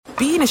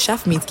being a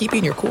chef means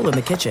keeping your cool in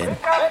the kitchen.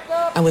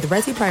 And with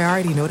Resi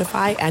Priority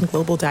Notify and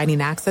Global Dining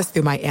Access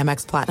through my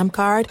Amex Platinum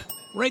card,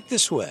 right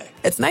this way.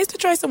 It's nice to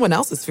try someone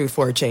else's food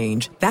for a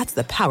change. That's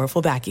the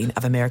powerful backing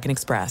of American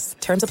Express.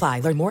 Terms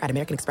apply. Learn more at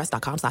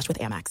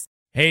americanexpress.com/withAmex.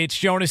 Hey, it's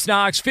Jonas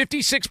Knox.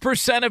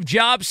 56% of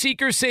job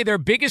seekers say their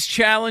biggest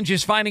challenge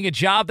is finding a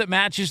job that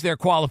matches their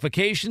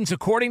qualifications,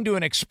 according to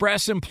an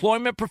Express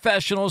Employment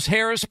Professionals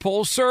Harris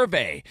Poll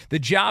survey. The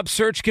job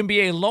search can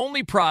be a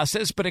lonely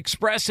process, but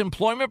Express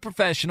Employment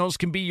Professionals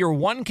can be your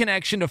one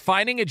connection to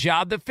finding a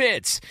job that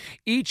fits.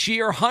 Each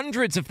year,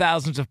 hundreds of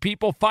thousands of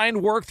people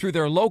find work through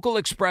their local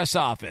Express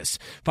office.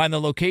 Find the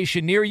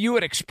location near you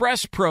at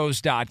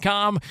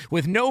expresspros.com.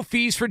 With no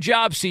fees for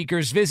job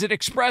seekers, visit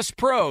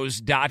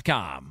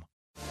expresspros.com.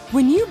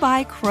 When you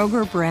buy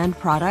Kroger brand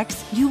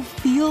products, you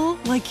feel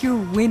like you're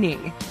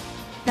winning.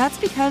 That's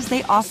because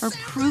they offer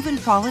proven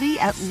quality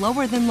at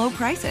lower than low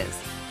prices.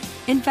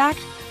 In fact,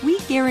 we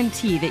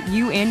guarantee that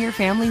you and your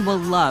family will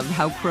love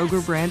how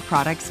Kroger brand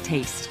products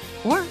taste,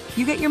 or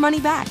you get your money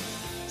back.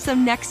 So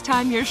next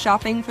time you're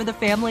shopping for the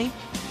family,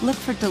 look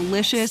for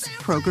delicious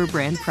Kroger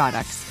brand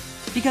products,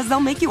 because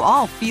they'll make you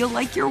all feel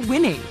like you're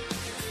winning.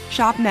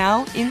 Shop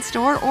now,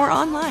 in-store, or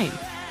online.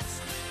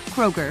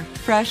 Kroger,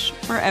 fresh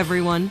for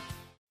everyone.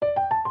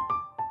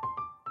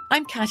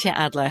 I'm Katya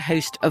Adler,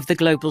 host of The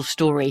Global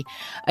Story.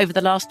 Over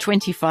the last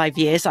 25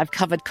 years, I've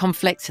covered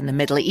conflicts in the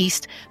Middle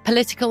East,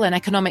 political and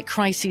economic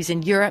crises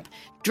in Europe,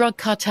 drug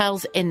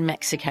cartels in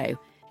Mexico.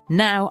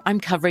 Now I'm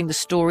covering the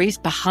stories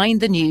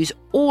behind the news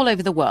all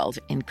over the world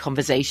in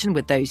conversation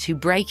with those who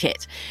break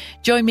it.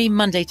 Join me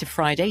Monday to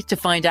Friday to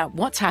find out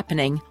what's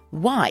happening,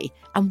 why,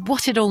 and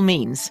what it all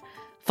means.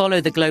 Follow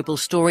The Global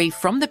Story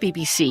from the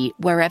BBC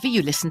wherever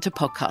you listen to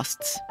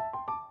podcasts.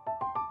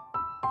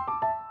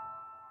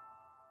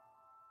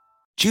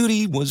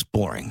 Judy was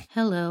boring.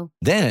 Hello.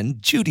 Then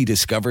Judy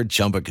discovered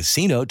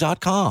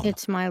ChumbaCasino.com.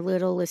 It's my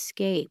little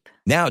escape.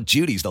 Now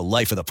Judy's the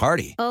life of the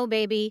party. Oh,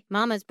 baby,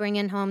 mama's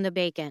bringing home the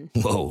bacon.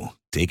 Whoa,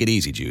 take it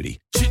easy, Judy.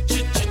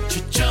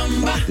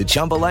 The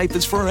Chumba life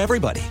is for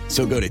everybody.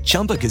 So go to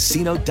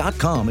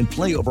ChumbaCasino.com and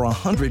play over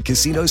 100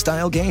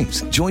 casino-style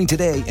games. Join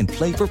today and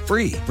play for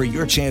free for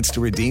your chance to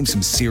redeem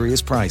some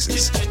serious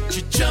prizes.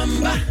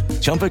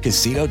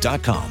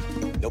 ChumbaCasino.com.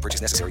 No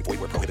purchase necessary. Void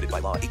where prohibited by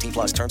law. 18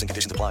 plus terms and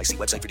conditions apply. See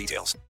website for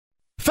details.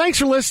 Thanks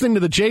for listening to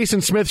the Jason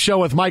Smith Show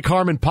with Mike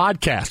Harmon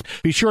podcast.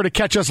 Be sure to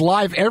catch us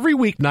live every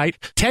weeknight,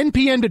 10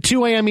 p.m. to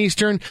 2 a.m.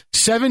 Eastern,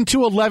 7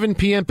 to 11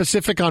 p.m.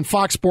 Pacific on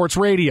Fox Sports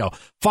Radio.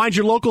 Find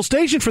your local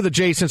station for the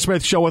Jason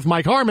Smith Show with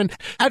Mike Harmon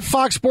at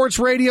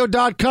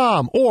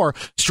foxsportsradio.com or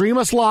stream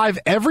us live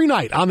every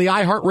night on the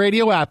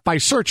iHeartRadio app by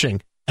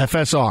searching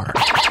FSR.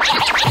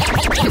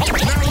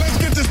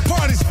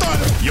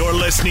 You're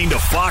listening to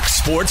Fox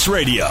Sports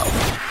Radio.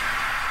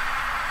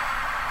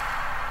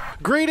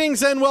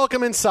 Greetings and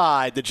welcome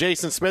inside the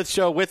Jason Smith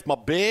Show with my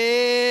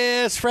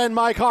best friend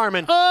Mike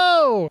Harmon.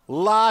 Oh!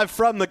 Live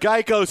from the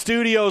Geico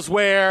Studios,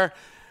 where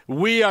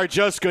we are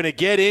just going to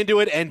get into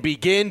it and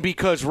begin,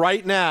 because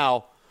right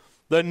now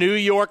the New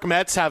York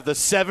Mets have the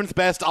 7th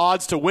best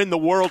odds to win the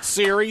World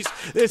Series.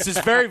 This is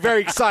very,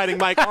 very exciting,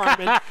 Mike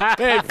Harmon.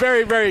 Hey,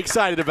 very, very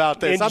excited about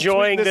this.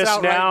 Enjoying I'm tweeting this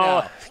out now.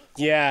 Right now.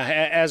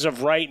 Yeah, as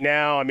of right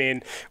now, I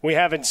mean, we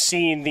haven't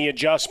seen the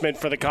adjustment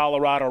for the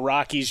Colorado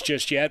Rockies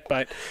just yet,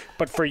 but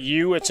for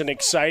you, it's an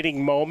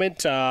exciting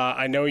moment.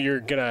 I know you're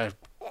going to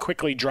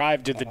quickly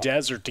drive to the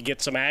desert to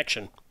get some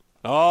action.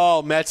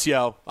 Oh, Mets,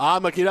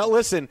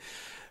 listen,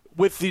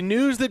 with the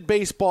news that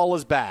baseball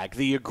is back,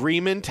 the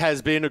agreement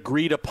has been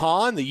agreed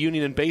upon. The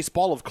union and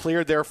baseball have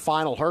cleared their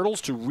final hurdles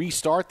to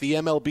restart the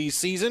MLB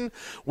season.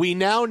 We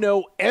now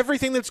know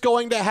everything that's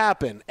going to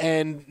happen.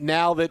 And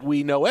now that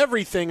we know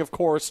everything, of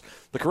course,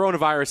 the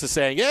coronavirus is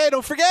saying, hey,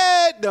 don't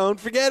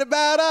forget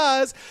about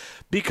us.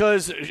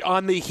 Because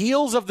on the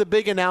heels of the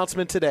big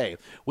announcement today,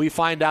 we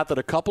find out that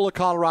a couple of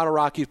Colorado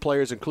Rockies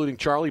players, including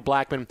Charlie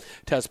Blackmon,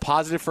 test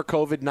positive for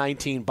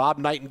COVID-19. Bob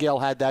Nightingale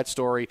had that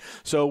story.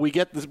 So we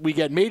get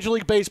Major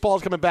League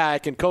Baseball's coming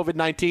back, and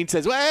COVID-19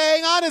 says, well,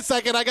 hang on a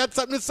second, I got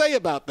something to say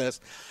about this.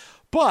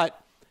 But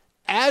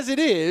as it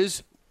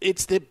is,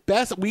 it's the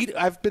best.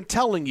 I've been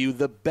telling you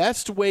the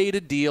best way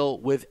to deal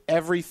with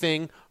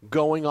everything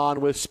going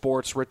on with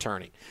sports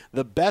returning.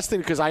 The best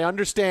thing, because I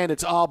understand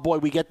it's, oh boy,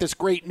 we get this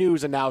great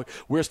news, and now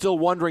we're still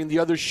wondering the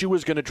other shoe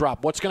is going to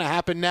drop. What's going to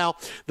happen now?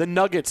 The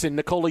Nuggets and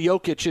Nikola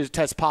Jokic is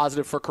test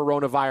positive for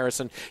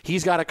coronavirus, and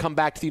he's got to come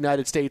back to the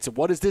United States. And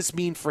what does this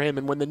mean for him?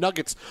 And when the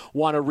Nuggets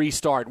want to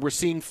restart, we're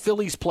seeing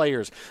Phillies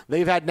players.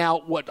 They've had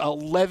now,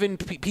 11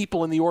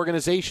 people in the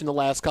organization the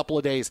last couple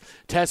of days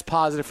test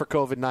positive for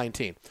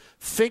COVID-19.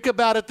 Think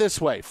about it this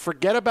way.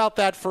 Forget about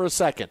that for a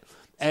second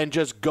and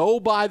just go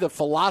by the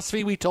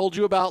philosophy we told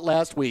you about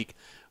last week.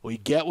 We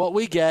get what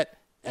we get,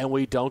 and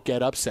we don't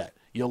get upset.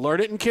 You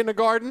learn it in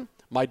kindergarten.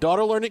 My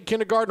daughter learned it in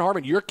kindergarten.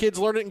 Harmon, your kids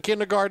learned it in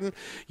kindergarten.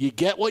 You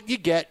get what you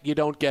get. You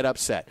don't get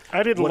upset.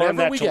 I didn't learn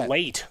that till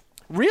late.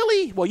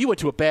 Really? Well, you went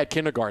to a bad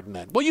kindergarten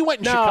then. Well, you went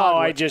in Chicago.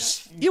 No,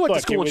 You went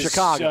to school in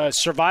Chicago.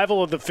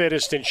 Survival of the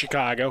fittest in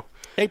Chicago.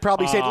 They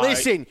probably said,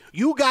 listen,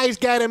 you guys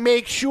got to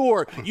make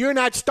sure you're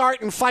not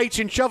starting fights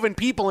and shoving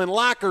people in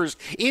lockers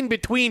in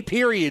between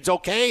periods,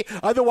 okay?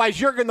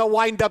 Otherwise, you're going to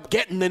wind up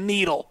getting the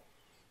needle.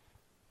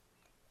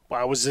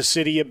 Well, it was the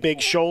city of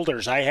big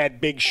shoulders. I had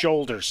big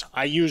shoulders.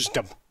 I used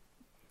them.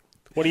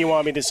 What do you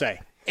want me to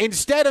say?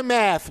 Instead of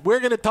math, we're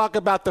going to talk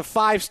about the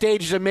 5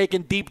 stages of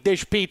making deep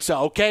dish pizza,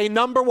 okay?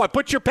 Number 1,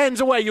 put your pens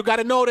away. You got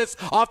to know this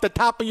off the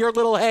top of your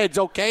little heads,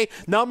 okay?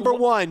 Number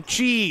 1,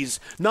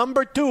 cheese.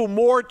 Number 2,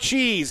 more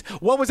cheese.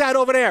 What was that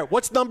over there?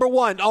 What's number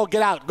 1? Oh,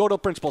 get out. Go to the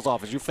principal's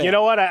office. You failed. You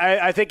know what?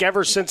 I think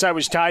ever since I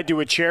was tied to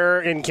a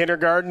chair in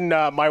kindergarten,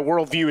 my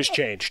worldview has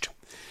changed.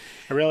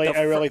 I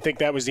really think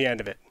that was the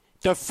end of it.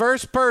 The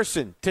first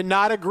person to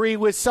not agree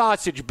with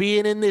sausage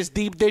being in this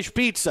deep dish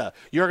pizza,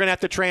 you're going to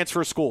have to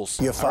transfer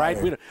schools. You're fired.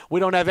 All right? We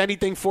don't have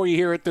anything for you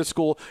here at this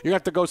school. You're going to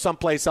have to go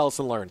someplace else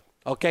and learn.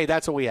 Okay,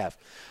 that's what we have.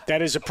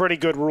 That is a pretty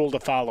good rule to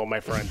follow,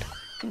 my friend.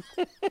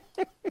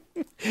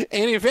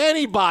 And if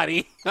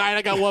anybody, all right,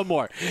 I got one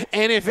more.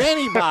 And if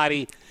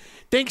anybody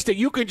thinks that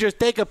you can just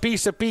take a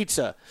piece of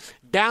pizza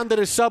down to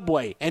the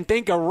Subway and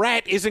think a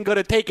rat isn't going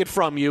to take it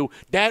from you,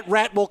 that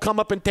rat will come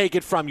up and take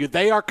it from you.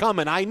 They are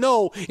coming. I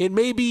know it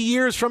may be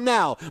years from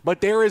now,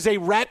 but there is a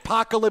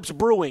rat-pocalypse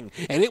brewing,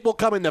 and it will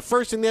come, and the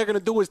first thing they're going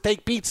to do is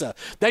take pizza.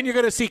 Then you're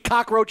going to see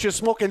cockroaches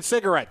smoking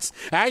cigarettes.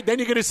 All right? Then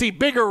you're going to see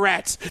bigger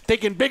rats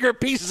taking bigger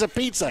pieces of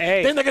pizza.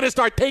 Hey. Then they're going to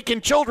start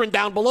taking children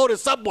down below the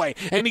Subway,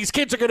 and these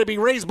kids are going to be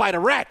raised by the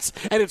rats,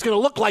 and it's going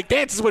to look like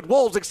Dances with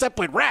Wolves except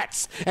with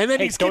rats. And then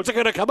these kids are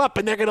going to come up,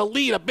 and they're going to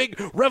lead a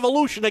big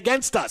revolution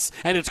against us.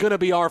 And it's going to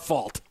be our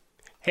fault.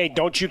 Hey,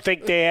 don't you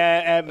think they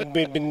have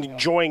been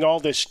enjoying all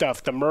this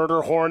stuff? The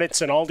murder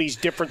hornets and all these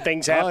different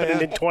things happening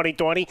in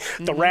 2020?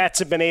 Mm-hmm. The rats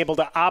have been able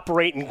to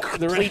operate in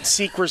complete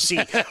secrecy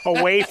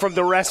away from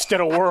the rest of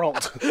the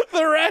world.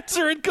 The rats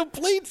are in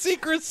complete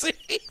secrecy.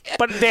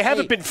 But they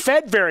haven't been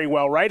fed very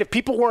well, right? If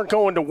people weren't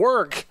going to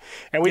work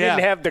and we didn't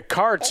have the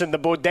carts and the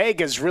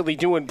bodegas really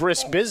doing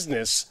brisk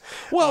business,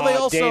 well, they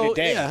also day to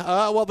day.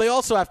 Well, they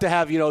also have to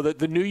have,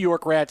 the New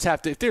York rats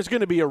have to. If there's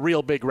going to be a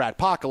real big rat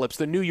apocalypse,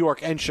 the New York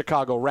and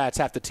Chicago rats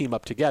have to team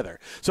up together.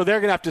 So they're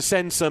going to have to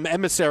send some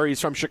emissaries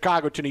from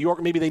Chicago to New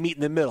York. Maybe they meet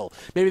in the middle.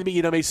 Maybe they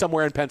meet, maybe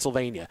somewhere in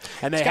Pennsylvania.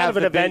 And it's they kind have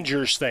of an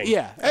Avengers thing.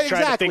 Yeah, exactly.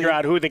 Trying to figure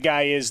out who the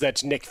guy is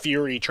that's Nick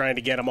Fury, trying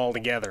to get them all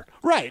together.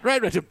 Right.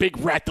 It's a big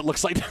rat that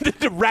looks like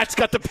the rat's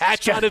got the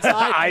patch on its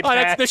eye. Eye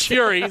that's Nick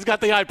Fury. He's got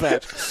the eye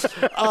patch.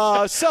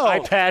 Eye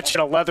patch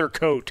and a leather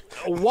coat.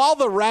 While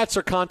the rats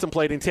are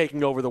contemplating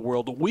taking over the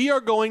world, we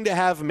are going to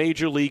have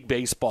Major League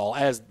Baseball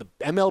as the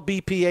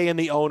MLBPA and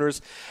the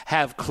owners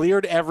have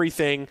cleared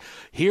everything.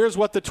 Here's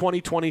what the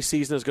 2020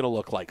 season is going to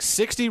look like.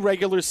 60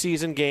 regular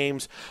season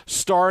games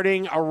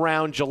starting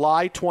around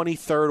July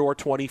 23rd or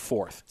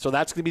 24th. So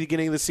that's going to be the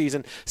beginning of the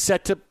season,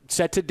 set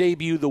to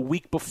debut the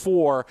week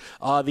before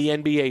the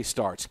NBA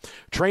starts.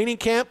 Training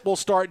camp will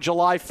start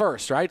July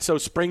 1st, right? So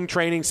spring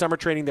training, summer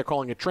training, they're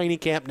calling it training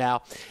camp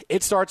now.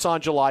 It starts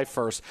on July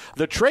 1st.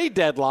 The trade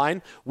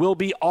deadline will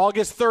be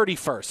August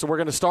 31st. So we're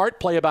going to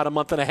play about a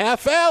month and a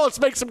half. Let's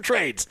make some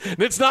trades.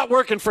 It's not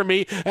working for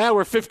me.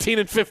 We're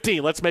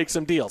 15-15. Let's make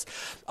some deals.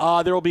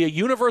 There will be a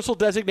universal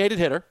designated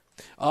hitter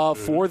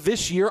for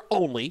this year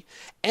only,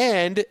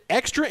 and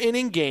extra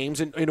inning games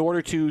in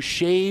order to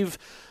shave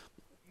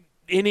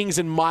innings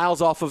and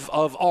miles off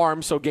of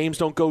arms so games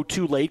don't go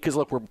too late because,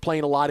 look, we're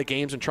playing a lot of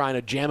games and trying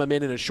to jam them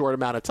in a short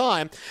amount of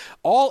time.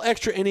 All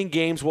extra inning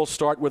games will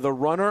start with a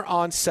runner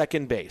on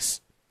second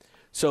base.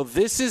 So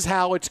this is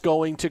how it's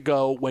going to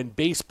go when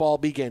baseball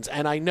begins.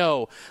 And I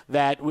know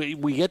that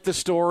we get the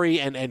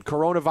story and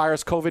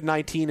coronavirus,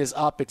 COVID-19 is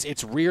up.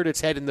 It's reared its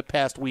head in the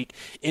past week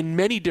in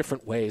many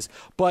different ways.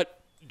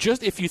 But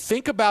just if you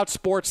think about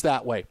sports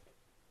that way,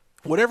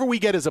 whatever we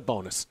get is a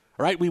bonus.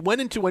 Right? We went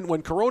into when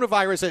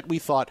coronavirus hit, we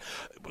thought,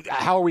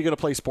 how are we going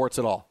to play sports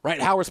at all? Right?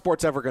 How are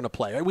sports ever going to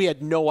play? Right? We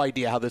had no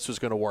idea how this was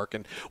going to work.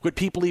 And would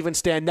people even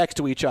stand next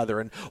to each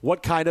other? And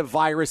what kind of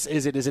virus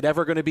is it? Is it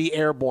ever going to be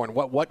airborne?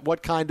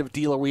 What kind of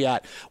deal are we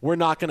at? We're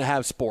not going to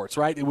have sports,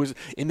 right? It was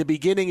in the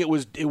beginning. It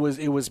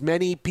was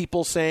many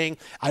people saying,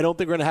 I don't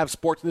think we're going to have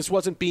sports. And this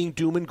wasn't being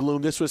doom and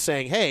gloom. This was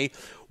saying, hey,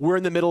 we're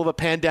in the middle of a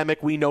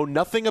pandemic. We know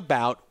nothing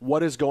about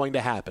what is going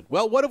to happen.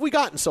 Well, what have we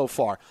gotten so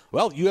far?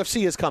 Well,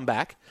 UFC has come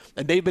back,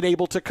 and they've been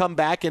able to come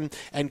back and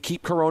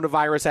keep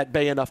coronavirus at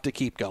bay enough to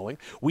keep going.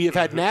 We have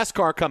had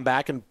NASCAR come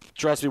back, and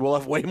trust me, we'll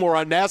have way more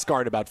on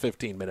NASCAR in about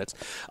 15 minutes.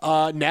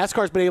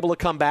 NASCAR's been able to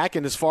come back,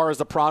 and as far as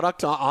the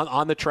product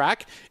on the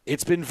track,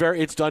 it's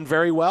done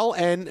very well,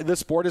 and the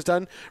sport has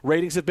done,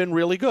 ratings have been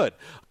really good.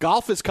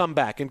 Golf has come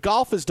back, and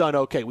golf has done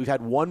okay. We've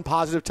had one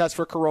positive test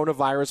for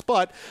coronavirus,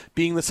 but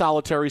being the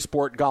solitary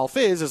sport golf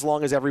is, as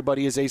long as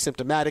everybody is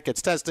asymptomatic,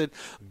 gets tested,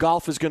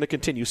 golf is going to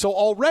continue. So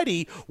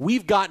already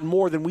we've gotten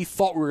more than we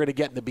thought we were going to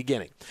get in the the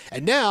beginning.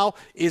 And now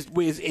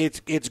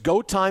it's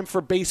go time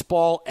for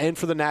baseball and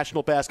for the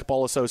National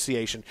Basketball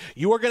Association.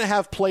 You are going to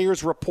have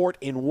players report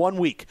in 1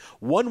 week.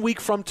 1 week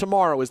from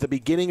tomorrow is the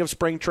beginning of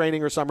spring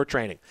training or summer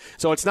training.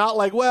 So it's not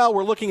like, well,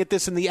 we're looking at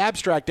this in the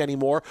abstract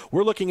anymore.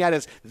 We're looking at it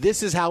as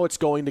this is how it's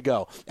going to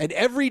go. And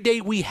every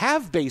day we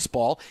have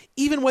baseball,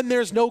 even when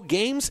there's no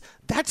games,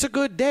 that's a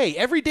good day.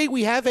 Every day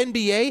we have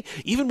NBA,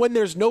 even when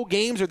there's no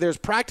games or there's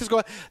practice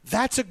going,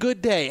 that's a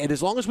good day. And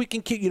as long as we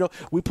can keep,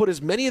 we put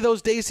as many of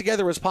those days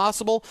together as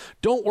possible,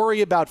 don't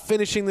worry about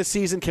finishing the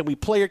season. Can we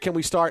play or can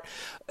we start?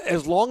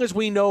 As long as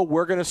we know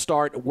we're going to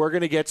start, we're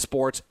going to get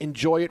sports,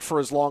 enjoy it for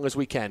as long as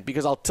we can.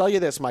 Because I'll tell you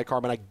this, Mike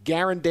Harmon, I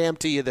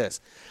guarantee you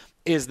this,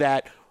 is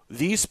that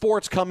these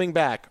sports coming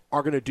back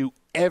are going to do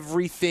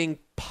everything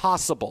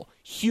possible,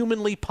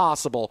 humanly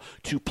possible,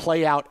 to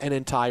play out an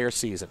entire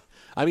season.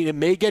 I mean, it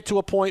may get to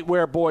a point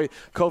where, boy,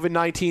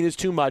 COVID-19 is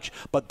too much,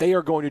 but they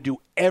are going to do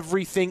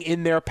everything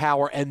in their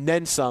power and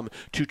then some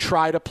to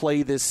try to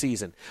play this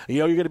season.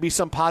 You're going to be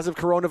some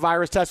positive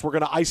coronavirus test. We're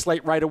going to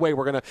isolate right away.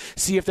 We're going to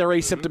see if they're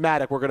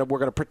asymptomatic. We're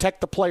going to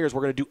protect the players.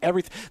 We're going to do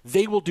everything.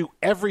 They will do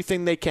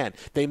everything they can.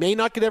 They may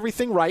not get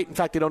everything right. In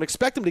fact, they don't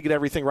expect them to get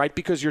everything right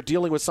because you're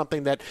dealing with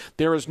something that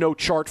there is no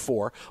chart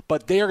for.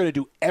 But they are going to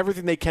do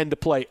everything they can to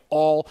play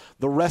all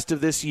the rest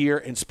of this year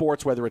in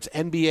sports, whether it's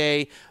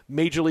NBA,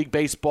 Major League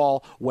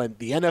Baseball, when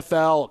the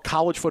NFL,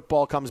 college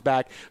football comes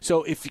back.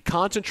 So if you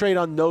concentrate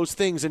on those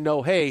things and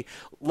know, hey,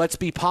 let's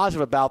be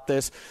positive about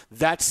this,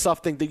 that's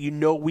something that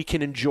we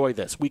can enjoy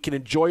this. We can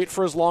enjoy it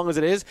for as long as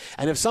it is.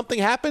 And if something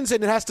happens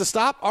and it has to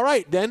stop, all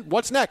right, then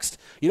what's next?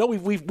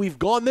 We've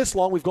gone this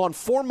long. We've gone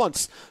 4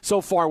 months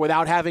so far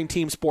without having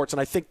team sports, and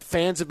I think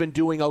fans have been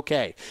doing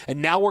okay.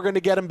 And now we're going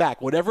to get them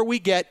back. Whatever we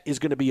get is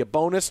going to be a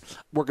bonus.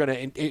 We're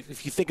going to,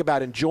 if you think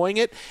about enjoying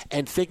it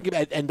and thinking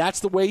about, and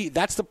that's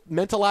the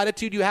mental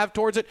attitude you have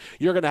towards it,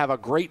 you're going to have a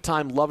great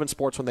time loving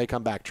sports when they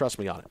come back. Trust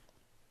me on it.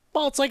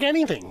 Well, it's like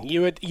anything.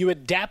 You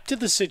adapt to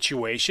the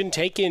situation,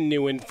 take in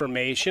new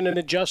information, and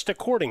adjust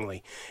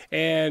accordingly.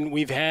 And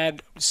we've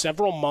had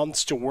several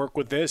months to work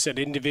with this at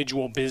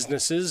individual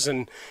businesses,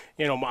 and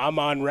I'm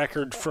on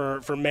record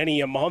for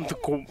many a month,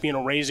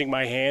 raising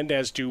my hand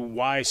as to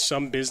why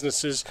some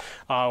businesses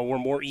were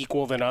more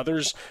equal than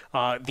others.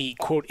 The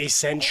quote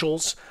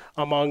essentials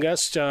among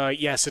us,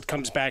 yes, it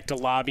comes back to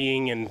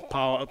lobbying and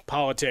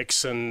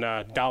politics and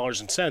dollars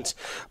and cents.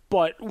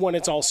 But when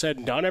it's all said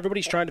and done,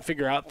 everybody's trying to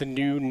figure out the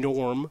new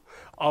norm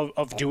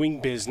of doing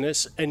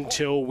business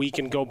until we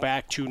can go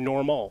back to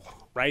normal.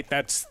 Right?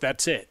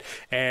 That's it.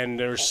 And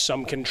there's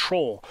some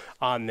control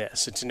on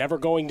this. It's never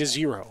going to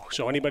zero.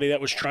 So anybody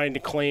that was trying to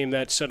claim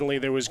that suddenly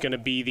there was going to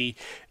be the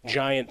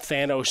giant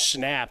Thanos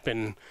snap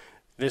and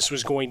this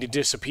was going to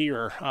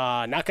disappear,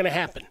 not going to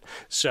happen.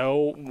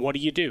 So what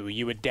do?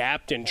 You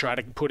adapt and try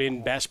to put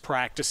in best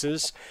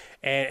practices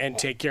and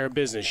take care of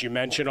business. You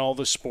mentioned all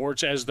the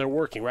sports as they're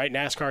working, right?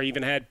 NASCAR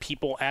even had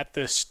people at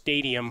the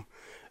stadium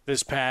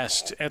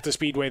at the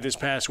Speedway this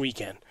past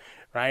weekend.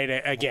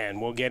 Right. Again,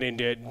 we'll get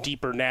into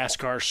deeper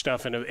NASCAR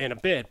stuff in a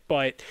bit,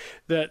 but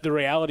the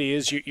reality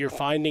is you're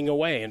finding a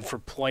way. And for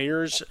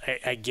players,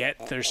 I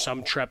get there's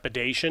some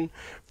trepidation.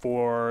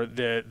 For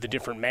the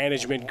different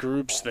management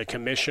groups, the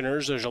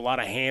commissioners, there's a lot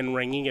of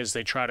hand-wringing as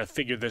they try to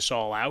figure this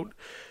all out.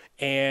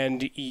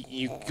 And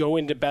you go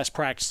into best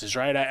practices,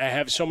 right? I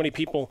have so many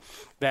people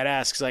that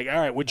ask, like, all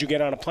right, would you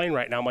get on a plane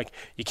right now? I'm like,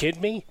 you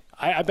kidding me?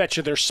 I bet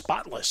you they're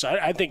spotless.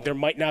 I think there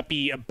might not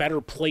be a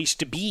better place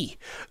to be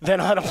than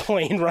on a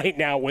plane right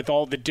now with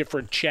all the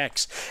different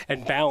checks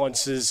and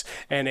balances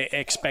and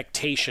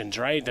expectations,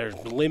 right? They're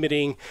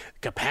limiting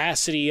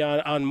capacity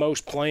on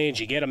most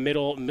planes. You get a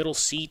middle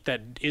seat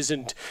that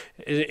isn't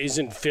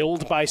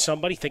filled by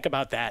somebody. Think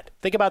about that.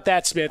 Think about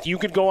that, Smith. You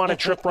could go on a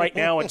trip right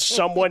now and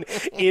someone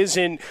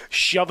isn't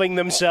shoving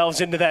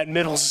themselves into that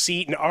middle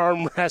seat and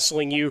arm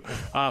wrestling you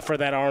for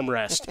that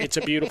armrest. It's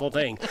a beautiful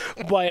thing.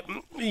 But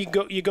you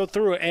go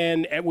through it,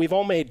 and we've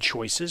all made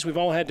choices. We've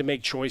all had to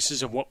make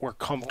choices of what we're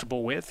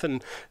comfortable with,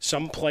 and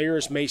some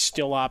players may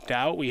still opt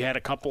out. We had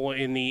a couple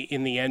in the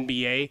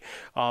NBA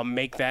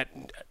make that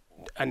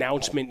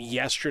announcement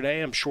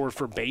yesterday. I'm sure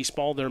for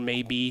baseball there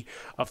may be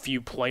a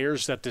few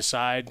players that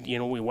decide,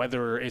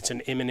 whether it's an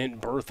imminent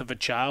birth of a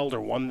child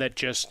or one that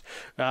just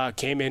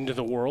came into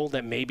the world,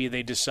 that maybe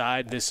they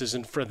decide this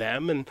isn't for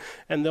them,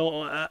 and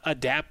they'll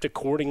adapt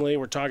accordingly.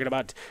 We're talking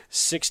about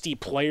 60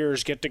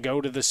 players get to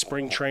go to the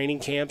spring training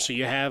camp, so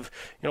you have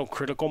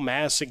critical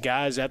mass of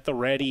guys at the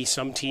ready.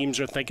 Some teams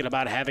are thinking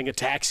about having a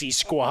taxi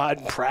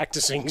squad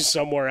practicing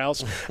somewhere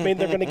else. I mean,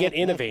 they're going to get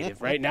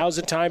innovative, right? Now's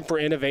the time for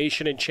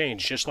innovation and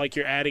change. Just like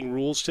you're adding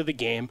rules to the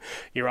game,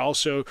 you're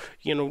also,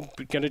 going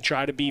to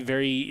try to be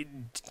very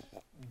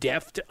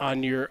deft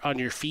on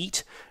your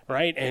feet,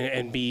 right,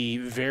 and be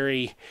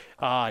very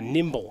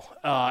nimble,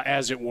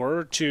 as it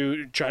were,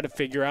 to try to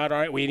figure out, all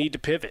right, we need to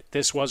pivot.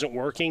 This wasn't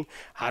working.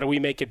 How do we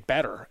make it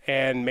better?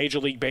 And Major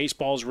League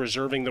Baseball is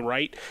reserving the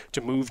right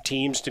to move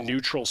teams to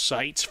neutral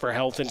sites for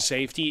health and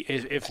safety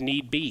if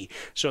need be.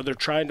 So they're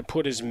trying to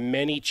put as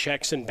many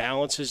checks and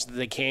balances that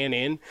they can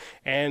in,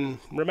 and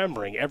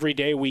remembering every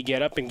day we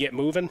get up and get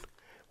moving,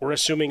 we're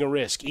assuming a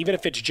risk. Even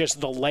if it's just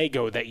the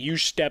Lego that you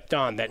stepped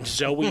on, that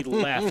Zoe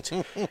left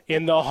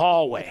in the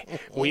hallway,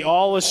 we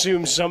all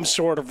assume some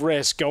sort of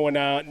risk going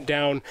out,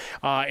 down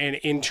and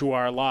into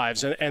our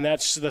lives. And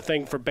that's the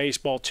thing for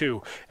baseball,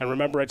 too. And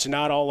remember, it's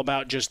not all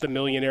about just the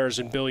millionaires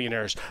and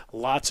billionaires.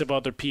 Lots of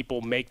other people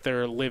make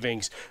their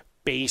livings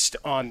based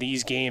on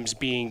these games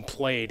being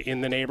played in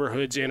the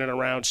neighborhoods in and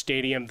around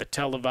stadium, the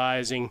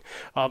televising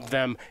of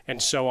them,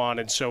 and so on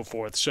and so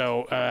forth.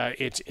 So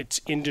it's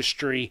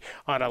industry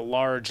on a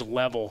large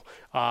level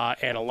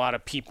and a lot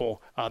of people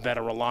that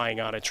are relying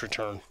on its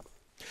return.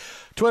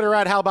 Twitter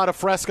at How About a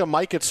Fresca,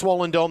 Mike at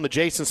Swollen Dome, the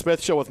Jason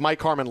Smith Show with Mike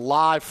Harmon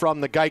live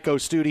from the Geico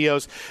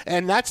Studios.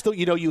 And that's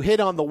you hit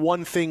on the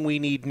one thing we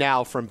need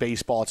now from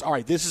baseball. It's, all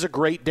right, this is a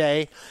great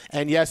day.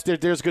 And yes,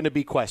 there's going to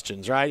be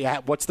questions,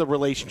 right? What's the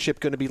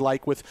relationship going to be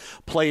like with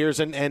players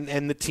and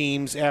the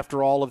teams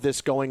after all of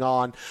this going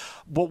on?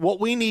 But what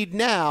we need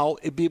now,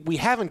 we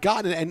haven't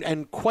gotten,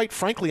 and quite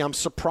frankly, I'm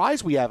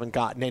surprised we haven't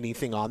gotten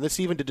anything on this,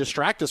 even to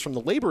distract us from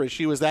the labor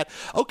issue, is that,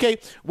 okay,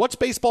 what's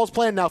baseball's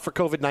plan now for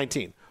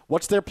COVID-19?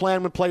 What's their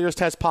plan when players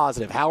test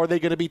positive? How are they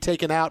going to be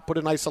taken out, put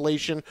in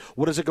isolation?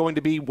 What is it going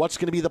to be? What's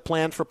going to be the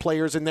plan for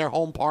players in their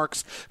home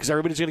parks? Because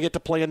everybody's going to get to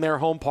play in their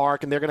home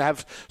park, and they're going to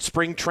have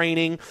spring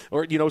training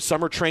or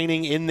summer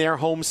training in their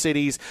home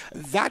cities.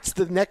 That's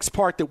the next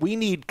part that we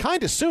need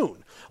kind of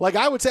soon. Like,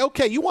 I would say,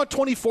 okay, you want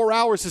 24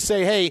 hours to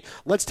say, hey,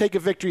 let's take a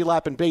victory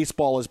lap and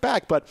baseball is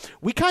back. But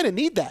we kind of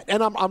need that.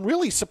 And I'm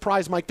really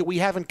surprised, Mike, that we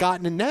haven't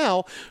gotten it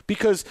now,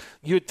 because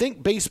you'd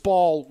think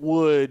baseball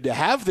would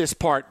have this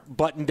part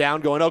buttoned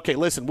down going, okay,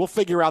 listen, we'll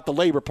figure out the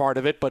labor part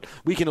of it, but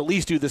we can at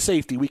least do the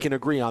safety. We can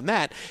agree on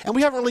that. And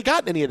we haven't really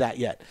gotten any of that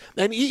yet.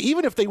 And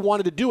even if they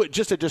wanted to do it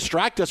just to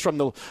distract us from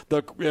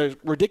the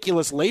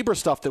ridiculous labor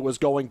stuff that was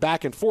going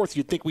back and forth,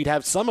 you'd think we'd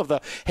have some of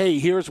the, hey,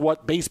 here's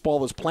what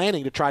baseball is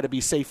planning to try to be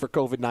safe for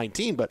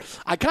COVID-19. But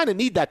I kind of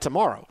need that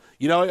tomorrow.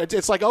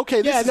 It's like,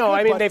 okay, this is good,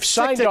 I mean, they've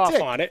signed off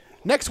on it.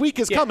 Next week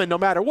is coming no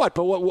matter what.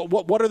 But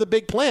what are the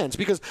big plans?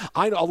 Because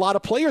I know a lot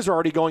of players are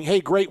already going, hey,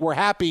 great, we're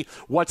happy.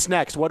 What's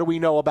next? What do we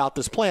know about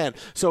this plan?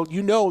 So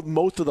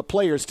most of the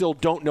players still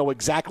don't know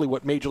exactly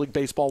what Major League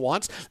Baseball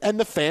wants. And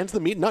the fans, the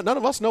media, none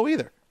of us know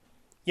either.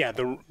 Yeah,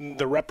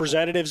 the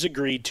representatives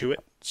agreed to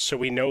it. So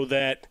we know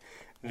that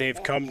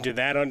they've come to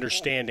that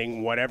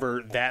understanding,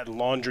 whatever that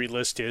laundry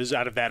list is,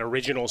 out of that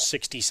original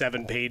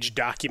 67-page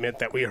document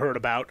that we heard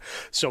about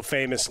so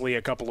famously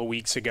a couple of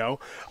weeks ago.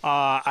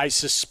 I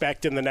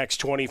suspect in the next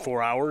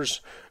 24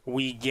 hours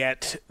we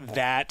get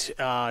that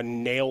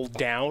nailed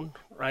down,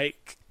 right?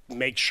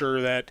 Make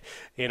sure that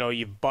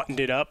you've buttoned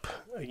it up,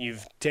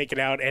 you've taken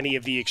out any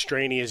of the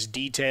extraneous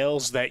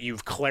details, that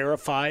you've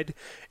clarified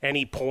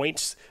any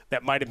points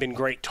that might have been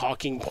great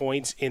talking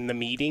points in the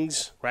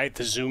meetings, right?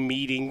 The Zoom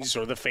meetings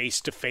or the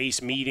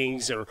face-to-face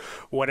meetings or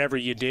whatever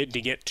you did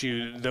to get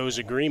to those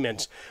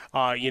agreements.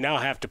 You now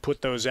have to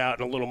put those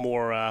out in a little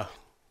more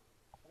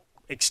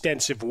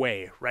extensive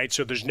way, right?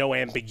 So there's no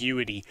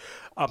ambiguity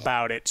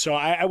about it. So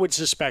I would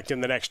suspect in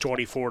the next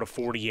 24 to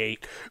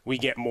 48, we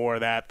get more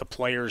of that. The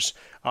players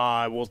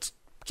will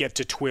get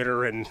to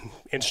Twitter and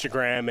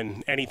Instagram,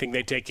 and anything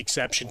they take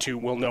exception to,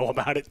 we'll know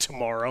about it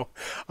tomorrow.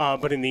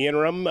 But in the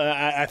interim,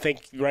 I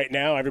think right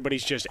now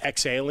everybody's just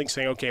exhaling,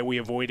 saying, okay, we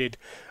avoided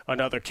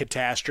another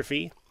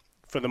catastrophe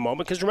for the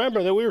moment, because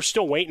remember that we were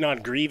still waiting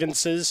on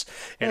grievances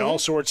and all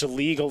sorts of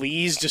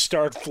legalese to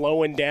start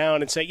flowing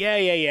down and say,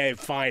 yeah,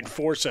 fine,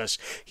 force us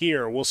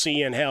here, we'll see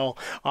you in hell,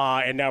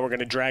 and now we're going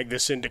to drag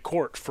this into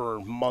court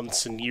for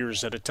months and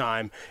years at a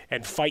time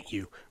and fight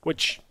you,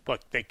 which,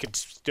 look, they could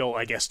still,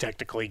 I guess,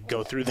 technically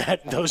go through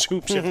those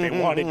hoops if they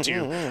wanted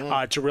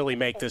to really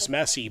make this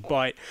messy.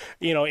 But,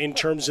 in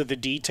terms of the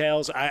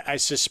details, I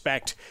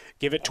suspect,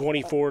 give it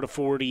 24 to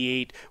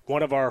 48,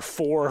 one of our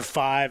 4 or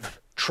 5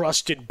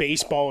 trusted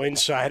baseball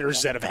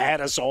insiders that have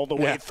had us all the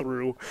way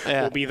through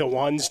will be the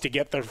ones to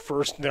get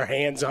their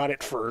hands on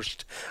it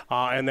first,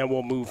 and then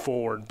we'll move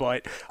forward.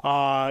 But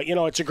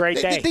it's a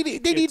great day.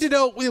 They need to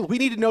know. We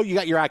need to know you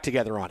got your act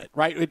together on it,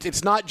 right?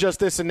 It's not just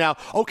this and now.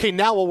 Okay,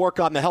 now we'll work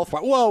on the health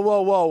part.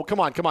 Whoa! Come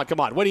on!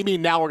 What do you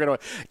mean now we're going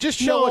to just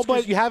show us?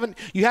 But you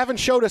haven't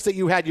showed us that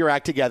you had your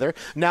act together.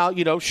 Now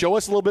show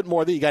us a little bit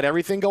more that you got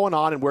everything going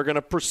on, and we're going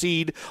to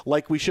proceed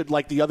like we should,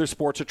 like the other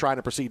sports are trying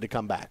to proceed to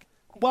come back.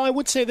 Well, I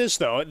would say this,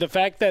 though. The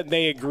fact that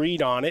they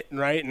agreed on it,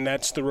 right, and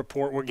that's the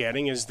report we're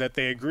getting, is that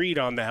they agreed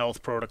on the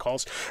health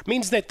protocols,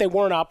 means that they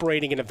weren't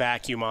operating in a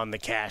vacuum on the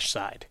cash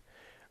side,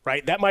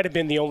 right? That might have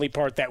been the only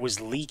part that was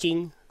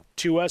leaking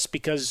to us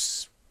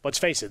because, let's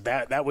face it,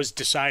 that was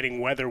deciding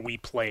whether we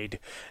played,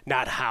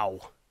 not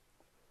how,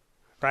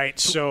 right?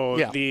 So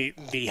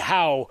the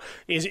how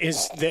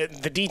is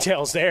the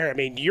details there. I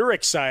mean, you're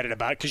excited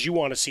about it because you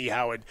want to see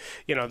how it,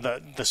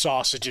 the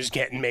sausage is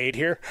getting made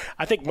here.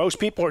 I think most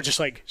people are just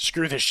like,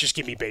 screw this, just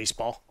give me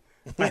baseball.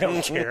 I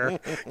don't care.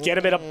 Get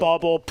them in a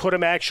bubble, put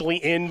them actually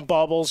in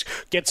bubbles,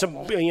 get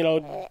some,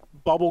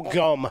 bubble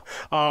gum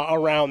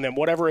around them,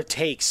 whatever it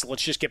takes.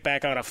 Let's just get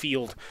back on a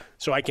field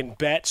so I can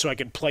bet, so I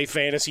can play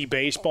fantasy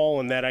baseball,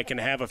 and that I can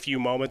have a few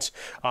moments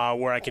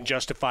where I can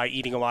justify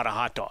eating a lot of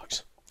hot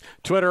dogs.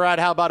 Twitter at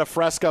How About a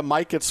Fresca,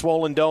 Mike at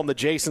Swollen Dome, the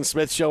Jason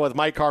Smith Show with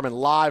Mike Harmon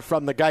live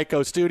from the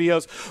Geico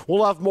Studios.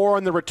 We'll have more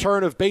on the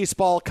return of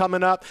baseball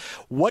coming up.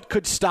 What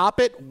could stop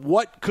it?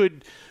 What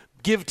could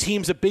give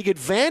teams a big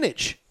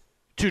advantage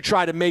to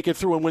try to make it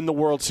through and win the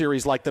World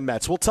Series like the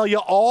Mets? We'll tell you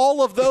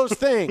all of those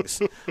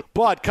things.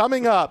 But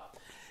coming up,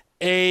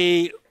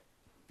 in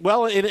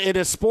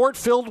a sport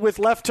filled with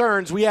left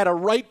turns, we had a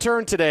right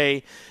turn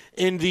today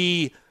in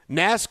the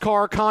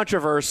NASCAR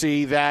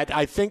controversy that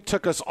I think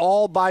took us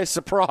all by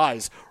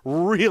surprise.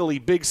 Really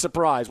big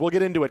surprise. We'll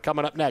get into it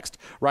coming up next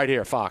right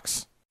here,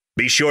 Fox.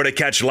 Be sure to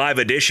catch live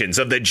editions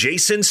of The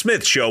Jason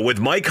Smith Show with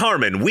Mike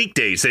Harmon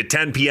weekdays at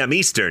 10 p.m.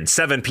 Eastern,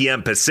 7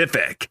 p.m.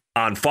 Pacific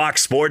on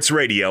Fox Sports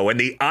Radio and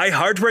the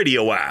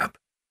iHeartRadio app.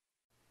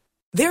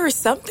 There are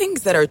some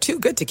things that are too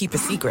good to keep a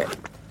secret.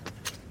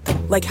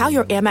 Like how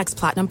your Amex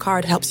Platinum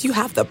card helps you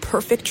have the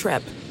perfect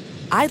trip.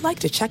 I'd like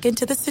to check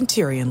into the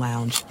Centurion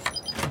Lounge.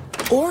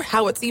 Or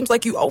how it seems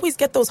like you always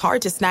get those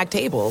hard-to-snag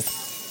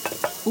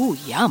tables. Ooh,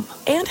 yum.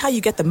 And how you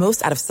get the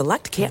most out of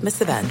select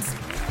can't-miss events.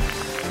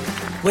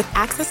 With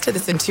access to the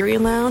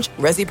Centurion Lounge,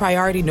 Resi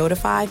Priority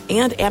Notified,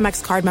 and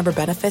Amex card member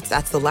benefits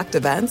at select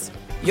events,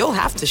 you'll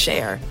have to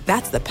share.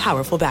 That's the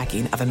powerful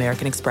backing of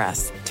American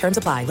Express. Terms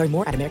apply. Learn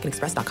more at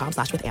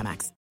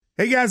americanexpress.com/withAmex.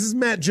 Hey guys, this is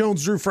Matt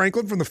Jones, Drew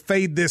Franklin from the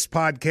Fade This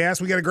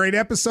podcast. We got a great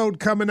episode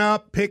coming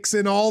up, picks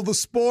in all the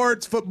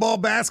sports, football,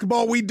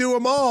 basketball, we do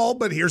them all,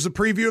 but here's a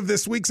preview of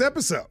this week's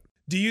episode.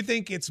 Do you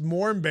think it's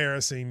more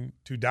embarrassing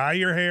to dye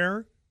your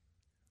hair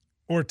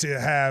or to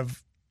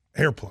have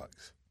hair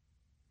plugs?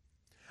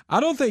 I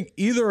don't think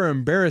either are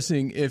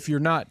embarrassing if you're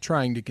not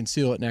trying to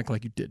conceal it and act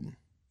like you didn't.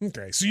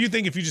 Okay, so you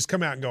think if you just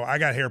come out and go, I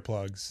got hair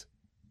plugs.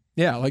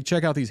 Yeah, like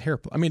check out these hair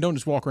plugs. I mean, don't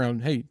just walk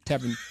around,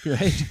 tapping,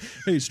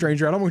 hey,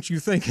 stranger, I don't want you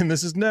thinking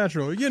this is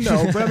natural.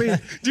 But I mean,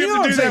 do you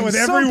have to do that with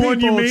everyone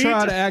you meet?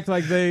 Try to act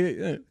like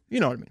they, you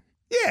know what I mean?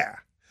 Yeah.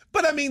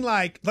 But I mean,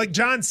 like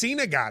John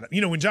Cena got it.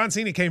 When John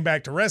Cena came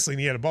back to wrestling,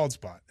 he had a bald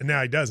spot, and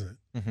now he doesn't.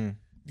 Mm-hmm.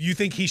 Do you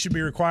think he should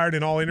be required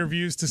in all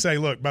interviews to say,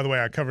 look, by the way,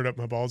 I covered up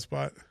my bald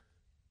spot?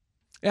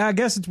 Yeah, I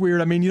guess it's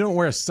weird. I mean, you don't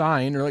wear a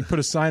sign or put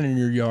a sign in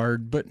your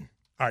yard, but.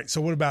 All right, so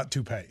what about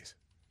toupees?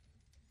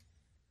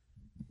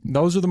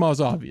 Those are the most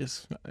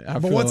obvious.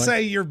 But let's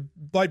say you're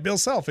like Bill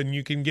Self and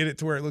you can get it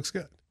to where it looks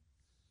good.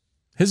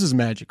 His is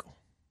magical.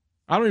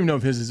 I don't even know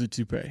if his is a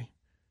toupee.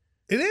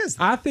 It is.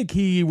 I think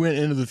he went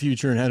into the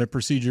future and had a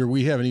procedure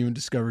we haven't even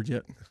discovered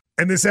yet.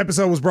 And this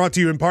episode was brought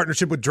to you in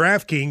partnership with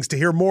DraftKings. To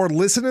hear more,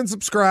 listen and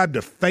subscribe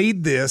to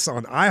Fade This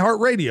on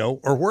iHeartRadio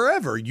or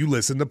wherever you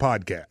listen to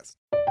podcasts.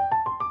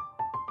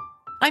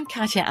 I'm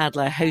Katya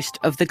Adler, host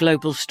of The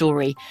Global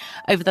Story.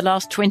 Over the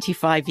last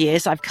 25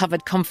 years, I've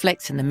covered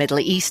conflicts in the Middle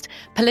East,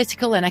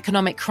 political and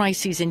economic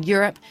crises in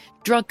Europe,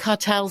 drug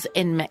cartels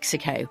in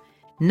Mexico.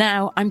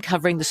 Now I'm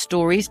covering the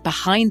stories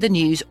behind the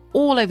news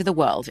all over the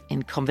world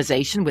in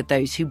conversation with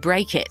those who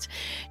break it.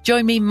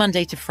 Join me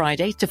Monday to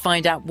Friday to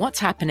find out what's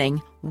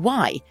happening,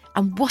 why,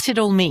 and what it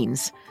all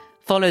means.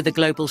 Follow The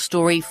Global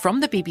Story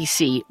from the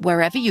BBC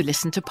wherever you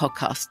listen to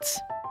podcasts.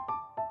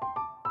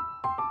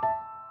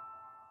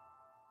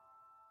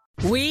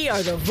 We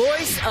are the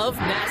voice of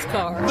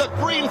NASCAR. The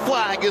green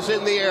flag is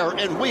in the air,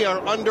 and we are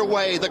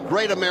underway. The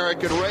Great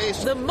American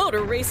Race. The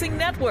Motor Racing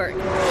Network.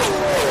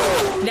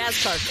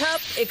 NASCAR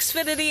Cup,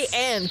 Xfinity,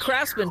 and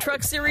Craftsman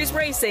Truck Series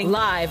Racing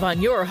live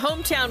on your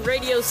hometown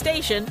radio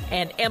station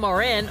and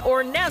MRN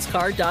or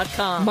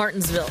NASCAR.com.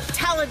 Martinsville,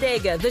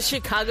 Talladega, the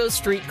Chicago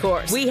Street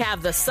Course. We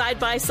have the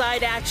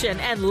side-by-side action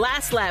and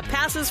last lap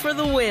passes for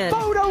the win.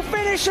 Photo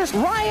finishes.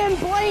 Ryan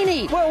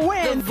Blaney will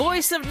win. The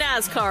voice of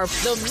NASCAR,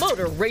 the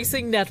Motor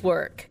Racing Network.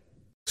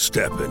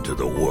 Step into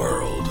the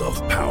world of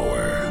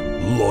power,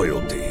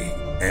 loyalty,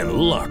 and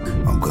luck.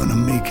 I'm gonna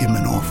make him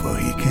an offer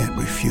he can't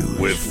refuse.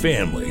 With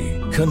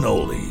family,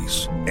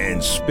 cannolis,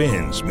 and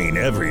spins mean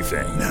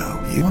everything.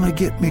 Now, you wanna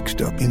get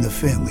mixed up in the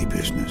family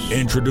business.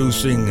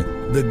 Introducing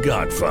The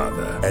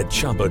Godfather at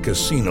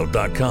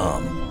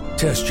ChumbaCasino.com.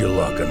 Test your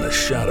luck in the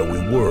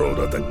shadowy world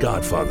of The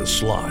Godfather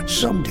slot.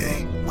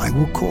 Someday, I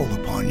will call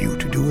upon you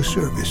to do a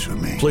service for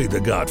me. Play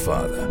The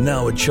Godfather,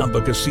 now at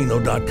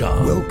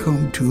ChumbaCasino.com.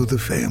 Welcome to the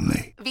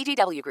family.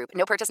 VGW Group.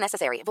 No purchase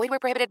necessary. Void where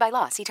prohibited by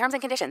law. See terms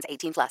and conditions.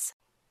 18+.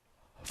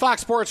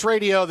 Fox Sports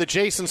Radio, the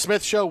Jason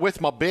Smith Show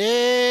with my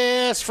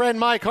best friend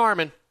Mike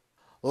Harmon,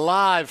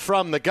 live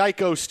from the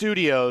Geico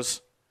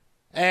Studios.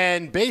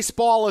 And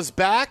baseball is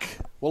back.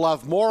 We'll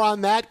have more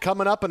on that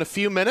coming up in a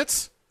few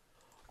minutes.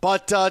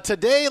 But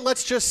today,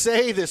 let's just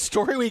say the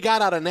story we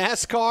got out of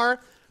NASCAR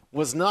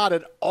was not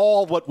at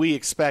all what we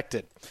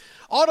expected.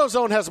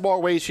 AutoZone has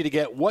more ways for you to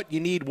get what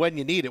you need when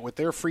you need it with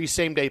their free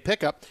same-day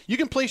pickup. You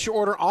can place your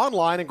order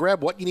online and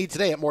grab what you need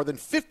today at more than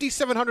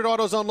 5,700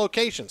 AutoZone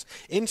locations,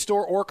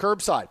 in-store or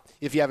curbside.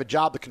 If you have a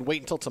job that can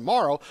wait until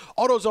tomorrow,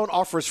 AutoZone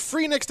offers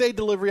free next-day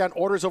delivery on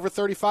orders over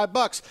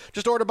 $35.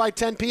 Just order by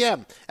 10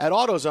 p.m. At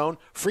AutoZone,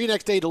 free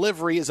next-day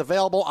delivery is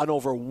available on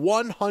over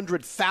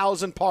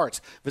 100,000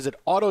 parts. Visit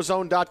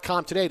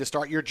AutoZone.com today to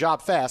start your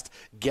job fast.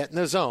 Get in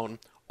the zone,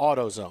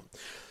 AutoZone.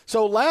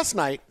 So last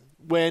night,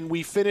 when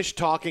we finished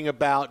talking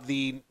about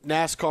the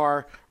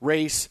NASCAR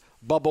race,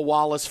 Bubba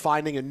Wallace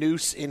finding a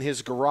noose in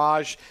his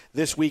garage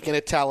this weekend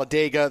at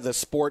Talladega, the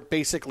sport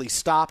basically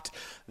stopped.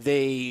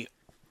 They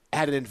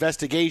had an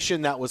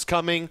investigation that was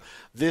coming.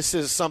 This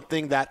is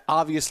something that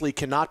obviously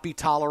cannot be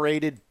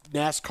tolerated.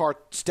 NASCAR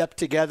stepped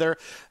together.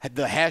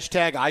 The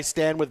hashtag I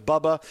Stand With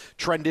Bubba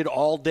trended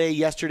all day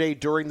yesterday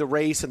during the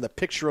race, and the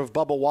picture of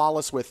Bubba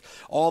Wallace with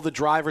all the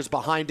drivers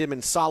behind him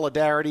in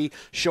solidarity,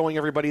 showing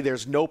everybody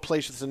there's no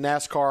place for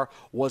NASCAR,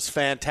 was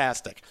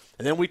fantastic.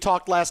 And then we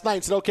talked last night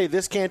and said, okay,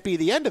 this can't be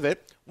the end of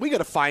it. We got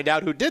to find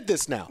out who did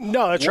this now.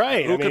 No, that's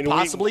right. Who could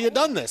possibly have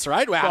done this,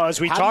 right? Well,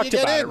 as we talked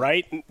about it,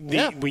 right?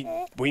 Yeah.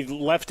 We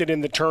left it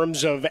in the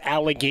terms of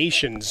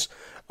allegations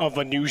of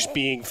a noose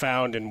being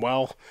found, and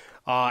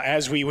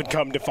as we would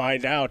come to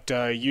find out,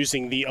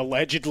 using the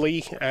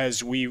allegedly,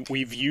 as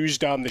we've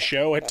used on the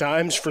show at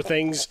times for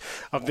things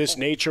of this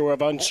nature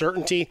of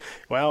uncertainty,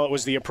 well, it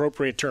was the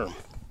appropriate term.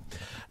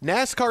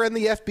 NASCAR and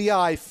the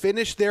FBI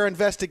finished their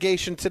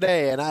investigation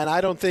today, and I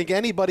don't think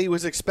anybody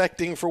was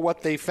expecting for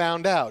what they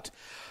found out.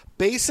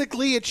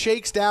 Basically, it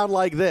shakes down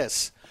like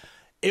this.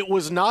 It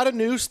was not a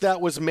noose that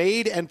was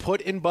made and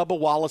put in Bubba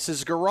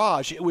Wallace's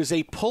garage. It was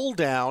a pull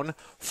down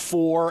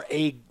for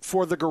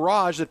the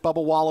garage that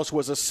Bubba Wallace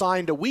was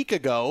assigned a week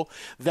ago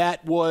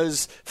that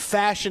was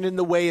fashioned in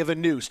the way of a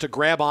noose to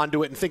grab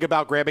onto it and think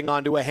about grabbing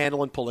onto a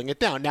handle and pulling it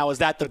down. Now, is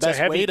that the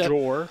best way to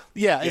drawer?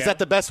 Yeah, is that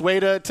the best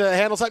way to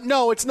handle something?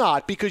 No, it's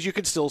not, because you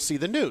can still see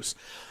the noose.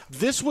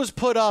 This was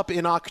put up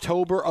in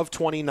October of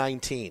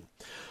 2019.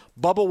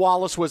 Bubba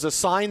Wallace was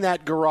assigned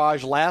that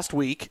garage last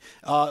week.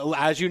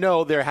 As you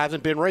know, there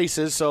hasn't been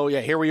races, so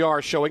here we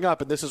are showing up,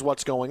 and this is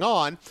what's going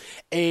on.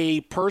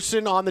 A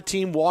person on the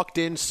team walked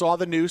in, saw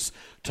the noose,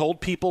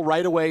 told people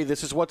right away,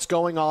 this is what's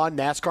going on.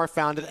 NASCAR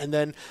found it, and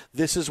then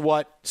this is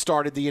what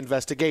started the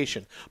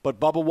investigation. But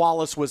Bubba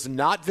Wallace was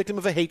not victim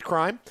of a hate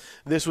crime.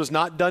 This was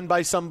not done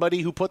by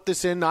somebody who put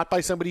this in, not by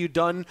somebody who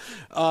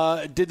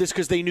did this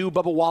because they knew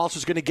Bubba Wallace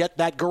was going to get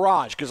that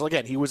garage, because,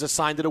 again, he was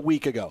assigned it a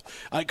week ago.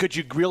 Could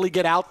you really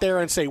get out there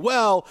and say,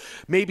 well,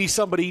 maybe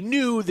somebody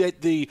knew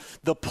that the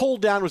pull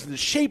down was in the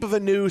shape of a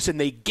noose and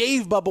they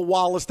gave Bubba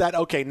Wallace that?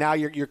 Okay, now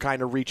you're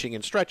kind of reaching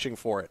and stretching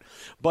for it.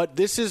 But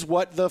this is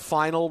what the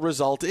final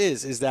result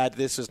is that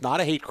this is not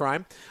a hate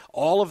crime.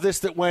 All of this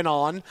that went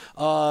on,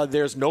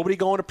 there's nobody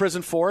going to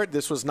prison for it.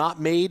 This was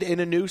not made in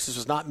a noose. This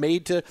was not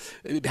made to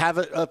have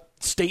a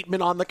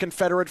statement on the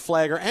Confederate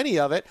flag or any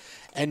of it.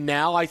 And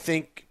now I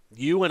think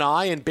you and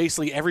I and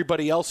basically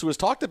everybody else who has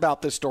talked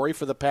about this story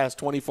for the past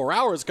 24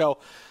 hours go,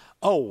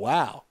 oh,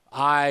 wow,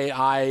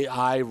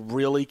 I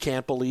really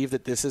can't believe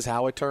that this is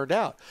how it turned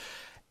out.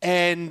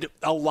 And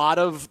a lot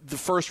of the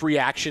first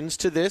reactions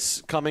to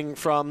this coming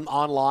from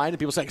online and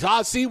people saying,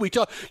 see,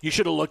 you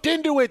should have looked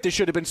into it. There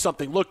should have been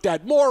something looked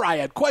at more. I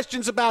had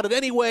questions about it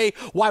anyway.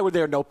 Why were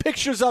there no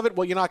pictures of it?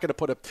 Well, you're not going to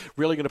put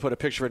a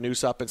picture of a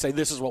noose up and say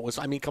this is what was.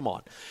 I mean, come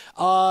on.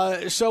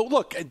 So,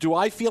 look, do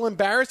I feel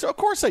embarrassed? Of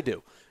course I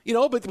do.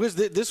 But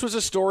this was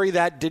a story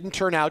that didn't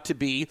turn out to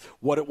be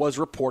what it was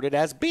reported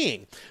as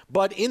being.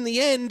 But in the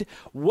end,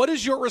 what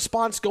is your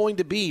response going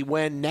to be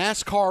when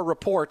NASCAR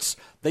reports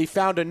they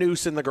found a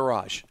noose in the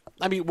garage?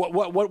 I mean,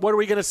 what are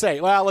we going to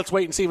say? Well, let's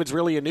wait and see if it's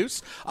really a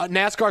noose.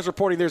 NASCAR's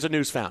reporting there's a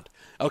noose found.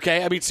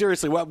 Okay? I mean,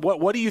 seriously,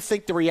 what do you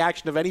think the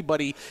reaction of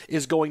anybody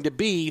is going to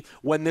be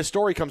when this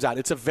story comes out?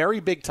 It's a very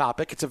big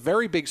topic. It's a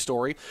very big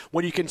story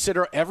when you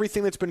consider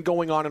everything that's been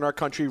going on in our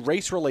country,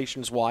 race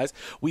relations-wise.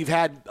 We've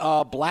had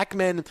black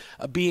men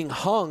being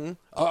hung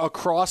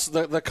across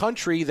the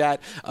country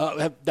that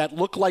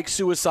look like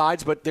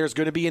suicides, but there's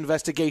going to be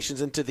investigations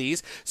into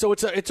these. So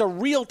it's a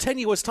real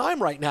tenuous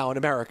time right now in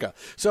America.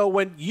 So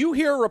when you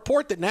hear a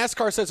report that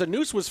NASCAR says a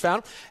noose was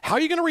found, how are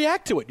you going to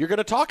react to it? You're going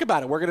to talk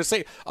about it. We're going to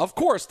say, of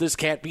course, this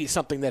can't be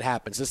something that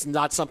happens. This is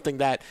not something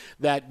that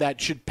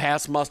should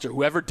pass muster.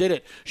 Whoever did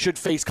it should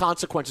face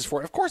consequences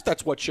for it. Of course,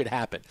 that's what should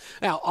happen.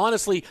 Now,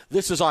 honestly,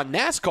 this is on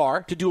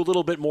NASCAR to do a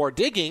little bit more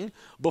digging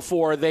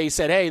before they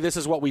said, hey, this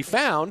is what we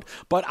found.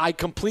 But I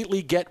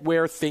completely get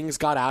where things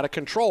got out of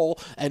control,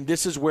 and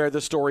this is where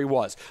the story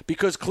was.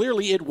 Because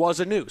clearly it was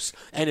a noose.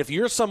 And if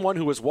you're someone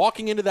who is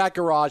walking into that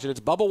garage and it's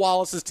Bubba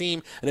Wallace's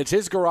team and it's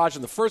his garage,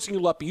 and the first thing you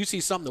look up, you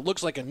see something that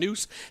looks like a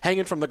noose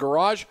hanging from the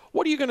garage,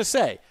 what are you going to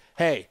say?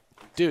 Hey,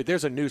 dude,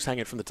 there's a noose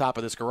hanging from the top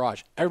of this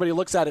garage. Everybody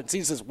looks at it and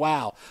sees and says,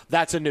 wow,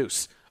 that's a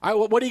noose. All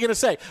right, what are you going to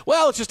say?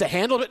 Well, it's just a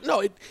handle.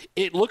 No,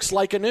 it looks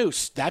like a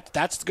noose.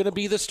 That's going to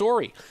be the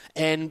story.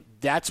 And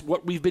that's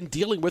what we've been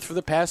dealing with for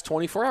the past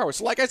 24 hours.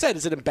 So like I said,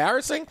 is it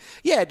embarrassing?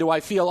 Yeah. Do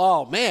I feel,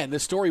 oh, man,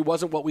 this story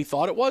wasn't what we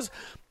thought it was?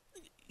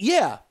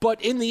 Yeah,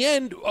 but in the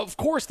end, of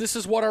course, this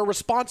is what our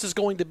response is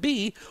going to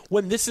be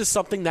when this is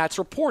something that's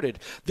reported.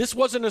 This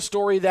wasn't a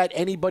story that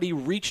anybody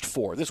reached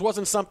for. This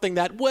wasn't something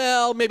that,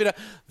 well, maybe not.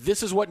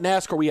 This is what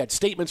NASCAR, we had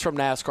statements from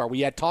NASCAR.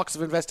 We had talks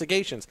of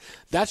investigations.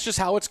 That's just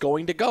how it's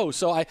going to go.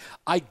 So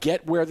I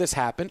get where this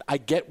happened. I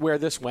get where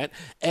this went.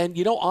 And,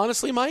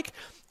 honestly, Mike,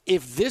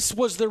 if this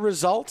was the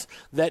result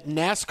that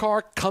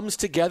NASCAR comes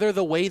together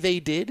the way they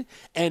did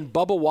and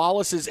Bubba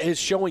Wallace is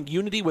showing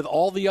unity with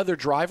all the other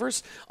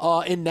drivers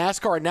in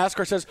NASCAR, and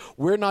NASCAR says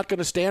we're not going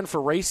to stand for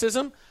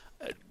racism,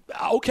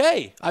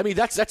 okay. I mean,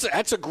 that's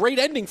a great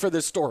ending for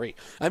this story.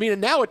 I mean,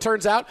 and now it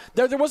turns out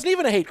there wasn't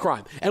even a hate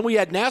crime. And we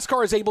had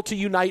NASCAR is able to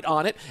unite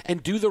on it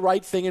and do the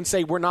right thing and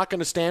say we're not going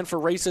to stand for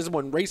racism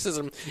when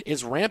racism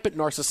is rampant in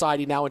our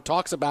society now and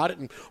talks about it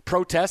and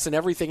protests and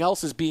everything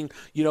else is being,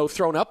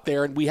 thrown up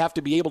there and we have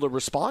to be able to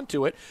respond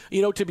to it.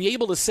 To be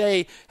able to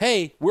say,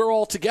 hey, we're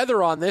all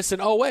together on this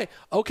and, oh, wait,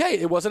 okay,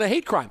 it wasn't a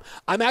hate crime.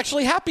 I'm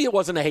actually happy it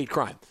wasn't a hate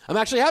crime. I'm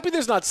actually happy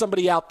there's not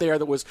somebody out there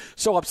that was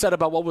so upset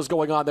about what was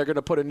going on they're going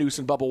to put a noose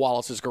in Bubba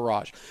Wallace's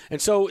garage.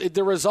 And so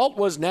the result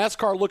was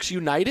NASCAR looks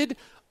united.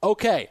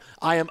 Okay,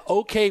 I am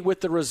okay with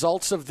the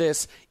results of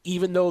this,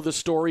 even though the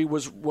story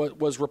was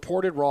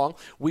reported wrong.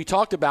 We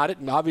talked about it,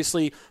 and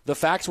obviously the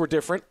facts were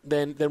different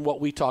than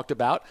what we talked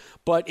about.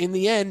 But in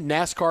the end,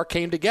 NASCAR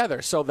came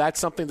together. So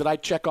that's something that I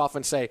check off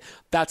and say,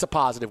 that's a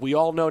positive. We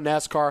all know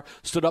NASCAR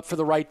stood up for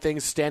the right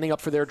things, standing up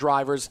for their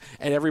drivers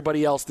and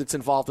everybody else that's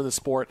involved in the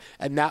sport,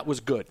 and that was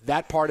good.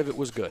 That part of it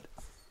was good.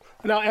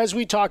 Now, as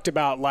we talked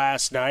about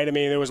last night, I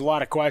mean, there was a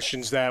lot of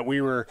questions that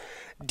we were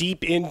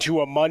deep into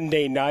a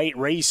Monday night.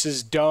 Race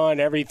is done.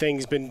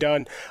 Everything's been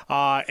done.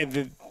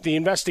 And the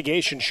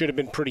investigation should have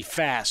been pretty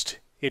fast,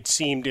 it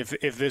seemed,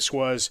 if this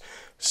was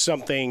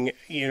something,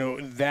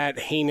 that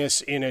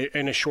heinous in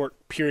a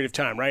short period of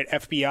time, right?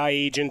 FBI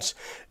agents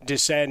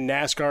descend.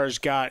 NASCAR's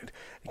got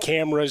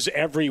cameras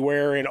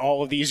everywhere in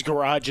all of these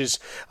garages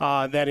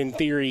that, in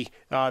theory,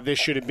 this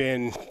should have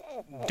been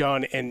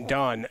done and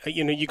done.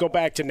 You go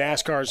back to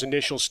NASCAR's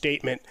initial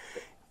statement,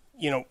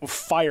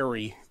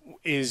 fiery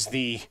is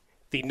the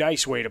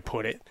nice way to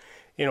put it.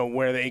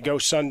 Where they go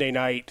Sunday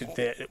night,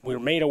 we were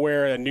made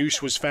aware a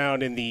noose was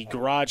found in the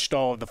garage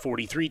stall of the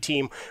 43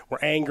 team. We're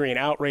angry and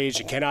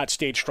outraged and cannot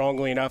state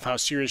strongly enough how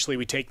seriously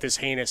we take this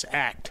heinous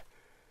act.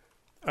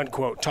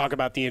 Unquote. Talk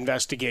about the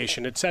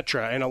investigation,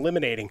 etc., and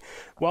eliminating.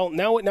 Well,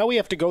 now we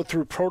have to go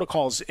through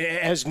protocols.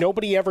 Has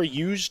nobody ever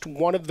used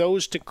one of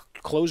those to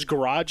close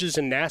garages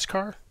in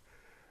NASCAR?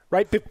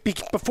 Right?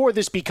 Before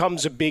this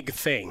becomes a big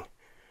thing,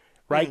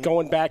 right?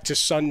 Going back to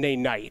Sunday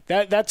night.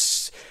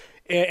 That's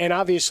and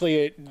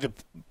obviously the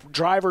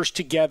drivers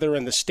together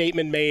and the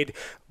statement made,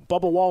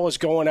 Bubba Wallace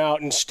going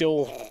out and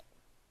still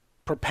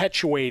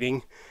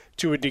perpetuating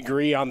to a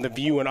degree on The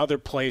View and other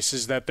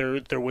places that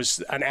there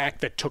was an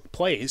act that took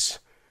place.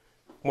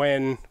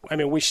 When,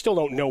 we still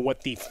don't know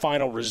what the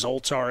final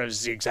results are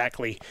as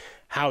exactly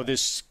how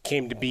this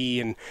came to be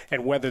and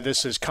whether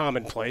this is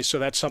commonplace. So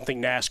that's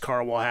something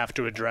NASCAR will have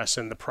to address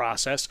in the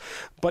process.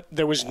 But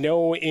there was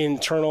no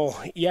internal,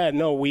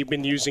 we've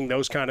been using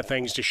those kind of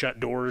things to shut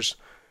doors.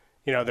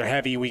 They're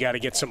heavy. We got to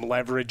get some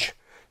leverage.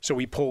 So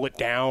we pull it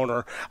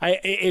down,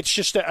 it's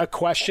just a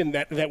question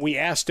that we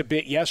asked a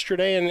bit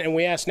yesterday and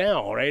we ask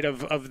now, right?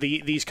 Of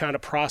these kind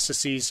of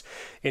processes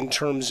in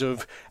terms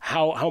of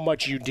how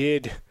much you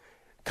did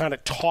kind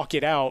of talk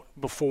it out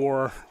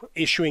before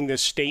issuing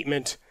this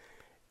statement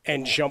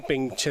and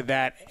jumping to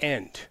that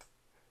end.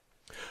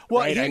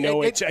 Well, right? I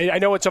know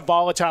it's a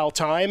volatile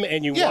time,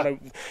 and you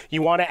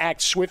want to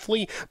act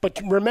swiftly.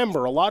 But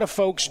remember, a lot of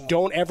folks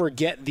don't ever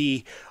get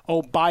the,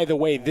 oh, by the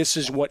way, this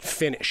is what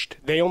finished.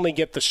 They only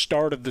get the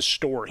start of the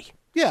story.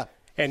 Yeah.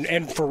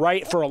 And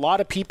for a lot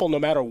of people, no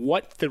matter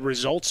what the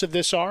results of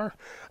this are,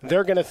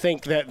 they're going to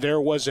think that there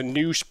was a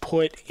noose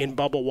put in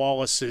Bubba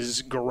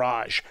Wallace's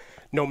garage,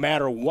 no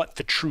matter what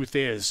the truth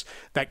is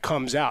that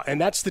comes out. And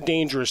that's the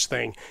dangerous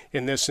thing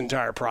in this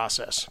entire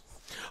process.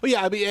 Well,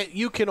 yeah,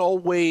 you can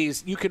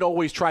always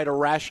try to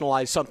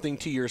rationalize something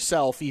to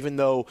yourself, even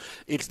though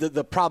it's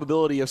the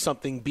probability of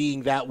something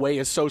being that way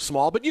is so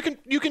small. But you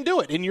can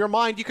do it in your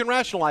mind. You can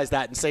rationalize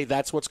that and say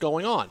that's what's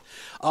going on.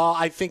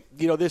 I think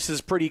this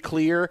is pretty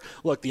clear.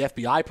 Look, the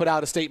FBI put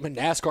out a statement.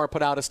 NASCAR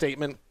put out a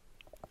statement.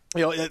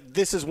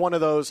 This is one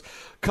of those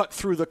cut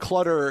through the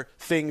clutter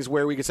things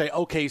where we could say,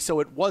 okay, so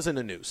it wasn't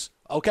a noose.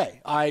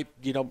 Okay, I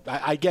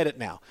get it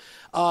now.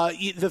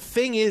 The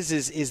thing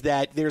is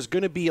that there's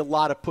going to be a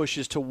lot of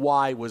pushes to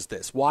why was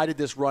this? Why did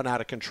this run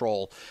out of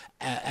control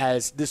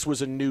as this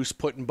was a noose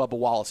put in Bubba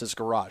Wallace's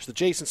garage? The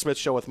Jason Smith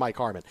Show with Mike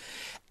Harmon.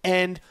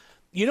 And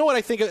you know what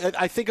I think?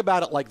 I think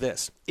about it like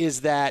this,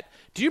 is that,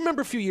 do you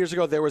remember a few years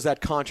ago there was that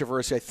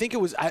controversy? I think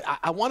it was,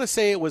 I want to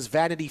say it was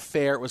Vanity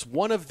Fair. It was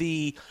one of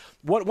the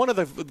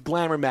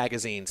glamour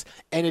magazines,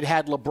 and it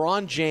had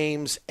LeBron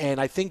James and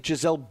I think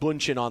Gisele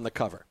Bündchen on the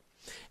cover.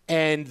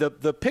 And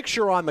the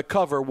picture on the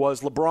cover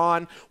was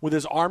LeBron with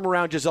his arm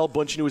around Gisele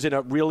Bündchen, who was in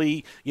a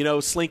really,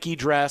 slinky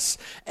dress,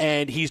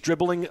 and he's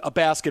dribbling a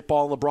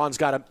basketball, and LeBron's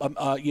got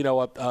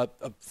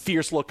a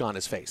fierce look on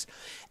his face.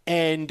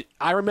 And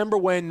I remember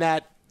when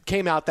that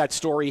came out, that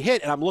story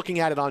hit, and I'm looking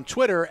at it on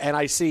Twitter, and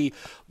I see,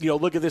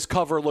 look at this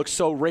cover, looks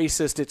so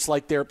racist. It's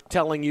like they're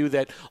telling you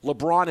that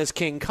LeBron is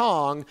King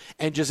Kong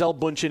and Gisele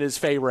Bündchen is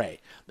Fay Wray.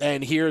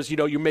 And here's,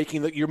 you're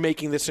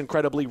making this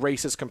incredibly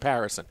racist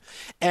comparison.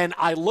 And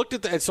I looked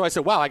at and so I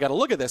said, wow, I got to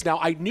look at this. Now,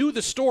 I knew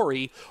the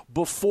story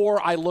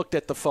before I looked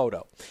at the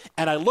photo.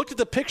 And I looked at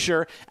the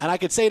picture, and I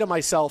could say to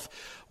myself,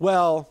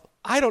 well,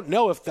 I don't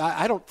know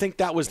I don't think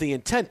that was the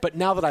intent, but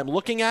now that I'm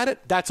looking at it,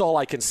 that's all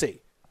I can see.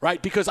 Right,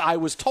 because I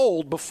was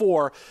told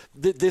before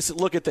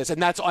look at this,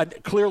 and that's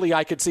clearly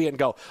I could see it and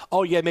go,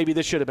 oh yeah, maybe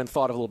this should have been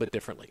thought of a little bit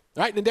differently,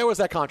 right? And there was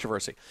that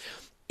controversy.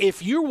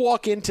 If you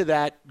walk into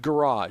that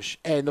garage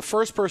and the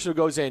first person who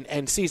goes in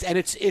and sees, and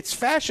it's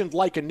fashioned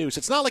like a noose.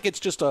 It's not like it's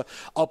just a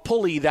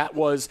pulley that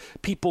was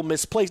people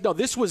misplaced. No,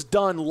 this was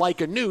done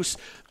like a noose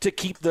to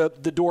keep the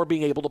door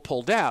being able to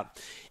pull down.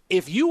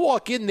 If you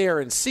walk in there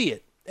and see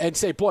it and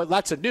say, boy,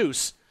 that's a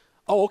noose.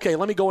 Oh, okay,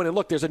 let me go in and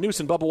look. There's a noose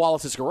in Bubba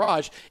Wallace's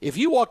garage. If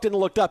you walked in and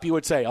looked up, you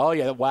would say, oh,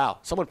 yeah, wow,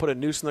 someone put a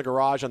noose in the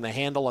garage on the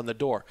handle on the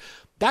door.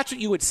 That's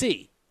what you would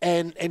see.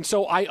 And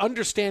so I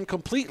understand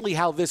completely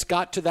how this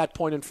got to that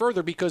point and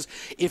further, because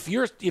if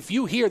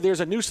you hear there's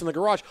a noose in the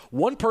garage,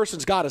 one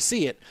person's got to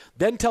see it,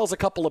 then tells a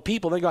couple of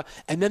people,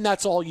 and then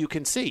that's all you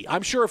can see.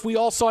 I'm sure if we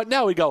all saw it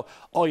now, we'd go,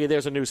 oh, yeah,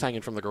 there's a noose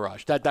hanging from the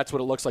garage. That's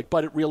what it looks like.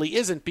 But it really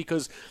isn't,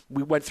 because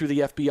we went through the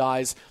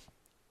FBI's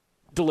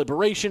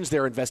deliberations,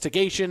 their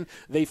investigation.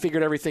 They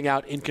figured everything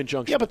out in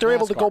conjunction. Yeah, but they're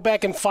able to go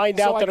back and find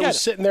out that it was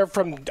sitting there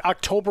from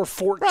October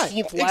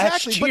 14th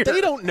last year. But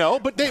they don't know.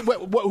 But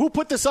who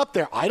put this up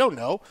there? I don't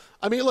know.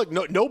 I mean, look,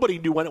 nobody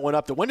knew when it went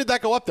up there. When did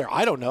that go up there?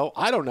 I don't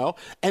know.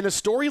 And a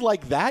story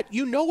like that,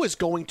 is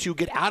going to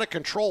get out of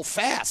control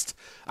fast.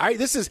 All right,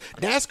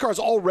 NASCAR's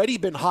already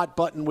been hot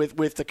button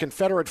with the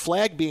Confederate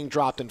flag being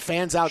dropped and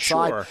fans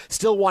outside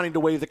still wanting to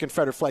wave the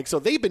Confederate flag. So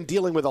they've been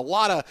dealing with a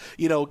lot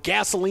of,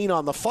 gasoline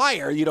on the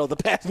fire, the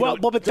past.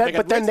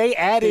 But then they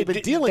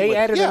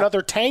added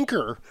another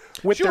tanker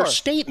with their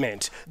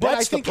statement.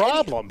 That's the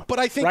problem. But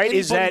I think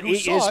is that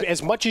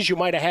as much as you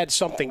might have had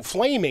something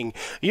flaming,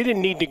 you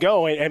didn't need to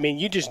go. I mean,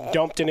 you just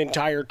dumped an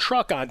entire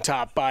truck on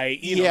top by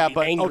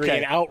angry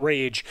and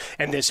outrage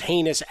and this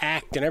heinous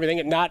act and everything.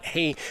 And not,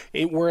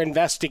 we're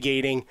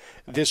investigating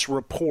this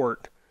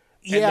report.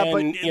 Yeah,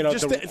 then,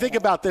 but think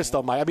about this,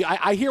 though, Mike. I mean,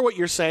 I hear what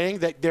you're saying,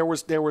 that there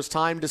was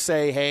time to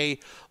say, hey,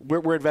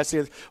 we're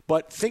investigating.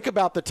 But think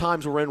about the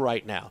times we're in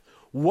right now.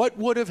 What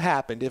would have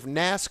happened if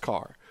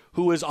NASCAR,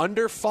 who is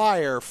under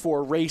fire for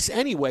a race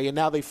anyway, and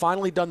now they've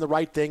finally done the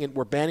right thing and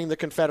we're banning the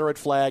Confederate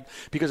flag,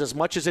 because as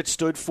much as it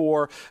stood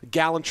for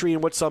gallantry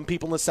and what some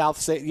people in the South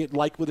say,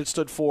 like what it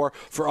stood for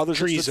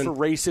others it stood for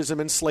racism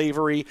and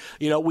slavery,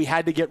 we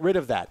had to get rid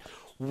of that.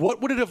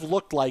 What would it have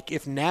looked like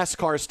if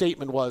NASCAR's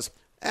statement was,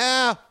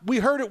 we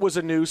heard it was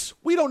a noose.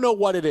 We don't know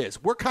what it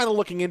is. We're kind of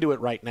looking into it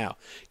right now.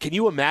 Can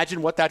you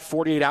imagine what that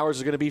 48 hours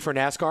is going to be for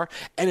NASCAR?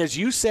 And as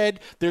you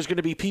said, there's going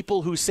to be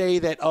people who say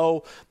that,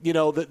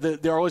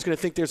 they're always going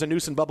to think there's a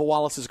noose in Bubba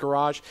Wallace's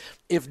garage.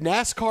 If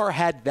NASCAR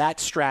had that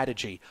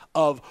strategy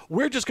of,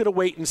 we're just going to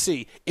wait and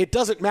see, it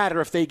doesn't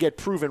matter if they get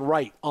proven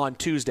right on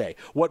Tuesday.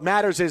 What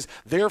matters is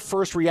their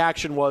first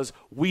reaction was,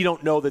 we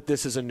don't know that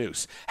this is a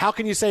noose. How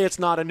can you say it's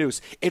not a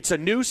noose? It's a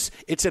noose.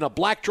 It's in a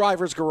black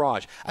driver's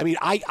garage. I mean,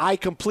 I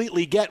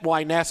completely get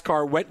why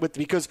NASCAR went with,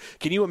 because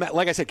can you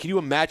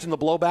imagine the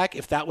blowback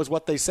if that was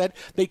what they said?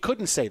 They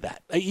couldn't say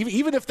that,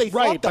 even if they thought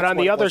right. But on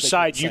the other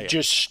side, you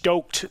just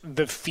stoked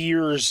the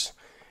fears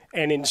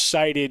and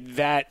incited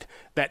that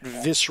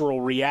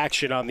visceral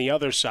reaction on the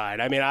other side.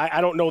 I mean,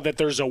 I don't know that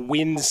there's a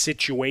win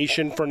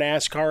situation for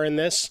NASCAR in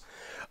this,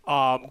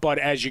 but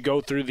as you go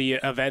through the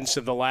events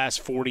of the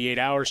last 48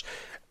 hours,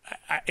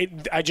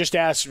 I just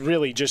asked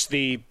really just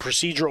the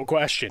procedural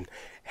question.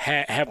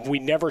 Have we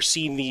never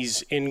seen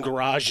these in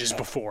garages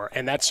before?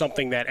 And that's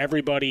something that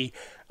everybody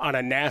on a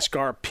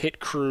NASCAR pit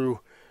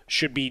crew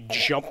should be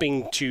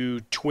jumping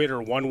to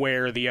Twitter one way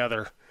or the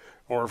other,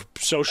 or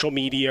social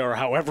media, or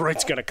however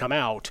it's going to come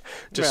out,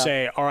 to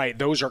say, all right,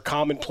 those are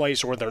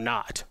commonplace or they're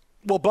not.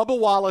 Well, Bubba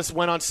Wallace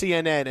went on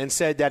CNN and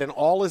said that in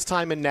all his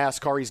time in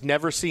NASCAR, he's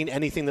never seen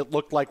anything that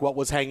looked like what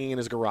was hanging in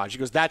his garage. He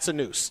goes, that's a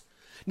noose.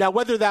 Now,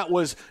 whether that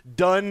was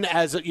done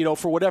as,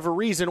 for whatever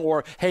reason,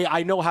 or, hey,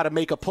 I know how to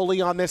make a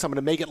pulley on this, I'm going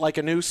to make it like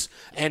a noose,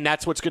 and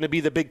that's what's going to be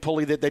the big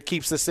pulley that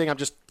keeps this thing. I'm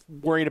just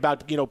worried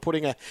about,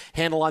 putting a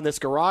handle on this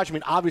garage. I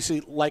mean,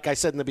 obviously, like I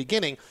said in the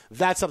beginning,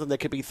 that's something that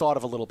could be thought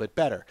of a little bit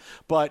better.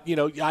 But,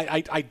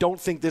 I don't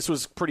think this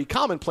was pretty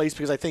commonplace,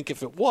 because I think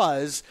if it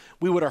was,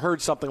 we would have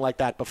heard something like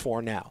that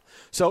before now.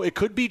 So it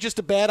could be just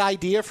a bad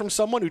idea from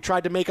someone who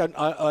tried to make a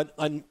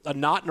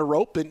knot in a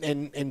rope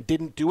and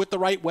didn't do it the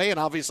right way, and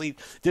obviously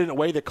did it in a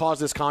way that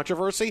caused this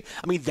controversy.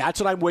 I mean,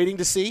 that's what I'm waiting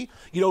to see.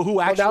 Who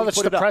actually now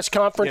that's the press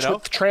conference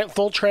with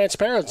full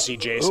transparency,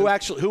 Jason.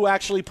 Who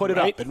actually put it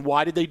up, and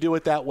why did they do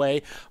it that way?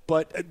 way.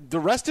 But the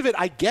rest of it,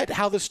 I get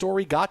how the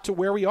story got to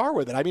where we are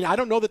with it. I mean, I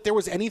don't know that there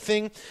was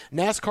anything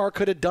NASCAR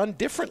could have done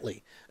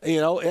differently. You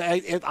know,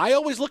 I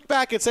always look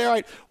back and say, all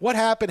right, what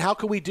happened? How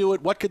could we do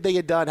it? What could they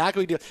have done? How could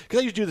we do it? Because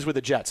I used to do this with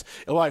the Jets.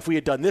 Well, if we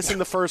had done this in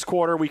the first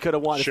quarter, we could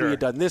have won. Sure. If we had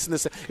done this and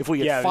this, if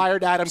we had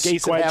fired Adam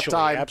Gase at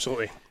halftime.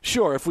 Absolutely.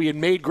 Sure, if we had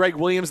made Greg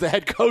Williams the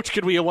head coach,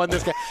 could we have won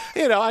this game?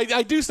 You know,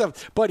 I do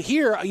stuff. But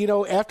here, you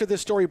know, after this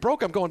story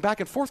broke, I'm going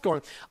back and forth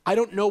going, I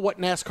don't know what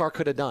NASCAR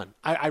could have done.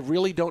 I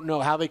really don't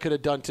know how they could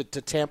have done to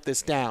tamp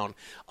this down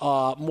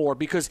more.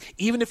 Because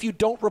even if you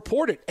don't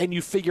report it and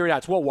you figure it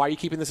out, well, why are you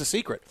keeping this a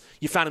secret?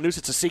 You found a news,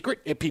 it's a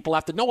secret, and people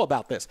have to know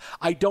about this.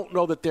 I don't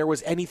know that there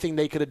was anything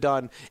they could have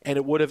done, and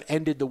it would have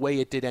ended the way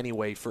it did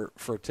anyway for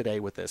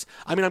today with this.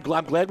 I mean, I'm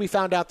glad we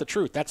found out the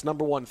truth. That's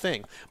number one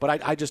thing.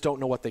 But I just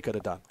don't know what they could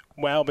have done.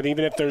 Well, but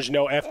even if there's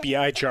no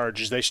FBI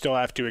charges, they still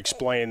have to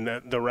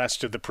explain the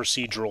rest of the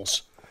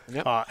procedurals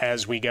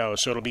as we go.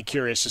 So it'll be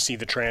curious to see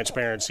the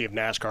transparency of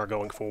NASCAR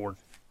going forward.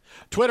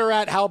 Twitter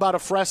at How About a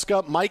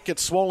Fresca. Mike at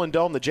Swollen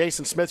Dome, the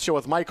Jason Smith Show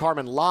with Mike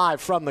Harmon live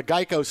from the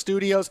Geico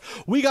Studios.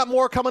 We got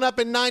more coming up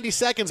in 90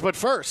 seconds, but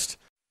first...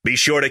 Be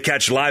sure to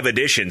catch live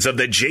editions of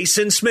the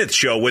Jason Smith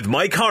Show with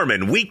Mike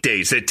Harmon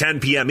weekdays at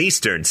 10 p.m.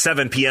 Eastern,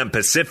 7 p.m.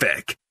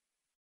 Pacific.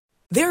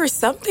 There are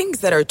some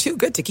things that are too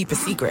good to keep a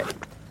secret.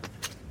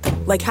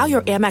 Like how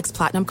your Amex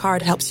Platinum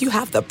card helps you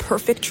have the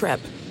perfect trip.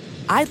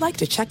 I'd like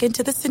to check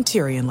into the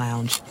Centurion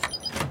Lounge.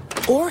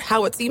 Or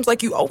how it seems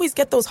like you always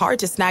get those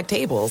hard-to-snag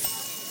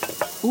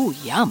tables. Ooh,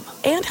 yum.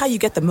 And how you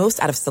get the most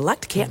out of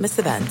select can't-miss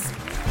events.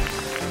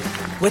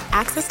 With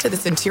access to the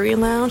Centurion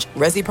Lounge,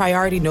 Resi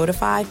Priority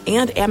Notified,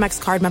 and Amex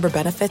card member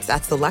benefits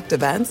at select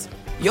events,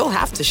 you'll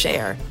have to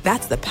share.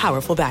 That's the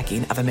powerful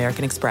backing of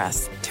American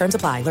Express. Terms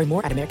apply. Learn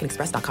more at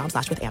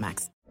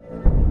americanexpress.com/withAmex.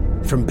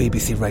 From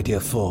BBC Radio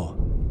 4,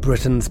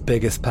 Britain's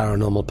biggest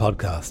paranormal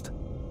podcast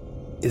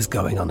is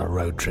going on a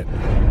road trip.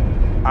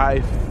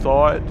 I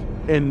thought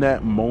in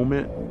that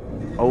moment,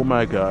 oh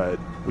my God,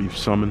 we've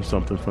summoned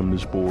something from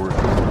this board.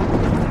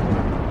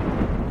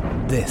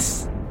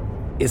 This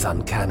is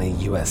Uncanny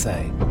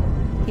USA.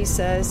 He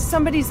says,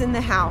 somebody's in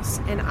the house,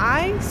 and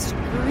I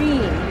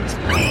screamed.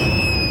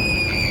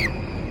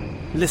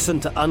 Listen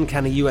to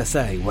Uncanny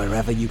USA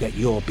wherever you get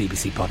your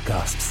BBC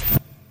podcasts,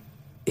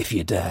 if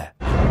you dare.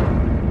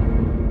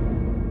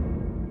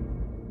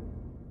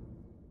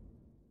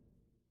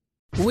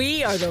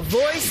 We are the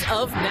voice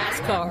of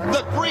NASCAR.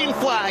 The green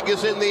flag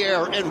is in the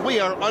air, and we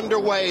are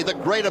underway. The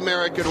Great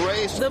American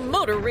Race. The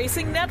Motor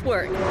Racing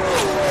Network.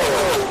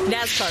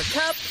 NASCAR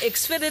Cup,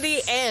 Xfinity,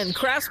 and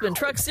Craftsman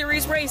Truck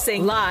Series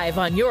Racing live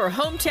on your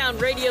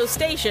hometown radio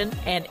station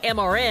and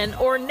MRN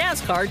or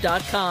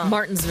NASCAR.com.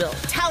 Martinsville,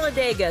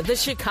 Talladega, the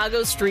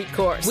Chicago Street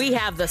Course. We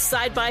have the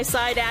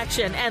side-by-side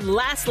action and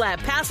last lap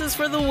passes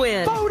for the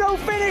win. Photo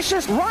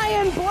finishes.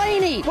 Ryan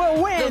Blaney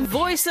will win. The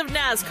voice of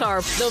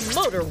NASCAR, the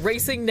Motor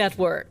Racing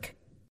Network.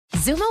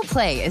 Xumo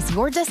Play is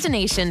your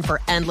destination for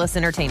endless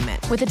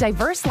entertainment. With a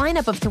diverse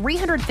lineup of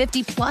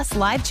 350-plus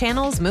live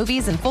channels,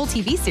 movies, and full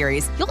TV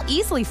series, you'll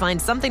easily find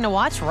something to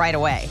watch right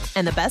away.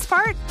 And the best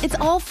part? It's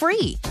all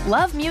free.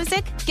 Love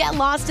music? Get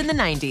lost in the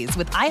 90s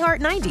with iHeart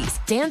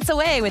 90s, dance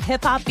away with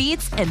hip-hop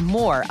beats, and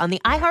more on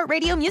the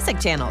iHeartRadio music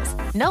channels.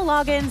 No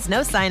logins,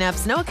 no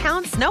signups, no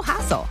accounts, no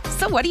hassle.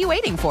 So what are you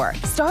waiting for?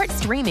 Start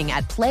streaming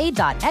at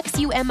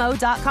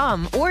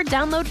play.xumo.com or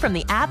download from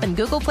the app and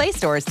Google Play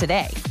stores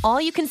today.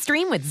 All you can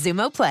stream with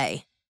Xumo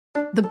Play.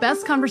 The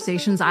best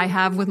conversations I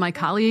have with my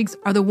colleagues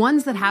are the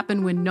ones that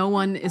happen when no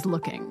one is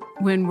looking,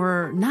 when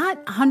we're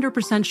not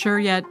 100% sure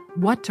yet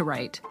what to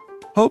write.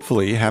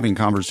 Hopefully, having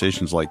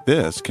conversations like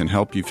this can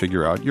help you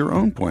figure out your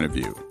own point of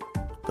view.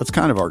 That's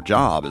kind of our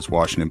job as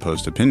Washington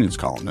Post opinions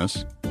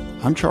columnists.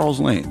 I'm Charles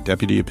Lane,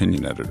 Deputy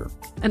Opinion Editor.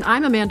 And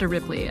I'm Amanda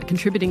Ripley, a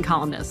contributing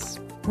columnist.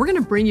 We're going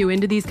to bring you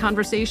into these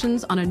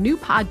conversations on a new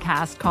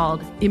podcast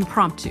called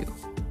Impromptu.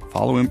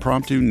 Follow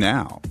Impromptu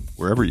now,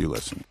 wherever you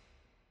listen.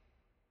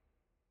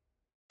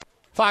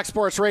 Fox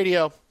Sports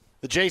Radio,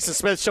 the Jason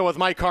Smith Show with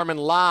Mike Harmon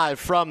live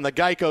from the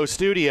Geico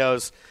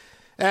Studios.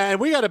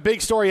 And we got a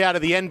big story out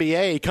of the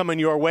NBA coming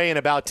your way in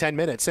about 10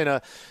 minutes. In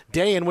a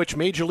day in which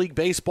Major League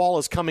Baseball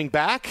is coming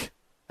back,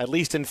 at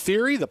least in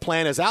theory, the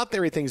plan is out there.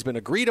 Everything's been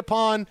agreed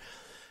upon.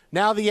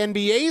 Now the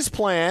NBA's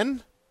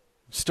plan,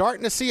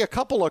 starting to see a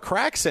couple of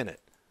cracks in it.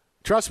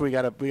 Trust me, we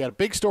got a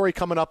big story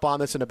coming up on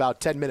this in about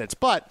 10 minutes.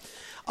 But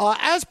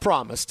as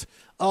promised,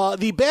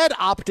 the bad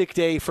optic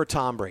day for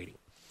Tom Brady.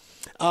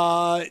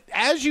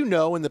 As you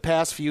know, in the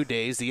past few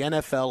days, the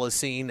NFL has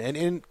seen, and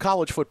in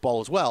college football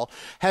as well,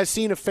 has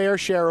seen a fair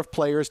share of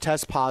players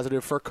test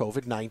positive for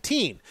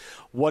COVID-19.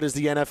 What has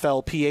the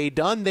NFLPA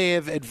done? They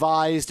have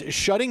advised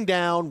shutting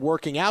down,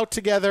 working out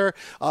together.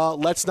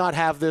 Let's not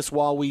have this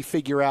while we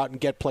figure out and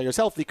get players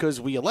healthy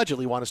because we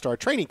allegedly want to start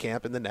training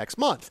camp in the next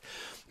month.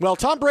 Well,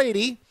 Tom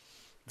Brady,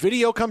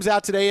 video comes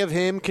out today of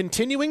him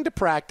continuing to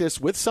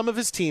practice with some of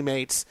his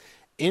teammates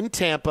in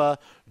Tampa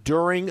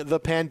during the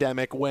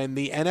pandemic when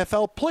the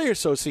NFL Player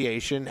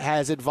Association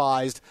has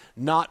advised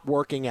not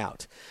working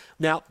out.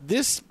 Now,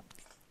 this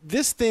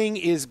this thing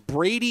is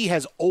Brady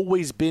has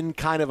always been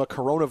kind of a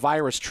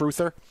coronavirus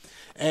truther.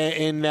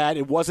 In that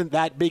it wasn't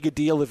that big a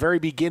deal. The very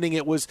beginning,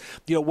 it was,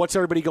 what's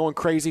everybody going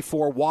crazy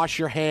for? Wash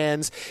your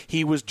hands.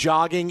 He was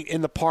jogging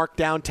in the park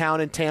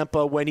downtown in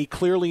Tampa when he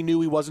clearly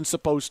knew he wasn't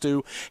supposed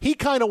to. He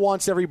kind of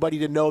wants everybody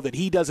to know that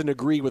he doesn't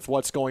agree with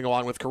what's going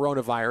on with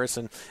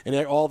coronavirus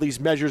and all these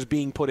measures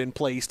being put in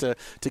place to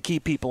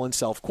keep people in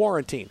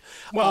self-quarantine.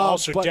 Well,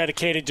 also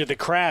dedicated to the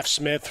craft,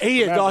 Smith.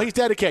 He's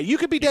dedicated. You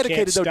could be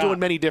dedicated, though, doing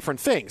many different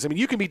things. I mean,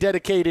 you can be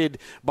dedicated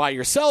by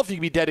yourself. You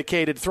can be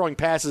dedicated throwing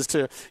passes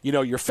to,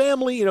 your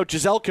family.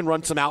 Giselle can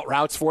run some out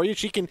routes for you.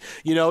 She can,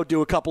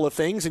 do a couple of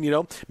things,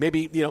 and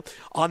maybe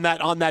on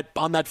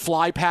that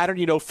fly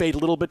pattern, fade a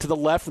little bit to the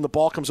left, and the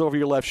ball comes over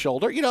your left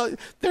shoulder.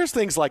 There's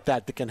things like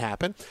that can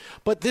happen.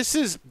 But this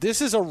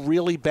is a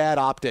really bad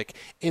optic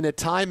in a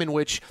time in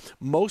which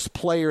most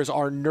players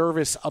are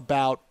nervous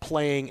about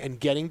playing and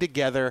getting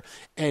together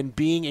and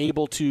being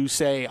able to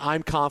say,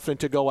 I'm confident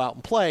to go out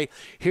and play.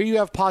 Here you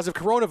have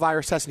positive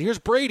coronavirus tests, and here's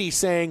Brady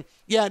saying,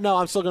 yeah, no,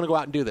 I'm still going to go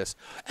out and do this.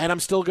 And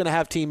I'm still going to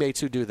have teammates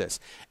who do this.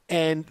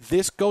 And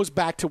this goes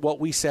back to what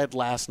we said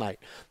last night,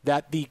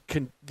 that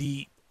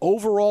the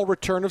overall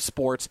return of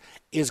sports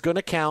is going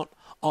to count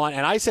on,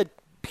 and I said,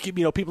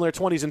 people in their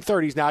 20s and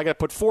 30s, now I got to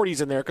put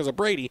 40s in there because of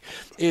Brady,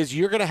 is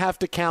you're going to have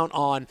to count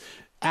on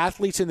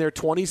athletes in their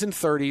 20s and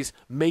 30s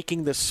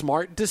making the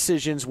smart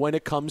decisions when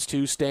it comes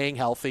to staying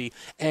healthy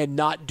and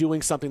not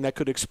doing something that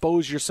could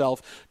expose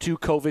yourself to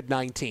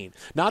COVID-19.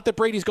 Not that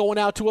Brady's going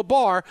out to a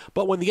bar,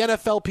 but when the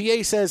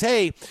NFLPA says,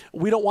 hey,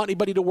 we don't want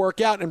anybody to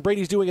work out, and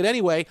Brady's doing it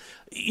anyway,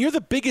 you're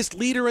the biggest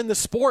leader in the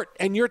sport,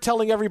 and you're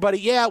telling everybody,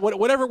 yeah,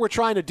 whatever we're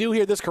trying to do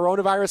here, this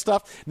coronavirus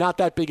stuff, not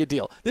that big a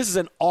deal. This is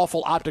an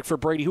awful optic for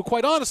Brady, who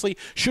quite honestly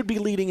should be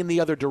leading in the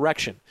other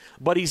direction.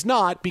 But he's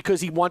not,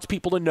 because he wants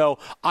people to know,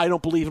 I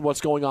don't believe in what's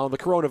going on with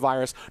the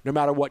coronavirus, no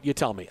matter what you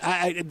tell me.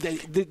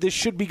 This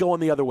should be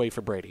going the other way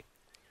for Brady.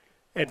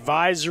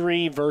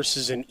 Advisory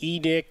versus an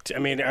edict. I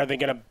mean, are they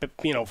going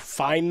to,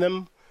 fine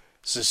them,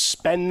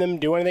 suspend them,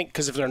 do anything?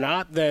 Because if they're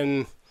not,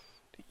 then,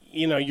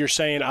 you're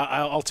saying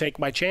I'll take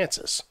my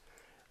chances,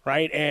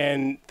 right?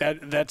 And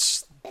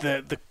that's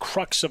the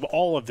crux of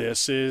all of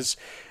this is,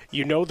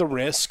 the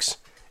risks.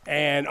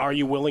 And are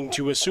you willing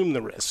to assume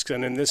the risks?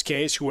 And in this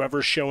case,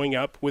 whoever's showing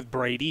up with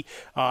Brady,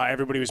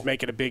 everybody was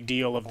making a big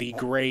deal of the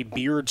gray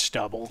beard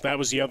stubble. That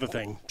was the other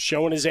thing,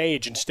 showing his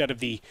age instead of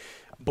the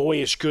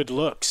boyish good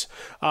looks.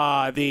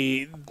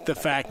 The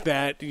fact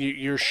that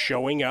you're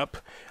showing up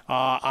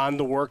on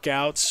the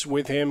workouts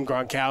with him,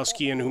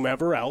 Gronkowski, and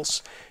whomever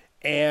else,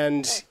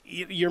 and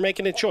you're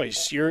making a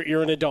choice. You're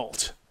an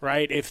adult.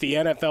 Right? If the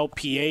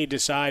NFLPA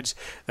decides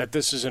that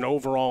this is an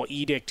overall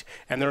edict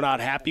and they're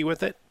not happy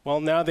with it, well,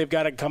 now they've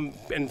got to come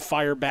and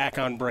fire back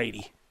on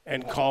Brady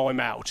and call him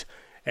out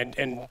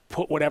and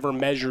put whatever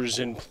measures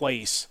in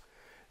place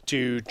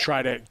to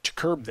try to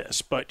curb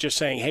this. But just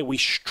saying, hey, we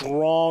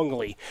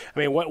strongly – I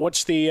mean,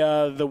 what's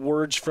the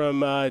words from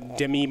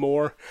Demi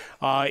Moore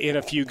in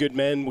A Few Good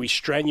Men? We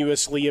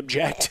strenuously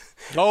object.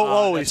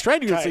 We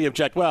strenuously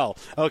object. Well,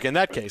 okay, in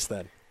that case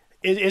then.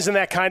 Isn't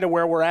that kind of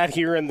where we're at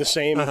here in the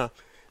same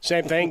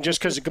Same thing,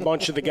 just because a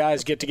bunch of the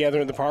guys get together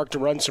in the park to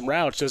run some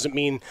routes doesn't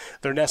mean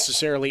they're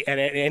necessarily at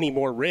any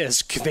more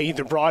risk. They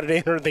either brought it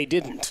in or they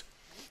didn't.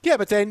 Yeah,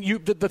 but then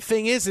the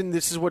thing is, and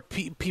this is what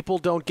people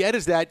don't get,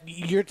 is that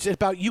it's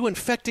about you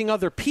infecting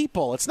other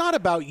people. It's not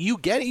about you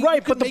getting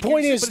right. But the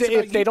point is, that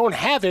if they don't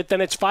have it, then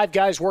it's 5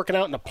 guys working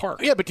out in the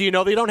park. Yeah, but do you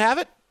know they don't have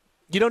it?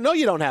 You don't know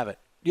you don't have it.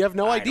 You have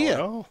no idea.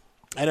 Don't know.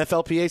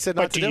 NFLPA said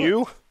not but to do do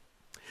you? it.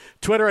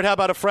 Twitter at How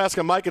About a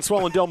Fresca, Mike at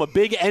Swollen Dome. A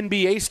big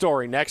NBA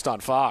story next on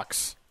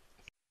Fox.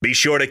 Be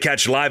sure to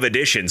catch live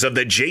editions of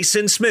The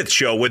Jason Smith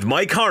Show with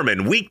Mike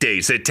Harmon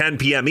weekdays at 10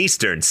 p.m.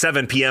 Eastern,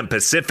 7 p.m.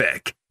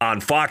 Pacific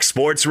on Fox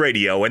Sports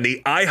Radio and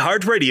the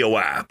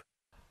iHeartRadio app.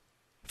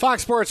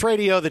 Fox Sports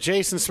Radio, The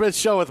Jason Smith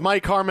Show with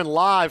Mike Harmon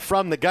live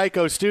from the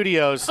Geico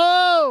Studios.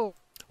 Oh!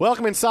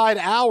 Welcome inside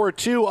hour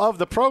 2 of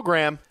the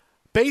program.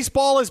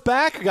 Baseball is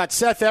back. We got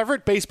Seth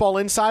Everett, Baseball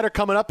Insider,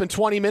 coming up in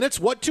 20 minutes.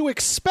 What to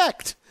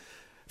expect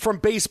from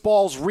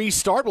baseball's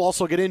restart. We'll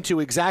also get into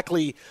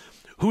exactly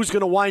who's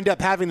going to wind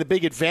up having the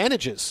big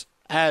advantages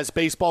as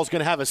baseball's going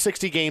to have a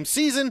 60-game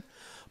season.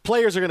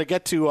 Players are going to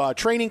get to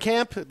training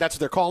camp. That's what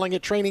they're calling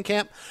it, training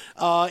camp.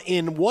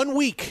 In 1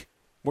 week,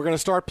 we're going to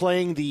start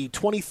playing the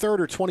 23rd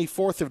or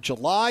 24th of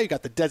July. You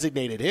got the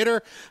designated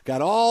hitter.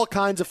 Got all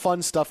kinds of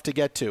fun stuff to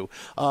get to.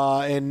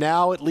 And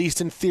now, at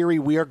least in theory,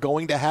 we are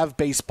going to have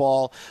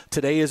baseball.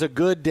 Today is a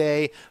good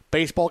day.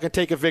 Baseball can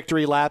take a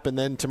victory lap, and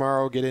then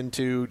tomorrow get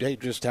into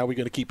just how we're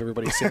going to keep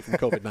everybody safe from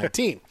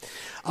COVID-19.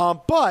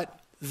 But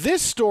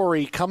this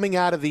story coming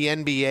out of the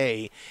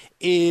NBA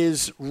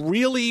is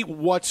really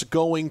what's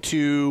going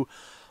to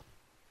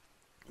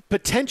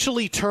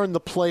potentially turn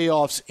the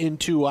playoffs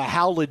into a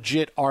how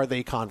legit are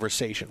they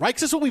conversation, right?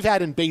 Because this is what we've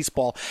had in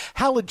baseball.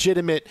 How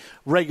legitimate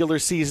regular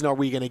season are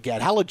we going to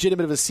get? How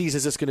legitimate of a season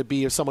is this going to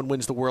be if someone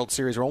wins the World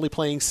Series? We're only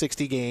playing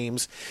 60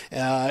 games.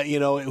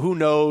 Who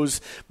knows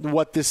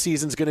what this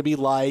season's going to be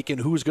like and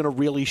who's going to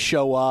really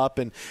show up,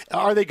 and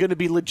are they going to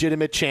be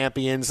legitimate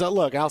champions?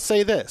 Look, I'll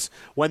say this.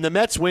 When the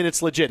Mets win,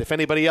 it's legit. If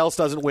anybody else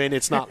doesn't win,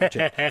 it's not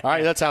legit. All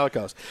right, that's how it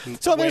goes.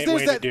 So there's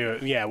that. To do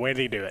it. Yeah, way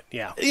to do it.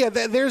 Yeah. Yeah,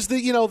 there's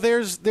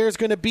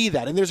going to be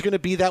that, and there's going to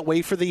be that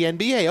way for the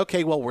NBA.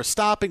 Okay, well, we're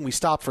stopping. We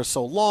stopped for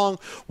so long.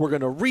 We're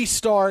going to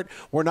restart.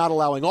 We're not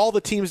allowing all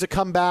the teams to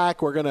come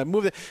back. We're going to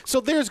move it.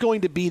 So there's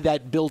going to be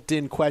that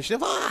built-in question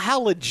of how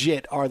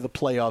legit are the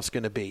playoffs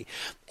going to be?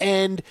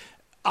 And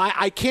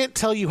I can't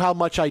tell you how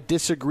much I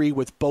disagree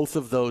with both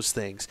of those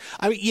things.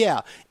 I mean,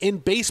 yeah, in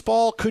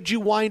baseball, could you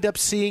wind up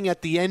seeing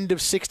at the end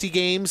of 60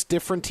 games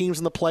different teams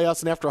in the playoffs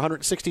than after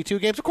 162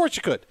 games? Of course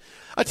you could.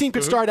 A team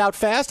could start out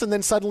fast and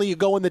then suddenly you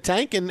go in the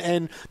tank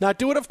and not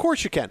do it. Of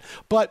course you can.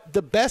 But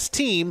the best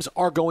teams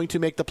are going to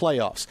make the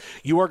playoffs.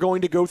 You are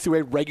going to go through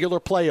a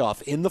regular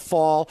playoff in the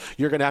fall.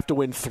 You're going to have to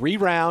win 3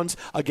 rounds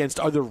against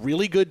other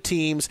really good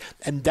teams,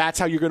 and that's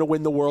how you're going to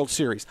win the World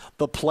Series.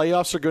 The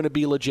playoffs are going to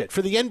be legit.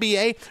 For the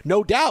NBA,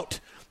 no doubt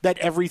that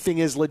everything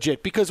is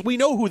legit because we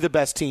know who the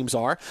best teams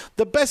are.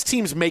 The best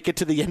teams make it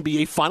to the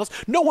NBA Finals.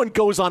 No one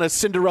goes on a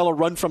Cinderella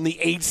run from the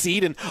 8th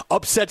seed and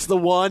upsets the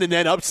 1 and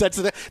then upsets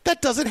the... That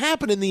doesn't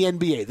happen in the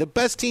NBA. The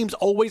best teams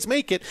always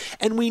make it,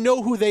 and we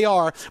know who they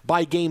are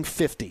by game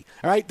 50.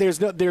 All right?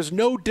 There's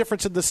no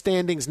difference in the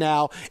standings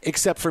now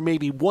except for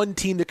maybe one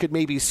team that could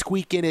maybe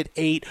squeak in at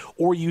 8,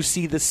 or you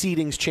see the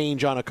seedings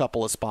change on a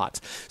couple of spots.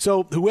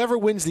 So whoever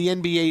wins the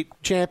NBA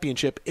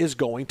championship is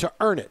going to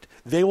earn it.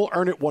 They will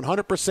earn it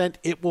 100%.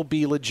 It will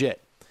be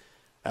legit.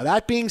 Now,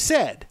 that being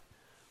said,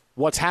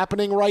 what's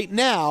happening right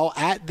now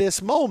at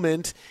this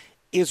moment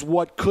is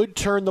what could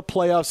turn the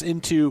playoffs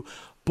into,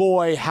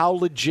 boy, how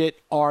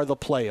legit are the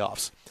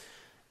playoffs?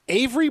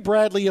 Avery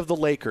Bradley of the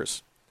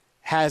Lakers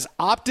has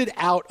opted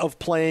out of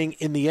playing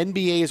in the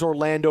NBA's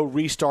Orlando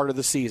restart of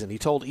the season. He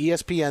told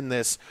ESPN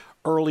this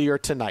earlier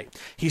tonight.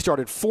 He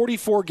started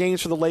 44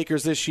 games for the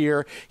Lakers this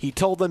year. He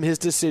told them his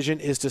decision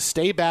is to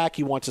stay back.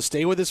 He wants to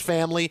stay with his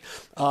family,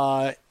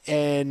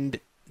 and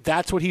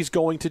that's what he's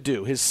going to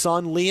do. His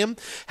son, Liam,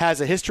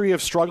 has a history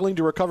of struggling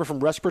to recover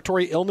from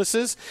respiratory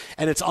illnesses,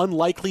 and it's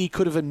unlikely he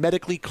could have been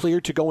medically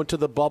cleared to go into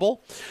the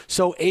bubble.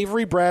 So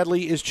Avery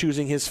Bradley is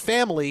choosing his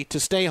family to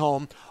stay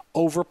home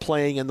over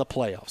playing in the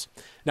playoffs.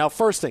 Now,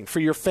 first thing, for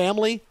your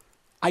family,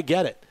 I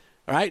get it.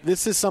 All right,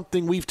 this is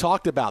something we've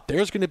talked about.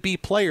 There's going to be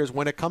players,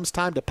 when it comes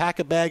time to pack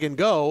a bag and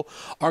go,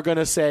 are going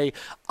to say,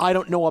 I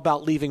don't know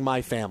about leaving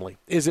my family.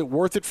 Is it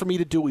worth it for me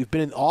to do? We've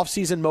been in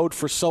off-season mode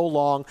for so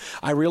long.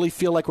 I really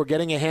feel like we're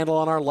getting a handle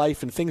on our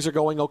life and things are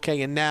going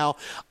okay, and now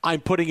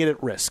I'm putting it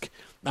at risk.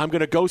 I'm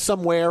going to go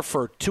somewhere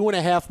for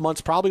 2.5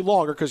 months, probably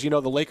longer, because, the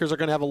Lakers are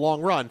going to have a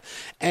long run.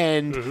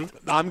 And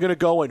I'm going to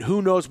go, and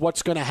who knows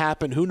what's going to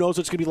happen? Who knows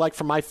what it's going to be like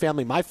for my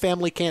family? My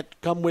family can't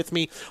come with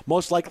me.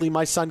 Most likely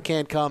my son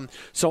can't come,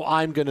 so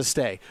I'm going to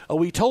stay.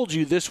 We told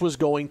you this was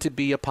going to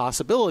be a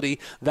possibility,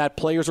 that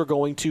players are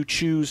going to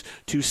choose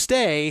to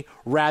stay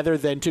rather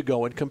than to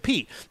go and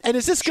compete. And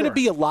is this going to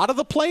be a lot of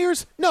the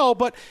players? No,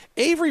 but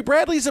Avery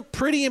Bradley's a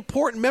pretty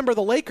important member of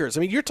the Lakers. I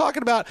mean, you're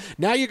talking about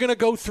now you're going to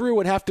go through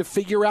and have to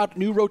figure out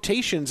new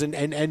rotations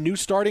and new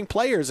starting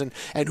players and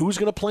who's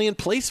going to play in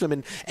place of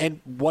them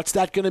and what's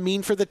that going to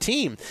mean for the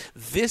team.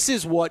 This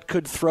is what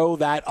could throw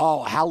that,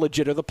 how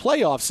legit are the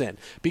playoffs in?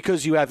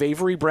 Because you have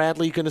Avery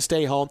Bradley going to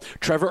stay home.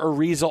 Trevor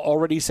Ariza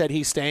already said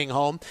he's staying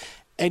home.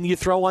 And you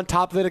throw on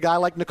top of it a guy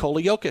like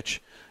Nikola Jokic.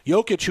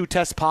 Jokic, who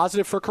tests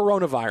positive for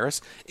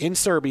coronavirus in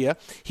Serbia,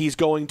 he's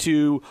going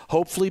to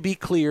hopefully be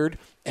cleared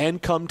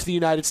and come to the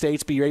United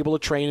States, be able to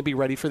train and be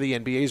ready for the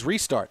NBA's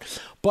restart.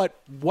 But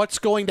what's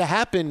going to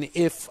happen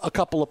if a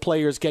couple of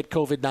players get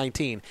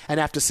COVID-19 and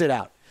have to sit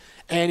out?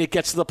 And it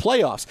gets to the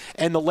playoffs,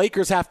 and the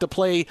Lakers have to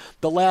play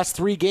the last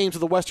 3 games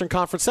of the Western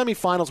Conference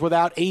semifinals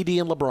without AD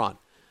and LeBron.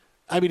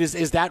 I mean,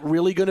 is that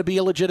really going to be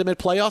a legitimate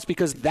playoffs?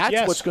 Because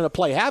that's what's going to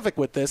play havoc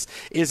with this.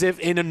 Is if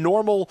in a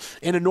normal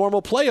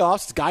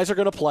playoffs, guys are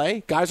going to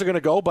play, guys are going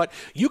to go, but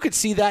you could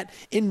see that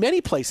in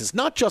many places,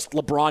 not just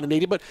LeBron and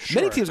AD, but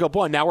many teams go,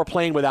 boy, now we're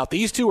playing without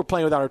these two, we're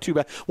playing without our two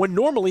best. When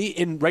normally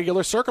in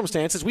regular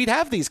circumstances we'd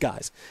have these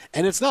guys,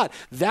 and it's not.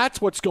 That's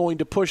what's going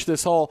to push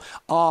this whole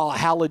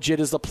how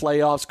legit is the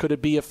playoffs? Could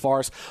it be a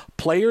farce?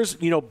 Players,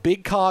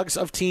 big cogs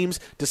of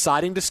teams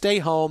deciding to stay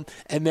home,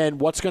 and then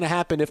what's going to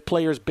happen if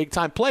players, big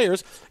time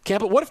players, can't.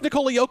 But what if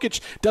Nikola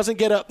Jokic doesn't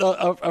get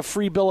a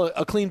free bill,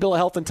 a clean bill of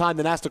health in time,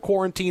 then has to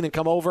quarantine and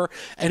come over?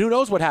 And who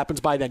knows what happens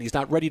by then? He's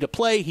not ready to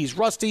play. He's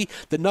rusty.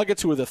 The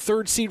Nuggets, who are the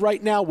 3rd seed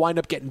right now, wind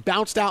up getting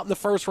bounced out in the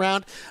first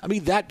round. I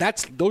mean,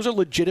 those are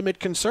legitimate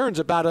concerns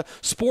about a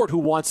sport who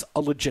wants a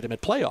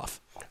legitimate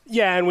playoff.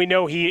 Yeah, and we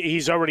know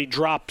he's already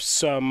dropped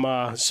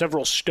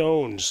several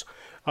stones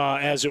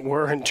as it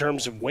were, in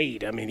terms of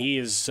weight. I mean,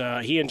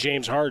 he and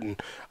James Harden,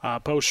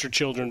 poster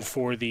children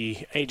for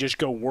the, hey, just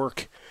go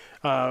work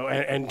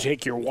and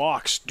take your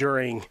walks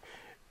during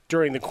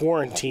the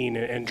quarantine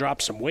and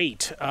drop some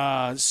weight.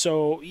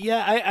 So,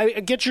 yeah, I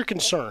get your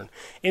concern.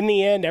 In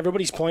the end,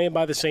 everybody's playing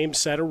by the same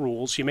set of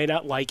rules. You may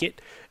not like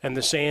it, and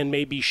the sand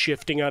may be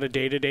shifting on a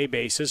day-to-day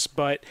basis,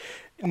 but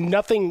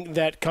nothing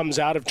that comes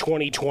out of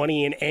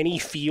 2020 in any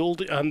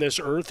field on this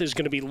earth is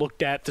going to be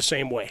looked at the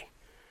same way,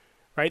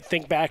 right?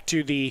 Think back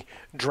to the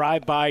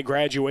drive-by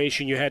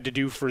graduation you had to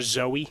do for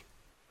Zoe.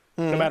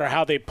 No matter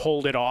how they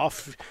pulled it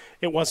off,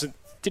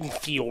 didn't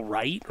feel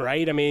right?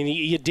 I mean,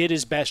 you did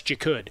as best you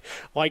could.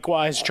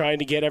 Likewise, trying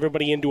to get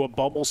everybody into a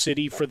bubble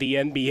city for the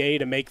NBA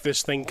to make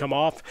this thing come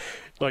off.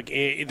 Look,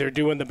 they're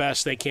doing the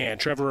best they can.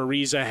 Trevor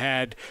Ariza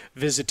had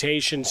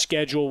visitation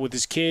scheduled with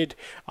his kid,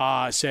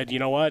 said, you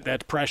know what,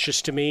 that's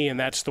precious to me, and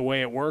that's the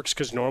way it works,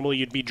 because normally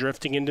you'd be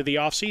drifting into the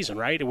offseason,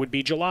 right? It would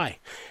be July.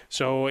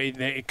 So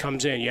it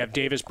comes in. You have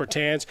Davis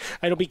Bertans.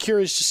 I'll be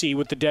curious to see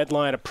with the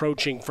deadline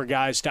approaching for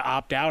guys to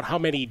opt out, how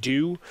many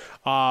do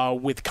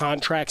with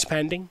contracts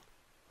pending.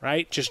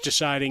 Right? Just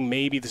deciding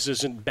maybe this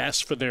isn't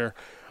best for their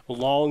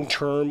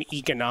long-term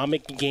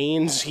economic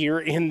gains here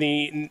in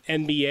the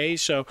NBA.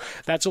 So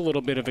that's a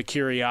little bit of a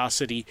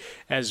curiosity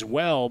as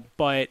well.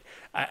 But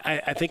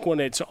I think when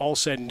it's all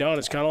said and done,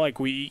 it's kind of like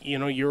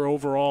your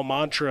overall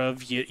mantra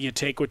of you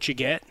take what you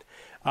get.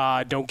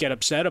 Don't get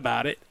upset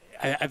about it.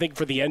 I think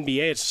for the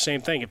NBA, it's the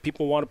same thing. If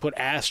people want to put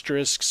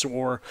asterisks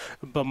or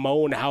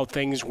bemoan how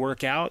things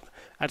work out,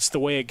 that's the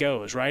way it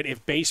goes, right?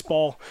 If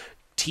baseball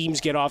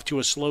teams get off to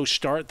a slow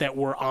start that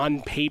were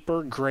on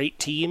paper great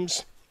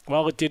teams,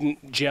 well, it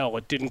didn't gel,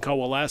 it didn't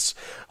coalesce,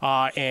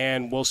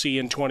 and we'll see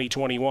in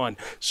 2021.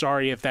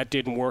 Sorry if that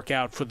didn't work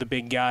out for the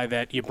big guy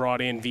that you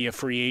brought in via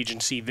free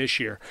agency this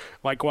year.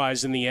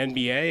 Likewise, in the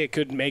NBA, it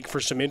could make for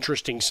some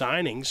interesting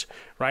signings,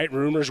 right?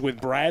 Rumors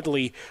with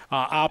Bradley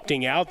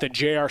opting out that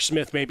J.R.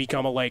 Smith may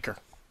become a Laker.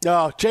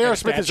 No, J.R.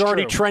 Smith is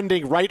already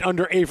trending right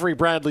under Avery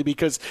Bradley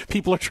because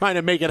people are trying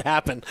to make it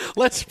happen.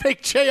 Let's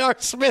make J.R.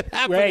 Smith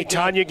happen. Hey,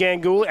 Tanya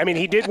Ganguly. I mean,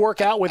 he did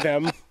work out with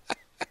them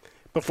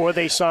before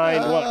they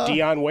signed,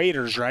 Dion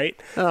Waiters, right?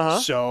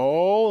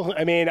 So,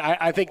 I mean,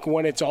 I think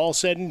when it's all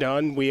said and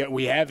done,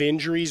 we have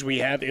injuries, we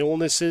have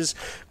illnesses,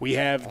 we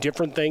have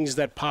different things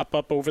that pop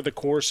up over the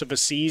course of a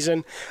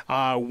season.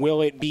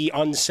 Will it be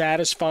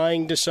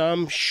unsatisfying to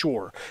some?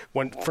 Sure.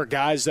 For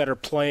guys that are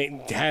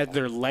had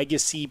their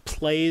legacy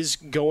plays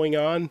going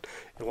on,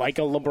 like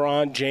a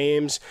LeBron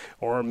James,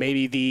 or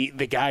maybe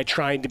the guy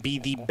trying to be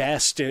the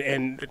best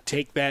and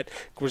take that.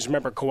 Because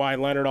remember, Kawhi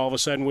Leonard all of a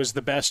sudden was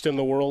the best in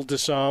the world to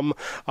some.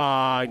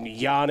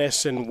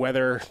 Giannis, and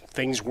whether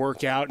things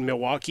work out in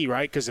Milwaukee,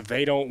 right? Because if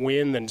they don't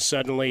win, then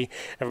suddenly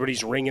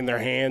everybody's wringing their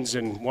hands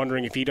and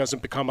wondering if he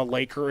doesn't become a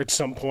Laker at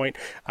some point.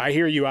 I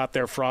hear you out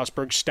there,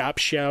 Frostberg. Stop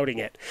shouting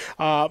it.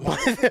 But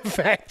the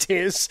fact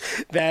is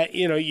that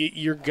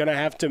you're going to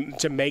have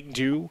to make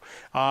do.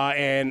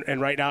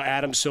 And right now,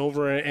 Adam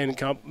Silver and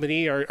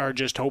company are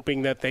just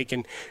hoping that they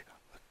can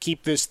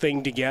keep this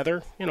thing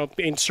together.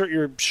 Insert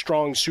your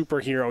strong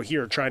superhero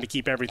here, trying to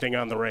keep everything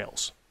on the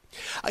rails.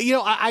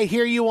 I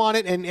hear you on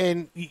it,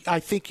 and I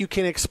think you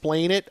can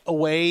explain it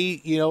away.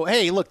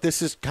 Hey, look,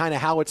 this is kind of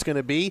how it's going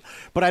to be.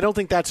 But I don't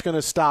think that's going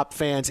to stop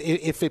fans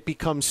if it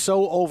becomes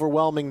so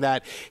overwhelming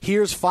that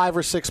here's 5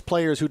 or 6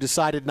 players who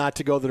decided not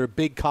to go that are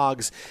big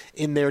cogs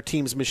in their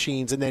team's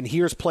machines, and then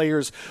here's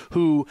players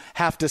who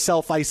have to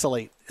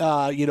self-isolate.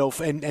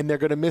 And they're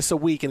going to miss a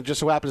week, and it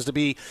just so happens to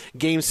be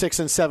Game 6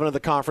 and 7 of the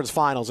conference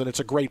finals, and it's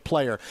a great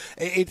player.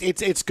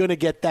 It's going to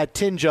get that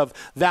tinge of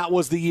that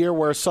was the year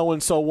where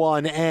so-and-so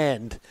won,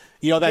 and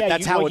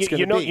that's how it's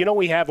going to be.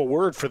 We have a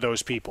word for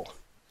those people.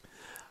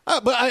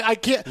 But I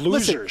can't.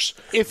 Losers.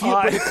 Listen,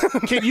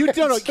 can you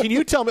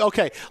tell me?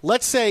 Okay,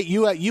 let's say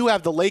you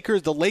have the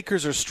Lakers. The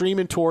Lakers are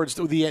streaming towards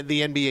the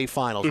NBA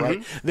Finals,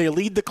 right? They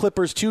lead the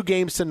Clippers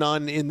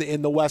 2-0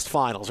 in the West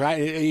Finals, right?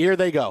 Here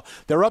they go.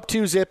 They're up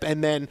 2-0,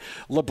 and then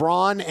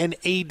LeBron and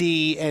AD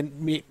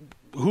and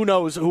who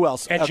knows who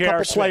else? And a J.R.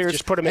 couple players.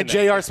 Just put him in and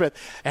there. J.R. Smith.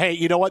 Hey,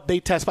 you know what?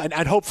 They test fine.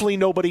 And hopefully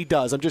nobody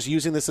does. I'm just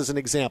using this as an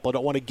example. I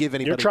don't want to give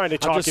anybody. You're trying to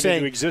talk it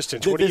into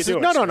existence. What are you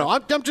doing? No.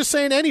 I'm just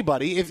saying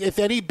anybody. If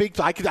any big,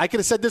 I could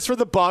have said this for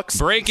the Bucks.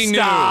 Breaking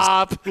news.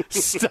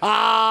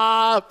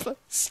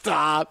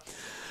 Stop.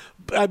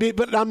 I mean,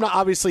 but I'm not.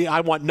 Obviously,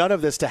 I want none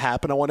of this to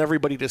happen. I want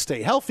everybody to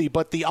stay healthy.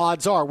 But the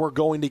odds are we're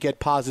going to get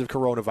positive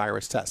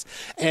coronavirus tests.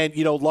 And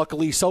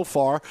luckily so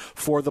far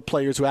for the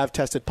players who have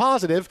tested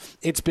positive,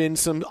 it's been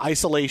some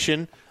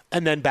isolation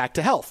and then back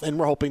to health. And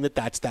we're hoping that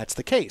that's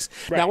the case.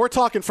 Right. Now, we're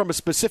talking from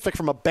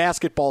a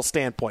basketball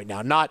standpoint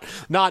now, not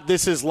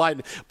this is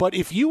light. But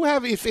if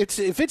it's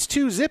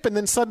 2-0 and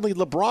then suddenly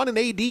LeBron and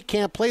AD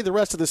can't play the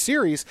rest of the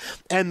series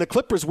and the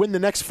Clippers win the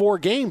next 4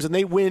 games and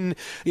they win,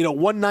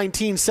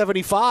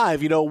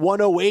 119-75,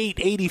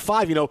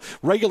 108-85,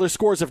 regular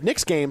scores of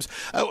Knicks games,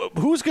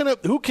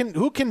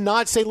 who can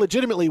not say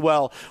legitimately,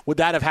 well, would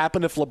that have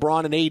happened if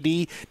LeBron and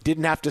AD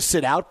didn't have to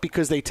sit out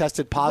because they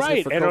tested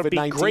positive for COVID-19? And it would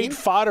be great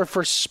fodder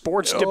for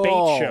sports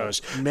debate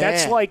shows. Man.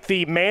 That's like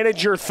the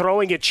manager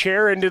throwing a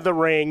chair into the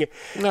ring,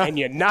 and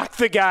you knock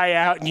the guy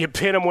out and you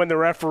pin him when the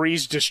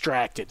referee's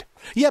distracted.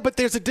 Yeah, but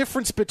there's a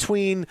difference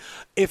between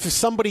if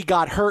somebody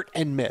got hurt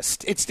and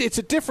missed. It's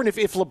a different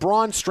if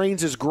LeBron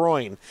strains his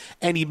groin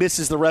and he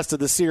misses the rest of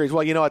the series.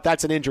 Well, you know what?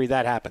 That's an injury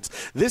that happens.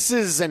 This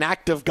is an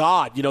act of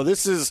God.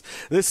 This is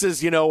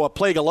a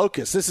plague of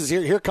locusts. This is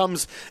here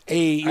comes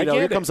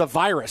a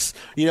virus.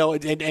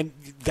 And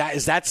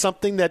that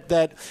something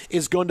that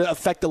is going to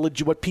affect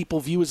what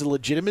people view as the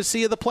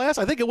legitimacy of the playoffs?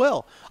 I think it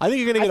will. I think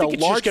you're going to get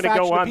a large fraction of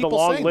people saying that. It's just going to go on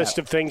the long list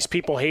of things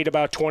people hate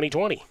about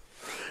 2020.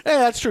 Yeah,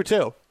 that's true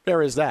too.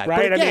 There is that.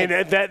 Right? Again,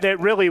 I mean, that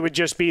really would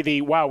just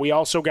be we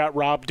also got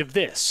robbed of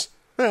this.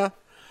 Yeah.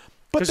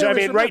 Because,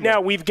 right now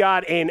we've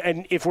got,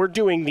 and if we're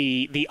doing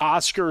the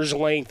Oscars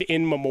length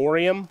in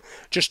memoriam,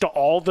 just to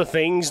all the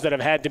things that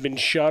have had to been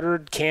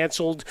shuttered,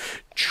 canceled,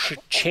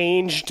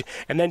 changed,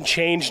 and then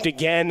changed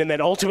again, and then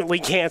ultimately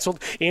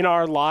canceled in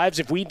our lives,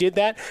 if we did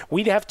that,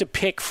 we'd have to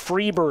pick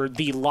Freebird,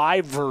 the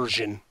live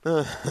version,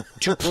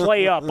 to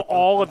play up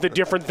all of the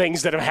different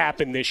things that have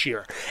happened this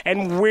year.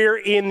 And we're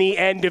in the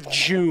end of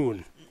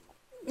June.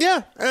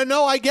 Yeah,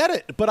 no, I get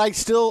it, but I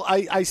still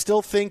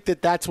think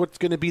that's what's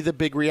going to be the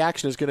big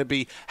reaction is going to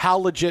be how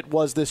legit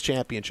was this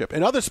championship.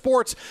 In other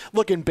sports,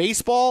 look, in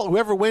baseball,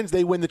 whoever wins,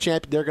 they win the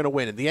champion. They're going to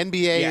win. In the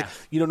NBA,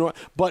 you don't know.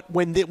 But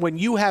when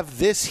you have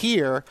this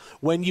here,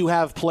 when you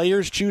have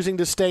players choosing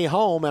to stay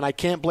home, and I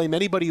can't blame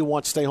anybody who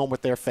wants to stay home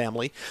with their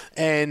family.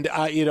 And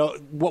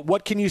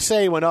what can you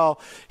say when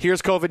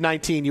here's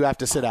COVID-19, you have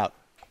to sit out?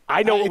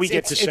 I know what we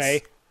get to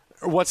say.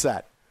 What's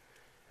that?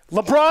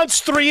 LeBron's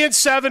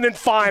 3-7 in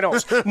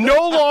finals.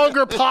 No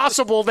longer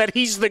possible that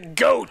he's the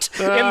GOAT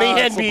in the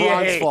NBA. It's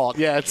LeBron's fault.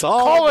 Yeah, it's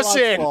all Call LeBron's us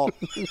in. fault.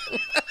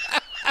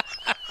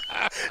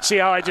 See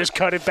how I just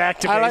cut it back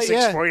to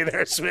basics for you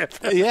there, Smith?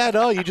 Yeah,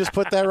 no, you just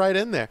put that right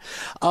in there.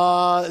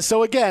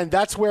 So, again,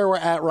 that's where we're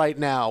at right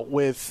now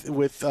with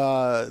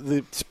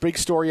the big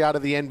story out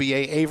of the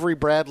NBA. Avery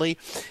Bradley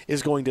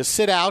is going to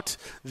sit out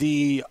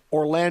the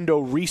Orlando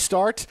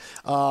restart.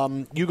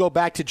 You go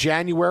back to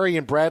January,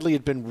 and Bradley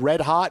had been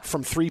red hot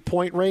from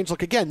three-point range.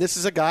 Look, again, this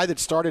is a guy that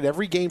started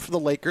every game for the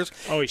Lakers.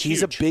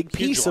 He's a big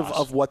piece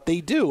of what they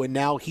do, and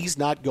now he's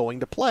not going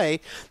to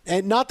play.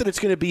 And not that it's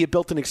going to be a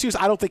built-in excuse.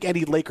 I don't think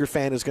any Laker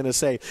fan is going to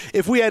say,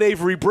 if we had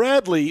Avery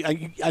Bradley,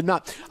 I'm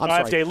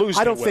sorry. If they lose,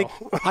 I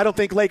don't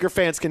think Laker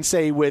fans can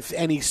say with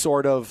any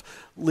sort of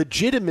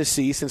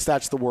legitimacy, since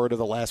that's the word of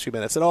the last few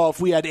minutes, that if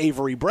we had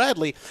Avery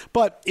Bradley.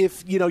 But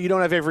if you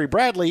don't have Avery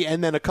Bradley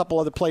and then a couple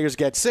other players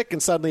get sick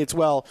and suddenly it's,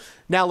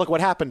 now look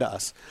what happened to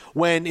us.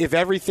 If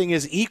everything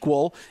is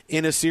equal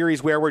in a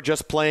series where we're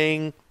just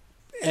playing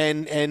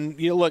and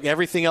look,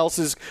 everything else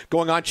is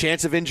going on,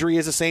 chance of injury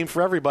is the same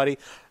for everybody.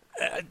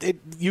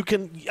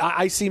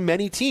 I see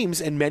many teams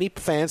and many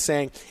fans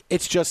saying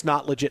it's just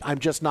not legit. I'm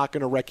just not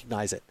going to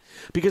recognize it.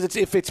 Because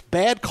if it's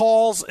bad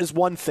calls is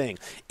one thing.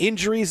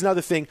 Injury is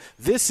another thing.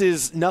 This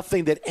is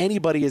nothing that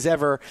anybody has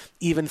ever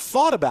even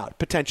thought about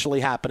potentially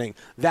happening.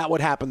 That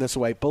would happen this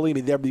way. Believe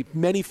me, there'll be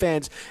many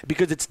fans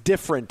because it's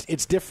different.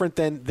 It's different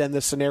than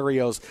the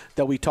scenarios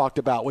that we talked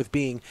about with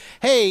being,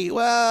 hey,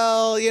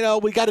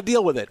 we got to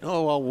deal with it.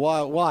 Oh,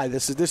 well, why?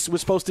 This was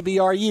supposed to be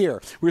our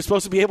year. We were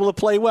supposed to be able to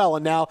play well,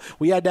 and now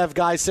we had to have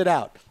guys sit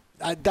out.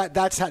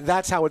 That's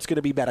how it's going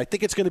to be met. I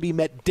think it's going to be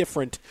met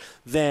different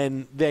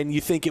than you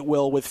think it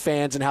will with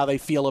fans and how they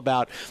feel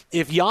about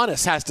if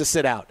Giannis has to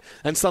sit out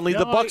and suddenly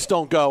the Bucks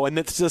don't go and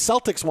the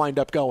Celtics wind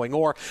up going,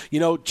 or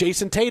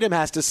Jason Tatum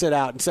has to sit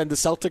out and send the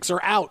Celtics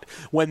are out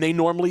when they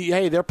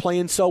normally they're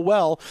playing so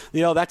well.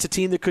 That's a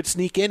team that could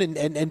sneak in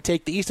and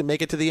take the East and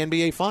make it to the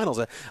NBA Finals.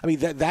 I mean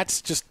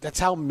that's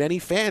how many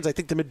fans. I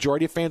think the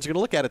majority of fans are going to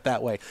look at it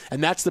that way,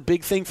 and that's the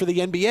big thing for the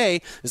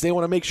NBA is they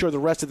want to make sure the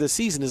rest of the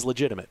season is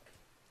legitimate.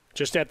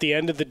 Just at the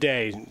end of the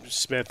day,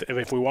 Smith,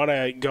 if we want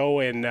to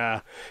go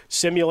and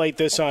simulate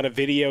this on a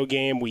video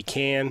game, we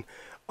can.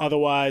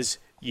 Otherwise,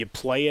 you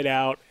play it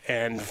out,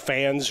 and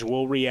fans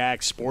will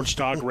react. Sports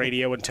talk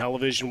radio and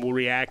television will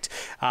react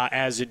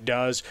as it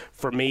does.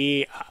 For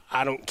me,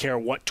 I don't care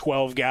what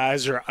 12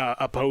 guys are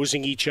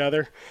opposing each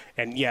other.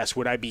 And, yes,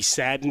 would I be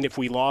saddened if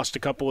we lost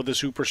a couple of the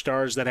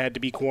superstars that had to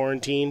be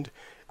quarantined?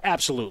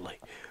 Absolutely.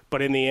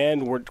 But in the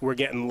end, we're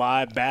getting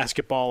live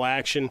basketball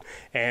action,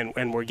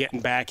 and we're getting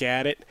back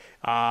at it.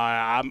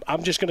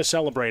 I'm just going to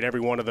celebrate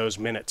every one of those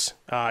minutes,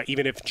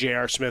 even if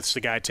J.R. Smith's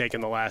the guy taking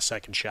the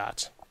last-second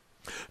shots.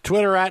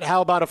 Twitter at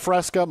How About a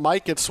Fresca.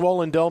 Mike at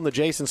Swollen Dome, the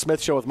Jason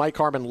Smith Show with Mike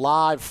Harmon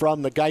live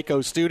from the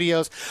Geico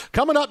Studios.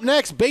 Coming up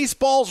next,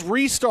 baseball's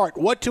restart.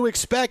 What to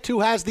expect?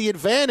 Who has the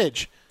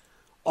advantage?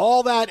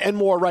 All that and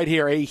more right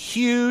here. A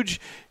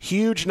huge,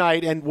 huge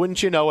night, and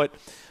wouldn't you know it,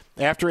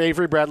 after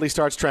Avery Bradley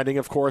starts trending,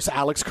 of course,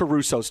 Alex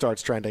Caruso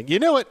starts trending. You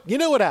knew it. You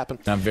knew what happened.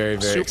 I'm very,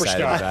 very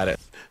excited about it.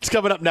 It's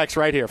coming up next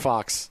right here,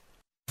 Fox.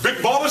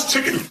 Big Balla's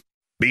Chicken.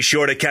 Be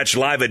sure to catch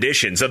live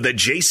editions of The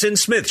Jason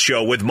Smith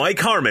Show with Mike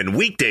Harmon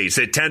weekdays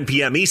at 10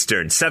 p.m.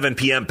 Eastern, 7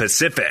 p.m.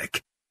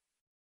 Pacific.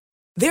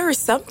 There are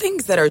some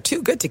things that are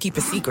too good to keep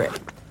a secret.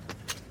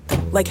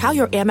 Like how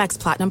your Amex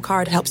Platinum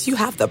card helps you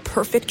have the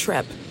perfect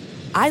trip.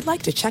 I'd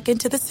like to check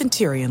into the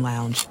Centurion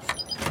Lounge.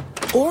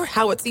 Or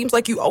how it seems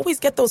like you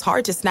always get those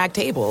hard-to-snag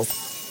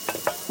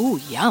tables. Ooh,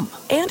 yum.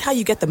 And how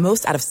you get the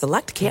most out of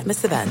select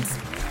can't-miss events.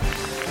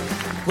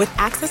 With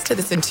access to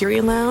the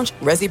Centurion Lounge,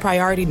 Resi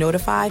Priority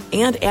Notified,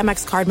 and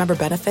Amex card member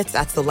benefits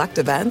at select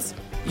events,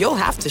 you'll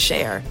have to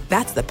share.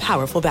 That's the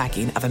powerful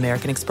backing of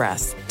American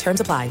Express.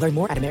 Terms apply. Learn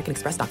more at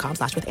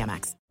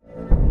americanexpress.com/withAmex.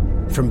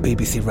 From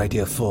BBC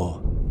Radio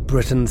 4,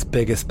 Britain's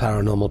biggest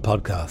paranormal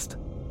podcast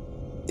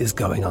is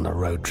going on a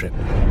road trip.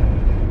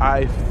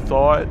 I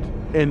thought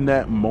in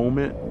that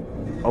moment,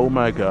 oh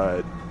my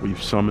God,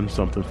 we've summoned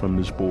something from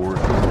this board.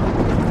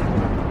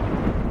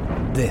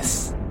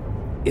 This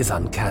is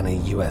Uncanny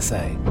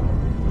USA.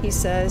 He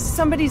says,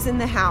 somebody's in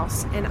the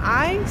house, and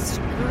I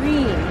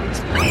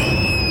screamed.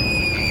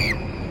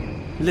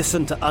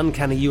 Listen to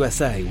Uncanny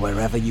USA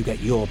wherever you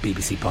get your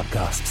BBC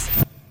podcasts,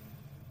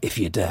 if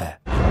you dare.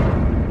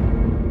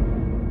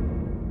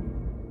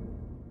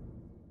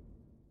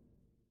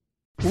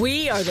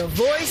 We are the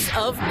voice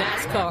of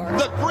NASCAR.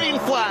 The green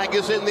flag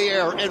is in the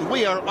air, and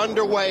we are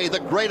underway. The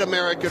great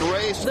American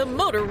race. The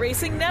Motor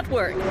Racing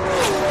Network.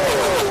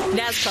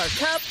 NASCAR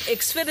Cup,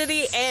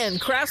 Xfinity, and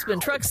Craftsman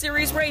Truck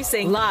Series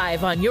Racing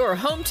live on your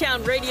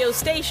hometown radio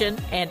station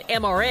and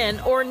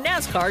MRN or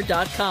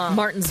NASCAR.com.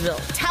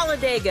 Martinsville,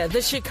 Talladega,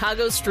 the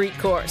Chicago Street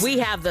Course. We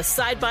have the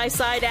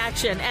side-by-side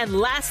action and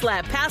last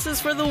lap passes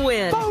for the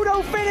win.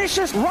 Photo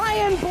finishes.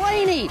 Ryan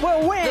Blaney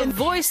will win. The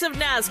voice of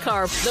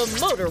NASCAR,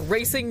 the Motor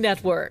Racing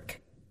Network.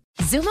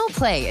 Xumo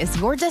Play is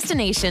your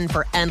destination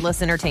for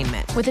endless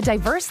entertainment. With a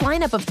diverse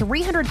lineup of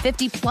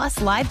 350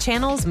 plus live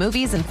channels,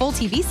 movies, and full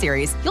TV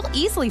series, you'll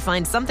easily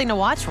find something to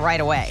watch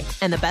right away.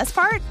 And the best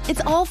part?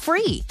 It's all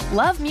free.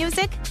 Love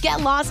music?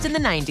 Get lost in the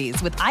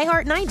 90s with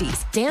iHeart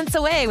 90s, dance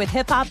away with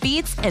hip-hop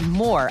beats, and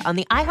more on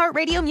the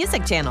iHeartRadio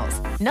music channels.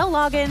 No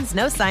logins,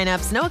 no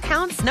signups, no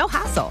accounts, no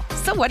hassle.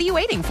 So what are you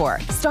waiting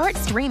for? Start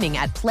streaming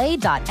at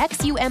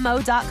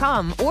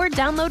play.xumo.com or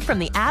download from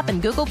the app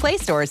and Google Play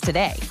stores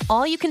today.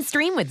 All you can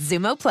stream with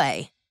Xumo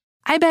Play.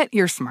 I bet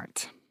you're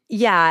smart.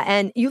 Yeah,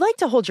 and you like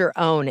to hold your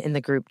own in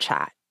the group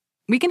chat.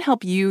 We can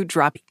help you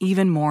drop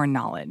even more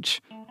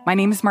knowledge. My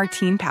name is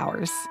Martine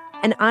Powers.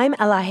 And I'm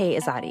Elahe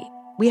Izadi.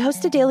 We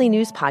host a daily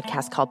news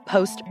podcast called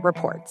Post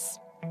Reports.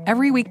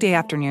 Every weekday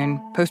afternoon,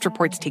 Post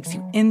Reports takes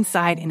you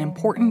inside an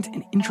important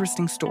and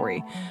interesting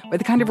story with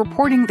the kind of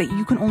reporting that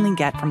you can only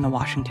get from the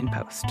Washington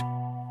Post.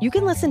 You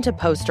can listen to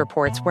Post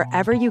Reports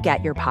wherever you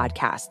get your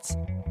podcasts.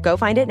 Go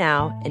find it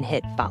now and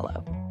hit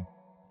follow.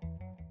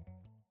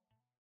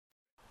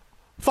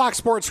 Fox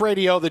Sports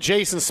Radio, the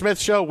Jason Smith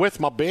Show with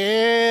my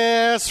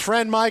best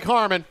friend Mike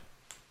Harmon.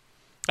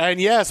 And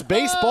yes,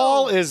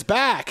 baseball is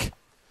back.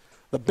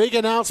 The big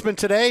announcement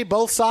today,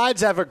 both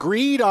sides have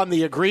agreed on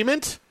the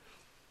agreement.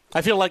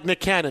 I feel like Nick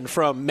Cannon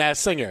from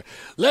Masked Singer.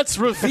 Let's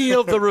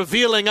reveal the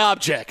revealing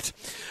object.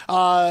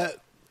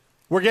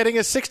 We're getting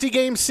a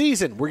 60-game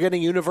season. We're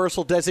getting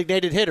universal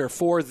designated hitter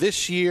for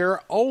this year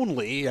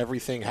only.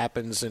 Everything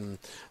happens in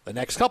the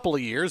next couple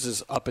of years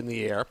is up in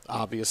the air,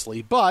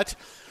 obviously. But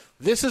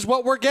this is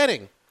what we're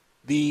getting.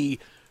 The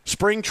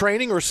spring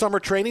training or summer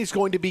training is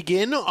going to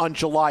begin on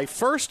July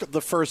 1st.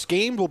 The first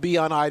game will be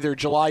on either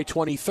July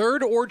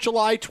 23rd or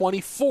July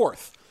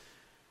 24th.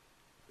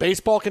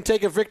 Baseball can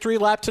take a victory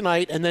lap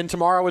tonight, and then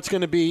tomorrow it's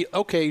going to be,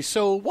 okay,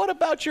 so what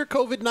about your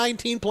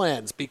COVID-19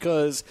 plans?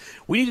 Because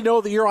we need to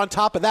know that you're on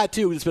top of that,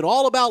 too. It's been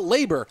all about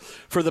labor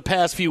for the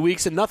past few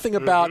weeks and nothing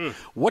about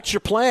what's your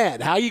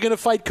plan? How are you going to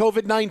fight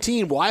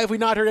COVID-19? Why have we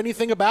not heard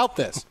anything about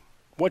this?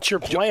 What's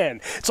your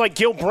plan? It's like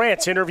Gil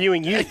Brandt's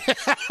interviewing you.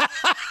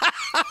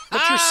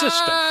 What's your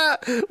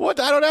system? What?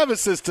 I don't have a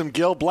system,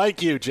 Gil.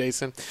 Blank you,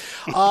 Jason.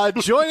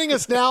 Joining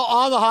us now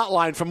on the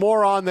hotline for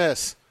more on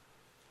this,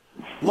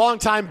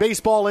 longtime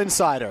baseball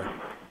insider.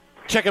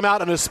 Check him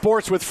out on his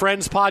Sports with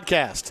Friends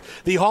podcast,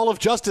 the Hall of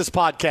Justice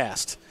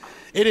podcast.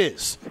 It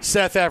is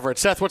Seth Everett.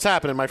 Seth, what's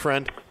happening, my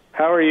friend?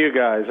 How are you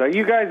guys? Are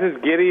you guys as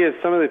giddy as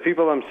some of the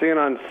people I'm seeing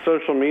on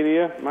social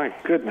media? My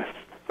goodness.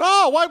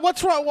 Oh,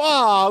 what's wrong?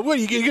 Wow, what,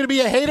 you going to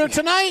be a hater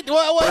tonight?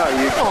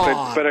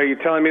 But are you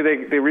telling me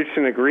they reached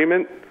an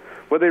agreement?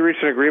 What they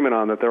reached an agreement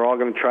on, that they're all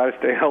going to try to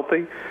stay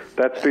healthy?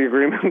 That's the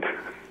agreement?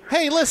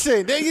 Hey,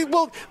 listen,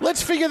 well,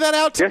 let's figure that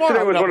out tomorrow.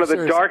 Yesterday was one of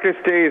the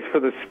darkest days for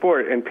the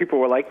sport, and people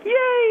were like,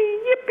 yay,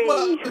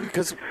 yippee.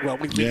 Because,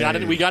 we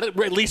got it.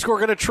 At least we're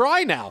going to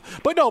try now.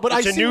 But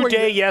it's a new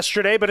day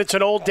yesterday, but it's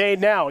an old day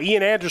now.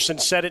 Ian Anderson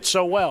said it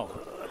so well.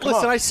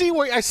 Listen, I see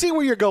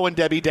where you're going,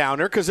 Debbie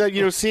Downer, because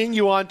seeing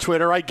you on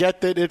Twitter, I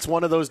get that it's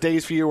one of those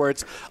days for you where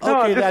it's okay.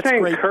 No, I'm just that's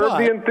saying, great. Curb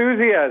the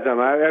enthusiasm.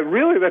 I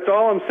really, that's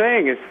all I'm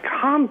saying is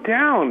calm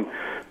down.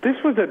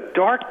 This was a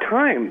dark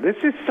time. This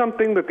is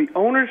something that the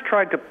owners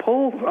tried to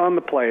pull on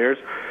the players.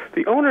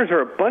 The owners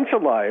are a bunch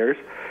of liars.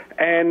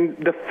 And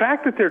the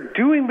fact that they're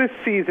doing this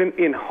season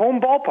in home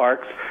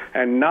ballparks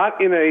and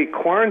not in a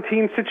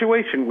quarantine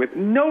situation with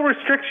no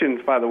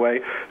restrictions, by the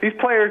way, these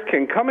players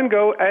can come and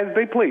go as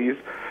they please.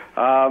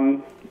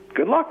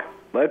 Good luck.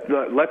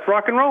 Let's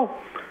rock and roll.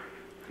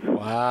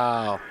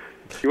 Wow.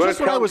 Just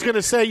what I was going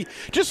to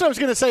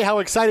say how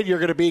excited you're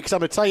going to be, because I'm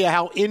going to tell you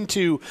how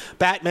into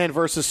Batman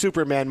versus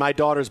Superman my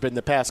daughter's been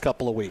the past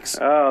couple of weeks.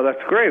 Oh,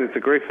 that's great. It's a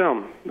great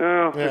film.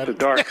 No, it's a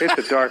dark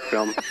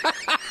film.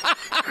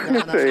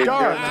 It's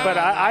dark, but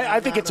I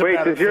think it's a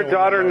better does your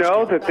daughter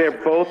know that their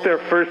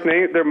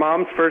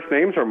mom's first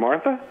names are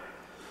Martha?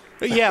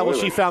 Yeah, well,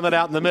 she found that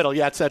out in the middle.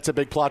 Yeah, that's a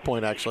big plot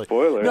point, actually.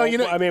 Spoiler. No,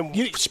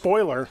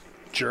 spoiler.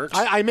 Jerks.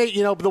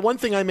 The one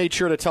thing I made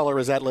sure to tell her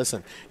is that,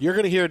 listen, you're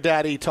going to hear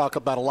Daddy talk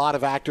about a lot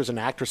of actors and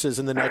actresses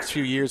in the next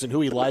few years and who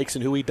he likes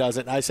and who he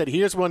doesn't. And I said,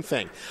 here's one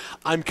thing.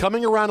 I'm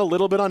coming around a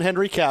little bit on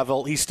Henry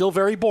Cavill. He's still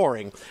very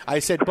boring. I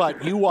said,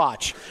 but you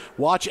watch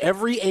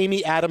every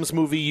Amy Adams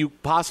movie you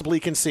possibly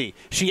can see.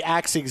 She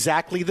acts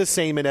exactly the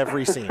same in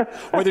every scene.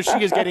 Whether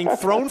she is getting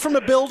thrown from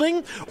a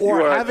building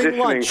or having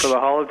lunch. For the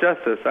Hall of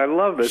Justice. I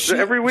love this.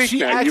 Every week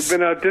now you've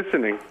been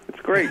auditioning. It's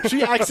great.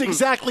 She acts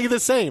exactly the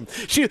same.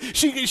 She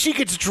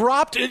gets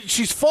dropped.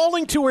 She's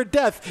falling to her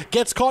death.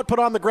 Gets caught, put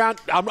on the ground.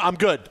 I'm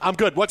good.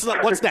 What's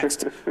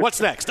next?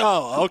 What's next?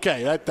 Oh,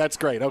 okay. That's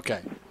great.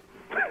 Okay.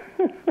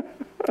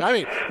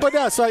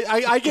 So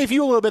I gave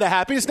you a little bit of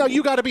happiness. Now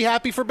you got to be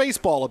happy for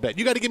baseball a bit.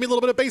 You got to give me a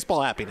little bit of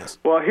baseball happiness.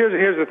 Well,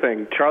 here's the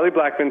thing. Charlie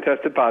Blackmon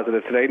tested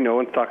positive today. No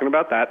one's talking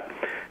about that.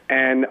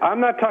 And I'm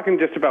not talking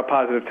just about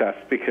positive tests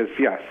because,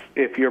 yes,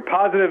 if you're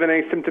positive and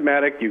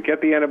asymptomatic, you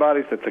get the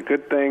antibodies. That's a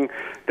good thing.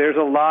 There's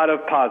a lot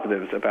of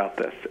positives about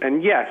this.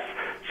 And, yes,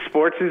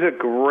 sports is a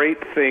great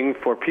thing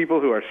for people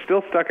who are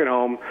still stuck at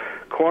home,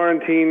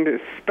 quarantined,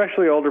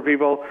 especially older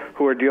people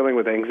who are dealing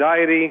with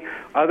anxiety,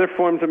 other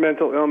forms of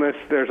mental illness.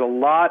 There's a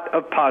lot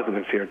of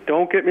positives here.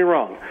 Don't get me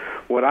wrong.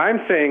 What I'm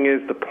saying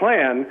is the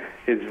plan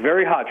is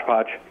very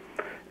hodgepodge,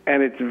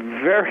 and it's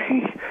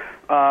very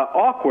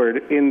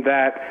awkward in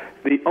that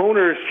the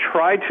owners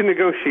tried to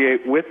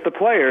negotiate with the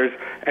players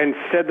and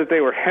said that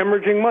they were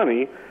hemorrhaging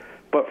money,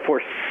 but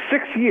for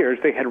 6 years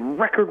they had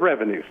record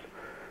revenues.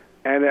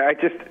 And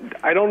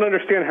I don't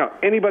understand how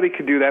anybody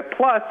could do that.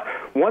 Plus,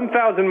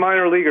 1,000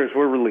 minor leaguers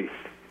were released.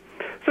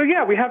 So,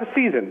 yeah, we have a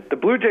season. The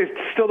Blue Jays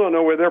still don't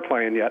know where they're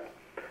playing yet.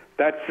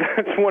 That's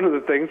one of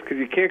the things, because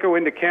you can't go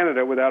into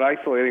Canada without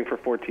isolating for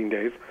 14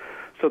 days.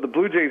 So the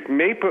Blue Jays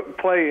may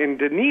play in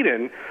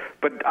Dunedin,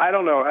 but I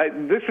don't know.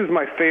 This is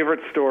my favorite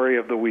story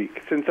of the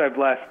week since I've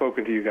last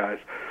spoken to you guys.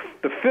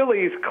 The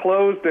Phillies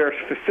closed their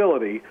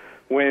facility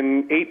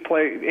when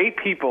 8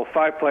 people,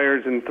 5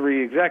 players and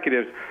 3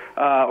 executives,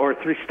 or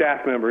 3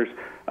 staff members,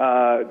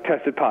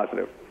 tested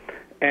positive.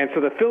 And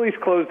so the Phillies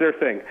closed their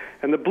thing.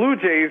 And the Blue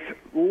Jays,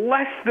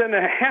 less than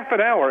a half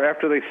an hour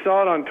after they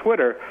saw it on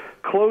Twitter,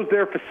 closed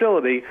their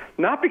facility,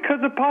 not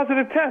because of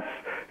positive tests.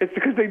 It's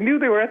because they knew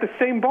they were at the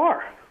same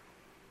bar.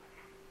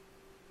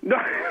 No,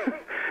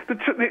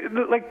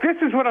 this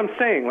is what I'm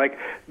saying. Like,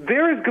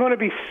 there is going to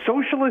be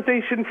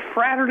socialization,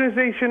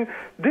 fraternization.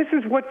 This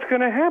is what's going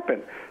to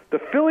happen. The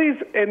Phillies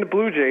and the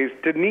Blue Jays,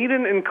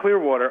 Dunedin and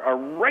Clearwater, are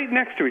right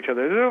next to each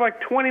other. They're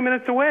like 20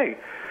 minutes away.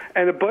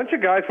 And a bunch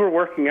of guys were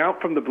working out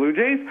from the Blue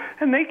Jays,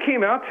 and they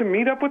came out to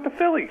meet up with the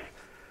Phillies.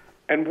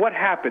 And what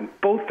happened?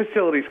 Both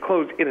facilities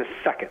closed in a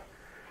second.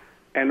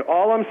 And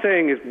all I'm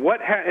saying is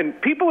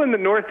and people in the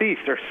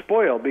Northeast are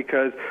spoiled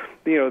because,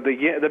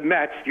 the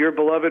Mets, your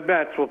beloved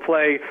Mets, will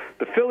play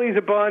the Phillies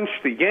a bunch,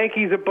 the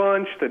Yankees a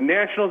bunch, the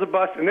Nationals a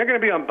bunch, and they're going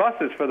to be on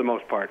buses for the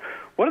most part.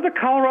 What are the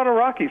Colorado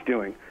Rockies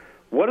doing?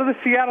 What are the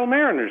Seattle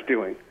Mariners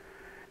doing?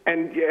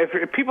 And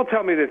if people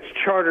tell me that it's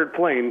chartered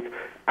planes,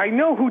 I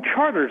know who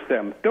charters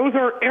them. Those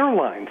are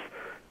airlines.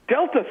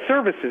 Delta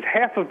services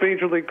half of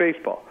Major League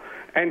Baseball.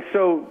 And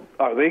so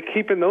are they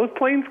keeping those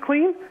planes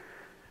clean?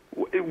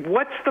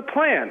 What's the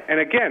plan? And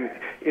again,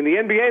 in the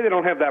NBA, they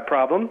don't have that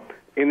problem.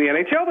 In the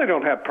NHL, they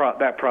don't have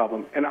that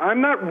problem. And I'm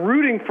not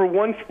rooting for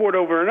one sport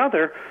over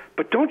another,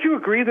 but don't you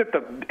agree that the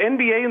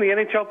NBA and the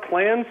NHL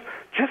plans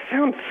just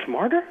sound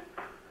smarter?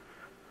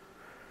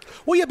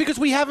 Well, yeah, because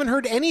we haven't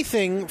heard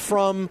anything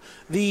from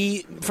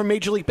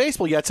Major League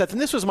Baseball yet, Seth.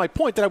 And this was my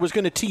point that I was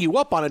going to tee you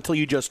up on until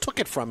you just took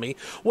it from me.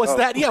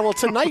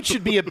 Tonight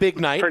should be a big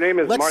night. Her name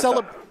is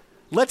Martha.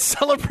 Let's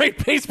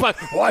celebrate baseball.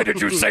 Why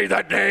did you say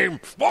that name?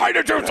 Why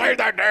did you say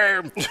that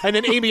name? And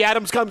then Amy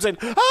Adams comes in.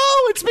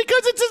 Oh, it's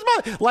because it's his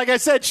mother. Like I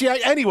said,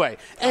 anyway.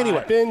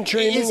 I've been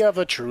dreaming of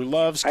a true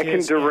love's kiss.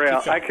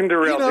 I can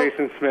derail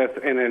Jason Smith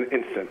in an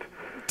instant.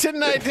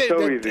 Tonight,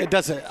 it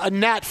doesn't. A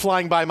gnat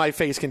flying by my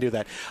face can do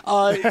that.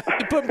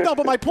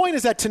 But my point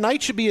is that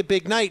tonight should be a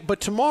big night,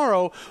 but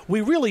tomorrow we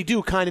really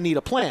do kind of need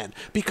a plan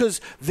because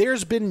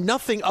there's been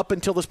nothing up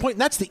until this point,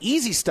 and that's the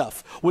easy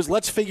stuff, was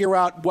let's figure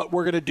out what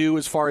we're going to do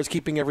as far as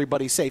keeping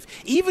everybody safe.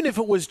 Even if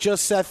it was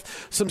just,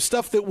 Seth, some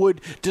stuff that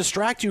would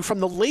distract you from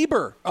the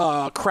labor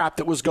crap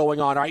that was going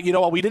on. Right?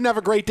 We didn't have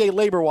a great day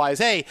labor-wise.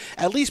 Hey,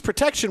 at least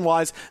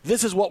protection-wise,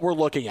 this is what we're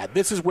looking at.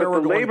 This is where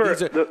we're going.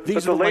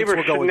 These are the lengths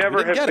we're going.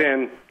 Never have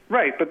been.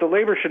 Right, but the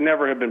labor should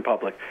never have been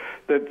public.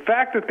 The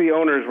fact that the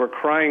owners were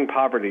crying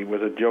poverty was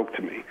a joke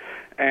to me,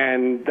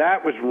 and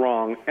that was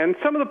wrong. And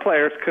some of the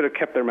players could have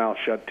kept their mouths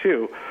shut,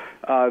 too.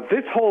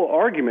 This whole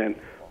argument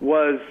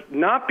was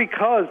not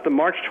because the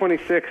March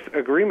 26th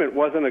agreement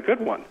wasn't a good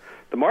one.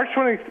 The March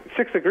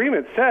 26th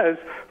agreement says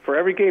for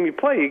every game you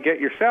play, you get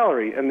your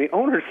salary, and the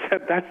owners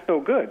said that's no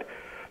good.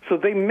 So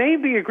they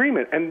made the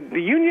agreement, and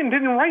the union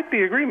didn't write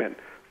the agreement.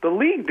 The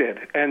league did,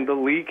 and the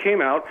league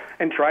came out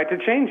and tried to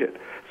change it.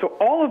 So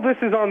all of this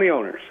is on the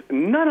owners.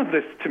 None of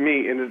this, to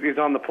me, is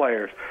on the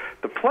players.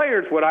 The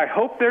players, what I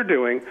hope they're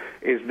doing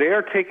is they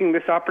are taking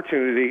this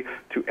opportunity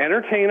to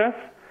entertain us,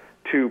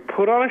 to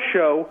put on a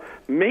show,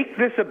 make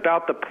this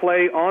about the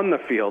play on the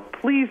field.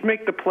 Please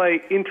make the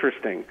play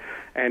interesting,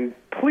 and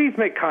please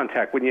make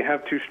contact when you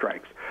have two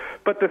strikes.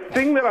 But the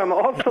thing that I'm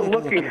also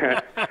looking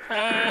at,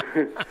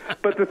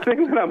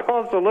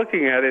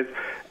 is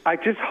I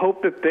just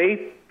hope that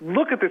they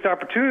look at this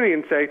opportunity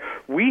and say,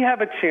 we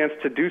have a chance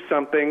to do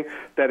something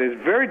that is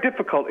very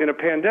difficult in a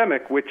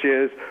pandemic, which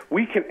is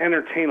we can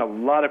entertain a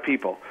lot of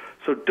people.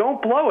 So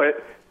don't blow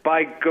it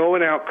by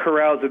going out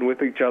carousing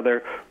with each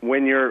other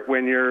when you're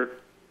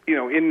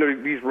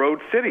in these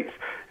road cities,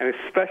 and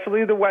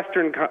especially the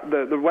western part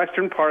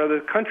of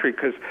the country,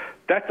 because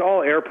that's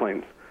all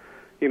airplanes.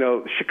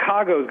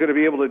 Chicago is going to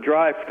be able to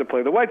drive to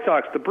play the White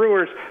Sox, the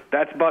Brewers.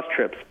 That's bus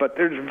trips, but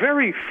there's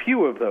very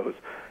few of those.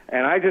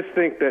 And I just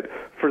think that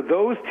for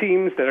those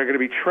teams that are going to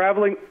be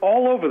traveling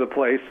all over the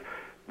place,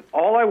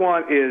 all I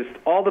want is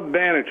all the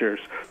managers,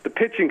 the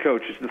pitching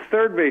coaches, the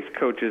third base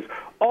coaches,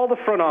 all the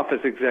front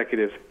office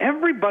executives,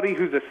 everybody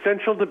who's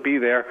essential to be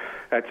there,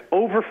 that's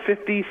over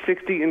 50,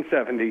 60, and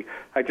 70,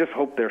 I just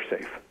hope they're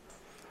safe.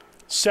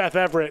 Seth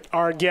Everett,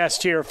 our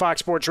guest here,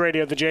 Fox Sports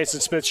Radio, The Jason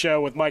Smith Show,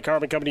 with Mike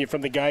Harmon coming to you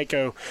from the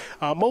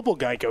Mobile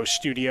Geico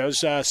Studios.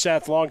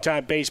 Seth,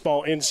 longtime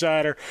baseball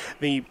insider,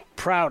 the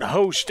proud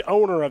host,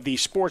 owner of the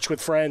Sports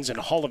with Friends and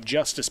Hall of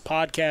Justice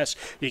podcast.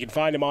 You can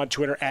find him on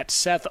Twitter at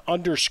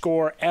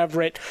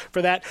Seth_Everett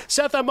for that.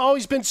 Seth, I've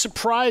always been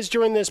surprised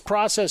during this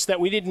process that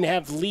we didn't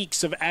have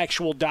leaks of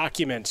actual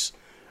documents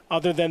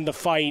other than the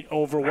fight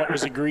over what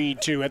was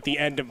agreed to at the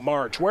end of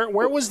March.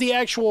 Where was the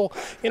actual,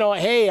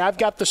 hey, I've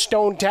got the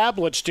stone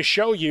tablets to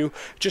show you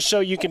just so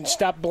you can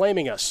stop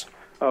blaming us?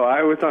 Oh,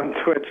 I was on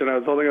Twitch, and I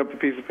was holding up a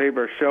piece of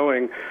paper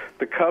showing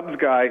the Cubs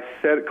guy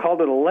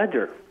called it a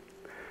ledger.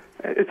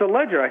 It's a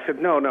ledger. I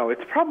said, no,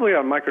 it's probably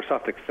on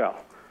Microsoft Excel.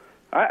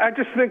 I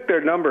just think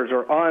their numbers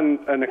are on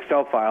an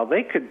Excel file.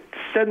 They could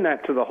send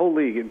that to the whole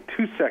league in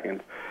 2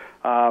 seconds.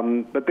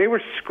 But they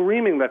were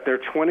screaming that their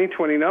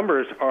 2020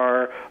 numbers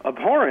are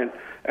abhorrent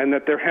and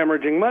that they're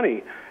hemorrhaging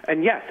money.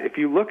 And yes, if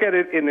you look at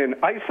it in an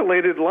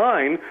isolated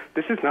line,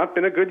 this has not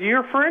been a good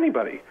year for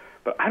anybody.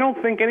 But I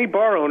don't think any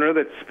bar owner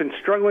that's been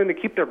struggling to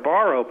keep their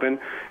bar open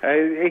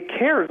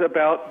cares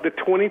about the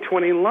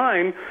 2020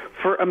 line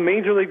for a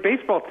Major League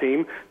Baseball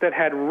team that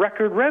had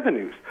record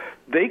revenues.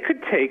 They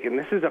could take, and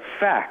this is a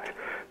fact,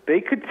 they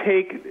could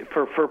take,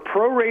 for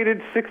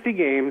prorated 60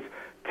 games,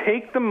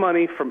 take the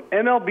money from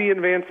MLB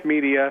Advanced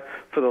Media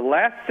for the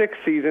last 6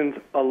 seasons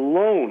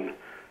alone,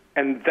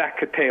 and that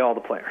could pay all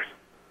the players.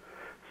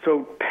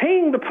 So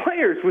paying the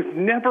players was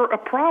never a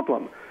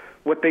problem.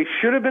 What they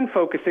should have been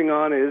focusing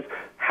on is,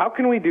 how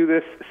can we do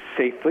this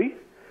safely?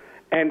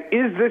 And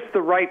is this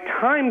the right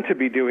time to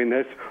be doing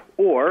this?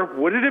 Or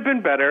would it have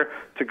been better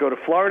to go to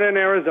Florida and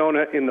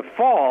Arizona in the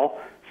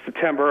fall,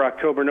 September,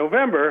 October,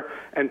 November,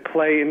 and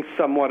play in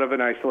somewhat of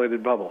an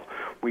isolated bubble?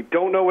 We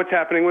don't know what's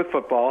happening with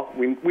football.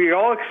 We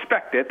all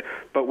expect it,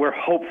 but we're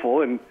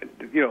hopeful. And,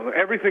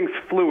 everything's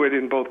fluid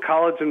in both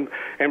college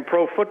and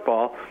pro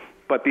football.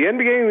 But the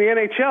NBA and the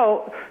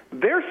NHL,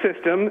 their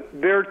system,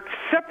 they're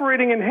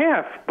separating in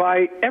half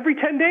by every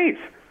 10 days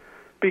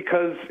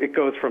because it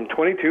goes from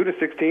 22 to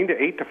 16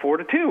 to 8 to 4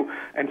 to 2.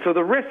 And so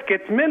the risk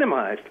gets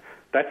minimized.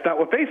 That's not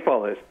what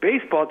baseball is.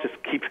 Baseball just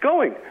keeps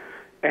going.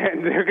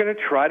 And they're going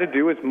to try to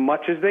do as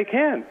much as they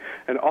can.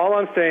 And all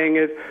I'm saying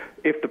is,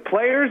 if the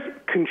players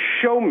can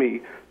show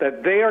me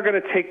that they are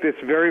going to take this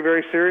very,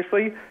 very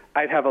seriously,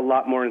 I'd have a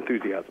lot more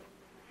enthusiasm.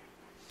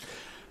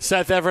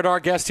 Seth Everett,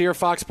 our guest here,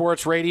 Fox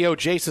Sports Radio.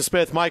 Jason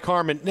Smith, Mike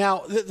Harmon.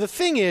 Now, the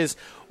thing is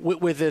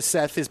with this,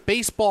 Seth, is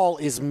baseball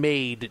is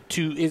made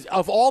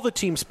of all the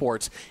team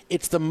sports,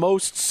 it's the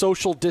most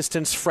social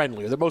distance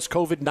friendly, or the most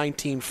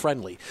COVID-19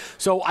 friendly.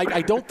 So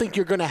I don't think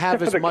you're going to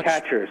have as much.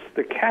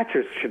 The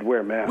catchers should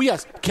wear masks. Well,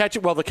 yes,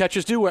 the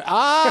catchers do wear.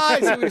 I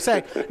see what you're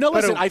saying. No,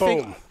 listen,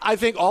 I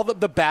think all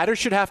the batters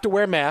should have to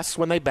wear masks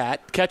when they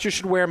bat. Catchers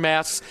should wear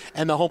masks,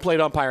 and the home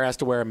plate umpire has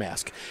to wear a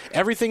mask.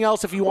 Everything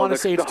else, if you want to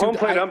say it's the home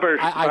plate umpire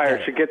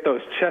should get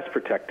those chest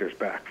protectors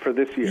back for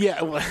this year.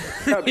 Yeah, well,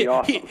 that'd be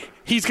awesome.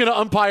 He's going to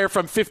umpire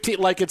from 15,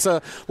 like it's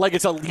a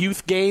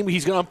youth game.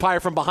 He's going to umpire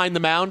from behind the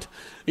mound.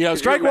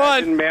 Strike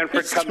one.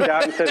 Manfred comes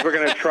out and says we're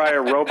going to try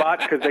a robot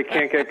because they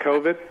can't get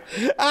COVID.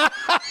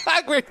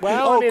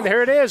 Well,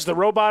 here it is. The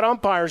robot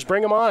umpires.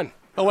 Bring them on.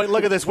 Oh, wait,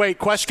 look at this. Wait,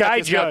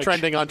 Questek is now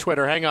trending on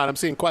Twitter. Hang on, I'm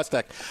seeing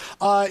Questek.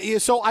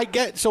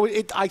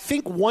 I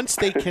think once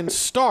they can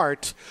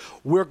start,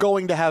 we're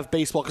going to have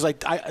baseball because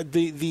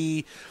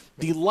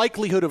the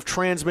likelihood of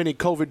transmitting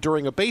COVID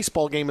during a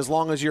baseball game, as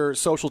long as you're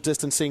social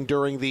distancing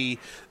during the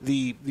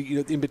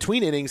in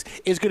between innings,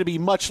 is going to be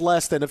much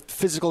less than a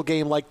physical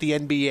game like the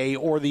NBA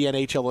or the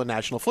NHL or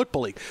National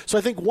Football League. So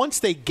I think once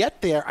they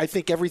get there, I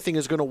think everything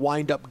is going to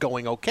wind up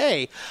going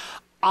okay.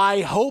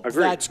 I hope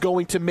that's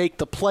going to make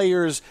the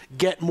players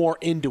get more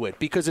into it,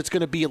 because it's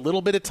going to be a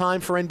little bit of time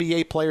for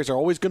NBA players. They're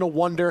always going to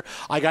wonder,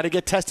 I got to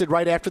get tested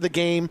right after the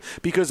game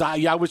because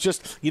I was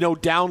just,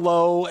 down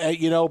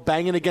low,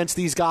 banging against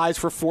these guys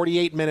for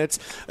 48 minutes.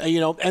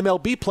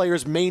 MLB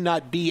players may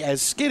not be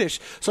as skittish.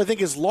 So I think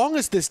as long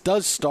as this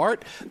does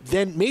start,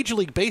 then Major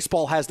League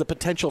Baseball has the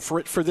potential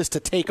for this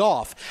to take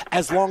off,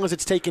 as long as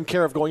it's taken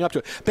care of going up to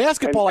it.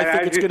 Basketball, I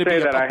think it's going to be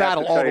a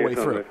battle all the way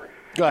through.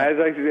 As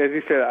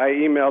you said, I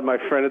emailed my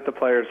friend at the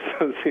Players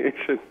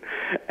Association,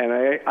 and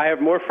I have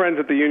more friends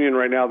at the union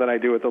right now than I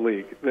do at the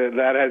league.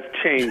 That has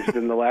changed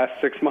in the last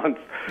 6 months.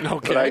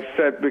 Okay. But I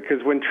said,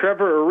 because when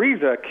Trevor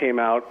Ariza came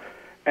out,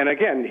 and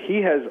again,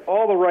 he has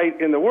all the right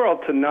in the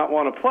world to not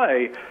want to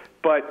play,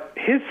 but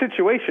his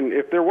situation,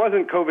 if there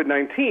wasn't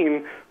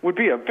COVID-19, would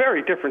be a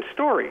very different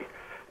story.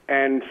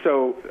 And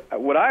so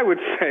what I would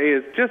say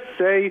is just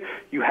say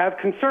you have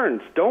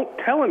concerns. Don't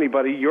tell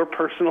anybody your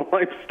personal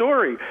life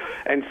story.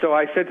 And so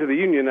I said to the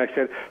union, I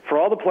said, for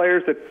all the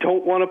players that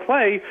don't want to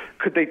play,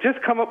 could they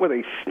just come up with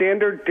a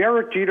standard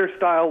Derek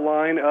Jeter-style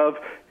line of,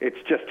 it's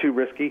just too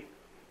risky?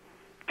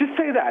 Just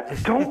say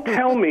that. Don't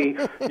tell me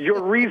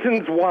your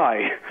reasons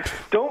why.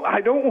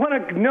 I don't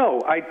want to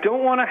know. I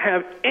don't want to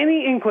have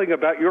any inkling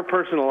about your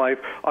personal life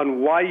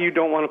on why you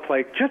don't want to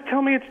play. Just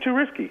tell me it's too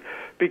risky,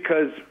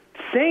 because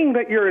saying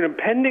that you're an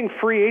impending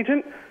free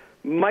agent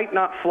might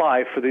not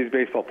fly for these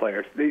baseball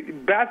players.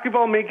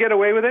 Basketball may get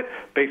away with it.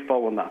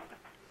 Baseball will not.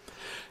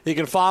 You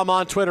can follow him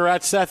on Twitter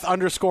at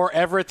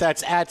Seth_Everett.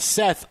 That's at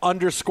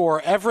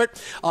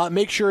Seth_Everett.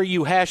 Make sure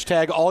you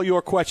hashtag all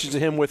your questions to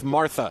him with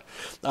Martha.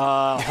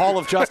 Hall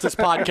of Justice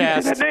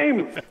podcast. That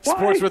name.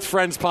 Sports with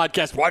Friends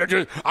podcast. Why did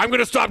you? I'm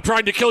going to stop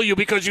trying to kill you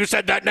because you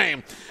said that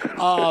name.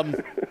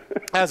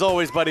 As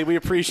always, buddy, we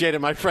appreciate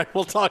it, my friend.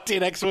 We'll talk to you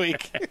next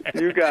week.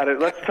 You got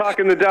it. Let's talk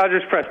in the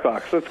Dodgers press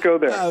box. Let's go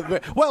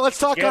there. Well, let's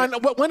talk on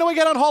 – when do we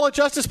get on Hall of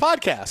Justice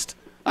podcast?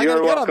 I got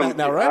to get on that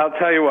now, right? I'll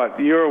tell you what.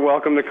 You're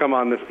welcome to come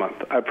on this month.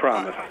 I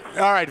promise.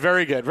 All right,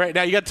 very good. Right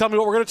now, you got to tell me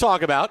what we're going to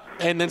talk about,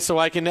 and then so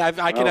I can have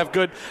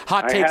good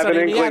hot takes on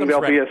Amy Adams. I have an inkling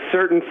there'll be a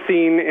certain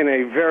scene in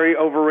a very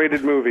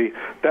overrated movie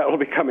that will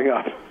be coming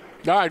up.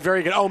 All right,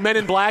 very good. Oh, Men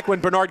in Black,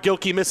 when Bernard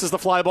Gilkey misses the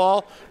fly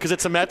ball because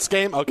it's a Mets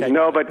game? Okay.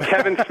 No, but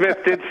Kevin Smith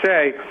did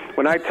say,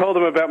 when I told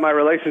him about my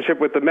relationship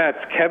with the Mets,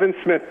 Kevin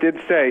Smith did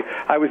say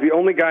I was the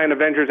only guy in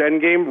Avengers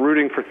Endgame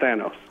rooting for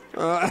Thanos.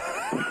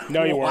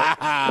 No, you weren't.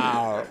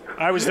 Wow.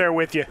 I was there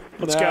with you.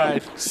 Let's go.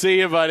 Right. See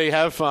you, buddy.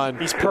 Have fun.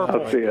 He's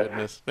purple. I'll see you.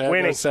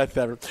 Winning. Seth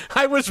Everett.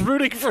 I was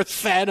rooting for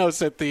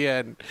Thanos at the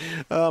end.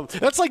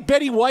 That's like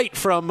Betty White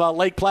from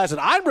Lake Placid.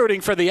 I'm rooting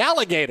for the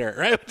alligator,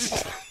 right?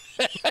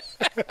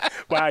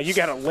 Wow, you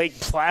got a Lake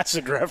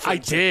Placid reference. I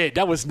did.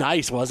 That was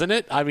nice, wasn't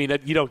it? I mean,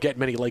 you don't get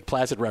many Lake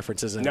Placid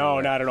references anymore.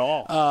 No, not at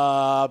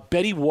all.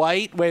 Betty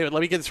White. Wait,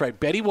 let me get this right.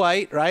 Betty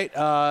White, right?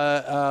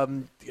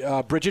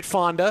 Bridget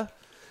Fonda.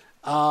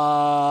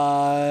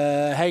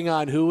 Hang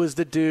on. Who was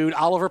the dude?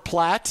 Oliver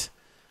Platt.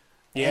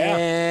 Yeah.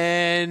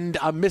 And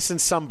I'm missing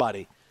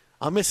somebody.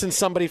 I'm missing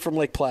somebody from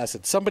Lake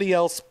Placid. Somebody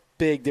else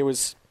big. There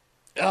was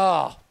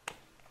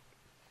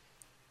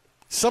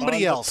somebody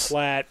Fonda, else.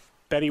 Platt.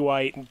 Betty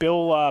White,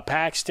 Bill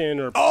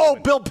Paxton, or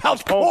Bill,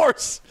 of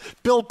course,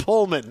 Bill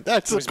Pullman.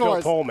 That's of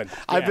course. Bill Pullman.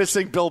 I'm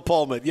missing Bill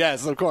Pullman.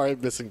 Yes, of course,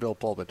 I'm missing Bill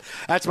Pullman.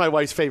 That's my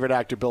wife's favorite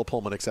actor, Bill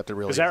Pullman. Except it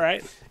really is that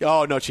right?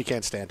 Oh no, she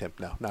can't stand him.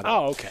 No, not.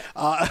 Oh, okay.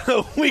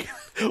 We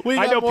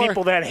I know more.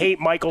 people that hate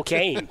Michael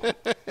Caine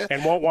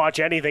and won't watch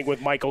anything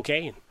with Michael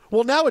Caine.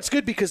 Well, now it's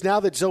good because now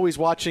that Zoe's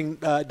watching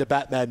the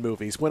Batman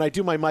movies, when I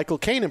do my Michael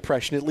Caine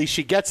impression, at least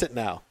she gets it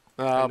now.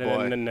 Oh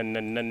boy.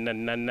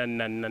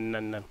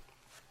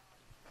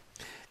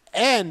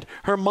 And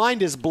her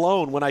mind is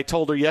blown when I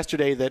told her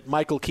yesterday that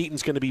Michael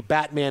Keaton's going to be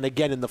Batman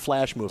again in the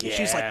Flash movie. Yeah.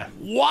 She's like,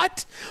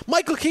 what?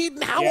 Michael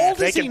Keaton? How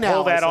old is he now? If they can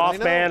pull that off,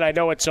 man, I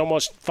know it's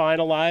almost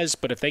finalized,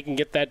 but if they can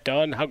get that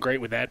done, how great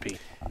would that be?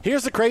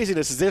 Here's the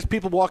craziness is there's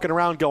people walking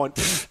around going,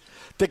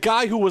 the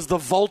guy who was the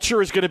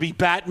Vulture is going to be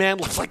Batman?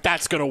 Looks like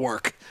that's going to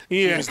work.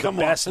 Yeah, He's the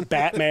best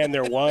Batman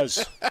there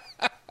was.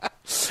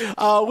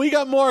 We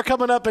got more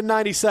coming up in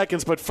 90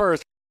 seconds, but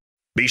first.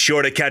 Be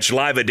sure to catch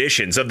live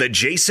editions of The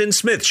Jason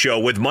Smith Show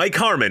with Mike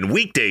Harmon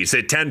weekdays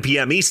at 10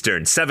 p.m.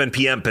 Eastern, 7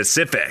 p.m.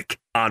 Pacific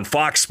on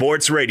Fox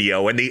Sports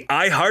Radio and the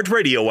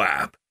iHeartRadio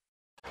app.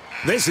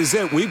 This is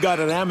it. We've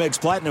got an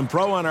Amex Platinum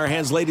Pro on our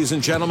hands, ladies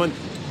and gentlemen.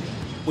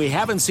 We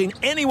haven't seen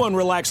anyone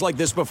relax like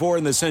this before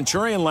in the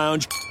Centurion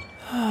Lounge.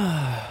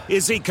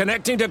 Is he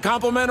connecting to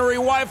complimentary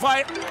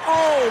Wi-Fi?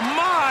 Oh,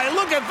 my.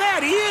 Look at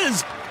that. He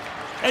is.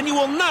 And you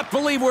will not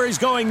believe where he's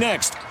going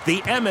next.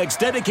 The Amex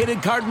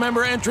dedicated card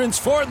member entrance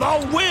for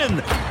the win.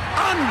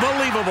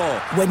 Unbelievable.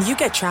 When you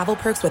get travel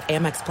perks with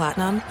Amex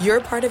Platinum, you're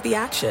part of the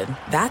action.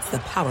 That's the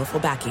powerful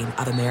backing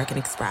of American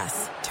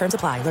Express. Terms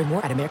apply. Learn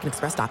more at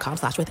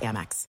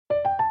americanexpress.com/withAmex.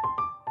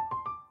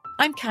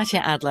 I'm Katya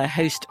Adler,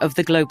 host of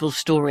The Global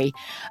Story.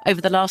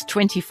 Over the last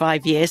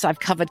 25 years, I've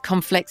covered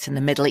conflicts in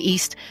the Middle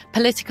East,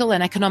 political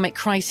and economic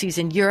crises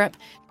in Europe,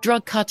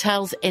 drug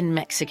cartels in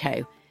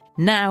Mexico.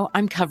 Now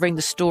I'm covering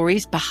the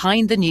stories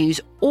behind the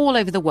news all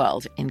over the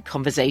world in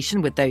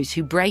conversation with those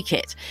who break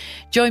it.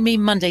 Join me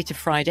Monday to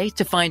Friday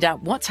to find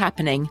out what's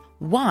happening,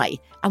 why,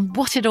 and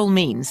what it all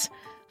means.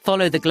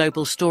 Follow The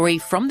Global Story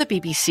from the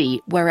BBC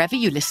wherever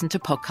you listen to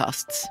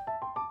podcasts.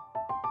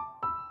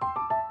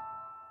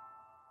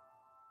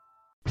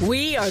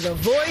 We are the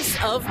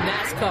voice of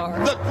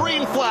NASCAR. The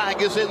green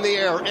flag is in the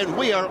air, and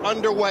we are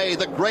underway.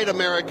 The Great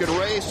American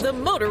Race. The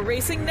Motor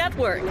Racing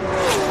Network.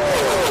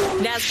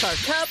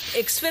 NASCAR Cup,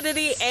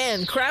 Xfinity,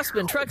 and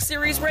Craftsman Truck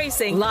Series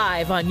Racing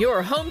live on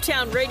your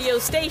hometown radio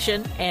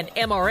station and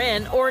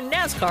MRN or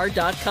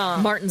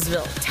NASCAR.com.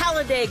 Martinsville,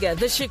 Talladega,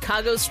 the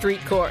Chicago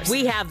Street Course.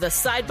 We have the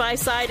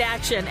side-by-side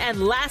action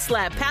and last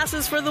lap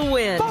passes for the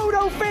win.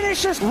 Photo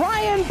finishes.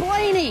 Ryan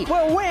Blaney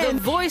will win.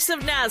 The voice of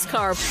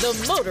NASCAR,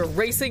 the Motor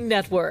Racing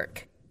Network.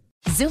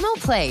 Xumo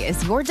Play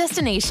is your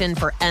destination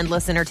for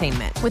endless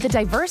entertainment. With a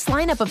diverse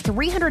lineup of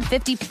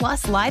 350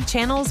 plus live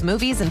channels,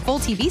 movies, and full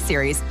TV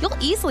series, you'll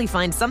easily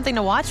find something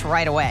to watch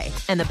right away.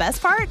 And the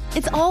best part?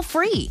 It's all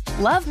free.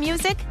 Love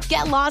music?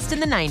 Get lost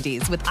in the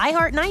 90s with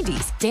iHeart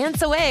 90s,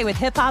 dance away with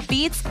hip-hop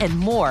beats, and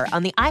more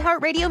on the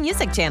iHeartRadio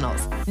music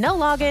channels. No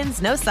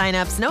logins, no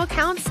signups, no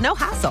accounts, no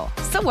hassle.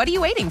 So what are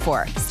you waiting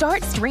for?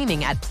 Start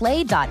streaming at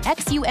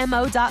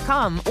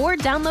play.xumo.com or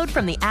download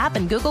from the app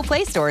and Google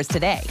Play stores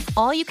today.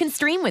 All you can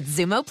stream with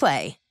Xumo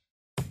Play.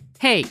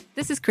 Hey,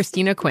 this is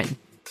Christina Quinn.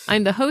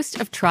 I'm the host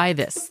of Try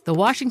This, the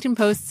Washington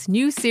Post's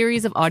new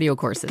series of audio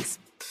courses.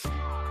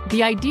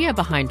 The idea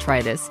behind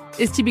Try This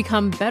is to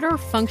become better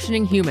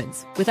functioning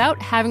humans without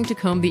having to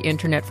comb the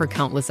internet for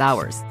countless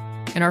hours.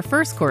 In our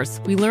first course,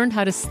 we learned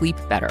how to sleep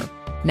better.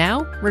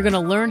 Now, we're going to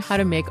learn how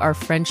to make our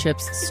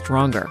friendships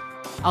stronger.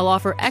 I'll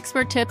offer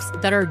expert tips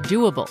that are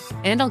doable,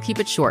 and I'll keep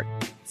it short.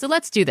 So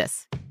let's do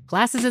this.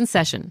 Class is in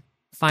session.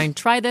 Find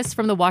Try This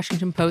from the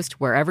Washington Post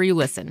wherever you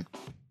listen.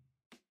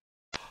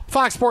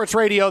 Fox Sports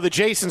Radio, the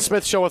Jason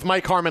Smith Show with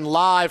Mike Harmon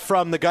live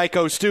from the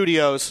Geico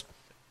Studios.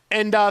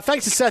 And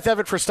thanks to Seth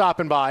Everett for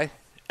stopping by,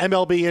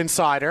 MLB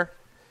Insider.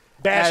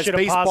 Bastion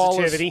of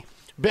positivity.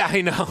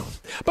 I know.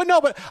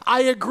 But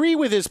I agree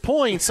with his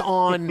points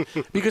on,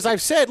 because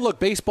I've said, look,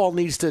 baseball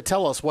needs to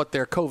tell us what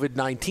their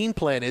COVID-19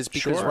 plan is,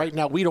 because right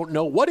now we don't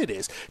know what it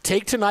is.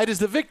 Take tonight as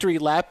the victory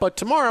lap, but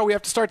tomorrow we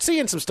have to start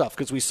seeing some stuff,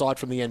 because we saw it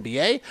from the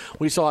NBA,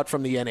 we saw it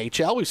from the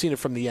NHL, we've seen it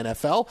from the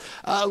NFL.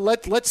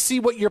 Let's see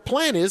what your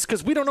plan is,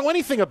 because we don't know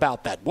anything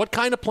about that. What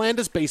kind of plan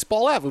does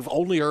baseball have? We've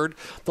only heard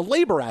the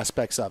labor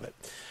aspects of it.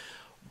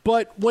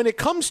 But when it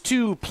comes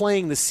to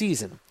playing the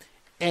season,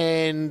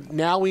 and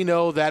now we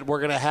know that we're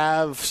going to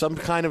have some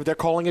kind of, they're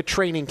calling it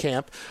training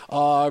camp,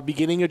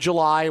 beginning of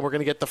July. We're going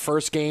to get the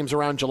first games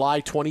around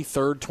July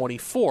 23rd,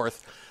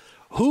 24th.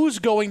 Who's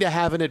going to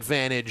have an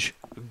advantage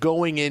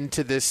going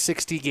into this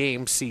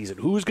 60-game season?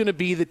 Who's going to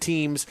be the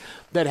teams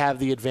that have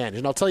the advantage?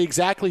 And I'll tell you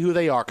exactly who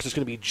they are, because it's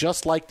going to be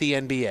just like the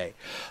NBA.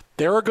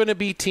 There are going to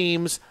be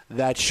teams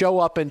that show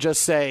up and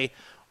just say,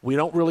 we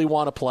don't really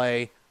want to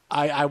play.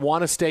 I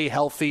want to stay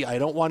healthy. I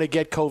don't want to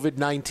get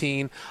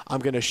COVID-19. I'm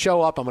going to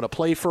show up. I'm going to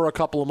play for a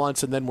couple of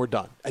months, and then we're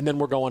done. And then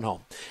we're going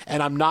home.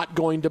 And I'm not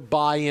going to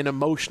buy in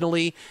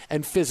emotionally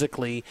and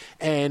physically,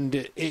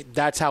 and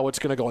that's how it's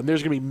going to go. And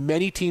there's going to be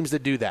many teams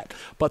that do that.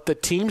 But the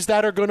teams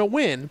that are going to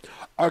win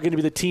are going to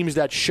be the teams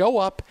that show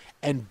up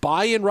and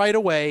buy in right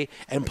away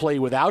and play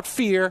without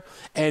fear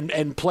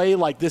and play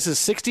like this is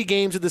 60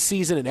 games of the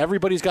season and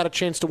everybody's got a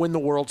chance to win the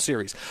World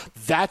Series.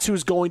 That's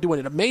who's going to win.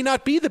 And it may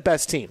not be the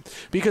best team,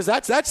 because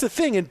that's the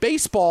thing. In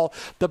baseball,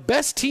 the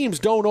best teams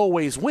don't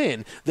always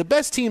win. The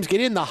best teams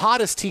get in, the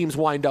hottest teams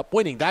wind up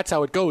winning. That's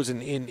how it goes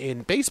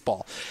in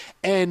baseball.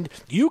 And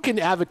you can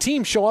have a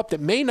team show up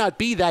that may not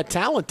be that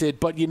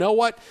talented, but you know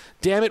what?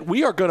 Damn it,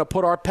 we are going to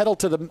put our pedal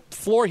to the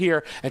floor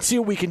here and see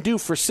what we can do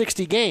for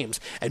 60 games.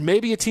 And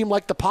maybe a team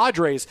like the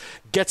Padres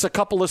gets a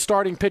couple of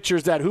starting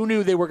pitchers that who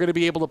knew they were going to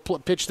be able to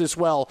pitch this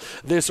well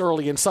this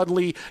early. And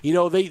suddenly, you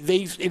know,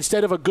 they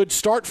instead of a good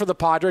start for the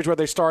Padres where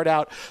they start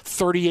out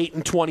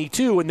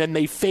 38-22 and then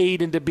they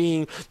fade into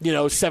being,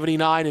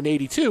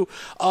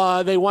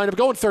 79-82, they wind up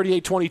going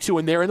 38-22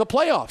 and they're in the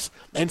playoffs.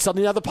 And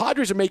suddenly now the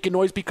Padres are making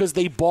noise because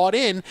they bought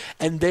in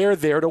and they're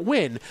there to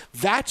win.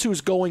 That's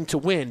who's going to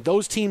win.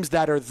 Those teams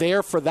that are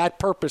there for that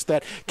purpose,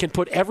 that can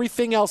put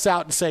everything else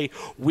out and say,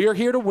 we're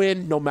here to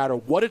win no matter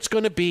what it's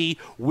going to be,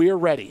 we're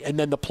ready. And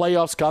then the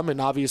playoffs come,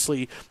 and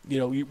obviously,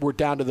 we're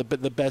down to the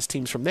best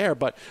teams from there.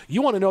 But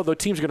you want to know the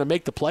teams are going to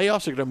make the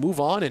playoffs, are going to move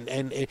on,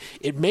 and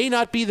it may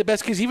not be the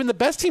best, because even the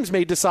best teams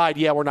may decide,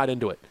 we're not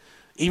into it.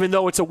 Even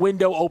though it's a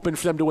window open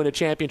for them to win a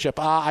championship.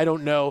 I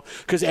don't know,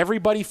 because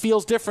everybody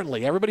feels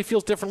differently. Everybody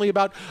feels differently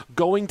about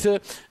going to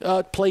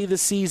play the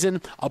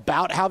season,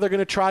 about how they're going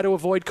to try to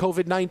avoid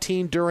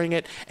COVID-19 during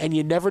it, and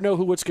you never know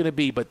who it's going to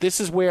be. But this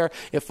is where,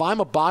 if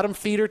I'm a bottom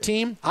feeder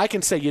team, I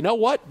can say, you know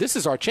what? This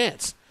is our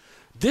chance.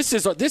 This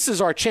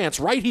is our chance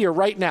right here,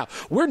 right now.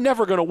 We're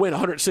never going to win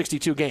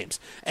 162 games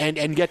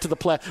and get to the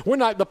play. We're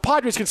not. The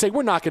Padres can say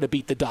we're not going to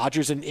beat the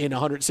Dodgers in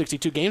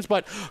 162 games,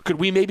 but could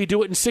we maybe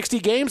do it in 60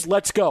 games?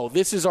 Let's go.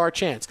 This is our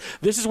chance.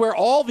 This is where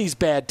all these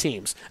bad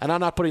teams, and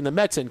I'm not putting the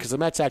Mets in because the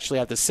Mets actually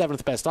have the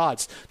 7th best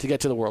odds to get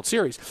to the World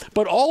Series,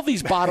 but all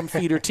these bottom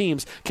feeder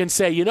teams can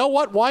say, you know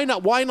what? Why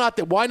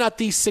not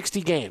these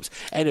 60 games?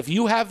 And if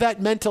you have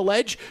that mental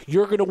edge,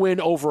 you're going to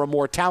win over a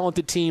more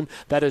talented team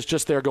that is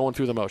just there going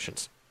through the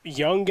motions.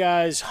 Young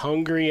guys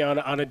hungry on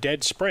a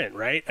dead sprint,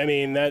 right? I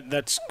mean,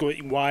 that's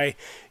why,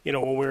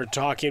 when we were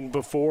talking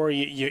before,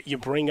 you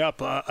bring up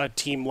a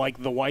team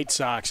like the White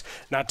Sox,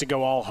 not to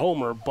go all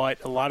homer,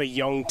 but a lot of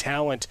young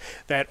talent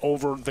that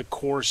over the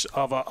course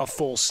of a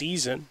full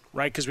season,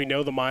 right? Because we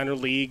know the minor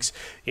leagues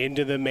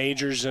into the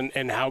majors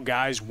and how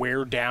guys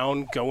wear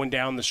down going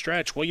down the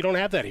stretch. Well, you don't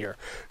have that here.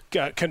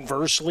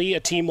 Conversely, a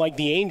team like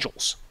the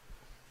Angels,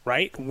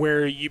 right,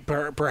 where you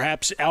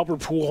perhaps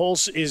Albert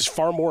Pujols is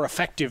far more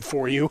effective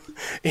for you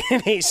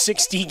in a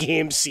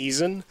 60-game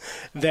season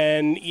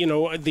than,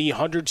 the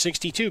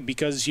 162,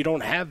 because you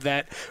don't have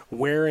that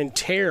wear and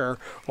tear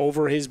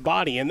over his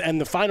body. And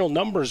the final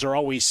numbers are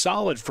always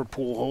solid for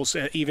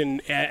Pujols,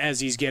 even as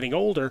he's getting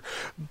older,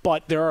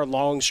 but there are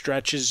long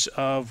stretches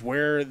of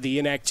where the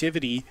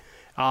inactivity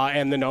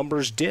and the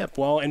numbers dip.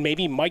 Well, and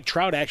maybe Mike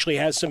Trout actually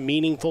has some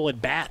meaningful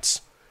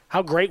at-bats.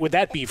 How great would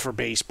that be for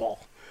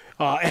baseball?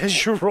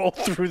 As you roll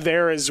through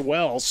there as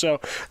well. So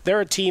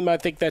they're a team I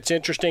think that's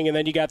interesting. And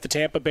then you got the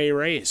Tampa Bay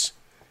Rays.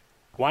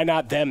 Why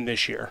not them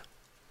this year?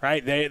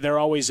 Right? They're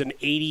always an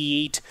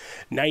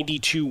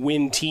 88-92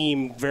 win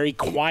team very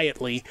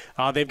quietly.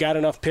 They've got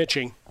enough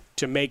pitching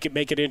to make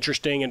it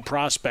interesting and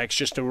prospects,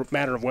 just a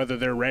matter of whether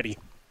they're ready.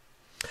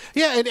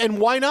 Yeah, and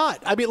why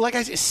not? I mean, like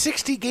I said,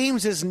 60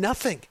 games is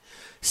nothing.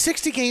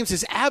 60 games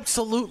is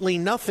absolutely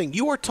nothing.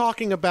 You are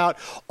talking about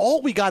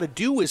all we got to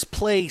do is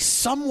play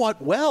somewhat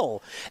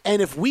well.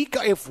 And if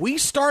we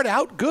start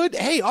out good,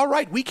 hey, all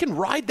right, we can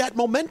ride that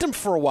momentum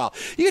for a while.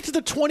 You get to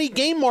the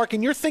 20-game mark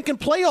and you're thinking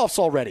playoffs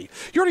already.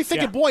 You're already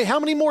thinking, boy, how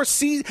many more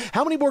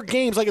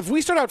games? Like if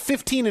we start out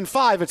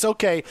 15-5, it's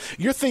okay.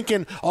 You're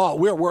thinking, oh,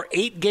 we're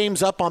 8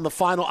 games up on the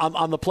final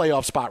on the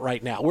playoff spot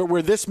right now.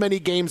 We're this many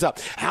games up.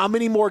 How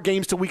many more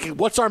games do we?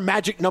 What's our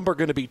magic number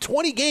going to be?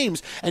 20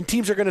 games, and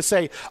teams are going to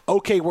say,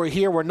 okay, we're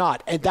here, we're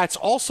not. And that's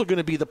also going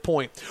to be the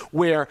point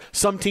where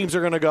some teams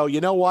are going to go,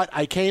 you know what,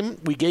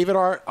 we gave it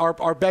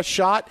our best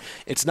shot.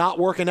 It's not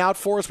working out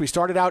for us. We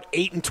started out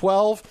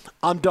 8-12.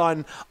 I'm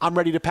done. I'm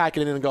ready to pack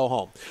it in and go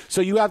home. So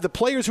you have the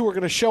players who are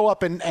going to show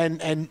up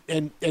and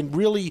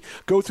really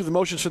go through the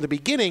motions from the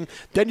beginning.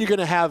 Then you're going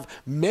to have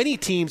many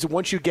teams,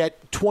 once you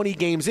get 20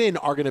 games in,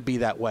 are going to be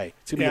that way.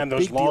 It's going to be a and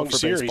those big long deal for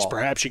series, baseball.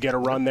 perhaps you get a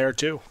run there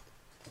too.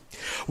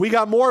 We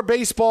got more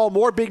baseball,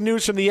 more big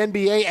news from the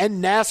NBA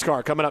and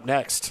NASCAR coming up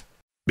next.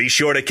 Be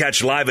sure to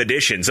catch live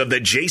editions of The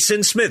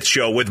Jason Smith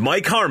Show with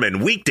Mike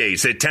Harmon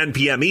weekdays at 10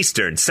 p.m.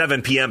 Eastern,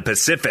 7 p.m.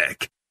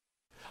 Pacific.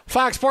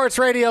 Fox Sports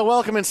Radio,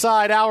 welcome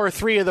inside Hour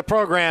 3 of the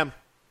program.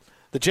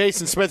 The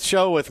Jason Smith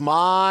Show with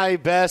my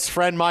best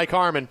friend Mike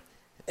Harmon.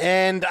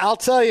 And I'll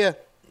tell you,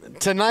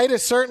 tonight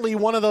is certainly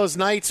one of those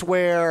nights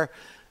where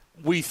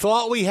we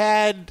thought we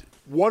had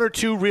one or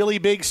two really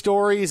big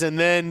stories, and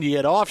then you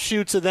get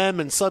offshoots of them,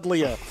 and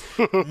suddenly a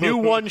new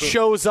one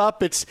shows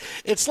up. It's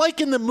like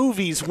in the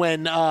movies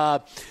when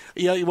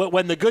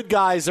when the good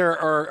guys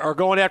are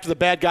going after the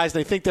bad guys,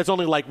 and they think there's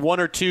only like one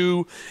or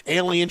two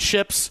alien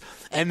ships,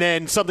 and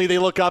then suddenly they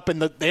look up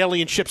and the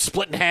alien ship's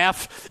split in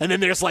half, and then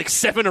there's like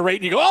 7 or 8,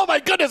 and you go, oh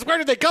my goodness, where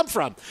did they come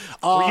from?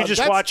 Were you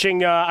just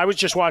watching? I was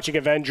just watching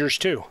Avengers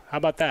 2. How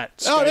about that?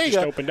 Sky there you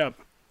go. Opened up.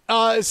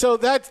 So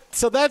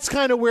that's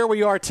kind of where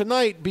we are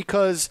tonight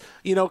because,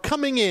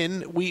 coming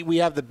in, we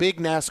have the big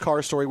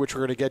NASCAR story, which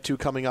we're going to get to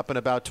coming up in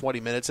about 20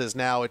 minutes, as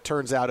now it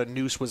turns out a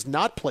noose was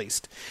not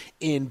placed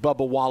in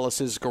Bubba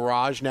Wallace's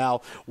garage.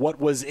 Now, what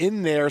was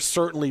in there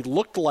certainly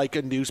looked like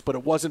a noose, but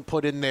it wasn't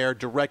put in there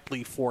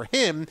directly for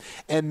him,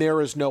 and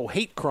there is no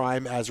hate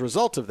crime as a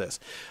result of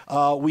this.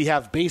 We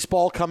have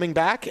baseball coming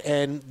back,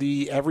 and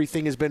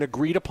everything has been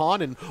agreed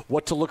upon, and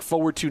what to look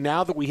forward to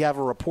now that we have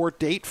a report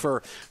date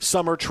for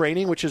summer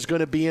training, which is going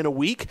to be in a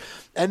week.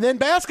 And then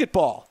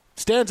basketball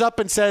stands up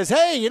and says,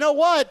 hey, you know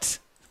what?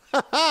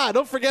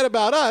 Don't forget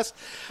about us.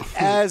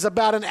 As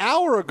about an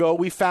hour ago,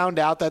 we found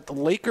out that the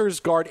Lakers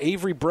guard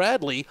Avery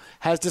Bradley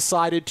has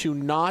decided to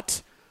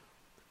not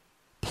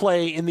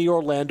play in the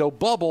Orlando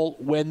bubble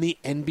when the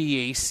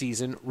NBA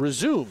season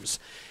resumes.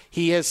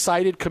 He has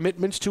cited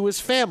commitments to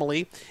his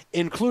family,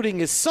 including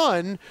his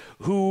son,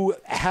 who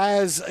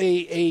has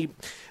a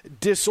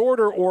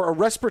disorder or a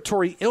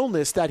respiratory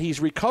illness that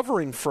he's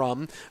recovering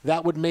from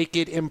that would make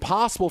it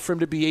impossible for him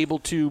to be able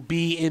to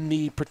be in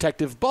the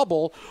protective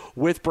bubble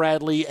with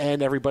Bradley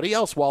and everybody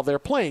else while they're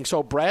playing.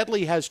 So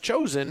Bradley has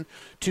chosen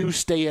to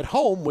stay at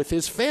home with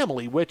his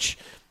family, which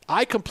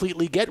I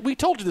completely get. We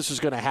told you this was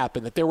going to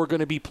happen, that there were going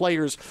to be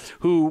players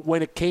who,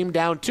 when it came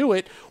down to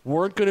it,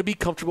 weren't going to be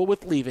comfortable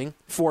with leaving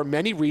for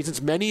many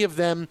reasons, many of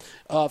them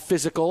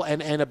physical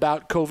and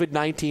about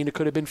COVID-19. It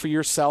could have been for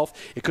yourself.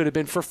 It could have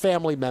been for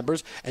family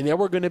members. And there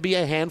were going to be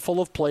a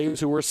handful of players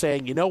who were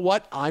saying, you know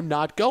what, I'm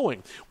not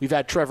going. We've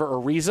had Trevor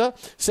Ariza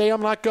say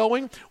I'm not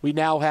going. We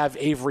now have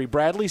Avery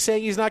Bradley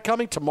saying he's not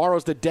coming.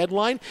 Tomorrow's the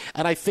deadline.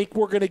 And I think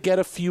we're going to get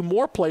a few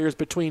more players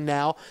between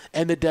now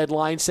and the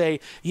deadline say,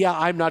 yeah,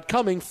 I'm not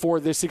coming for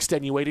this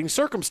extenuating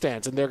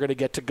circumstance. And they're going to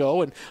get to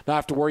go and not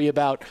have to worry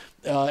about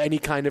any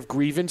kind of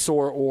grievance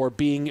or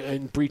being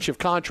in breach of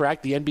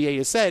contract. The NBA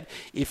has said,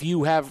 if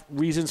you have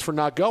reasons for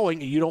not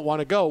going and you don't want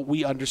to go,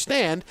 we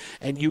understand,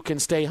 and you can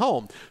stay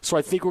home. So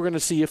I think we're going to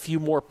see a few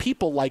more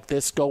people like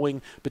this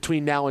going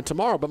between now and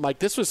tomorrow. But, Mike,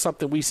 this was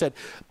something we said,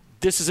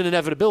 this is an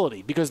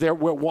inevitability because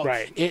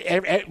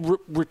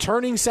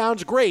returning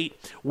sounds great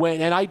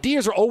and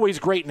ideas are always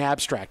great in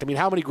abstract. I mean,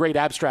 how many great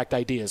abstract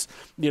ideas,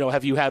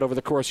 have you had over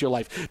the course of your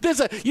life? What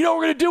we're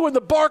going to do when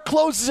the bar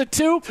closes at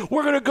 2?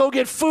 We're going to go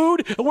get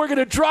food and we're going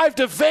to drive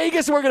to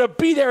Vegas and we're going to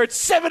be there at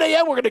 7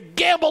 a.m. We're going to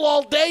gamble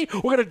all day.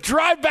 We're going to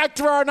drive back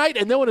tomorrow night.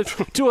 And then when it's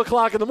 2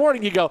 o'clock in the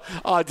morning, you go,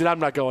 oh, dude, I'm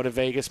not going to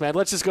Vegas, man.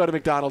 Let's just go to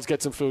McDonald's,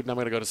 get some food, and I'm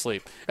going to go to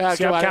sleep. I'm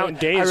counting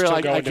days till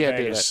going to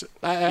Vegas.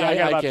 I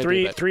got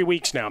about 3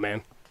 weeks now, man.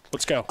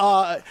 Let's go.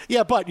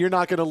 But you're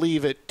not going to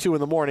leave at 2 in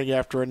the morning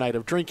after a night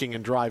of drinking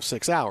and drive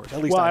 6 hours.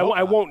 At least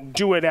I won't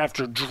do it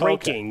after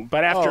drinking,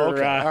 but after all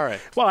right.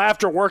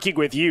 After working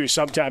with you,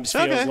 sometimes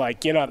feels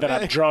like that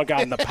I'm drunk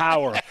on the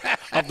power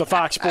of the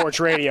Fox Sports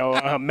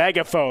Radio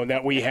megaphone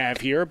that we have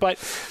here. But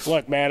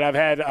look, man, I've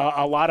had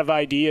a lot of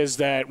ideas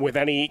that with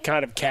any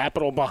kind of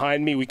capital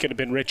behind me, we could have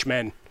been rich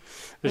men.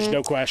 There's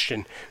no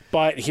question.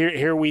 But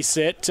here we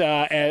sit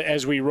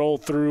as we roll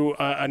through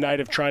a night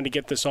of trying to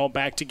get this all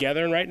back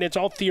together. And it's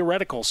all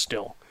theoretical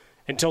still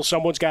until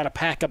someone's got to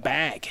pack a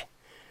bag.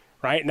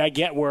 Right? And I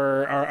get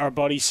where our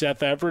buddy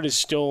Seth Everett is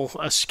still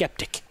a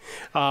skeptic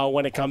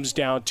when it comes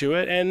down to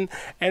it.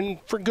 And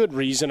for good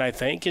reason, I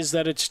think, is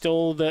that it's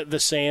still the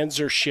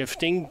sands are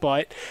shifting.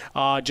 But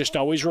just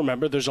always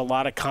remember there's a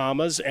lot of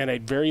commas and a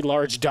very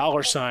large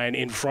dollar sign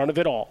in front of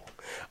it all.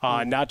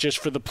 Not just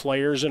for the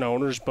players and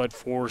owners, but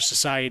for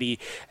society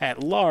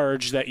at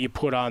large that you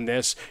put on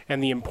this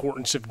and the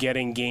importance of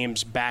getting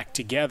games back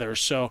together.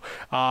 So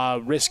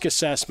risk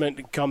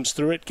assessment comes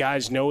through it.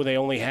 Guys know they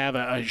only have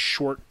a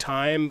short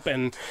time,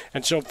 and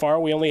so far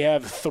we only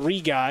have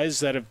 3 guys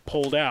that have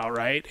pulled out,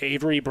 right?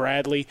 Avery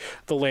Bradley,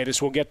 the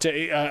latest. We'll get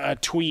to a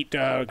tweet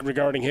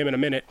regarding him in a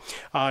minute.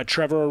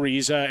 Trevor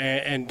Ariza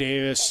and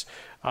Davis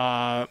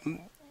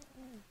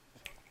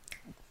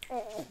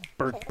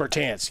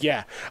Bertans,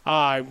 yeah.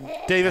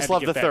 Davis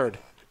Love the third.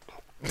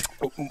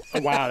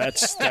 Wow,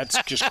 that's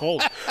just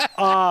cold.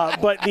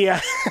 But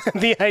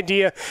the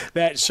idea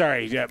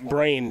that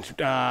brain.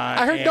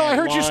 I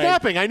heard you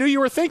snapping. I knew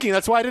you were thinking.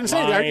 That's why I didn't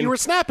say it. I heard you were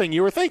snapping.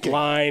 You were thinking.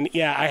 Line.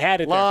 Yeah, I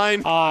had it.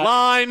 Line.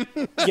 Line.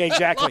 Yeah,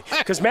 exactly.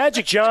 Because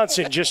Magic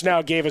Johnson just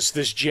now gave us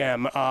this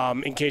gem.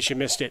 In case you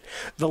missed it,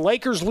 the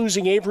Lakers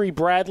losing Avery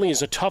Bradley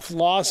is a tough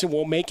loss and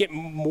will make it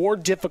more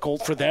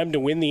difficult for them to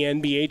win the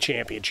NBA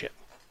championship.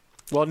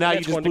 Well, now you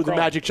just blew the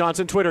Magic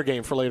Johnson Twitter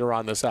game for later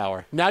on this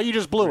hour. Now you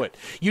just blew it.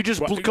 You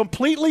just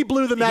completely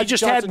blew the Magic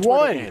Johnson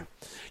Twitter game.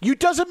 You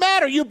doesn't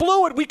matter. You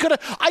blew it. We could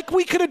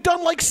have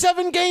done like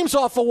 7 games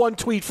off of one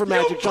tweet from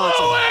Magic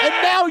Johnson. And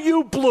now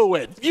you blew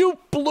it. You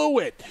blew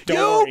it.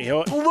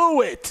 You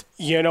blew it.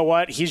 You know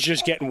what? He's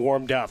just getting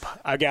warmed up.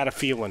 I got a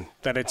feeling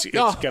that it's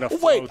going to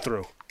flow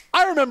through.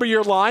 I remember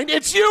your line.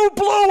 It's you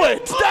blew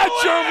it.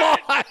 That's your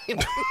line.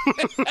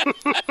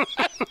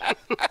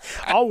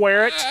 I'll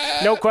wear it.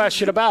 No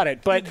question about it.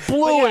 But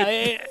blew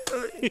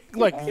it.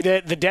 Look,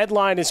 the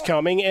deadline is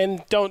coming,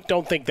 and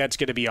don't think that's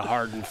going to be a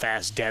hard and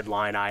fast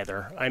deadline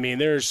either. I mean,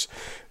 there's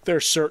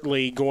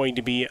certainly going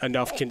to be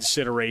enough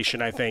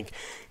consideration, I think,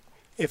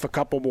 if a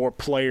couple more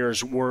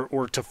players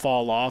were to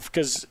fall off,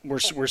 because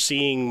we're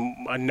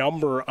seeing a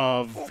number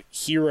of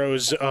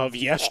heroes of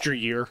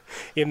yesteryear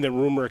in the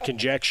rumor,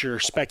 conjecture,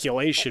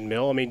 speculation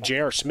mill. I mean,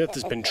 J.R. Smith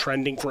has been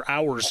trending for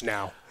hours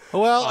now.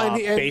 Well,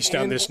 based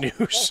on this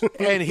news.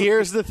 And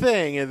here's the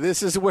thing, and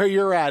this is where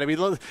you're at. I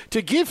mean,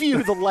 to give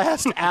you the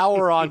last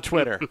hour on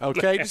Twitter,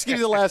 okay? Just give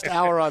you the last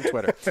hour on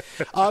Twitter.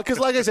 Because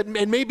like I said,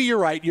 and maybe you're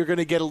right, you're going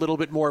to get a little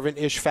bit more of an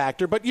ish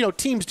factor, but,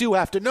 teams do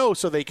have to know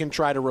so they can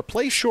try to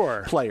replace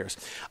players.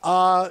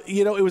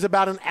 It was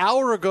about an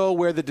hour ago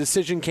where the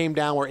decision came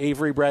down where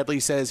Avery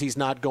Bradley says he's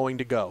not going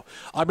to go.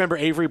 I remember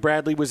Avery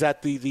Bradley was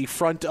at the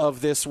front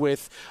of this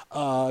with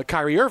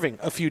Kyrie Irving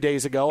a few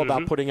days ago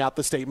about putting out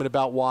the statement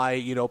about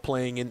why,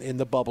 playing in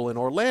the bubble in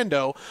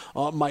Orlando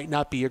might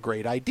not be a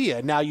great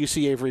idea. Now you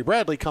see Avery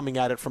Bradley coming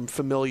at it from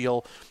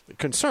familial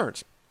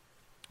concerns.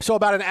 So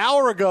about an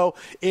hour ago,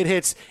 it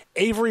hits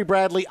Avery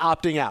Bradley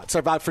opting out. So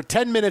about for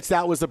 10 minutes,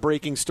 that was the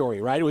breaking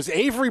story, right? It was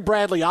Avery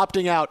Bradley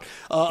opting out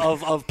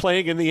of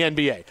playing in the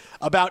NBA.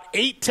 About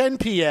 8:10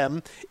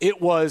 p.m.,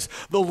 it was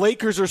the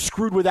Lakers are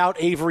screwed without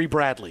Avery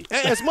Bradley.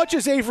 As much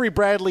as Avery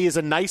Bradley is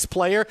a nice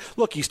player,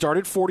 look, he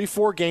started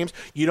 44 games.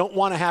 You don't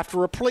want to have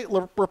to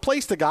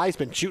replace the guy. He's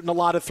been shooting a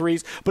lot of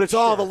threes, but it's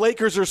the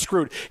Lakers are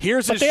screwed.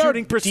 Here's his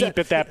shooting percentage. Deep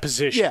at that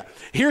position. Yeah.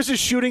 Here's his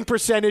shooting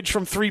percentage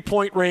from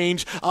three-point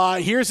range.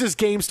 Here's his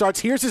game starts.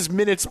 Here's his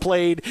minutes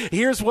played.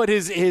 Here's what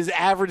his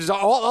averages are.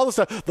 All the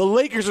stuff. The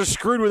Lakers are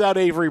screwed without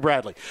Avery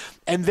Bradley.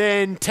 And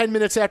then 10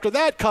 minutes after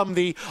that come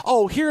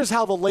here's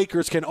how the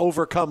Lakers can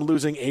overcome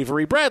losing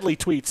Avery Bradley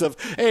tweets of,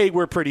 hey,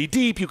 we're pretty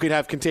deep. You could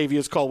have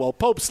Kentavious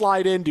Caldwell-Pope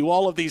slide in, do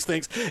all of these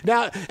things.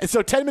 Now, and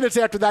so 10 minutes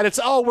after that, it's,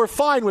 we're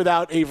fine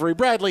without Avery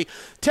Bradley.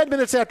 10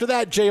 minutes after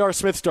that, J.R.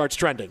 Smith starts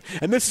trending.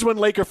 And this is when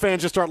Laker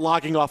fans just start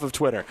logging off of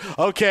Twitter.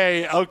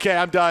 Okay,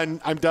 I'm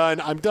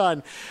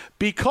done.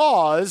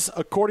 Because,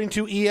 according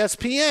to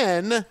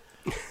ESPN,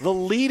 the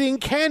leading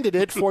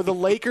candidate for the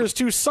Lakers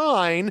to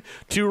sign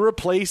to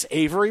replace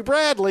Avery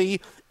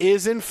Bradley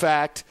is, in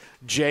fact,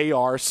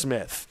 J.R.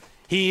 Smith.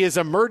 He is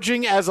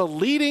emerging as a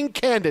leading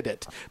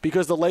candidate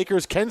because the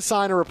Lakers can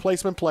sign a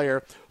replacement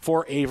player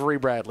for Avery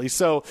Bradley.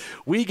 So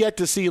we get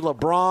to see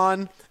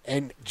LeBron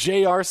and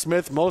J.R.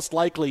 Smith most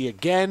likely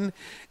again,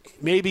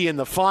 maybe in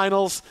the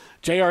finals.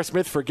 J.R.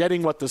 Smith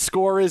forgetting what the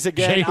score is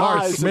again.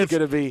 J.R. Smith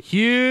going to be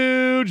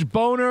huge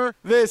boner.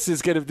 This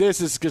is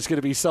just going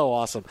to be so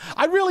awesome.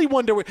 I really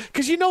wonder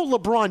because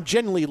LeBron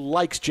generally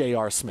likes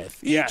J.R. Smith.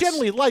 He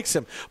generally likes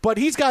him, but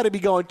he's got to be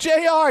going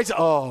J.R.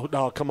 Oh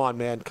no, come on,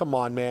 man.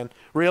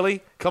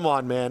 Really? Come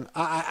on, man.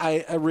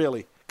 I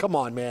really. Come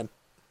on, man.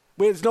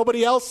 There's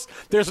nobody else.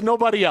 There's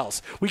nobody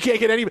else. We can't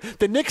get any.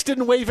 The Knicks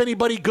didn't waive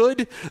anybody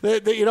good.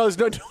 There's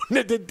no.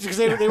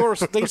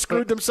 They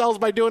screwed themselves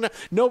by doing that.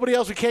 Nobody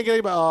else. We can't get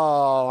anybody. Oh,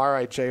 all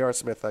right, J.R.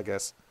 Smith. I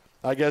guess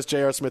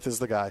J.R. Smith is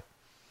the guy.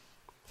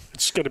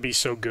 It's going to be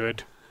so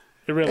good.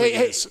 It really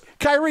is. Hey,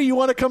 Kyrie, you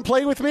want to come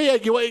play with me?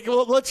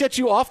 Let's get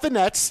you off the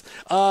Nets.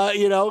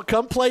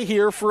 Come play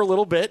here for a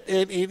little bit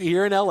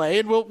here in L.A.,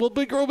 and we'll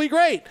be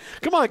great.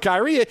 Come on,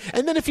 Kyrie.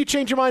 And then if you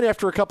change your mind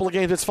after a couple of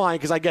games, it's fine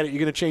because I get it. You're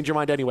going to change your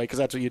mind anyway because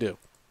that's what you do.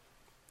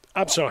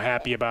 I'm so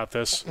happy about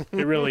this.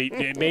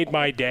 It made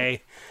my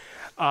day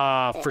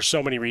for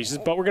so many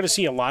reasons. But we're going to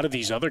see a lot of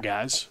these other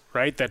guys,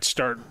 right, that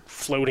start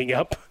floating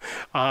up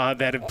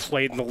that have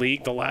played in the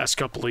league the last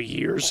couple of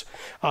years.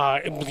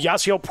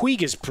 Yasiel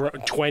Puig is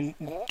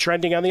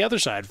trending on the other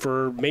side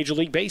for Major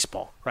League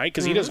Baseball, right,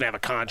 because he doesn't have a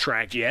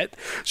contract yet.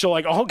 So,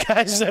 all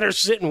guys that are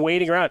sitting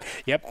waiting around,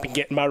 been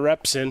getting my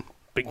reps in,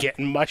 been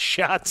getting my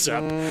shots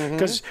up.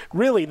 Because,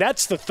 really,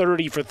 that's the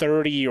 30 for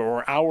 30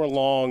 or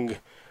hour-long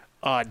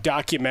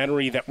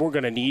documentary that we're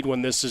going to need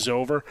when this is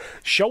over.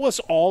 Show us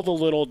all the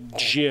little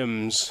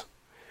gyms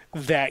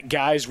that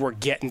guys were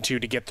getting to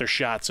get their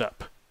shots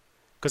up.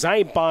 Because I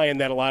ain't buying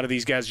that a lot of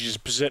these guys are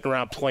just sitting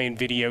around playing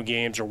video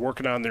games or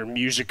working on their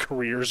music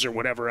careers or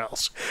whatever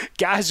else.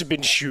 Guys have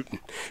been shooting.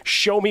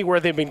 Show me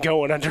where they've been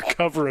going under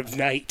cover of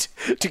night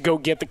to go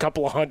get the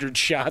couple of 100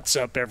 shots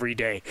up every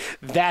day.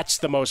 That's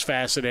the most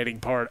fascinating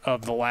part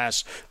of the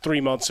last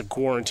 3 months of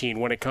quarantine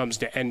when it comes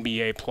to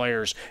NBA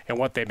players and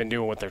what they've been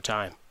doing with their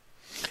time.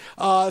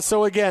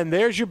 So, again,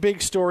 there's your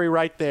big story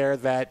right there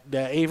that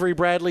Avery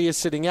Bradley is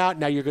sitting out.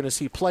 Now you're going to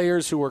see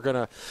players who are going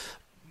to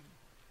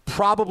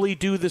probably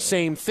do the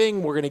same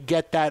thing. We're going to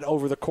get that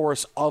over the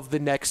course of the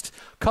next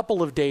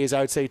couple of days, I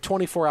would say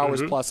 24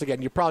 hours plus.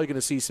 Again, you're probably going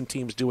to see some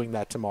teams doing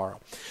that tomorrow.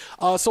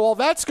 So while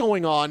that's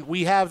going on,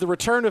 we have the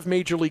return of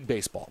Major League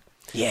Baseball.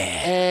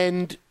 Yeah.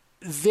 And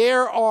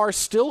there are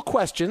still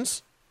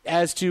questions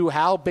as to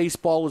how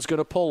baseball is going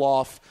to pull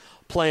off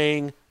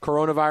playing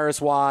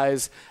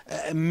coronavirus-wise,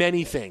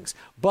 many things.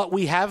 But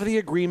we have the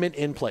agreement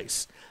in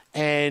place,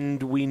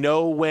 and we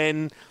know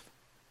when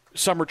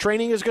summer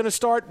training is going to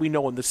start. We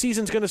know when the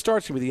season's going to start.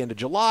 It's going to be the end of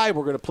July.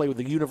 We're going to play with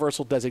the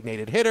universal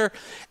designated hitter,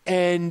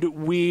 and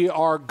we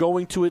are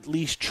going to at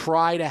least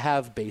try to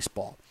have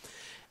baseball.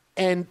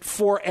 And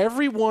for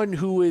everyone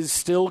who is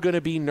still going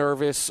to be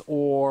nervous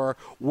or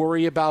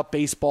worry about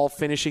baseball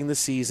finishing the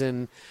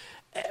season,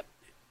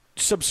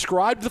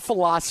 subscribe to the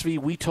philosophy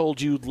we told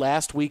you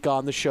last week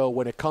on the show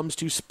when it comes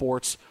to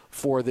sports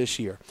for this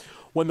year.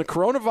 When the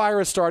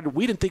coronavirus started,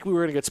 we didn't think we were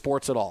going to get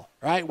sports at all,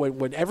 right?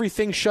 When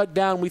everything shut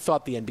down, we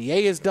thought the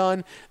NBA is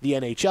done, the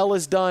NHL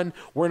is done,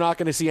 we're not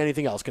going to see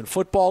anything else. Can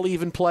football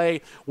even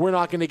play? We're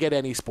not going to get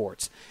any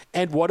sports.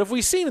 And what have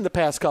we seen in the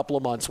past couple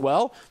of months?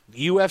 Well,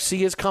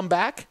 UFC has come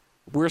back.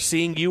 We're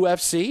seeing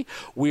UFC.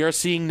 We are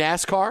seeing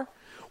NASCAR.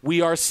 We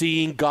are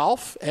seeing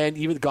golf, and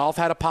even golf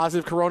had a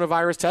positive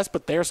coronavirus test,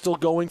 but they're still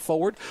going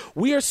forward.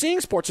 We are seeing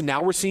sports, and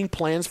now we're seeing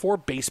plans for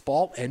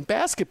baseball and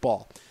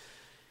basketball.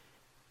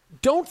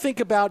 Don't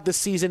think about the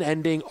season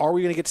ending. Are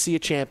we going to get to see a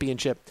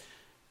championship?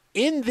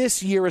 In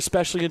this year,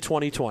 especially in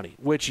 2020,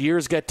 which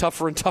years get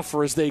tougher and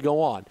tougher as they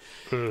go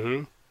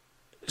on,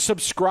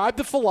 subscribe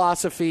to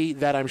philosophy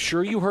that I'm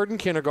sure you heard in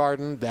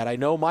kindergarten, that I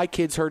know my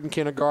kids heard in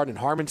kindergarten, and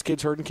Harmon's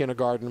kids heard in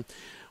kindergarten.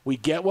 We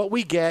get what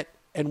we get.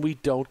 and we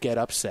don't get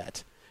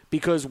upset.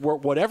 Because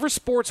whatever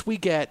sports we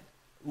get,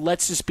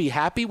 let's just be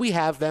happy we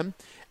have them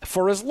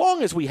for as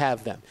long as we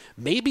have them.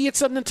 Maybe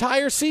it's an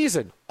entire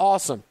season.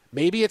 Awesome.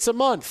 Maybe it's a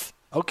month.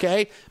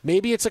 Okay,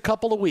 maybe it's a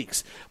couple of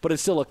weeks, but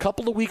it's still a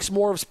couple of weeks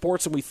more of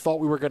sports than we thought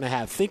we were going to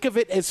have. Think of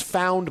it as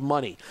found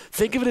money.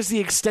 Think of it as the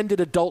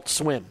extended Adult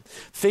Swim.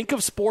 Think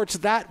of sports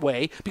that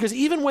way, because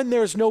even when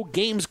there's no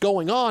games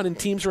going on and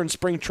teams are in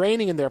spring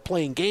training and they're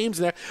playing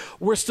games,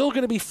 we're still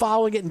going to be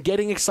following it and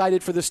getting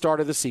excited for the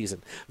start of the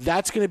season.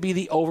 That's going to be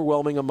the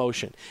overwhelming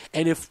emotion.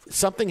 And if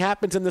something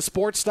happens and the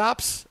sport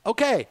stops,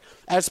 okay.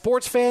 As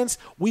sports fans,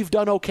 we've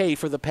done okay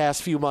for the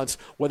past few months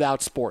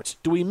without sports.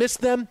 Do we miss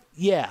them?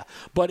 Yeah.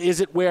 But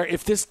is it where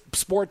if this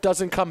sport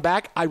doesn't come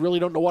back, I really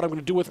don't know what I'm going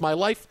to do with my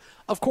life?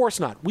 Of course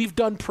not. We've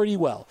done pretty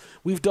well.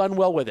 We've done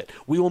well with it.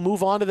 We will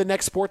move on to the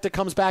next sport that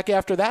comes back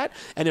after that.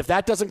 And if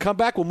that doesn't come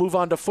back, we'll move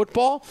on to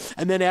football.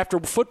 And then after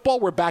football,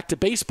 we're back to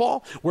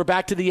baseball. We're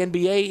back to the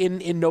NBA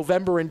in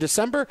November and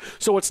December.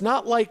 So it's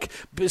not like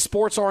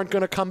sports aren't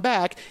going to come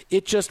back.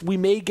 It just, we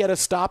may get a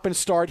stop and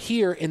start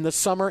here in the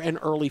summer and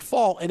early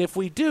fall. And if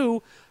we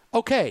do,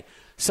 okay.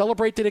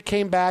 Celebrate that it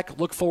came back.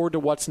 Look forward to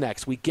what's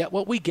next. We get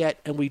what we get,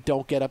 and we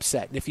don't get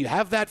upset. And if you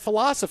have that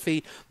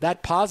philosophy,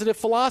 that positive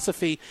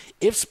philosophy,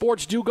 if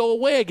sports do go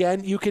away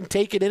again, you can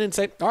take it in and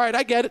say, all right,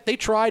 I get it. They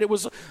tried. It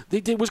was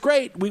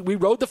great. We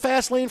rode the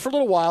fast lane for a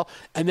little while,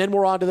 and then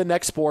we're on to the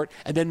next sport,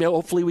 and then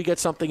hopefully we get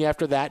something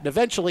after that. And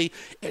eventually,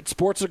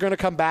 sports are going to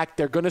come back.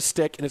 They're going to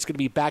stick, and it's going to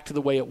be back to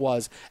the way it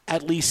was,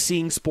 at least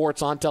seeing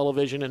sports on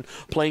television and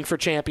playing for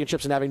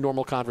championships and having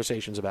normal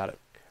conversations about it.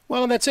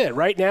 Well, and that's it.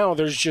 Right now,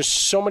 there's just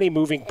so many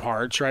moving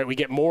parts, right? We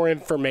get more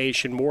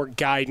information, more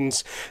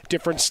guidance,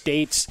 different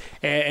states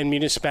and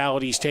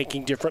municipalities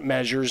taking different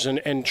measures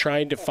and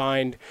trying to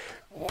find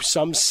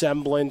some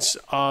semblance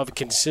of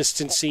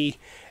consistency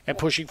and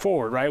pushing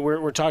forward, right?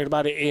 We're talking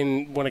about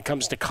it when it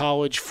comes to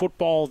college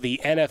football, the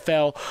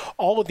NFL,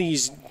 all of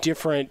these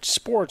different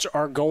sports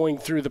are going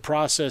through the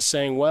process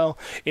saying, well,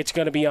 it's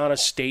going to be on a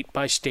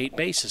state-by-state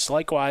basis.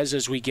 Likewise,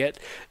 as we get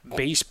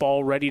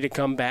baseball ready to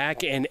come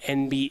back and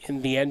the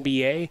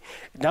NBA,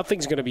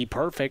 nothing's going to be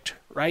perfect,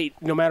 right?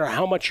 No matter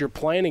how much you're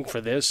planning for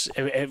this,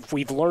 if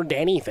we've learned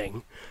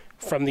anything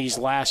from these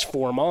last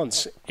 4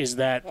 months, is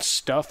that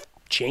stuff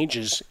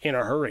changes in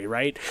a hurry,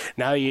 right?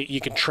 Now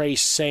you can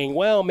trace saying,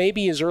 well,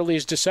 maybe as early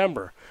as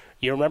December.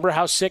 You remember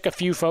how sick a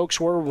few folks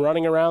were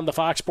running around the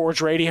Fox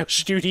Sports Radio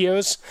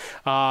studios?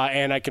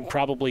 And I can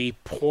probably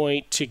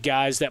point to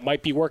guys that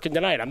might be working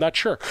tonight. I'm not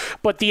sure.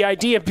 But the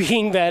idea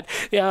being that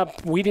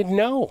we didn't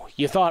know.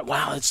 You thought,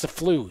 wow, it's the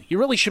flu. You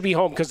really should be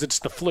home because it's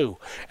the flu.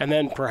 And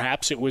then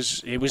perhaps it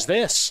was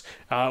this.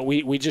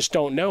 We just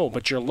don't know.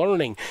 But you're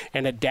learning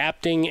and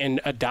adapting and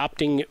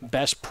adopting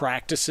best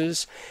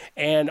practices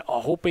and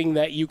hoping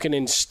that you can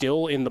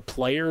instill in the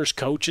players,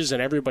 coaches,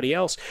 and everybody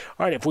else.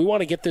 All right, if we want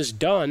to get this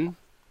done,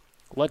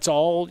 let's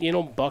all,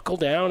 buckle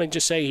down and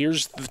just say,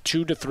 here's the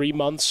 2 to 3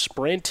 month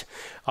sprint.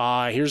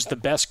 Here's the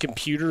best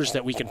computers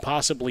that we can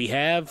possibly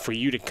have for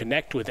you to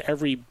connect with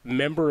every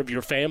member of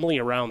your family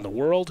around the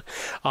world,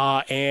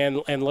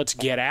 and let's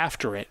get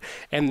after it.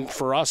 And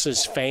for us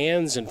as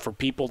fans and for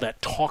people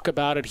that talk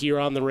about it here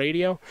on the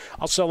radio,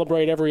 I'll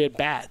celebrate every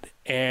at-bat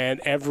and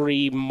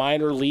every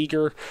minor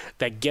leaguer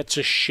that gets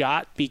a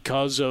shot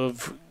because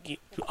of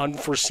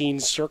unforeseen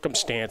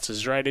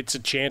circumstances, right? It's a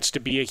chance to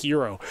be a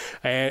hero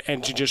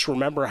and to just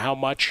remember how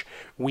much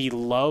we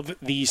love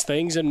these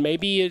things. And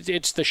maybe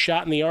it's the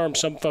shot in the arm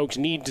some folks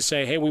need to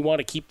say, hey, we want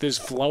to keep this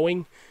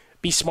flowing.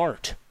 Be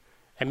smart.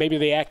 And maybe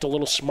they act a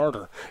little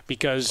smarter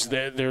because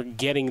they're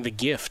getting the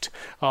gift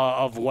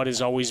of what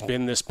has always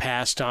been this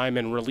pastime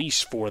and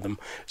release for them.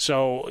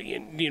 So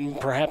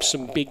perhaps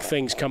some big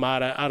things come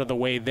out of the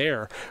way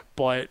there.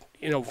 But,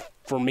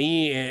 for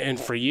me and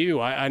for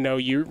you, I know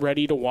you're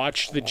ready to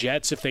watch the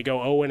Jets if they go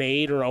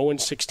 0-8 or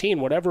 0-16,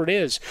 whatever it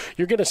is.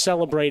 You're going to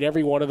celebrate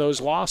every one of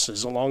those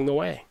losses along the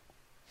way.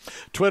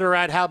 Twitter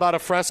at How About a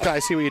Fresca. I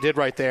see what you did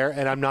right there,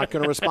 and I'm not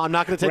going to respond. I'm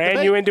not going to take the bait.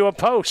 Ran you into a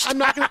post. I'm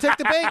not going to take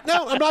the bait.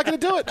 No, I'm not going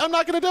to do it. I'm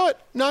not going to do it.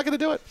 Not going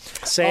to do it.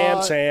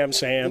 Sam.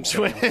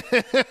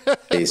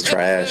 He's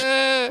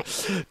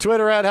trash.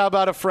 Twitter at How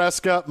About a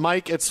Fresca.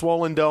 Mike at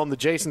Swollen Dome. The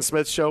Jason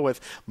Smith Show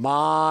with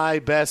my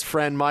best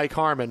friend, Mike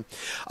Harmon.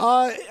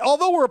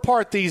 Although we're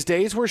apart these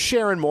days, we're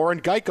sharing more,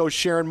 and Geico's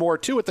sharing more,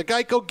 too, at the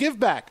Geico Give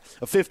Back.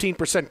 A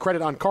 15%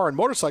 credit on car and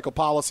motorcycle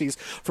policies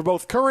for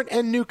both current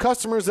and new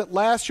customers that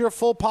last your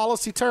full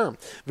policy term.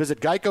 Visit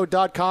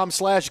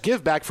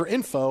geico.com/giveback for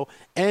info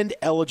and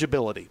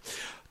eligibility.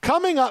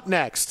 Coming up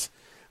next,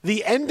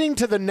 the ending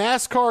to the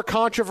NASCAR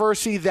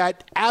controversy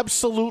that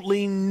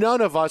absolutely none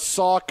of us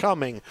saw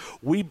coming.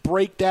 We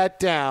break that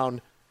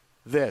down.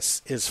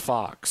 This is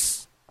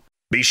Fox.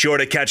 Be sure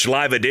to catch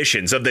live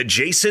editions of The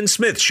Jason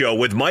Smith Show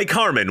with Mike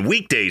Harmon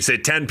weekdays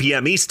at 10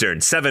 p.m.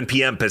 Eastern, 7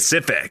 p.m.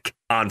 Pacific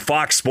on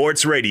Fox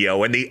Sports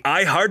Radio and the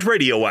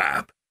iHeartRadio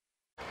app.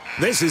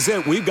 This is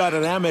it. We've got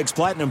an Amex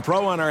Platinum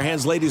Pro on our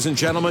hands, ladies and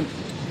gentlemen.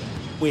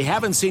 We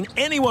haven't seen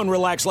anyone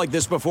relax like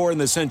this before in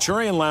the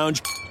Centurion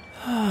Lounge.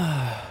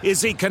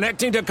 Is he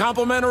connecting to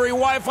complimentary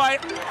Wi-Fi?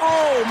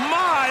 Oh,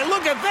 my!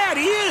 Look at that!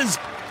 He is!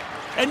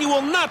 And you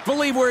will not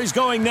believe where he's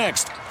going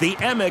next. The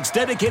Amex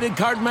dedicated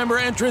card member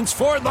entrance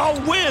for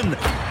the win!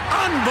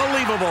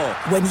 Unbelievable!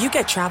 When you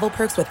get travel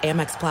perks with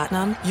Amex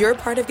Platinum, you're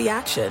part of the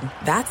action.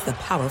 That's the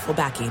powerful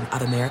backing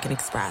of American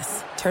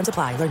Express. Terms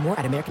apply. Learn more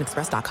at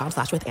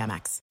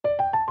americanexpress.com/withAmex.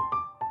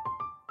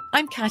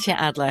 I'm Katya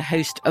Adler,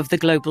 host of The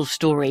Global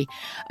Story.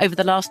 Over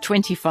the last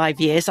 25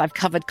 years, I've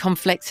covered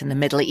conflicts in the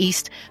Middle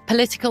East,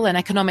 political and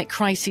economic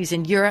crises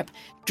in Europe,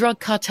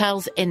 drug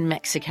cartels in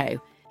Mexico.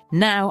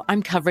 Now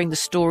I'm covering the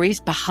stories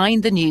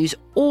behind the news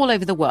all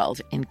over the world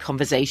in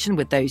conversation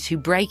with those who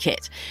break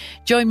it.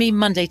 Join me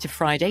Monday to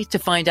Friday to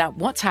find out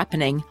what's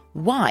happening,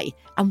 why,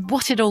 and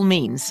what it all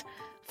means.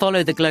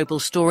 Follow The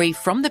Global Story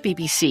from the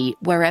BBC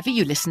wherever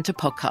you listen to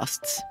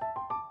podcasts.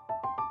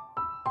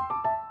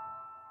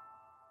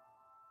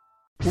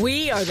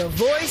 We are the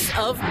voice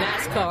of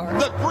NASCAR.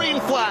 The green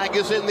flag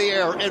is in the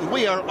air, and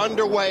we are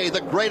underway. The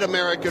Great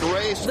American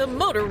Race. The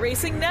Motor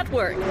Racing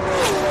Network.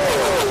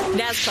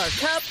 NASCAR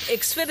Cup,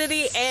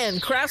 Xfinity,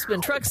 and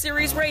Craftsman Truck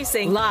Series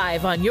Racing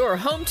live on your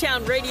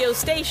hometown radio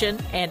station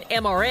and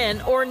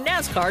MRN or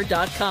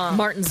NASCAR.com.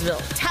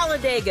 Martinsville,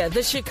 Talladega,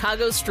 the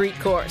Chicago Street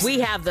Course. We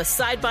have the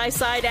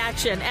side-by-side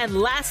action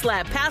and last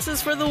lap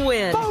passes for the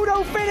win.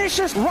 Photo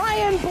finishes.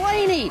 Ryan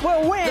Blaney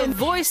will win. The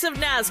voice of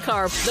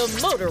NASCAR,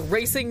 the Motor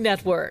Racing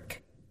Network.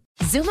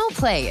 Xumo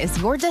Play is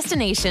your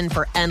destination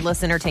for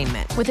endless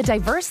entertainment. With a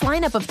diverse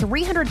lineup of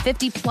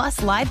 350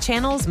 plus live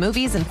channels,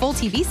 movies, and full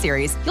TV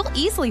series, you'll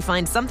easily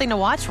find something to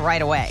watch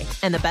right away.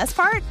 And the best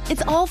part?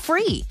 It's all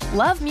free.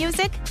 Love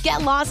music?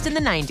 Get lost in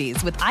the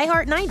 90s with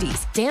iHeart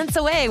 90s, dance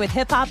away with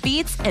hip-hop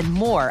beats, and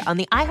more on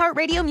the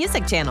iHeartRadio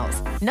music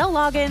channels. No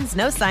logins,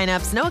 no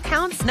signups, no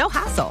accounts, no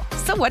hassle.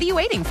 So what are you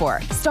waiting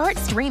for? Start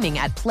streaming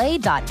at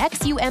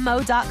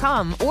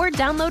play.xumo.com or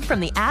download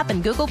from the app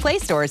and Google Play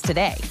stores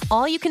today.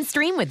 All you can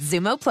stream with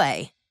Xumo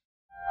Play.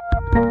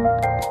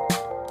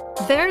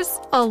 There's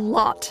a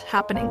lot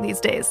happening these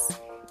days,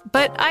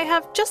 but I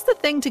have just the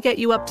thing to get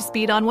you up to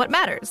speed on what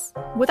matters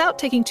without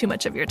taking too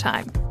much of your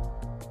time.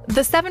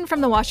 The 7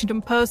 from the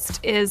Washington Post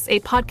is a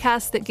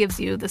podcast that gives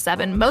you the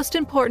 7 most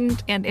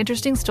important and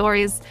interesting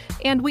stories,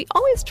 and we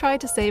always try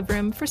to save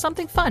room for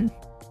something fun.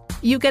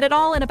 You get it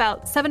all in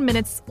about 7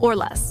 minutes or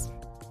less.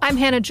 I'm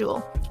Hannah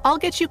Jewell. I'll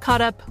get you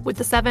caught up with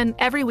the 7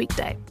 every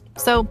weekday.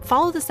 So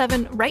follow the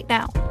 7 right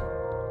now.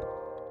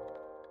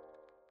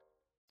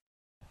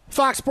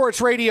 Fox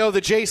Sports Radio,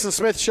 the Jason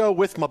Smith Show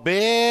with my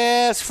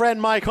best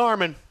friend Mike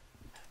Harmon.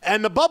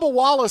 And the Bubba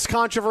Wallace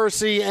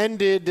controversy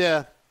ended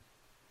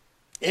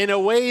in a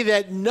way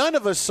that none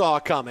of us saw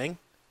coming.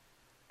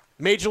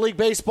 Major League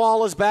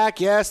Baseball is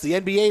back, yes. The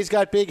NBA's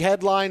got big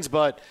headlines,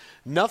 but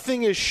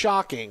nothing is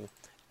shocking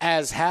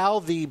as how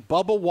the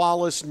Bubba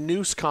Wallace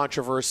noose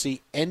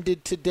controversy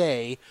ended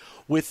today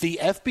with the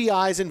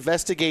FBI's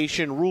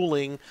investigation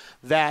ruling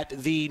that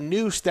the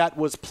noose that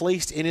was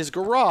placed in his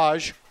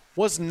garage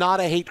was not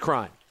a hate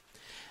crime.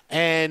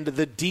 And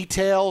the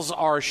details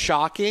are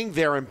shocking.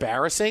 They're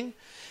embarrassing.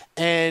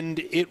 And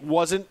it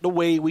wasn't the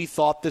way we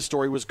thought this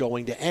story was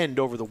going to end.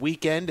 Over the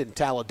weekend in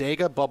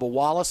Talladega, Bubba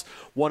Wallace,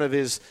 one of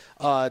his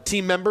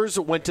team members,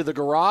 went to the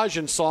garage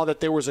and saw that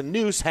there was a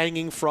noose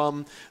hanging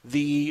from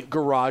the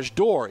garage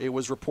door. It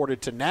was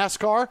reported to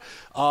NASCAR.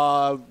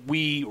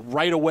 We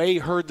right away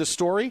heard the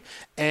story,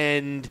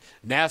 and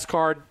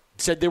NASCAR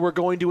said they were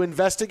going to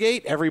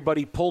investigate.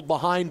 Everybody pulled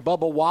behind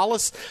Bubba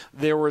Wallace.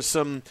 There were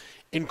some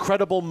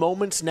incredible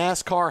moments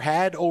NASCAR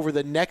had over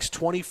the next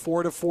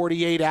 24 to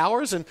 48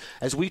 hours. And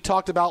as we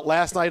talked about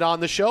last night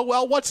on the show,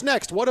 well, what's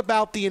next? What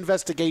about the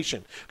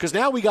investigation? Because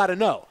now we got to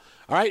know.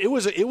 All right, it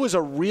was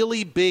a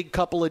really big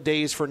couple of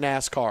days for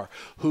NASCAR,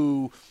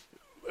 who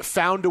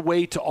found a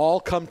way to all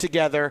come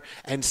together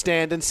and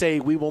stand and say,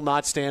 we will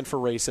not stand for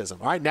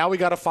racism. All right, now we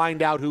got to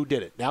find out who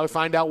did it. Now we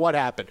find out what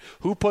happened,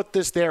 who put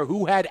this there,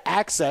 who had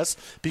access,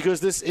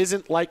 because this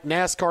isn't like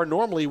NASCAR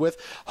normally with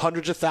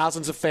hundreds of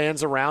thousands of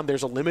fans around.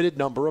 There's a limited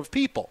number of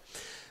people.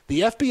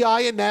 The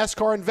FBI and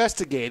NASCAR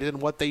investigated,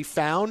 and what they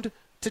found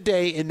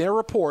today in their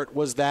report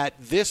was that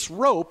this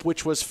rope,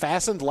 which was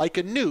fastened like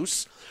a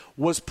noose,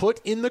 was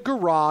put in the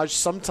garage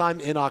sometime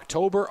in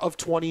October of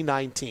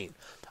 2019.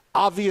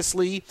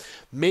 Obviously,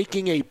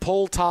 making a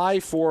pull tie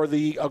for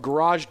a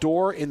garage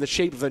door in the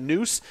shape of a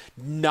noose,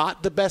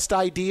 not the best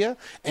idea.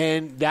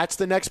 And that's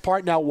the next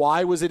part. Now,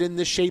 why was it in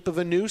the shape of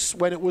a noose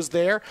when it was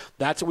there?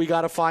 That's what we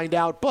got to find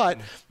out. But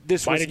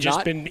this might have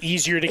just been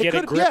easier to get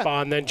a grip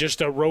on than just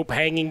a rope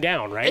hanging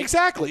down, right?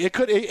 Exactly. It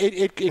could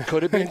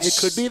have been. It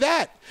could be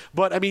that.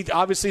 But I mean,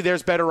 obviously,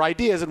 there's better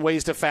ideas and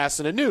ways to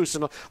fasten a noose.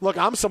 And look,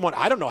 I'm someone,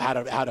 I don't know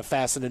how to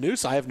fasten a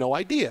noose. I have no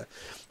idea.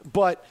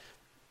 But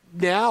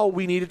now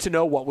we needed to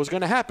know what was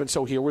going to happen.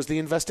 So here was the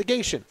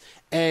investigation.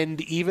 And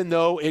even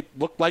though it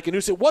looked like a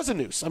noose, it was a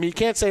noose. I mean, you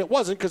can't say it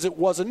wasn't, because it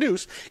was a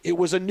noose. It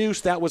was a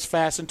noose that was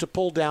fastened to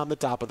pull down the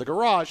top of the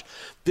garage.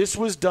 This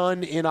was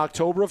done in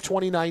October of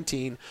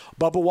 2019.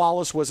 Bubba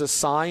Wallace was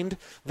assigned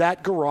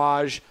that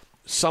garage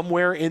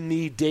somewhere in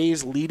the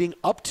days leading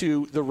up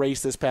to the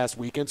race this past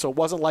weekend. So it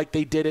wasn't like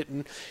they did it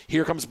and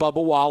here comes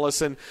Bubba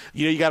Wallace. And,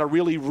 you got to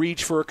really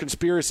reach for a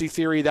conspiracy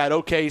theory that,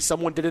 okay,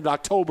 someone did it in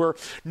October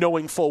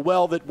knowing full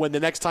well that when the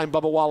next time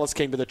Bubba Wallace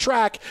came to the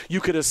track, you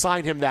could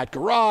assign him that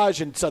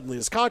garage and suddenly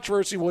this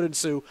controversy would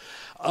ensue.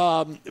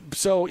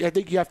 So I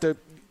think you have to,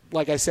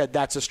 like I said,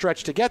 that's a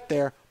stretch to get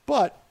there.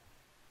 But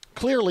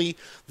clearly,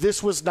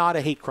 this was not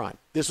a hate crime.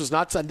 This was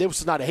not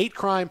a hate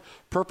crime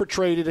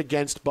perpetrated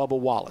against Bubba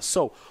Wallace.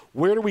 So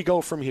where do we go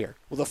from here?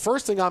 Well, the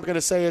first thing I'm going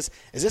to say is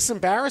this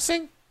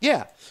embarrassing?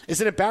 Yeah. Is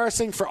it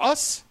embarrassing for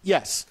us?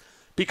 Yes.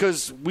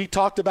 Because we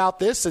talked about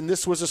this, and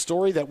this was a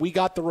story that we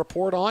got the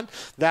report on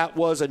that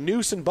was a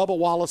noose in Bubba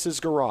Wallace's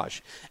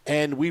garage.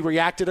 And we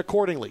reacted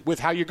accordingly with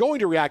how you're going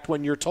to react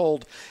when you're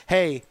told,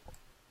 hey,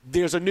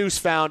 there's a noose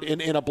found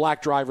in a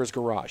black driver's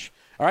garage.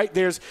 All right,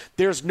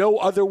 there's no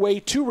other way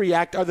to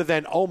react other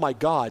than, oh my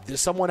God,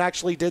 someone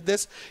actually did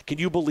this? Can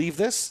you believe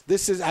this?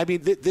 This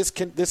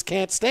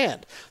can't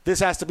stand. This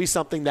has to be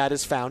something that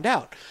is found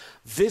out.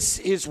 This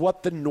is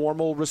what the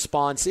normal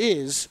response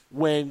is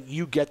when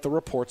you get the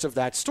reports of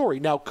that story.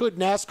 Now, could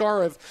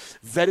NASCAR have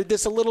vetted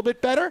this a little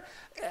bit better?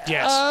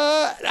 Yes.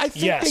 I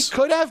think they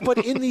could have, but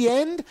in the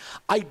end,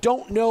 I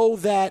don't know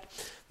that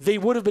they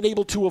would have been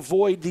able to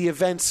avoid the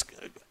events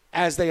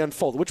as they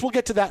unfold, which we'll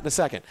get to that in a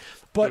second.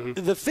 But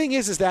the thing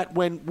is that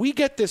when we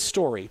get this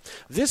story,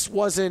 this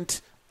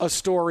wasn't a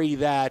story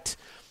that,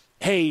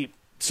 hey,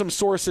 some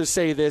sources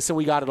say this and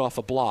we got it off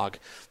a blog.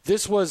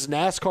 This was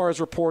NASCAR's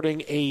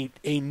reporting a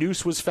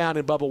noose was found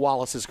in Bubba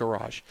Wallace's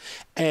garage.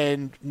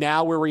 And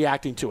now we're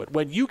reacting to it.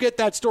 When you get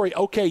that story,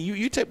 okay,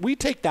 we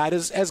take that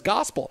as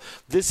gospel.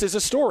 This is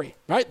a story,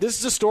 right? This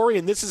is a story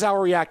and this is how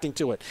we're reacting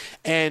to it.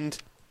 And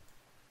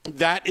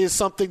that is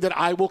something that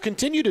I will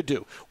continue to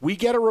do. We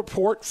get a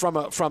report from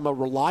a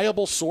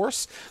reliable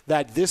source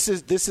that this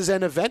is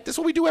an event. This is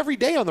what we do every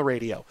day on the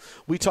radio.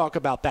 We talk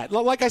about that.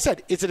 Like I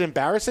said, is it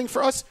embarrassing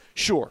for us?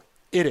 Sure,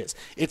 it is.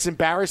 It's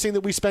embarrassing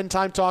that we spend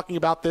time talking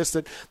about this,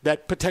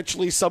 that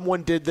potentially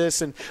someone did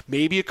this, and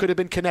maybe it could have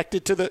been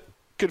connected to the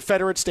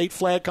Confederate state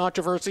flag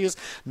controversies.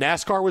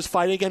 NASCAR was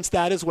fighting against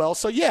that as well.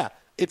 So, yeah,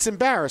 it's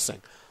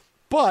embarrassing.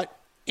 But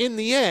in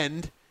the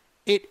end,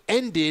 it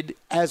ended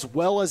as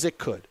well as it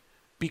could.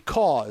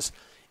 Because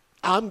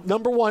I'm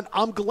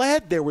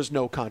glad there was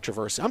no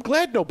controversy. I'm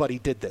glad nobody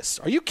did this.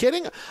 Are you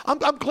kidding?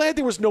 I'm glad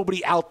there was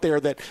nobody out there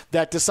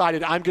that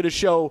decided I'm going to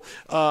show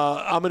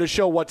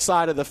what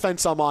side of the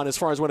fence I'm on as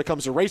far as when it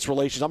comes to race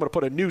relations. I'm going to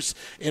put a noose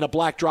in a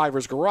black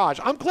driver's garage.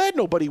 I'm glad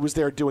nobody was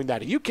there doing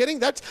that. Are you kidding?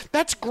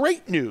 That's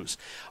great news.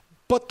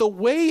 But the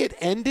way it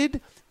ended,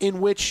 in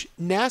which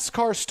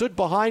NASCAR stood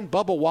behind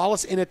Bubba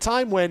Wallace in a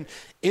time when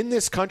in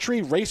this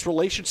country race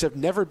relations have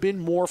never been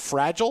more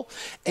fragile,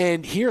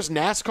 and here's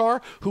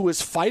NASCAR who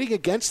is fighting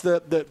against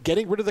the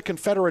getting rid of the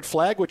Confederate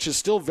flag, which is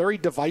still very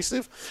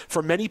divisive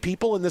for many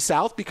people in the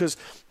South because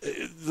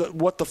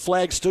what the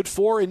flag stood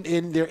for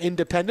in their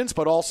independence,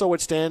 but also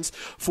it stands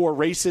for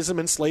racism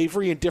and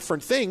slavery and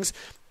different things.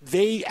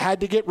 They had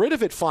to get rid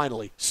of it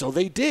finally. So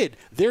they did.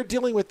 They're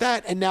dealing with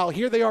that. And now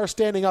here they are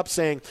standing up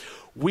saying,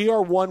 we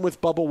are one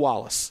with Bubba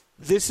Wallace.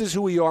 This is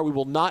who we are. We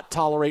will not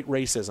tolerate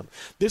racism.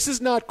 This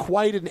is not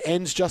quite an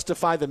ends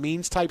justify the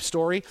means type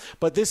story,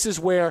 but this is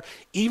where,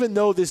 even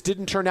though this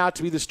didn't turn out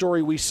to be the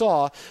story we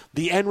saw,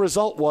 the end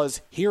result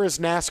was here is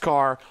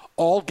NASCAR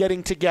all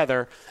getting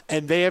together,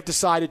 and they have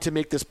decided to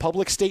make this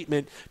public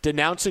statement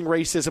denouncing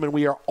racism, and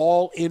we are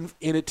all in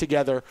it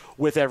together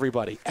with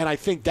everybody. And I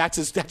think that's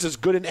as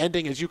good an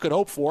ending as you could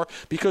hope for,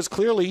 because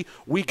clearly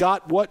we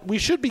got what we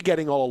should be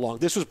getting all along.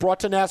 This was brought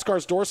to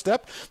NASCAR's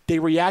doorstep. They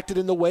reacted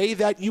in the way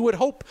that you would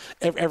hope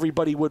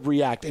everybody would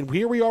react. And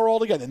here we are all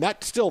together. And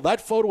that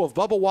photo of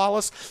Bubba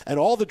Wallace and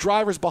all the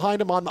drivers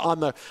behind him on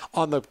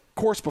the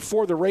course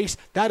before the race,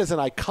 that is an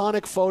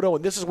iconic photo.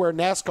 And this is where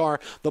NASCAR,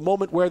 the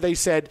moment where they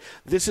said,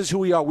 this is who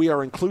we are. We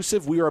are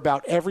inclusive. We are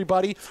about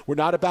everybody. We're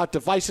not about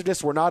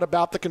divisiveness. We're not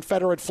about the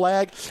Confederate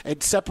flag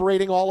and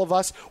separating all of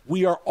us.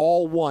 We are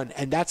all one.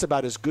 And that's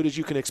about as good as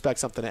you can expect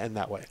something to end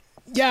that way.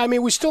 Yeah, I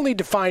mean, we still need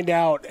to find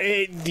out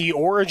the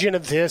origin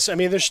of this. I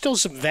mean, there's still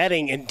some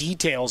vetting and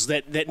details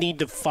that need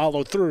to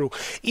follow through,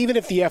 even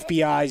if the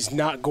FBI is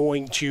not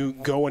going to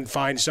go and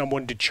find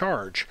someone to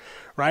charge,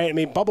 right? I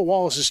mean, Bubba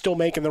Wallace is still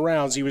making the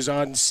rounds. He was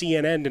on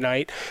CNN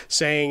tonight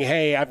saying,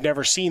 hey, I've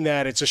never seen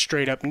that. It's a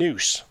straight-up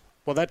noose.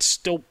 Well, that's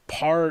still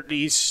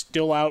he's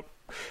still out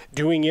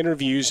doing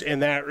interviews in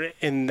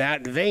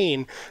that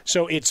vein,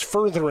 so it's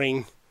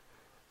furthering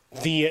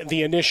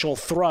the initial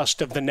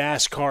thrust of the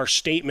NASCAR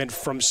statement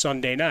from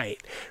Sunday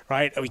night,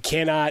 right? We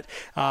cannot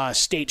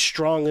state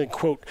strongly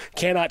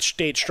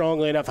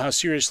enough how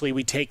seriously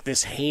we take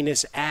this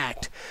heinous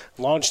act.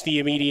 Launch the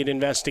immediate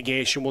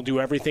investigation. We'll do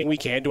everything we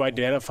can to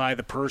identify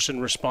the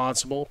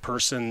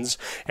persons,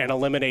 and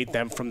eliminate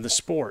them from the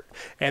sport.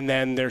 And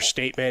then their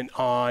statement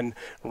on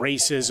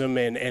racism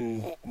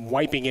and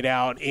wiping it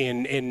out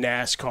in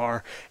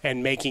NASCAR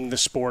and making the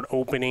sport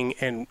open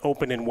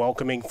and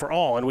welcoming for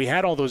all. And we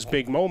had all those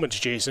big moments,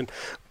 Jason,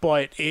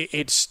 but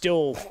it's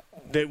still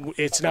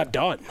it's not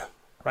done.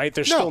 right?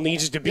 There still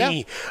needs to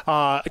be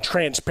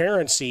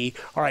transparency.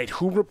 All right,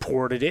 who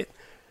reported it?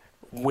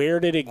 Where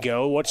did it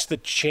go? What's the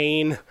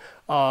chain,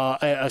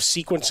 a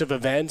sequence of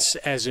events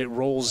as it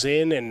rolls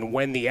in, and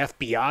when the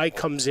FBI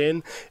comes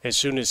in, as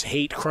soon as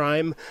hate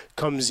crime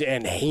comes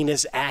and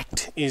heinous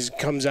act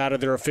comes out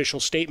of their official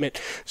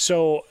statement.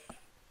 So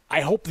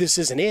I hope this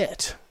isn't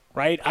it.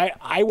 Right,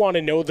 I want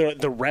to know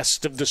the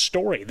rest of the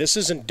story. This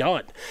isn't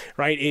done,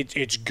 right?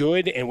 It's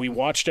good, and we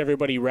watched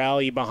everybody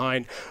rally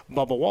behind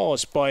Bubba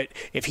Wallace. But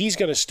if he's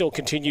going to still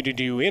continue to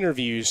do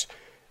interviews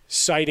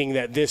citing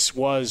that this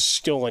was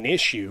still an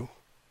issue,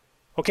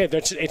 okay,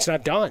 it's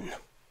not done,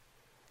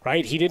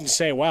 right? He didn't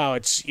say, "Wow,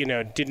 it's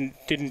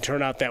didn't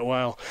turn out that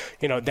well,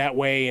 that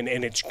way," and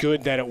it's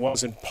good that it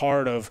wasn't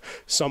part of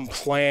some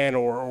plan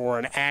or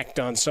an act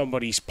on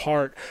somebody's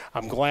part.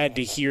 I'm glad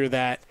to hear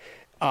that.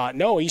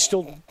 No, he's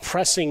still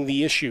pressing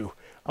the issue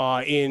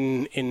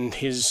in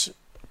his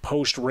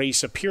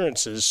post-race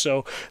appearances.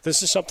 So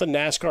this is something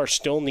NASCAR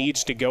still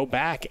needs to go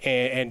back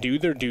and do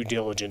their due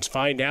diligence,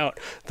 find out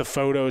the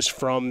photos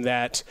from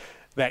that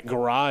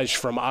garage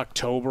from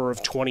October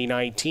of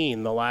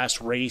 2019, the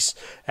last race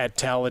at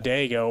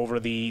Talladega over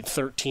the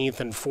 13th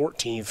and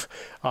 14th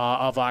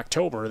of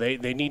October.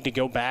 They need to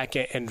go back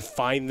and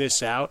find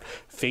this out,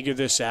 figure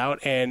this out,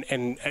 and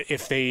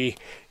if they...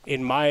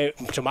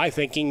 to my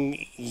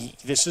thinking,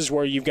 this is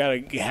where you've got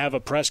to have a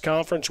press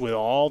conference with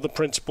all the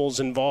principals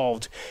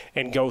involved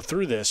and go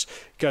through this.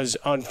 Because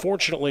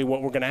unfortunately,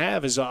 what we're going to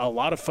have is a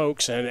lot of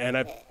folks, and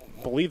I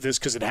believe this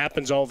because it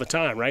happens all the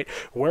time, right?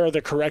 Where are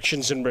the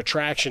corrections and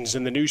retractions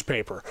in the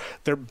newspaper?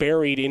 They're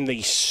buried in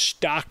the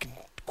stock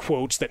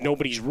quotes that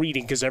nobody's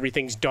reading because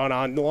everything's done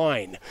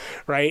online,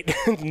 right?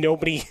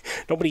 Nobody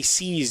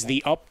sees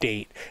the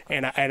update,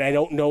 and I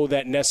don't know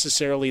that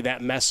necessarily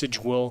that message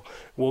will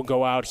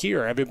go out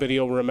here. Everybody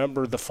will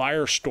remember the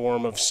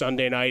firestorm of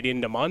Sunday night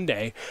into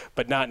Monday,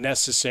 but not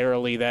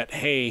necessarily that,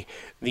 hey,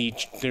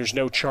 there's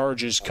no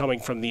charges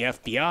coming from the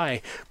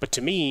FBI. But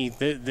to me,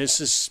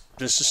 this is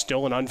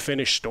still an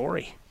unfinished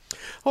story.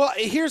 Well,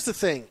 here's the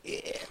thing.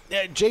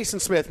 Jason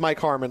Smith,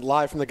 Mike Harmon,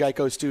 live from the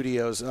Geico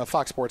Studios,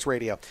 Fox Sports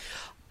Radio.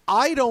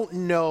 I don't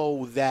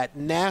know that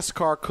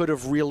NASCAR could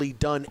have really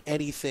done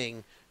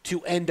anything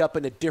to end up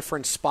in a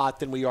different spot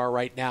than we are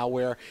right now,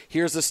 where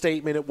here's a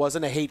statement, it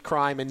wasn't a hate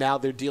crime, and now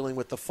they're dealing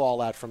with the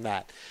fallout from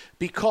that.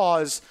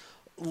 Because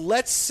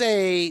let's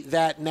say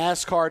that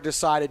NASCAR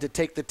decided to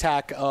take the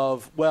tack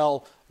of,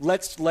 well,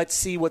 let's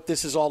see what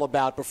this is all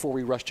about before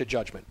we rush to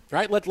judgment,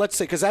 right? Let's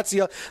say, because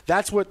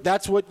that's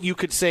what you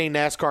could say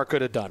NASCAR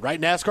could have done, right?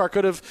 NASCAR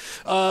could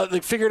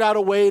have figured out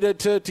a way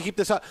to keep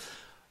this out.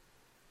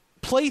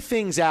 Play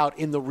things out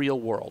in the real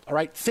world, all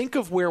right? Think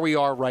of where we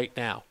are right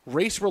now.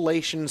 Race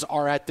relations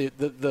are at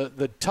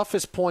the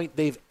toughest point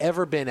they've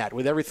ever been at,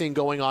 with everything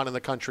going on in the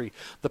country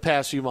the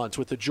past few months,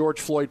 with the George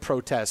Floyd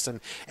protests,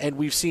 and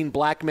we've seen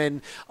black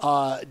men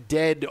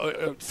dead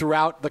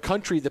throughout the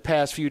country the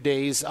past few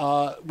days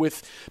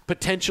with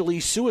potentially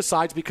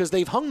suicides because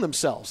they've hung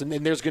themselves, and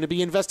there's going to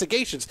be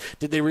investigations.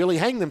 Did they really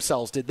hang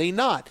themselves? Did they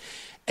not?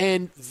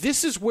 And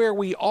this is where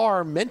we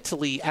are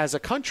mentally as a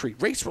country.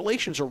 Race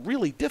relations are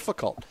really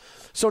difficult.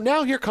 So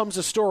now here comes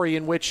a story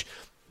in which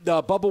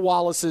Bubba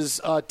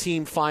Wallace's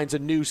team finds a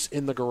noose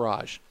in the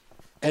garage,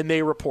 and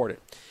they report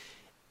it.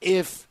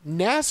 If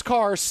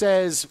NASCAR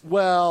says,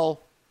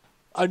 well,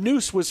 a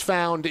noose was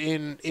found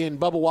in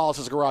Bubba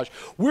Wallace's garage,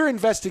 we're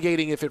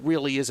investigating if it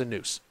really is a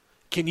noose.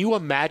 Can you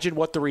imagine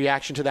what the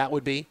reaction to that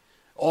would be?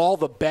 All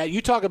the bad.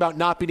 You talk about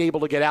not being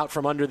able to get out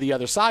from under the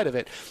other side of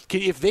it.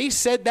 If they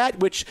said that,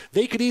 which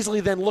they could easily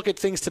then look at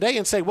things today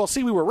and say, well,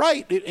 see, we were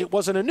right. It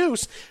wasn't a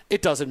noose.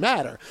 It doesn't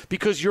matter,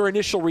 because your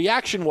initial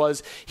reaction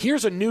was,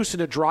 here's a noose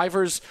in a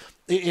driver's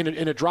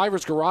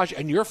garage,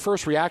 and your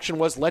first reaction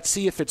was, let's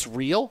see if it's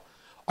real.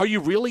 Are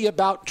you really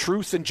about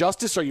truth and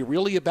justice? Are you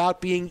really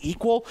about being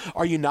equal?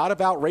 Are you not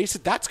about race?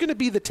 That's going to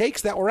be the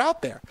takes that were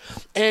out there.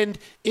 And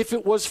if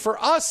it was for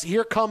us,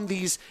 here come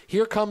these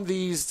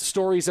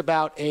stories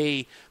about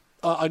a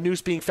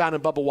noose being found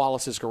in Bubba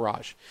Wallace's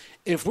garage.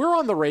 If we're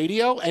on the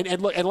radio,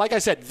 and like I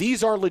said,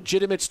 these are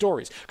legitimate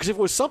stories. Because if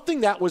it was something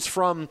that was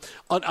from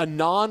a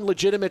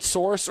non-legitimate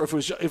source, or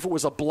if it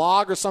was a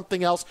blog or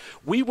something else,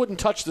 we wouldn't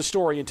touch the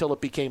story until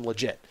it became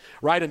legit,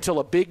 right? Until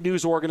a big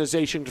news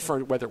organization,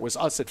 whether it was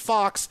us at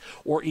Fox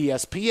or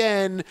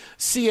ESPN,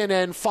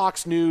 CNN,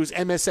 Fox News,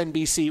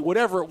 MSNBC,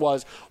 whatever it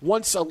was,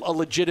 once a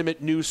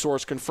legitimate news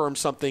source confirms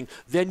something,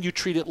 then you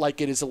treat it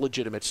like it is a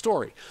legitimate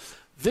story.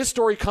 This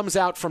story comes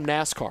out from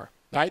NASCAR,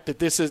 right? That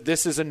this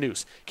is a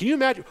noose. Can you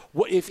imagine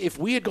what if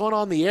we had gone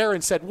on the air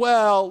and said,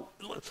 well,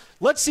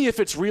 let's see if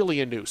it's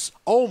really a noose?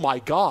 Oh my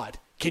God.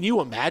 Can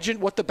you imagine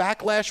what the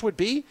backlash would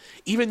be?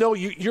 Even though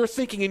you're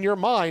thinking in your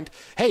mind,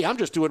 hey, I'm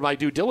just doing my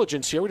due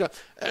diligence here.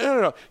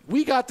 No.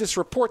 We got this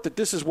report that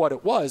this is what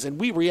it was, and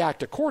we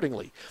react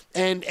accordingly.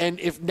 And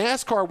if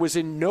NASCAR was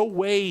in no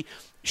way,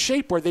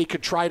 shape where they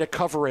could try to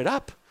cover it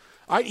up,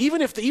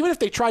 even if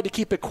they tried to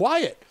keep it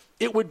quiet,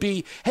 It would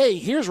be, hey,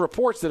 here's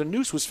reports that a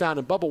noose was found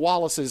in Bubba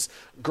Wallace's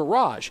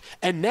garage,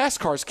 and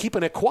NASCAR's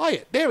keeping it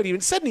quiet. They haven't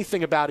even said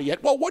anything about it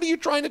yet. Well, what are you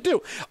trying to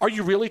do? Are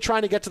you really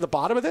trying to get to the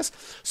bottom of this?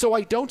 So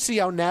I don't see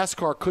how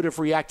NASCAR could have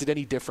reacted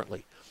any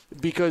differently,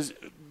 because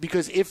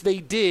if they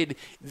did,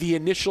 the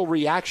initial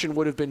reaction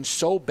would have been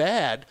so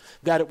bad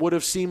that it would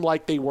have seemed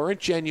like they weren't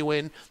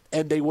genuine,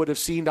 and they would have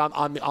seemed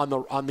on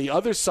the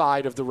other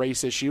side of the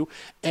race issue,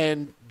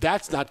 and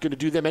that's not going to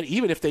do them any,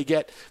 even if they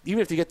get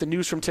the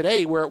news from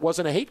today where it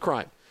wasn't a hate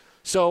crime.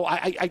 So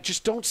I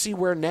just don't see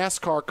where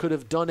NASCAR could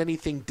have done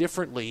anything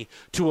differently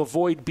to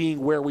avoid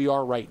being where we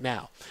are right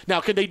now.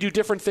 Now, could they do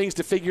different things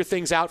to figure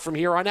things out from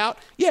here on out?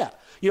 Yeah.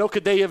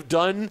 Could they have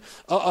done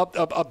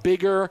a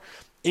bigger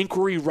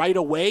inquiry right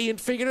away and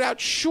figured it out?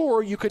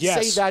 Sure, you could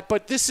say that,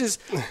 but this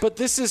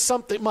is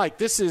something, Mike.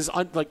 This is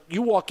like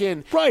you walk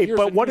in, right?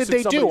 But what did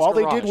they do? All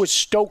they did was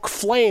stoke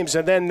flames,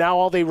 and then now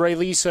all they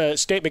release a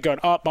statement going,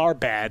 "Up, our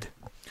bad."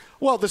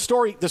 Well, the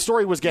story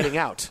was getting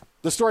out.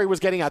 The story was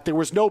getting out. There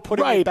was no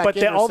putting it back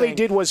in. Right, but all they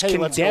did was hey,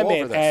 condemn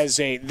it as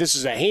this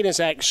is a heinous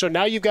act. So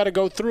now you've got to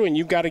go through and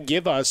you've got to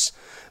give us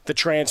the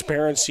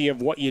transparency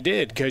of what you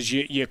did, because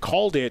you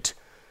called it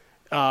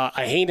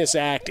a heinous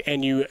act,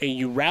 and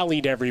you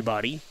rallied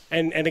everybody.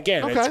 And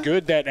again, It's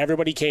good that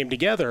everybody came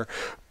together,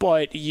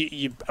 but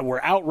you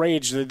were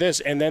outraged at this,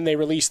 and then they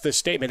released this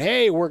statement,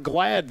 hey, we're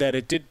glad that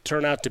it did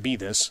turn out to be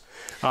this.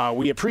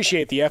 We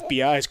appreciate the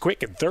FBI's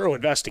quick and thorough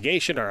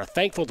investigation and are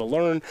thankful to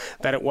learn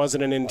that it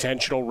wasn't an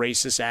intentional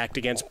racist act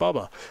against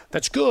Bubba.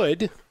 That's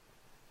good.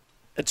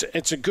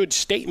 It's a good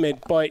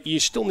statement, but you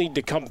still need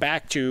to come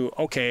back to,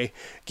 okay,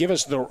 give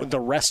us the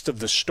rest of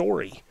the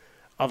story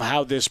of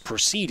how this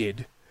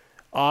proceeded.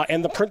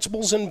 And the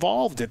principles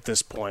involved at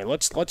this point.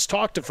 Let's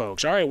talk to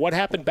folks. All right, what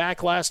happened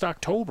back last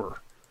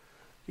October?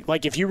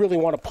 Like, if you really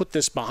want to put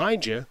this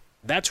behind you,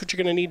 that's what you're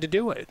going to need to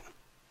do it.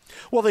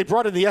 Well, they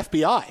brought in the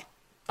FBI.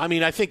 I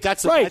mean, I think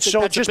that's right.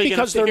 So just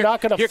because they're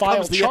not going to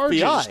file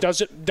charges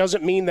FBI.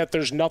 doesn't mean that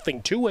there's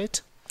nothing to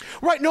it.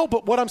 Right. No,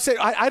 but what I'm saying,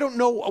 I don't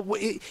know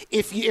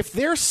if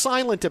they're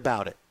silent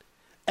about it.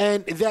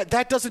 And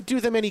that doesn't do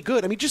them any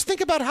good. I mean, just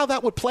think about how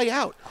that would play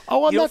out.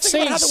 Oh, I'm not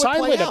saying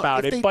silent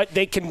about it, but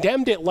they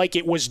condemned it like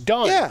it was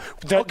done. Yeah.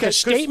 The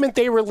statement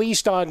they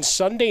released on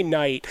Sunday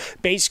night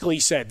basically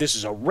said this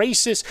is a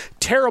racist,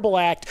 terrible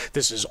act,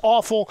 this is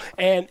awful,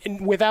 and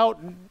without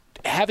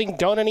having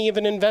done any of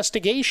an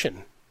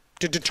investigation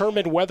to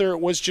determine whether it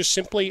was just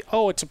simply,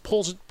 it's a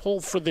pull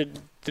for the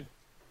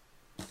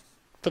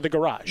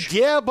garage.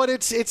 Yeah, but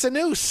it's a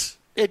noose.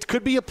 It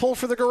could be a pull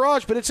for the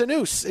garage, but it's a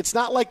noose. It's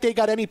not like they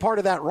got any part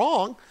of that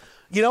wrong.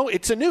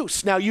 It's a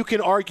noose. Now, you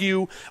can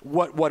argue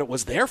what it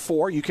was there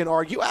for. You can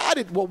argue,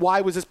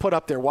 why was this put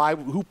up there?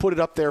 Who put it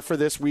up there for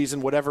this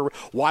reason, whatever.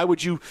 Why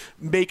would you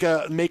make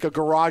a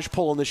garage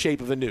pull in the shape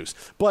of a noose?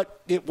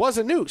 But it was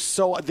a noose,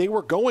 so they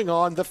were going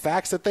on the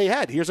facts that they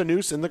had. Here's a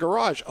noose in the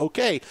garage.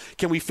 Okay,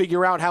 can we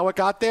figure out how it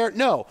got there?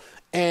 No.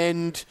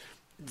 And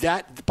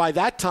that by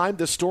that time,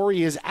 the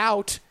story is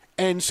out.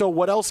 And so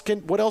what else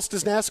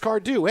does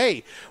NASCAR do?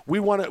 Hey,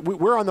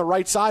 we're on the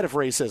right side of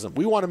racism.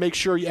 We want to make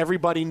sure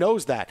everybody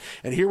knows that.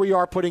 And here we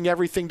are putting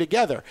everything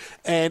together.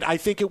 And I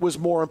think it was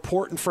more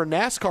important for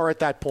NASCAR at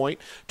that point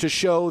to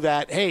show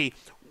that, hey,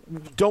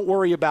 don't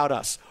worry about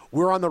us.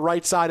 We're on the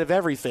right side of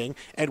everything,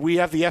 and we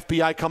have the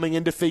FBI coming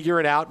in to figure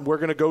it out, and we're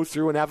going to go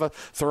through and have a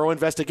thorough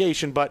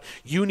investigation. But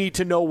you need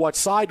to know what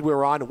side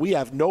we're on, and we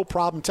have no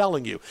problem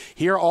telling you.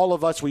 Here, all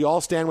of us, we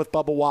all stand with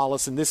Bubba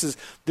Wallace, and this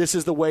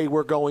is the way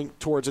we're going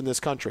towards in this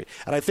country.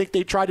 And I think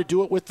they tried to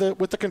do it with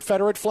the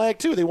Confederate flag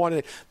too. They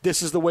wanted,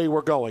 this is the way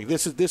we're going.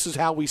 This is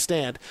how we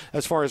stand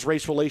as far as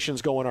race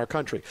relations go in our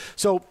country.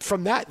 So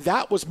from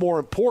that was more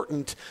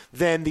important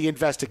than the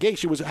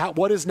investigation. It was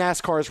what is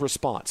NASCAR's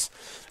response?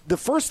 The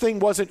first thing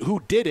wasn't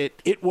who did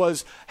it. It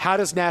was, how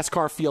does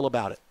NASCAR feel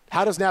about it?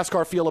 How does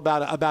NASCAR feel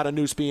about a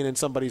noose being in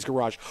somebody's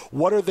garage?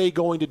 What are they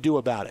going to do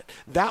about it?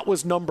 That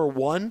was number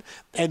one,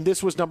 and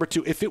this was number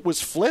two. If it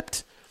was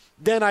flipped,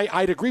 then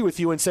I'd agree with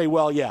you and say,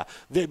 well, yeah,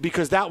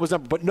 because that was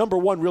but number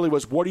one really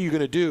was, what are you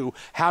going to do?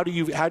 How do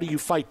you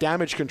fight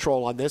damage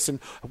control on this? And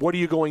what are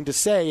you going to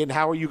say? And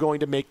how are you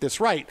going to make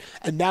this right?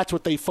 And that's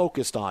what they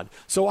focused on.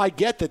 So I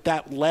get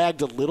that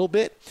lagged a little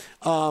bit,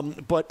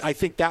 but I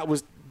think that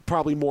was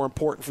probably more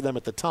important for them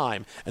at the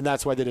time, and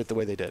that's why they did it the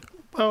way they did.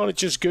 Well,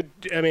 it's just good.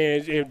 I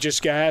mean, it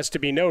just has to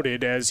be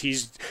noted as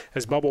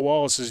Bubba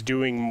Wallace is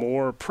doing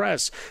more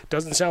press.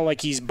 Doesn't sound like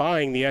he's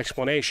buying the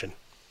explanation.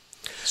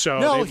 So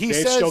no, they've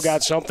still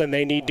got something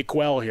they need to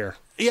quell here.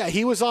 Yeah,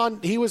 he was on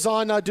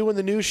doing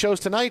the news shows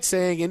tonight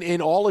saying in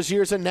all his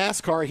years in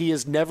NASCAR, he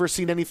has never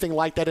seen anything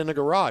like that in a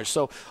garage.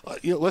 So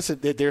listen,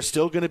 there's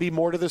still going to be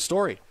more to this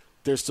story.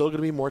 There's still going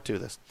to be more to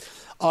this.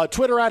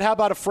 Twitter at How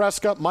About a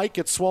Fresca. Mike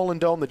at Swollen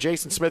Dome, the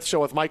Jason Smith Show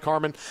with Mike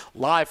Harmon,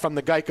 live from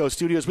the Geico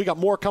Studios. We got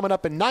more coming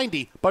up in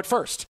 90, but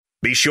first.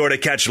 Be sure to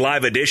catch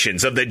live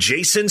editions of the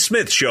Jason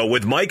Smith Show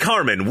with Mike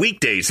Harmon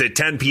weekdays at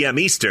 10 p.m.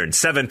 Eastern,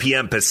 7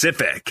 p.m.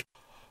 Pacific.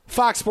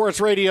 Fox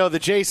Sports Radio, the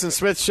Jason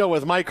Smith Show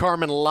with Mike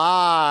Harmon,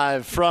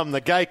 live from the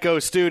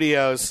Geico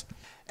Studios.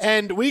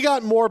 And we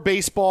got more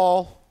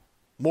baseball,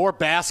 more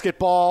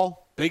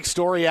basketball. Big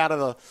story out of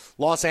the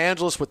Los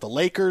Angeles with the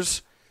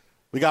Lakers.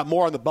 We got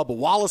more on the Bubba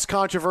Wallace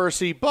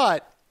controversy.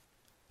 But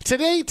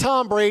today,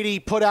 Tom Brady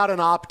put out an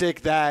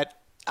optic that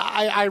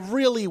I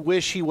really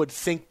wish he would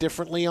think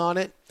differently on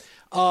it.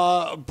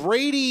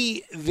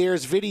 Brady,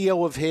 there's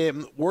video of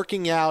him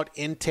working out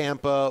in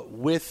Tampa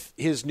with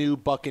his new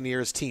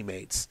Buccaneers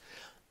teammates.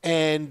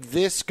 And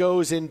this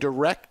goes in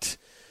direct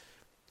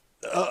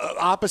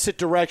opposite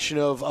direction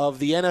of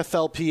the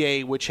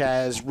NFLPA, which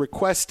has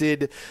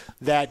requested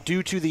that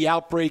due to the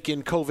outbreak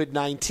in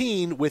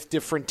COVID-19 with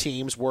different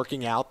teams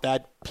working out,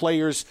 that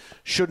players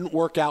shouldn't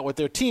work out with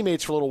their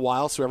teammates for a little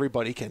while so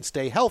everybody can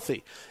stay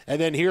healthy. And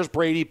then here's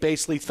Brady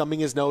basically thumbing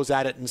his nose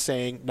at it and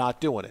saying,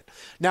 not doing it.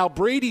 Now,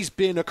 Brady's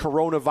been a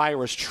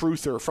coronavirus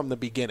truther from the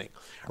beginning,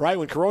 right?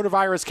 When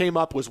coronavirus came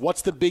up, was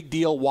what's the big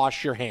deal?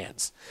 Wash your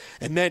hands.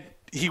 And then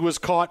he was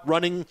caught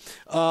working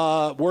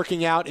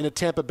out in a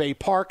Tampa Bay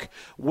park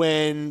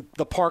when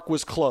the park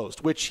was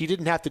closed, which he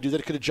didn't have to do that.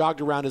 He could have jogged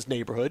around his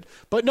neighborhood.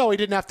 But no, he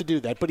didn't have to do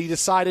that. But he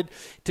decided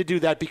to do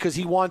that because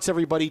he wants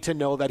everybody to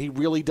know that he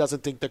really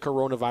doesn't think the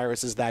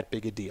coronavirus is that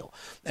big a deal.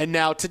 And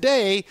now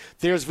today,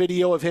 there's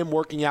video of him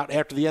working out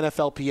after the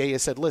NFLPA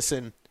has said,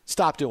 listen,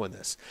 stop doing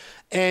this.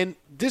 And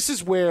this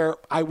is where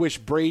I wish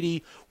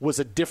Brady was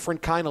a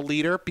different kind of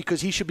leader,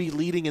 because he should be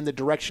leading in the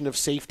direction of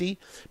safety,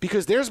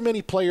 because there's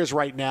many players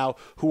right now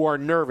who are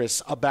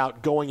nervous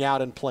about going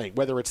out and playing,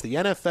 whether it's the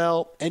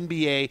NFL,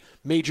 NBA,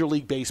 Major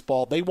League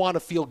Baseball. They want to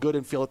feel good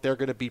and feel that they're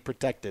going to be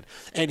protected.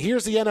 And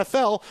here's the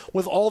NFL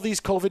with all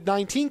these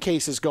COVID-19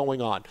 cases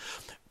going on.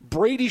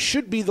 Brady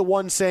should be the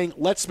one saying,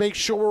 let's make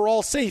sure we're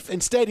all safe.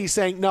 Instead, he's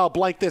saying, no,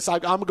 blank this.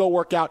 I'm going to go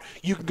work out.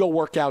 You can go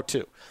work out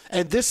too.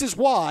 And this is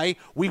why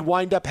we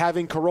wind up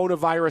having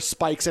coronavirus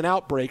spikes and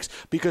outbreaks,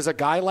 because a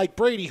guy like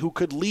Brady, who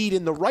could lead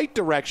in the right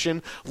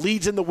direction,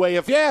 leads in the way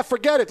of, yeah,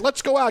 forget it.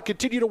 Let's go out.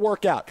 Continue to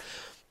work out.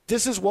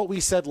 This is what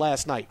we said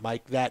last night,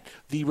 Mike, that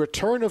the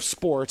return of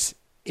sports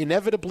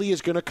inevitably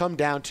is going to come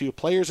down to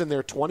players in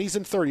their 20s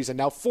and 30s and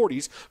now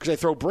 40s, because I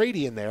throw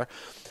Brady in there,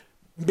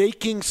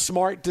 making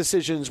smart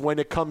decisions when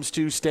it comes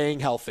to staying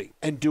healthy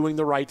and doing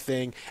the right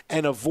thing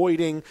and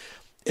avoiding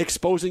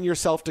exposing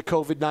yourself to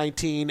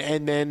COVID-19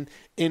 and then,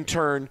 in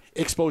turn,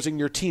 exposing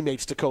your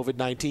teammates to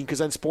COVID-19, because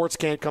then sports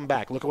can't come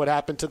back. Look at what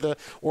happened to the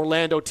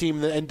Orlando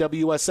team in the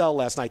NWSL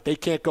last night. They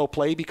can't go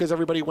play because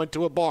everybody went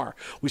to a bar.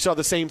 We saw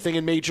the same thing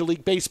in Major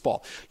League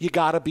Baseball. You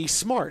got to be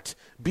smart.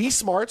 Be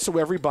smart so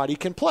everybody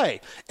can play.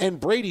 And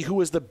Brady,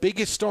 who is the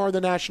biggest star in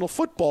the National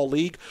Football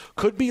League,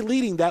 could be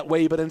leading that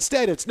way, but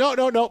instead it's, no,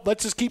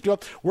 let's just keep doing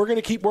it. We're going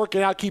to keep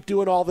working out, keep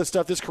doing all this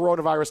stuff, this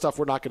coronavirus stuff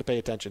we're not going to pay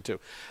attention to.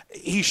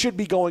 He should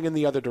be going in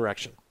the other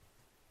direction.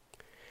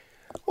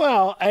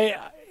 Well,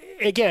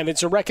 again,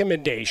 it's a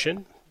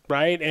recommendation,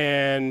 right?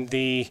 And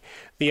the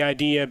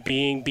idea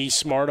being be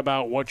smart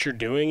about what you're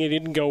doing. You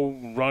didn't go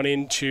run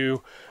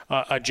into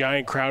a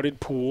giant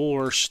crowded pool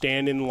or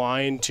stand in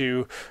line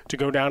to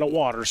go down a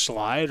water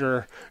slide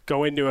or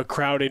go into a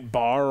crowded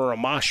bar or a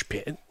mosh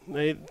pit.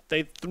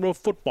 They threw a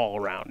football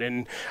around.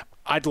 And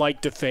I'd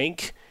like to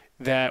think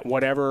that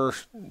whatever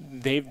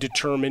they've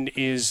determined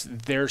is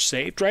they're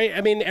safe, right?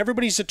 I mean,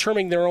 everybody's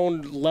determining their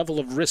own level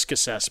of risk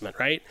assessment,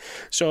 right?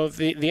 So if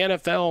the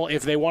NFL,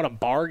 if they want to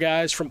bar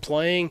guys from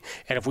playing,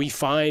 and if we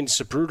find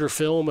Zapruder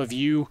film of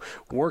you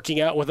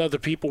working out with other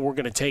people, we're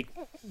going to take,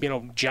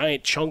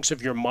 giant chunks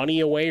of your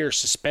money away or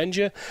suspend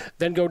you,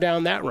 then go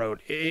down that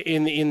road.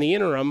 In the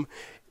interim,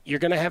 you're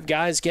going to have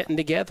guys getting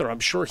together.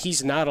 I'm sure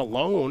he's not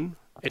alone.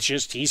 It's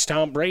just he's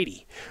Tom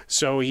Brady,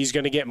 so he's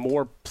going to get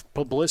more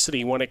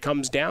publicity when it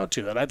comes down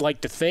to it. I'd like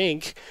to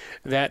think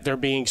that they're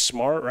being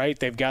smart, right?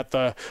 They've got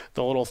the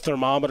little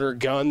thermometer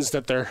guns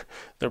that they're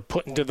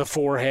putting to the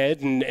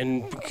forehead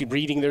and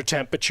reading their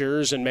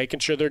temperatures and making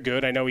sure they're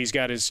good. I know he's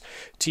got his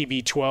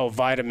TB12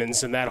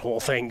 vitamins and that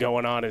whole thing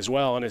going on as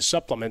well, and his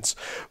supplements,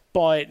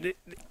 but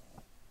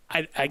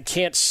I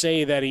can't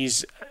say that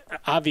he's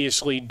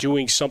obviously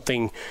doing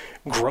something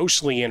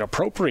grossly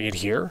inappropriate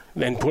here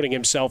and putting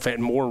himself at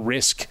more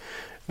risk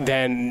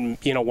than,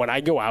 when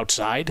I go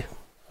outside.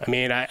 I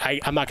mean,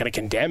 I'm not going to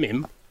condemn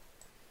him.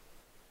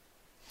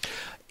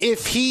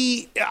 If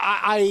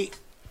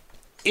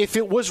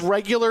it was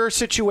regular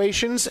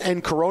situations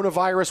and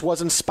coronavirus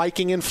wasn't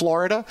spiking in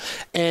Florida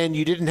and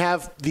you didn't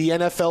have the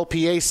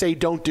NFLPA say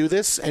don't do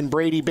this and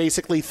Brady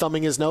basically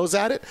thumbing his nose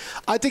at it,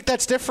 I think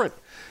that's different.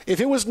 If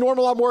it was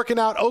normal, I'm working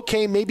out,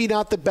 okay, maybe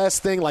not the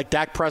best thing, like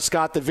Dak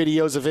Prescott, the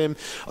videos of him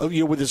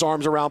with his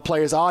arms around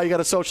players, you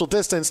got a social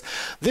distance.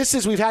 This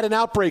is, we've had an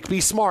outbreak,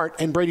 be smart,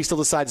 and Brady still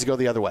decides to go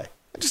the other way.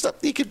 Just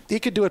he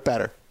could do it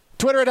better.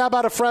 Twitter at How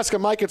About a Fresca,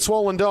 Mike at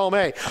Swollen Dome.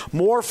 Hey,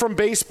 more from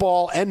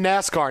baseball and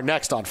NASCAR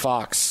next on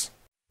Fox.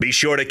 Be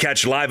sure to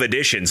catch live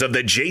editions of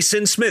The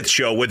Jason Smith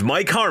Show with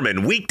Mike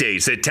Harmon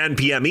weekdays at 10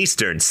 p.m.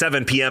 Eastern,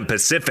 7 p.m.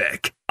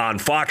 Pacific on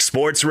Fox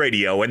Sports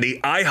Radio and the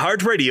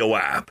iHeartRadio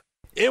app.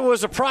 It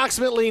was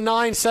approximately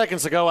 9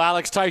 seconds ago.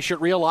 Alex Teichert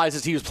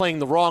realizes he was playing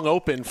the wrong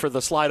open for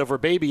the slide over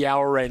baby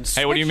hour and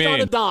switched on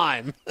a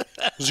dime. It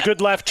was a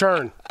good left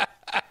turn.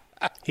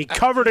 He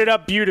covered it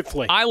up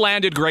beautifully. I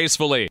landed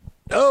gracefully.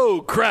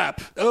 Oh,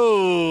 crap.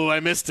 Oh, I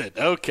missed it.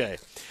 Okay.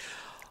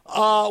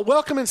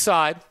 Welcome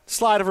inside.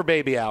 Slide Over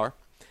Baby Hour.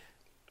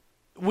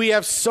 We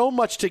have so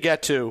much to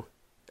get to.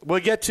 We'll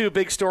get to a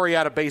big story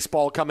out of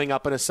baseball coming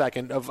up in a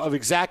second of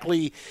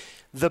exactly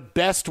the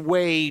best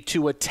way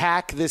to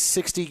attack this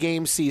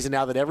 60-game season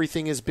now that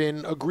everything has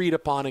been agreed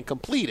upon and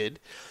completed,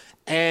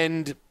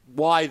 and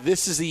why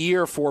this is a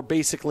year for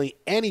basically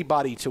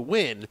anybody to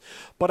win.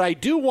 But I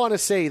do want to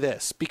say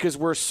this because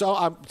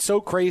I'm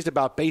so crazed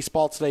about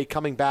baseball today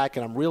coming back,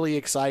 and I'm really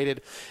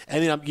excited.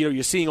 And then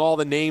you're seeing all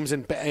the names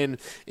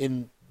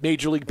in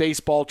Major League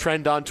Baseball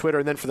trend on Twitter,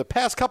 and then for the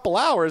past couple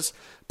hours,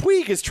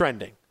 Puig is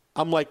trending.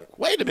 I'm like,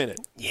 wait a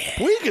minute,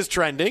 Puig is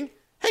trending.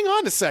 Hang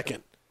on a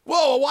second.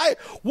 Whoa, why?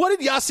 What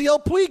did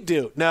Yasiel Puig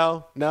do?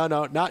 No,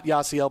 not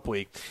Yasiel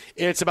Puig.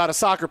 It's about a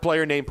soccer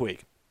player named Puig.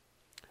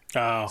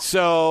 Oh.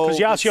 So because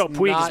Yasiel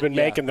Puig has been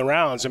making the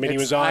rounds. I mean, he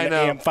was on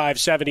AM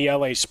 570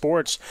 LA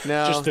Sports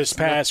just this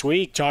past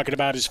week talking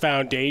about his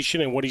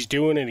foundation and what he's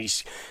doing, and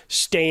he's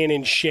staying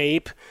in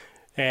shape,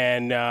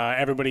 and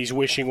everybody's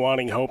wishing,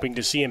 wanting, hoping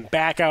to see him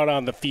back out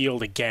on the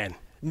field again.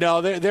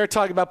 No, they're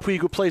talking about Puig,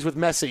 who plays with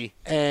Messi,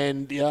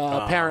 and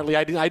apparently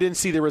I didn't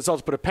see the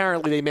results, but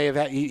apparently they may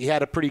have he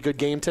had a pretty good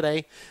game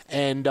today,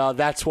 and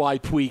that's why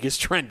Puig is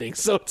trending.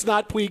 So it's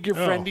not Puig, your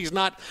friend. He's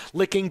not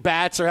licking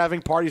bats or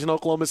having parties in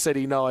Oklahoma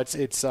City. No, it's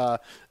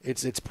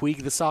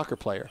Puig, the soccer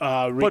player.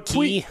 But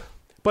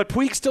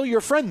Puig's still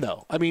your friend,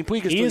 though. I mean,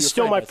 Puig is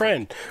still my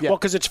friend. Yeah. Well,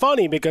 because it's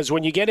funny because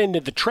when you get into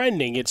the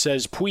trending, it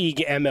says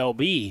Puig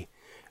MLB,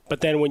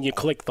 but then when you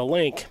click the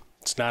link,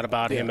 it's not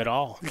about him at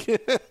all.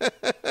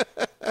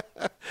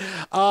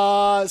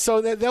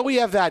 So then we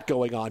have that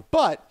going on.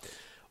 But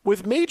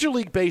with Major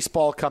League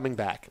Baseball coming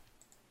back,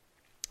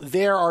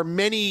 there are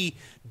many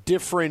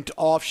different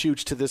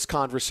offshoots to this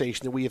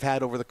conversation that we have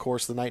had over the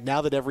course of the night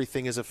now that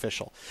everything is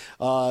official.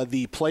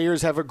 The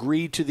players have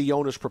agreed to the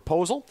owner's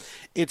proposal.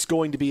 It's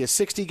going to be a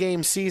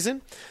 60-game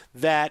season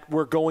that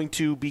we're going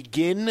to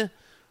begin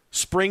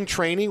spring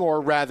training,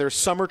 or rather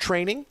summer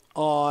training,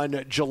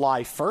 on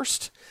July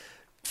 1st.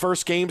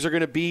 First games are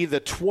going to be the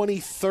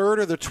 23rd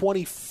or the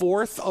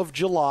 24th of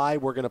July.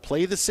 We're going to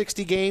play the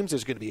 60 games.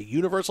 There's going to be a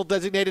universal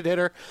designated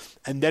hitter,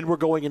 and then we're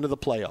going into the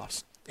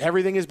playoffs.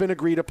 Everything has been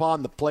agreed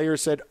upon. The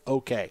players said,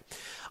 okay.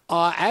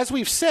 As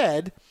we've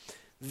said,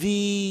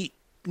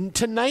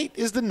 tonight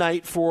is the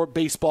night for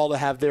baseball to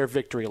have their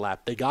victory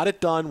lap. They got it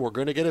done. We're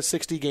going to get a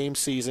 60-game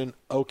season.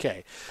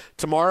 Okay.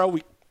 Tomorrow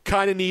we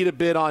kind of need a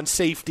bit on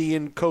safety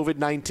and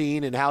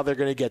COVID-19 and how they're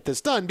going to get this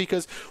done,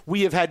 because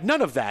we have had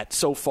none of that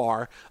so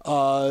far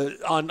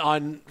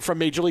from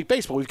Major League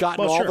Baseball. We've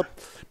gotten the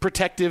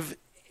protective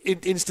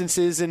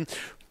instances and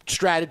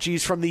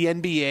strategies from the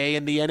NBA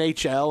and the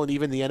NHL and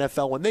even the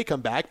NFL when they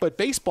come back. But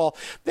baseball,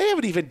 they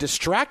haven't even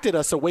distracted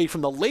us away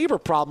from the labor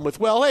problem with,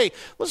 well, hey,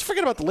 let's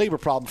forget about the labor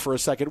problem for a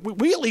second.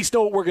 We at least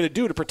know what we're going to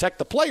do to protect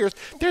the players.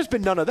 There's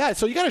been none of that.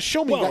 So you got to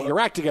show me you got your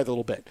act together a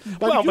little bit.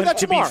 But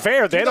to be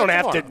fair, they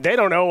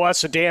don't owe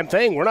us a damn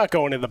thing. We're not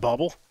going in the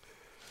bubble.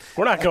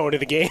 We're not going to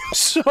the games.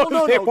 So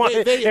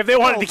if they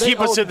wanted to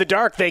keep us in the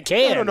dark, they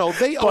can. No.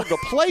 They owe the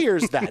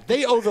players that.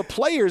 They owe the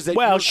players that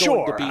going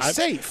to be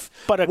safe.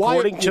 But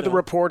according to the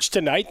reports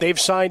tonight, they've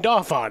signed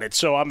off on it.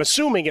 So I'm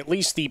assuming at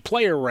least the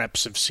player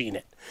reps have seen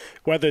it.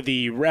 Whether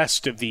the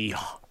rest of the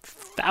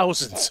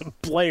thousands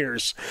of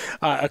players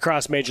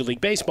across Major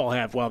League Baseball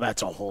have, well,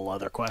 that's a whole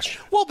other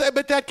question. Well,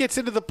 but that gets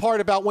into the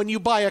part about when you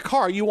buy a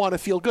car, you want to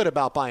feel good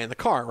about buying the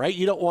car, right?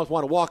 You don't want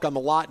to walk on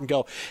the lot and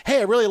go, hey,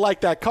 I really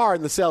like that car,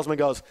 and the salesman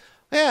goes,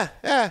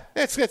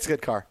 it's a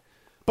good car,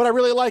 but I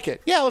really like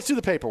it. Yeah, let's do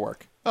the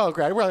paperwork. Oh,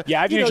 great.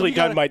 I've usually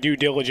done my due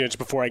diligence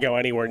before I go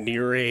anywhere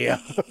near a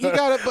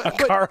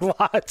car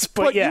lot.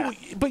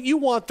 But you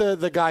want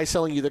the guy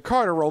selling you the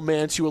car to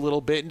romance you a little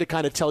bit and to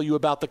kind of tell you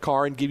about the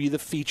car and give you the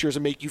features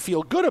and make you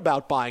feel good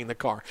about buying the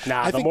car.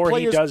 The more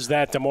he does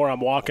that, the more I'm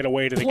walking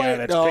away to the guy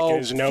that's picking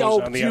his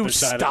nose on the other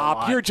side of the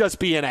lot. You're just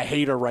being a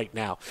hater right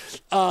now.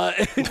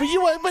 But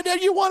you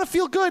want to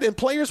feel good, and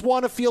players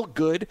want to feel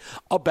good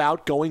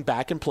about going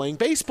back and playing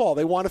baseball.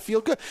 They want to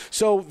feel good.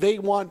 So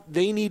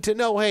they need to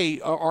know, hey,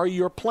 are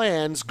your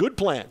plans good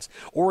plans,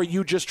 or are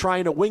you just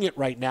trying to wing it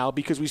right now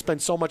because we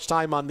spend so much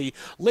time on the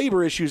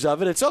labor issues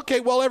of it? It's okay,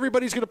 well,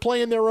 everybody's going to play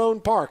in their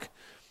own park.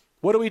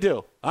 What do we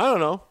do? I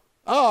don't know.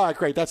 Oh,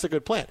 great, that's a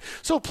good plan.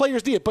 So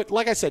players need it, but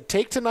like I said,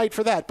 take tonight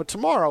for that. But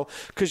tomorrow,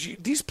 because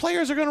these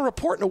players are going to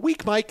report in a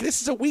week, Mike.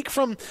 This is a week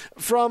from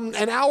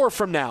an hour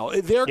from now.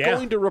 They're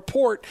going to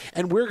report,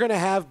 and we're going to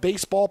have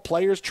baseball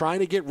players trying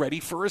to get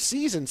ready for a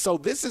season. So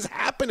this is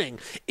happening.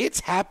 It's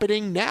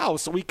happening now,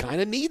 so we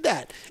kind of need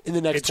that in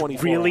the next 24 hours.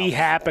 It's really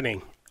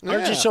happening.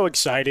 I'm just so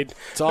excited.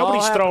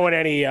 Nobody's throwing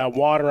any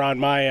water on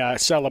my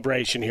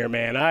celebration here,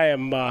 man.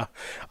 I'm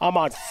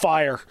on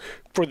fire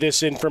for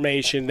this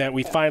information that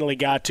we finally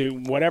got to.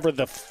 Whatever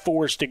the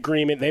forced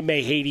agreement, they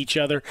may hate each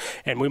other,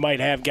 and we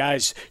might have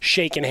guys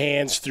shaking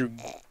hands through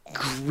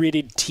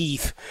gritted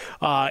teeth.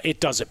 It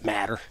doesn't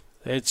matter.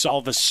 It's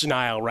all the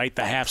snile, right?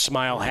 The half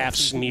smile, half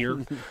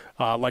sneer,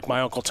 like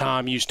my Uncle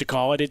Tom used to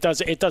call it.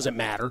 It doesn't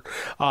matter.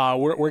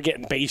 We're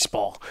getting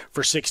baseball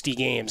for 60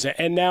 games.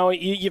 And now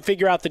you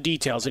figure out the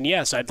details. And,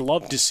 yes, I'd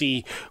love to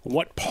see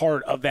what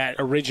part of that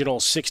original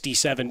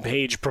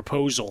 67-page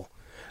proposal,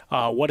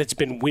 what it's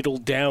been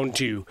whittled down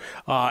to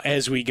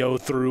as we go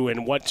through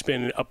and what's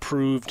been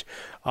approved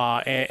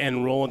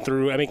and rolling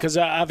through. I mean, because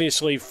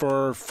obviously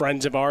for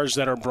friends of ours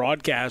that are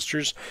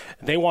broadcasters,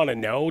 they want to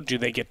know, do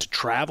they get to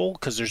travel?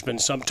 Because there's been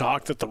some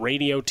talk that the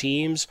radio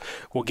teams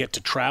will get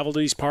to travel to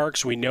these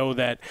parks. We know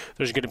that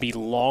there's going to be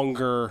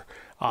longer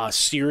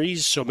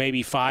series, so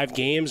maybe 5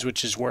 games,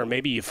 which is where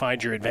maybe you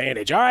find your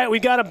advantage. All right,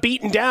 we got them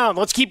beaten down.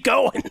 Let's keep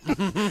going.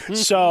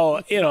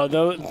 So,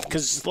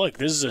 because, look,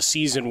 this is a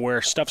season where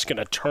stuff's going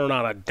to turn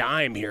on a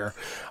dime here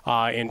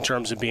in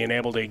terms of being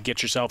able to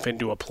get yourself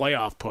into a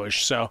playoff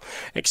push. So,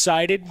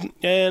 excited,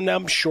 and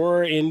I'm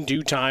sure in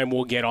due time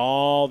we'll get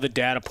all the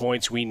data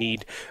points we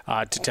need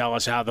to tell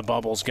us how the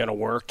bubble's going to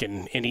work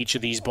in each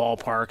of these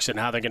ballparks and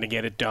how they're going to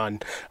get it done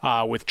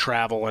with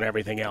travel and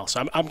everything else.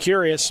 I'm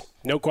curious.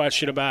 No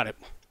question about it.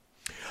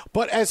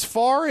 But as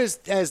far as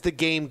the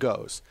game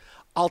goes,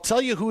 I'll tell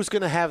you who's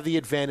going to have the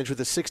advantage with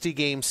a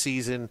 60-game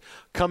season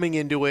coming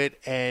into it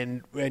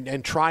and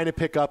trying to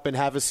pick up and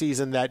have a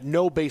season that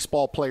no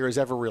baseball player has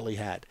ever really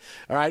had.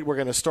 All right, we're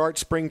going to start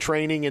spring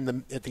training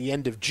at the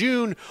end of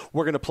June.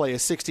 We're going to play a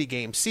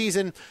 60-game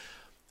season.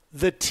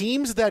 The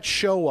teams that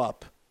show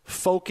up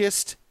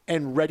focused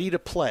and ready to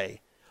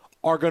play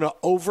are going to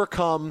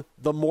overcome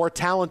the more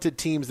talented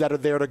teams that are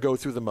there to go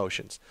through the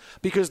motions.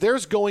 Because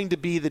there's going to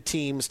be the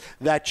teams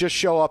that just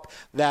show up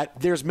that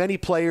there's many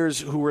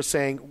players who are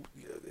saying,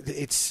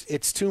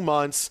 it's 2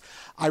 months.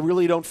 I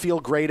really don't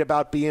feel great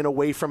about being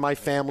away from my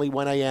family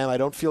when I am. I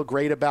don't feel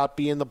great about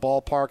being in the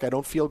ballpark. I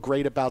don't feel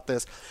great about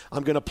this.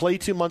 I'm going to play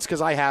 2 months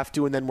because I have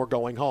to, and then we're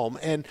going home.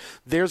 And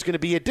there's going to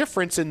be a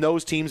difference in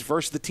those teams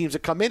versus the teams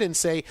that come in and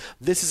say,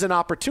 this is an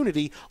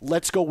opportunity.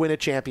 Let's go win a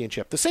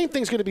championship. The same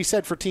thing's going to be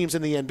said for teams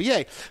in the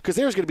NBA, because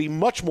there's going to be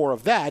much more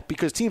of that,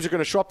 because teams are going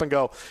to show up and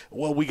go,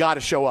 well, we got to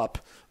show up.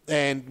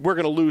 And we're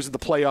going to lose in the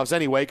playoffs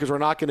anyway, because we're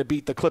not going to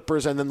beat the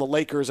Clippers and then the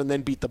Lakers and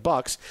then beat the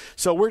Bucks.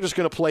 So we're just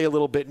going to play a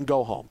little bit and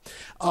go home.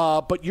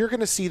 But you're going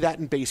to see that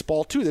in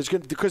baseball too.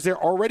 Because there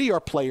already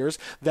are players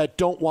that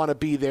don't want to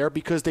be there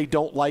because they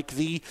don't like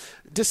the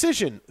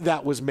decision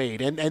that was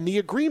made and the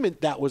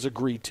agreement that was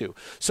agreed to.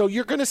 So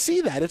you're going to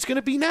see that. It's going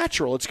to be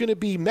natural. It's going to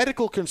be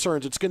medical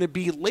concerns. It's going to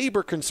be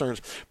labor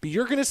concerns. But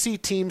you're going to see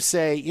teams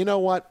say, you know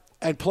what?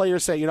 And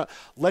players say,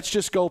 let's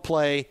just go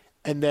play,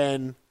 and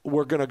then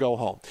we're going to go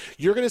home.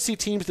 You're going to see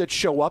teams that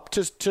show up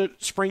to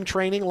spring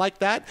training like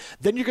that.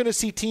 Then you're going to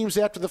see teams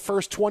after the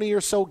first 20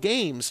 or so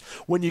games,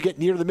 when you get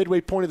near the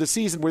midway point of the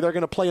season, where they're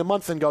going to play a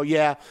month and go,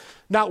 yeah,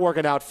 not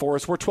working out for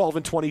us. We're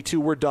 12-22.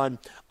 We're done.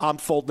 I'm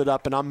folding it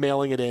up and I'm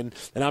mailing it in,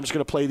 and I'm just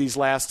going to play these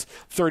last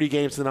 30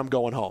 games and then I'm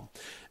going home.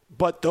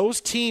 But those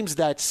teams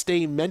that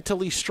stay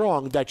mentally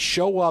strong, that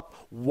show up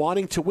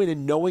wanting to win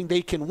and knowing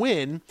they can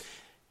win,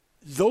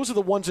 those are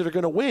the ones that are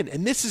going to win.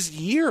 And this is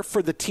year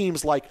for the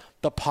teams like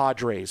the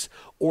Padres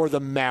or the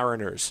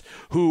Mariners,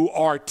 who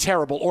are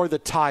terrible, or the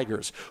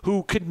Tigers,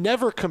 who could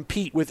never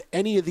compete with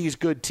any of these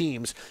good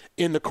teams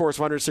in the course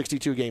of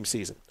 162-game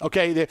season.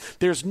 Okay,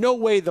 there's no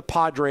way the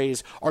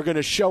Padres are going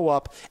to show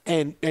up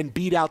and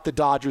beat out the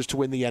Dodgers to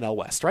win the NL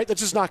West, right?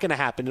 That's just not going to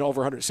happen in over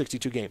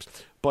 162 games.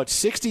 But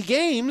 60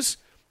 games,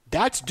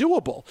 that's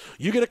doable.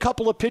 You get a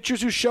couple of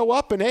pitchers who show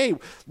up and, hey,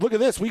 look at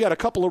this. We got a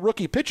couple of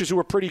rookie pitchers who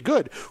are pretty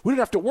good. We don't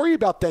have to worry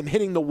about them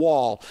hitting the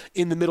wall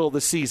in the middle of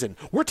the season.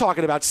 We're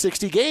talking about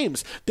 60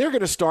 games. They're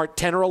going to start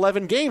 10 or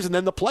 11 games, and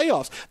then the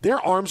playoffs. Their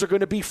arms are going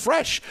to be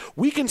fresh.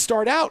 We can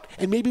start out,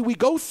 and maybe we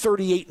go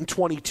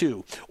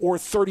 38-22 or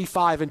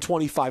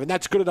 35-25, and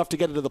that's good enough to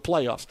get into the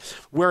playoffs.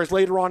 Whereas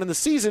later on in the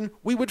season,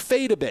 we would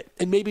fade a bit,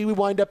 and maybe we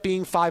wind up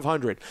being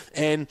 500.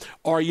 And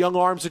our young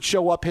arms that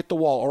show up hit the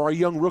wall, or our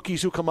young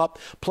rookies who come up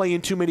playing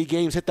too many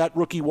games hit that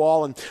rookie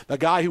wall, and the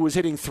guy who was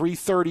hitting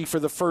 330 for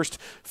the first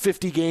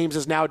 50 games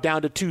is now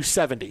down to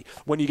 270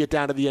 when you get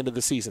down to the end of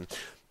the season.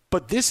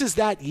 But this is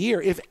that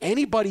year. If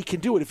anybody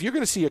can do it, if you're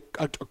going to see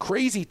a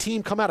crazy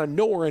team come out of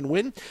nowhere and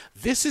win,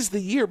 this is the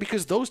year,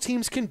 because those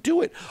teams can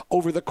do it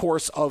over the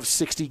course of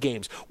 60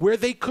 games where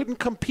they couldn't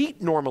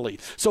compete normally.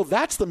 So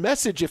that's the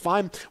message. If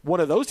I'm one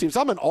of those teams,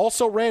 I'm an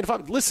also-ran.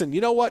 Listen,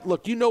 you know what?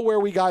 Look, you know where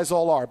we guys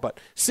all are, but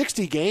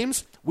 60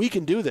 games, we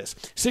can do this.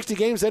 60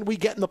 games, then we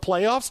get in the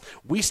playoffs.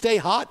 We stay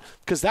hot,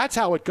 because that's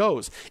how it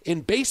goes. In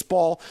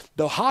baseball,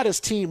 the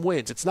hottest team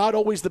wins. It's not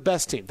always the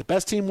best team. The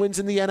best team wins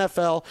in the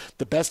NFL.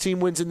 The best team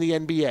wins in the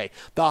NBA.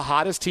 The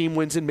hottest team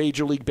wins in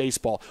Major League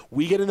Baseball.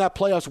 We get in that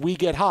playoffs, we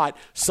get hot.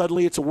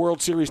 Suddenly it's a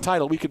World Series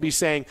title. We could be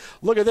saying,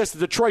 look at this, the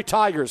Detroit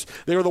Tigers.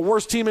 They were the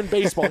worst team in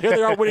baseball. Here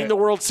they are winning the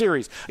World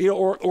Series.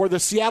 Or the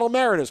Seattle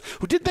Mariners,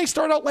 who didn't they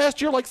start out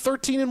last year like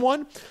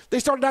 13-1? They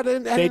started out at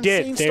an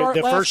insane start last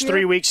year. The first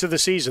 3 weeks of the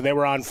season, they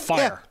were on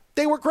fire. Yeah.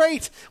 They were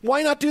great.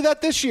 Why not do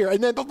that this year?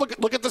 And then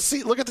look at the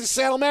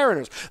Seattle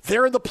Mariners.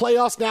 They're in the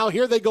playoffs now.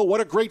 Here they go. What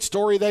a great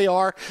story they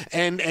are.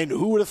 And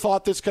who would have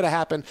thought this could have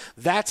happened?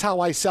 That's how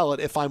I sell it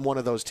if I'm one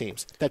of those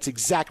teams. That's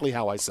exactly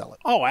how I sell it.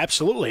 Oh,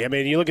 absolutely. I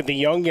mean, you look at the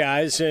young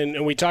guys,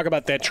 and we talk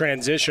about that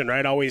transition,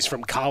 right? Always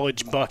from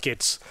college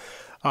buckets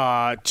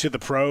to the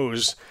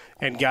pros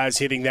and guys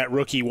hitting that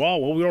rookie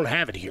wall. Well, we don't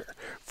have it here.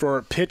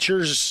 For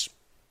pitchers,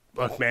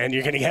 look, man,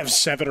 you're going to have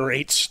 7 or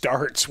 8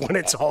 starts when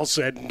it's all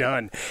said and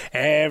done.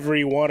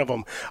 Every one of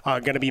them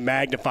going to be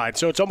magnified.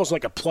 So it's almost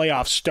like a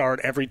playoff start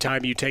every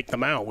time you take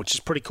them out, which is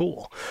pretty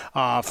cool.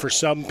 For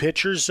some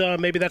pitchers,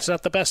 maybe that's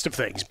not the best of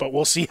things, but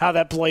we'll see how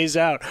that plays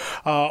out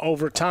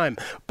over time.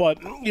 But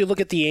you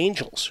look at the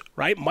Angels,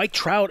 right? Mike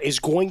Trout is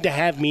going to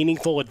have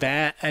meaningful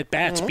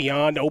at-bats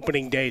beyond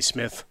opening day,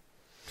 Smith.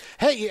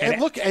 Hey, and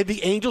look, and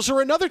the Angels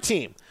are another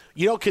team.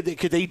 You know, could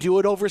they do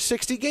it over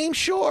 60 games?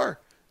 Sure.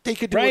 They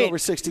could do it over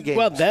 60 games.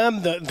 Well,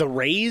 the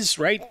Rays,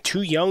 right?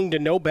 Too young to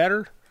know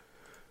better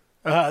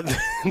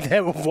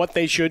than what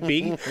they should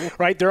be,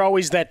 right? They're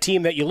always that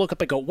team that you look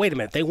up and go, wait a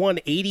minute, they won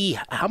 80,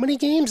 how many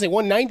games? They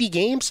won 90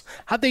 games?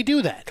 How'd they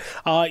do that?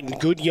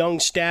 Good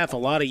young staff, a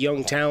lot of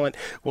young talent.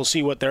 We'll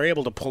see what they're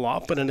able to pull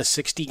off, but in a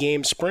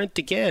 60-game sprint,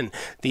 again,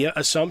 the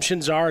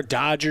assumptions are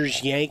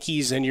Dodgers,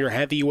 Yankees, and your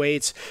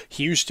heavyweights.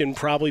 Houston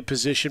probably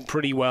positioned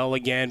pretty well,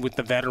 again, with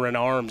the veteran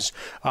arms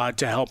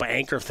to help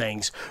anchor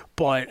things.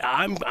 But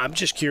I'm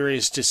just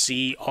curious to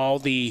see all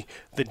the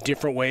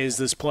different ways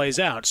this plays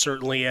out.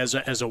 Certainly as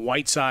a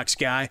White Sox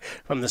guy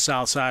from the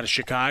south side of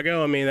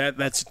Chicago, I mean,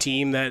 that's a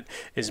team that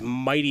is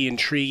mighty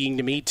intriguing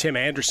to me. Tim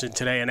Anderson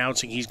today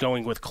announcing he's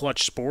going with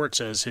Clutch Sports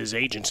as his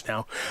agents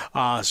now.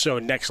 So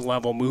next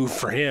level move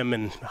for him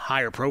and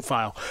higher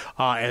profile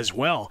as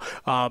well.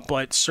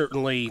 But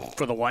certainly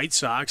for the White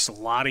Sox, a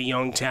lot of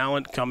young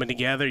talent coming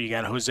together. You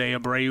got Jose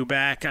Abreu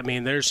back. I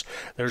mean, there's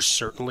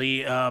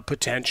certainly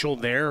potential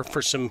there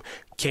for some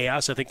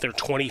chaos. I think they're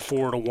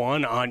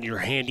 24-1 on your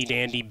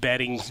handy-dandy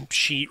betting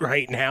sheet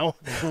right now.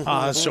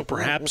 So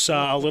perhaps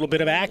a little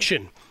bit of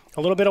action,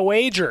 a little bit of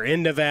wager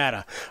in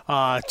Nevada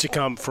to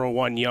come for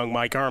one young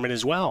Mike Harmon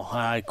as well.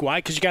 Why?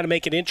 Because you got to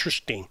make it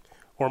interesting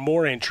or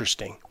more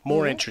interesting.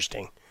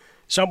 Interesting.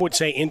 Some would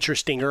say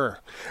interestinger,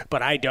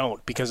 but I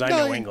don't because I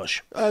know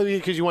English.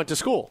 Because you went to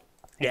school.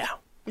 Yeah.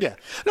 No,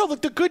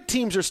 look, the good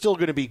teams are still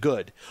going to be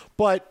good,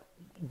 but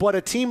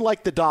a team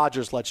like the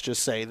Dodgers, let's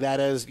just say,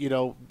 that has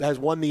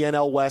won the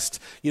NL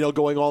West,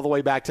 going all the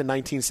way back to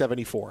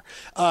 1974.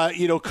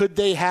 Could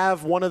they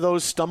have one of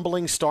those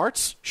stumbling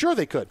starts? Sure,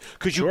 they could,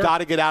 because you got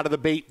to get out of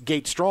the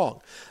gate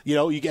strong.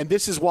 And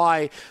this is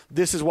why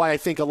I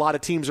think a lot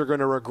of teams are going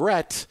to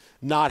regret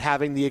not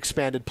having the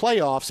expanded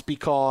playoffs,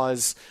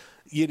 because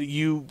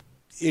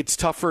it's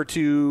tougher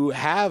to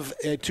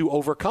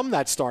overcome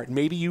that start.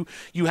 Maybe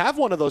you have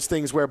one of those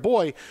things where,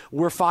 boy,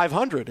 we're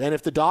 500, and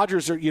if the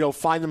Dodgers are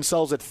find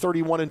themselves at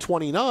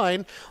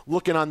 31-29,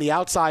 looking on the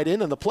outside in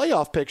the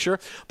playoff picture,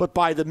 but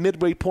by the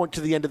midway point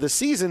to the end of the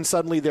season,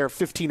 suddenly they're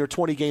 15 or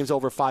 20 games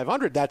over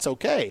 500. That's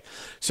okay.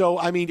 So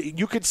I mean,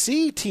 you could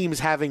see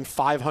teams having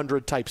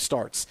 500 type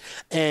starts,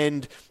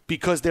 and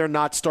because they're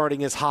not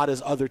starting as hot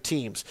as other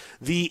teams.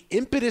 The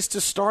impetus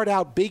to start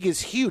out big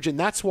is huge, and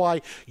that's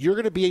why you're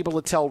going to be able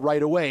to tell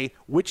right away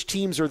which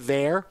teams are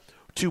there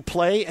to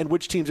play and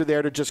which teams are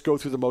there to just go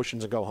through the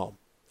motions and go home.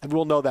 And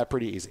we'll know that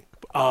pretty easy.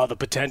 Oh, the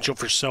potential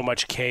for so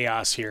much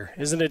chaos here.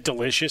 Isn't it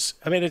delicious?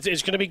 I mean, it's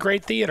going to be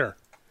great theater.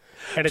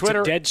 And it's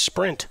a dead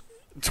sprint.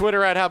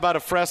 Twitter at How About a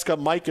Fresca.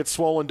 Mike gets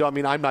swollen. I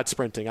mean, I'm not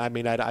sprinting. I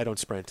mean, I don't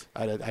sprint.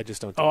 I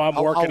just don't. I'm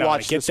working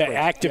on it. Get to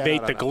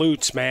activate the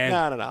glutes,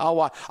 man.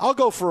 No. I'll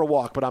go for a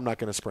walk, but I'm not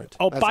going to sprint.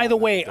 Oh, by the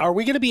way, are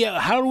we going to be?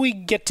 How do we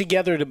get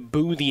together to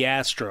boo the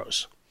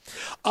Astros?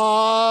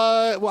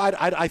 Well,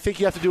 I think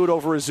you have to do it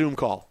over a Zoom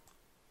call.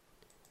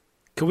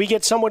 Can we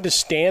get someone to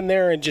stand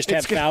there and just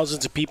have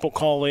thousands of people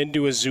call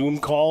into a Zoom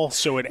call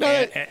so it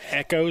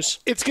echoes?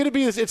 It's going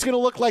to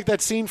look like that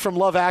scene from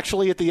Love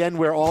Actually at the end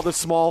where all the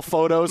small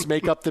photos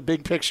make up the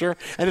big picture,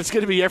 and it's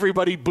going to be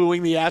everybody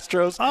booing the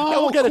Astros.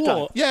 Oh, we'll get cool. it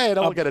done. Yeah,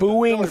 we'll get it done.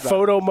 Booing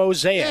photo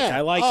mosaic. Yeah.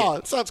 I like it.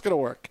 Oh, so it's going to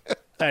work.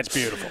 That's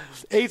beautiful.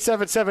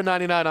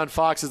 877-99 on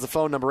Fox is the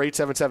phone number,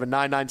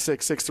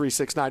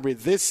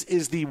 877-996-6369. This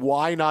is the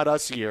Why Not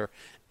Us year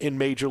in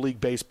Major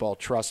League Baseball,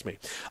 trust me.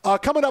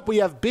 Coming up, we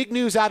have big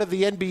news out of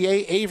the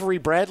NBA. Avery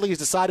Bradley has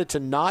decided to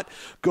not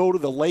go to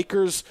the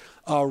Lakers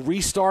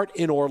restart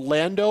in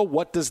Orlando.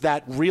 What does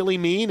that really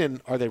mean?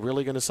 And are they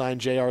really going to sign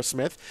J.R.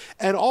 Smith?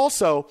 And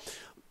also,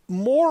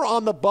 more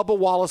on the Bubba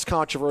Wallace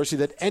controversy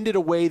that ended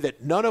a way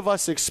that none of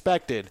us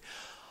expected.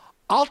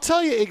 I'll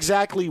tell you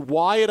exactly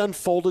why it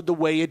unfolded the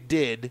way it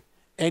did,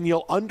 and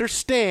you'll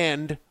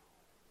understand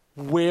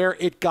where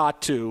it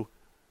got to,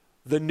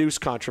 the noose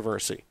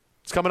controversy.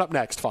 It's coming up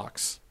next,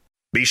 Fox.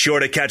 Be sure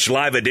to catch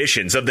live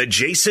editions of The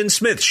Jason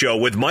Smith Show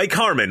with Mike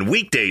Harmon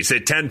weekdays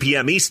at 10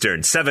 p.m.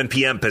 Eastern, 7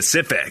 p.m.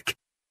 Pacific.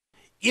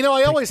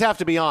 I always have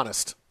to be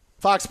honest.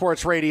 Fox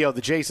Sports Radio,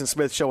 The Jason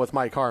Smith Show with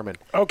Mike Harmon.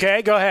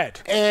 Okay, go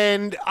ahead.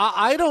 And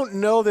I don't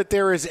know that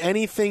there is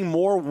anything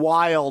more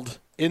wild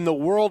in the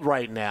world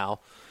right now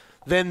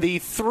than the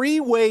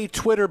three-way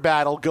Twitter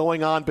battle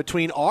going on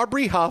between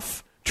Aubrey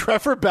Huff,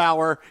 Trevor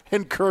Bauer,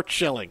 and Curt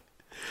Schilling.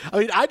 I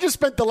mean, I just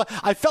spent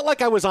I felt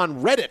like I was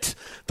on Reddit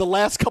the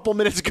last couple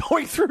minutes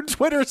going through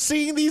Twitter,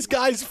 seeing these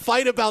guys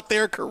fight about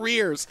their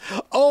careers.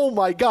 Oh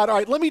my God! All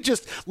right, let me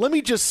just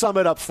sum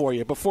it up for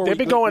you before they've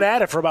been going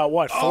at it for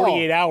about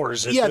 48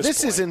 hours. Yeah,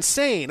 this is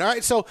insane. All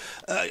right, so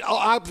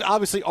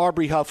obviously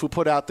Aubrey Huff, who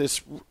put out this.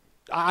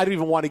 I don't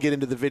even want to get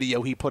into the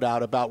video he put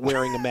out about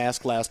wearing a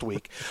mask last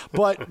week.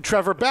 But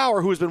Trevor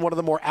Bauer, who has been one of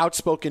the more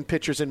outspoken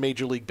pitchers in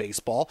Major League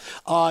Baseball,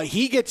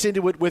 he gets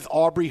into it with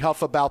Aubrey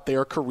Huff about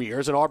their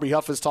careers. And Aubrey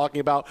Huff is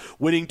talking about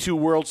winning 2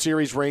 World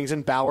Series rings,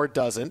 and Bauer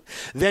doesn't.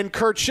 Then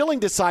Curt Schilling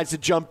decides to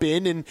jump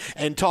in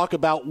and talk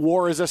about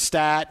WAR as a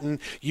stat, and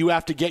you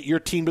have to get your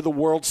team to the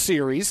World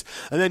Series.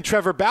 And then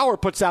Trevor Bauer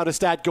puts out a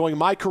stat going,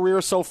 my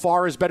career so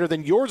far is better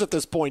than yours at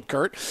this point,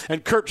 Curt.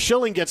 And Curt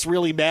Schilling gets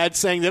really mad,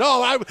 saying that,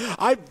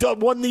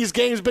 I've won these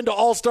games, been to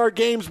All-Star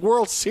games,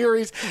 World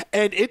Series,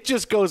 and it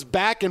just goes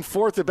back and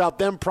forth about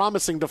them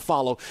promising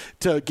to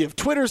give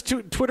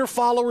Twitter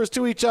followers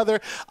to each other.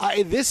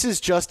 This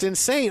is just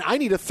insane. I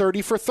need a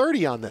 30 for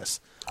 30 on this.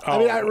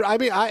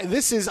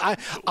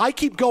 I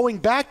keep going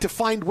back to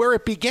find where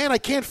it began. I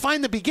can't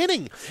find the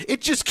beginning.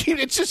 It's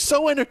just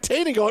so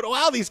entertaining. Going,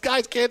 wow, these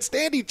guys can't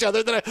stand each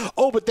other.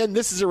 But then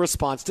this is a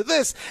response to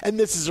this, and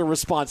this is a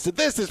response to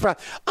this.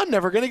 I'm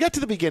never going to get to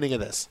the beginning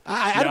of this.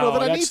 I don't know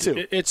that I need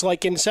to. It's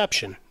like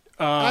Inception.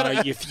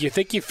 You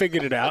think you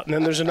figured it out, and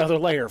then there's another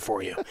layer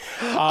for you.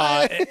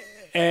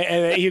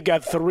 And you've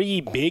got 3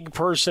 big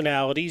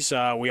personalities.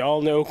 We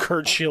all know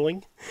Curt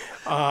Schilling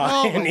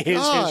and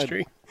his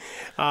history.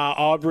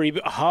 Aubrey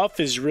Huff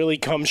has really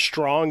come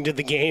strong to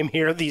the game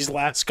here these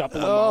last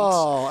couple of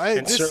months.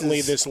 And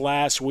certainly this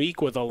last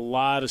week with a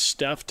lot of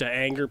stuff to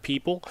anger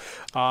people.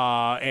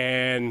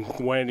 And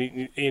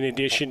when, in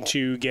addition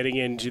to getting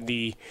into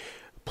the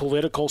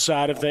political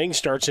side of things,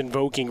 starts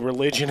invoking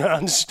religion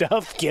on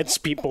stuff, gets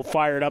people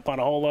fired up on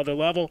a whole other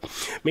level.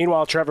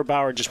 Meanwhile, Trevor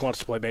Bauer just wants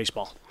to play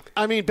baseball.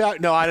 I mean, I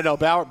don't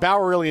know.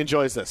 Bauer really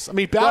enjoys this. I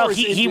mean, Bauer.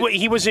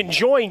 He was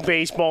enjoying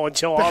baseball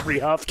until Aubrey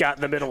Huff got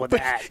in the middle of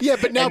that. Yeah,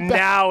 but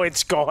now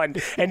it's gone,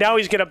 and now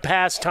he's going to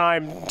pass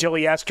time until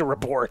he has to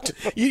report.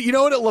 You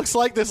know what it looks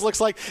like? This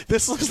looks like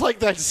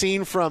that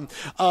scene from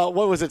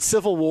what was it,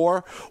 Civil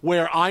War,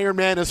 where Iron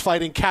Man is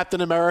fighting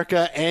Captain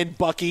America and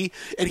Bucky,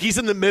 and he's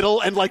in the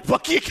middle, and like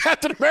Bucky and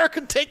Captain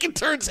America taking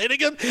turns hitting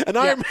him, and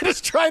Iron Man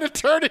is trying to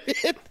turn and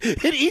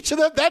hit each of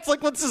them. That's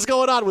like what's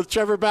going on with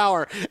Trevor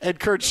Bauer and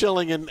Curt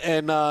Schilling and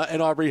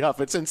Aubrey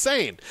Huff. It's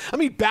insane. I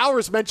mean,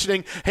 Bauer's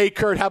mentioning, hey,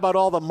 Curt, how about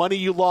all the money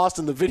you lost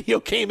in the video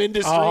game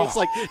industry? It's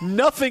like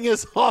nothing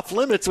is off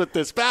limits with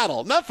this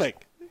battle. Nothing.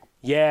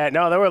 Yeah,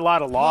 no, there were a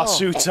lot of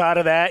lawsuits out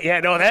of that. Yeah,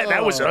 no,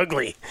 that was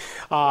ugly.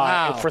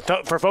 Wow.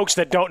 For folks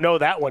that don't know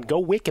that one,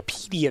 go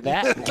Wikipedia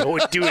that and go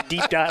and do a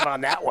deep dive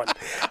on that one.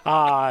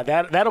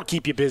 That'll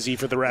keep you busy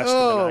for the rest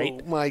of the night.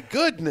 Oh, my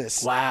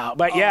goodness. Wow.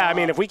 But, yeah, I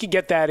mean, if we could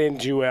get that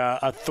into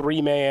a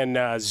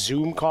 3-man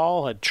Zoom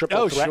call, a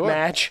triple threat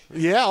match.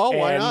 Yeah,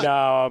 why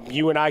not? And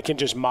you and I can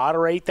just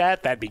moderate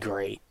that'd be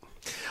great.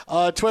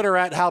 Twitter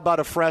at How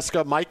About a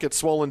Fresca. Mike at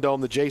Swollen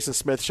Dome, the Jason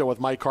Smith Show with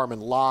Mike Harmon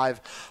live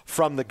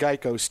from the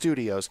Geico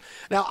Studios.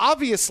 Now,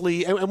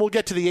 obviously, and we'll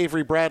get to the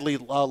Avery Bradley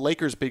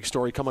Lakers big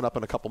story coming up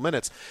in a couple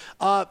minutes,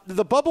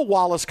 the Bubba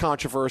Wallace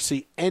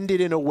controversy ended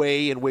in a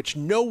way in which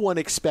no one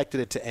expected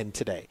it to end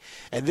today.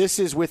 And this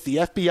is with the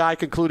FBI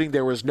concluding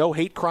there was no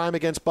hate crime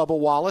against Bubba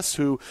Wallace,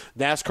 who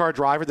NASCAR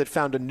driver that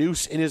found a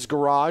noose in his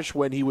garage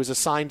when he was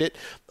assigned it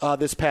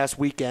this past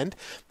weekend.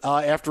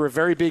 After a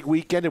very big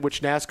weekend in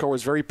which NASCAR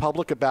was very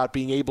public about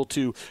being able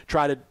to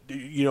try to,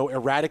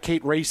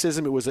 eradicate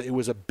racism. It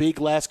was a big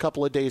last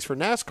couple of days for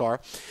NASCAR.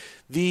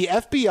 The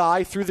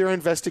FBI, through their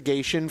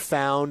investigation,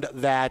 found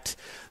that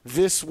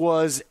this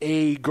was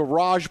a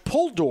garage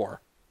pull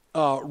door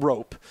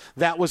rope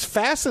that was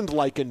fastened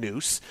like a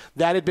noose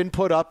that had been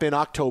put up in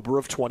October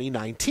of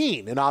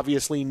 2019. And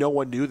obviously no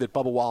one knew that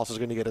Bubba Wallace was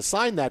going to get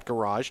assigned that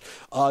garage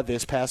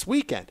this past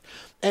weekend.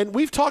 And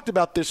we've talked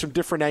about this from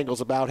different angles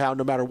about how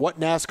no matter what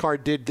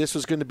NASCAR did, this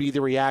was going to be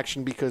the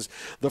reaction because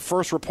the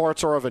first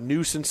reports are of a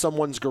noose in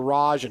someone's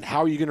garage, and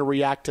how are you going to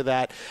react to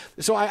that?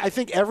 So I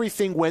think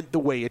everything went the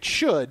way it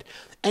should.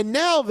 And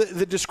now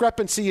the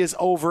discrepancy is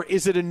over.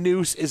 Is it a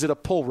noose? Is it a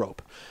pull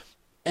rope?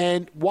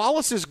 And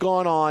Wallace has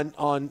gone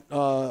on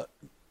a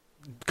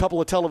couple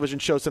of television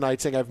shows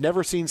tonight saying, I've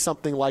never seen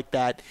something like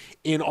that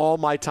in all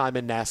my time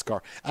in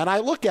NASCAR. And I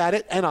look at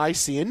it and I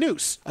see a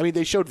noose. I mean,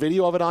 they showed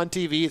video of it on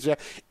TV.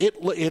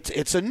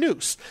 It's a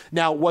noose.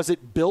 Now, was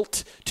it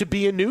built to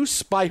be a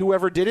noose by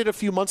whoever did it a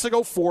few months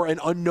ago for an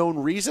unknown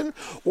reason?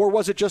 Or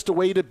was it just a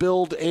way to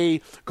build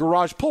a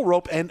garage pull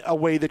rope and a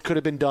way that could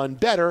have been done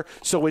better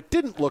so it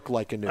didn't look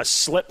like a noose? A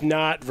slip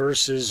knot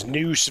versus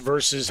noose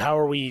versus how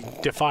are we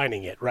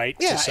defining it, right?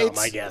 Yeah, to some,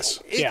 I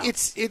guess.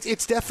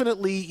 It's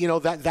definitely,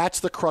 that's that's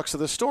the crux of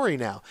the story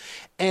now.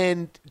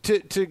 And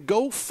to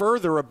go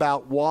further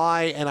about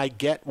why, and I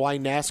get why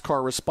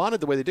NASCAR responded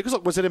the way they did, because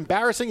look, was it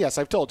embarrassing? Yes,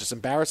 I've told you it's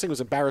embarrassing. It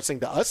was embarrassing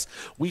to us.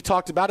 We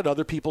talked about it,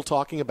 other people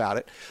talking about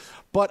it.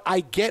 But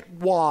I get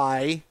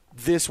why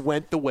this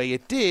went the way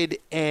it did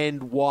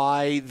and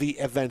why the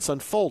events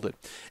unfolded.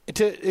 And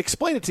to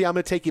explain it to you, I'm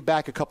going to take you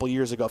back a couple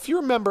years ago. If you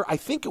remember, I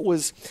think it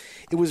was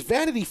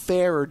Vanity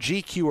Fair or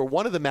GQ or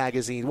one of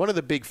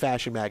the big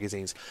fashion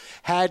magazines,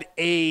 had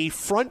a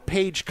front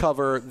page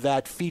cover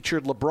that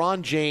featured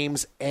LeBron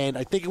James and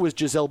I think it was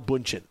Gisele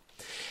Bündchen.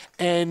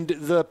 And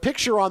the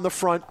picture on the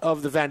front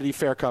of the Vanity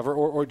Fair cover,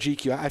 or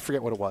GQ, I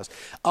forget what it was.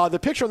 The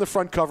picture on the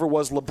front cover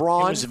was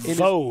LeBron. It was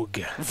Vogue.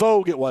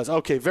 Vogue it was.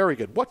 Okay, very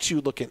good. What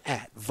you looking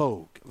at?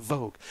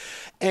 Vogue.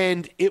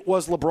 And it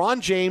was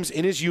LeBron James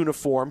in his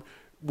uniform.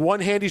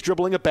 One hand he's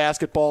dribbling a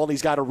basketball, and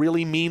he's got a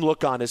really mean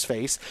look on his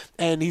face.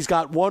 And he's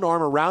got one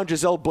arm around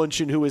Gisele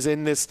Bündchen, who is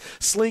in this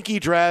slinky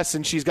dress,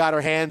 and she's got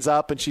her hands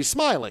up, and she's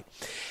smiling.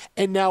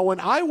 And now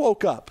when I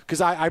woke up, because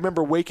I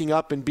remember waking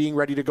up and being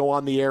ready to go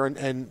on the air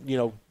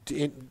and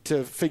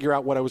to figure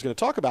out what I was going to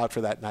talk about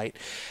for that night,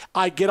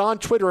 I get on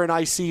Twitter and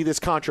I see this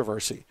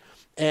controversy.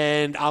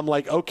 And I'm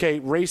like, okay,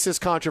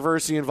 racist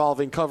controversy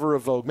involving cover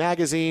of Vogue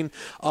magazine,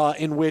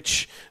 in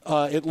which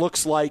it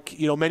looks like,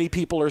 many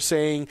people are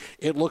saying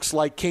it looks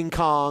like King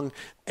Kong,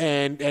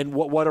 and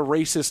what a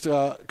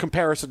racist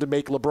comparison to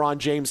make LeBron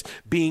James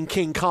being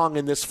King Kong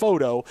in this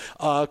photo,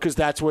 because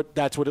that's what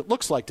it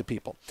looks like to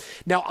people.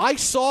 Now, I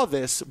saw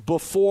this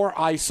before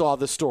I saw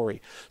the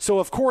story. So,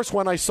 of course,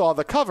 when I saw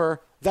the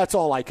cover, that's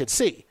all I could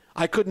see.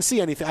 I couldn't see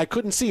anything. I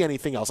couldn't see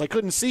anything else. I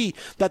couldn't see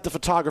that the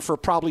photographer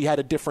probably had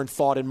a different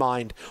thought in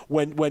mind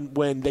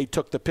when they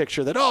took the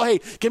picture that, oh, hey,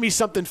 give me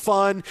something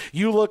fun.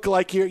 You look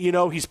like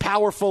he's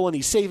powerful and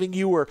he's saving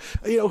you, or,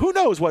 who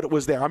knows what it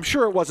was there. I'm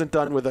sure it wasn't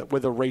done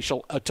with a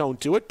racial tone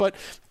to it, but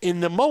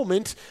in the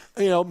moment,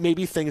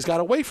 maybe things got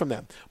away from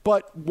them.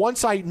 But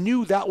once I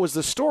knew that was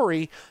the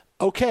story,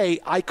 okay,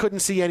 I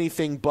couldn't see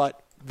anything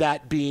but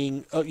that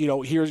being,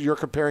 here's you're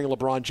comparing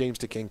LeBron James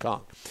to King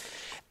Kong.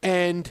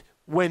 And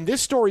when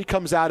this story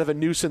comes out of a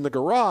noose in the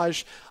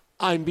garage,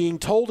 I'm being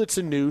told it's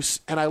a noose,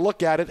 and I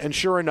look at it, and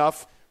sure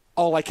enough,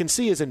 all I can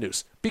see is a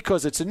noose,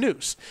 because it's a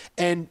noose.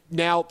 And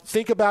now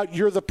think about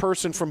you're the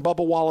person from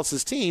Bubba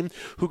Wallace's team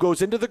who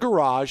goes into the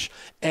garage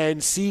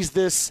and sees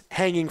this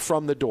hanging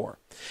from the door.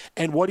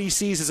 And what he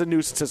sees is a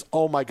noose and says,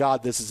 oh, my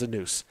God, this is a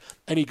noose.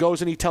 And he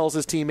goes and he tells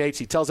his teammates,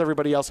 he tells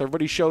everybody else,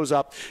 everybody shows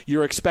up.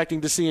 You're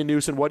expecting to see a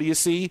noose, and what do you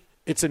see?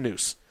 It's a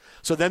noose.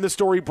 So then the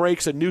story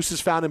breaks, a noose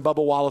is found in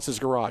Bubba Wallace's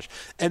garage.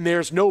 And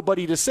there's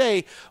nobody to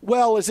say,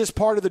 well, is this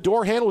part of the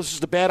door handle? Is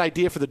this a bad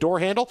idea for the door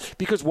handle?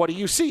 Because what do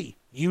you see?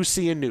 You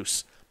see a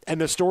noose. And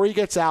the story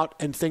gets out,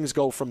 and things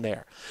go from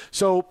there.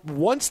 So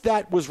once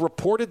that was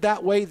reported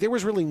that way, there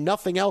was really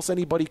nothing else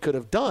anybody could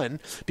have done,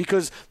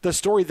 because the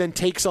story then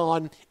takes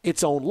on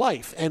its own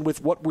life. And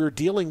with what we're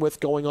dealing with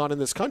going on in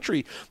this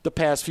country the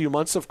past few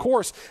months, of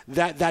course,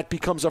 that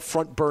becomes a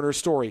front burner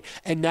story.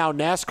 And now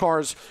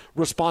NASCAR's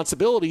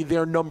responsibility,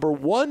 their number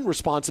one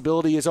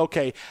responsibility is,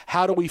 okay,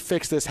 how do we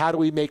fix this? How do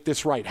we make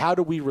this right? How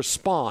do we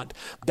respond?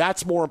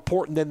 That's more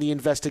important than the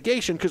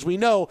investigation, because we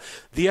know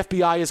the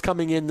FBI is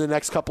coming in the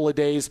next couple of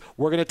days.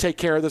 We're going to take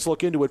care of this,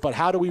 look into it, but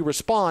how do we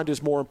respond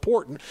is more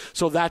important.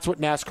 So that's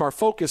what NASCAR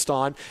focused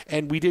on,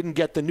 and we didn't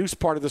get the news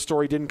part of the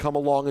story, didn't come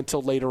along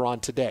until later on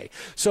today.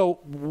 So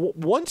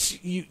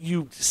once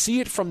you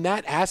see it from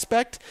that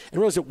aspect and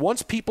realize that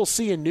once people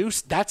see a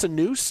noose, that's a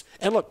noose.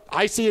 And look,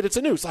 I see it, it's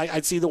a noose. I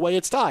see the way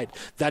it's tied.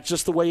 That's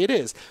just the way it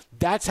is.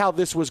 That's how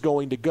this was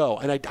going to go.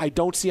 And I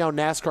don't see how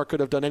NASCAR could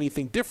have done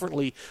anything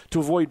differently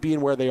to avoid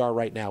being where they are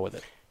right now with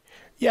it.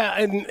 Yeah,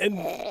 and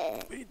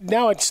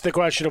now it's the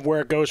question of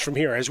where it goes from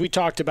here. As we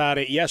talked about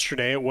it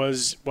yesterday, it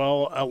was,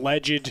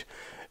 alleged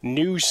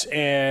noose,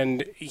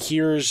 and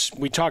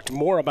we talked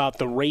more about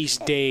the race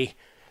day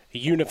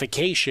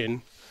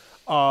unification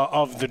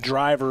of the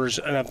drivers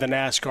and of the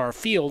NASCAR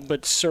field,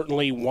 but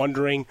certainly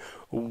wondering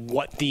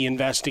what the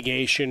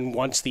investigation,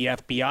 once the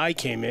FBI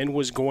came in,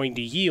 was going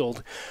to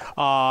yield.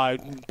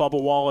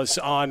 Bubba Wallace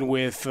on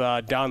with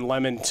Don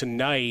Lemon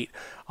tonight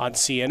on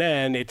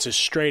CNN. It's a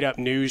straight-up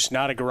news,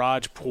 not a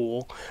garage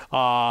pool.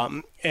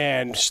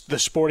 And the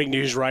Sporting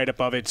News right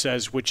above it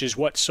says, which is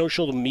what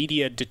social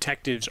media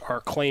detectives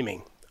are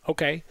claiming.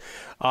 Okay.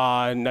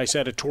 Nice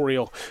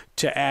editorial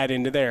to add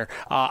into there.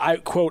 I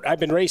quote,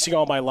 I've been racing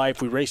all my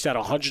life. We raced out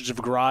of hundreds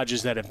of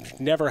garages that have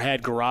never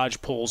had garage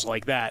pulls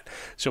like that.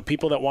 So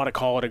people that want to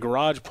call it a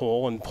garage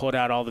pull and put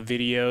out all the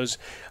videos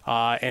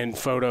and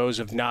photos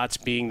of knots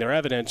being their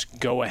evidence,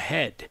 go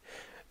ahead.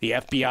 The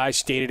FBI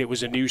stated it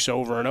was a noose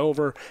over and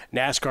over.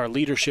 NASCAR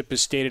leadership has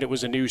stated it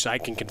was a noose. I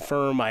can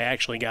confirm I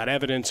actually got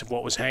evidence of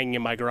what was hanging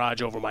in my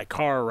garage over my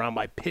car around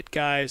my pit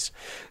guys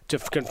to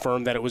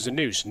confirm that it was a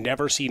noose.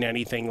 Never seen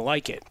anything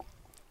like it.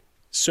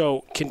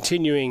 So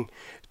continuing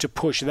to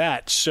push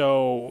that.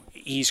 So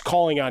he's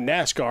calling on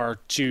NASCAR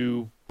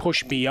to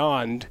push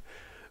beyond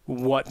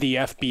what the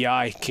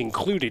FBI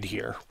concluded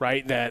here,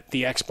 right? That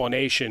the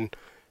explanation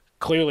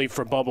clearly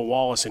for Bubba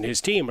Wallace and his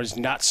team was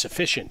not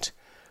sufficient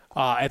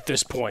at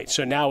this point.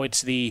 So now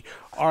it's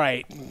all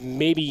right,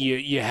 maybe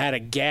you had a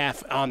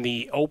gaffe on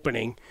the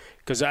opening,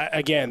 because,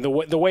 again, the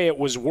way it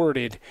was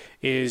worded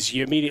is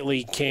you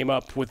immediately came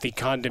up with the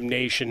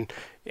condemnation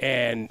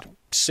and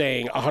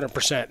saying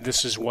 100%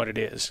 this is what it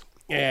is.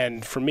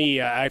 And for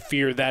me, I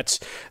fear that's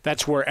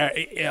where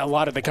a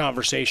lot of the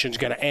conversation is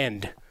going to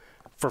end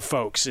for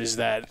folks, is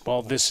that,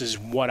 well, this is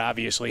what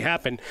obviously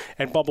happened.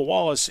 And Bubba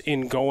Wallace,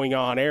 in going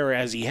on air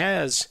as he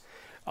has,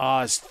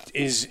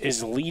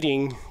 is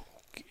leading,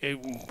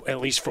 at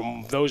least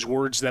from those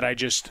words that I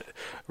just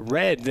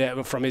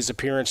read from his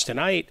appearance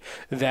tonight,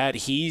 that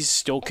he's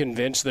still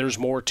convinced there's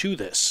more to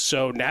this.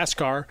 So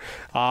NASCAR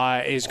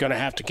is going to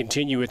have to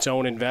continue its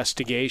own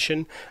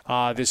investigation.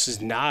 This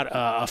is not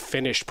a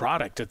finished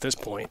product at this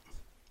point.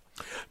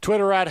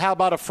 Twitter at How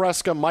About a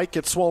Fresca, Mike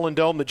at Swollen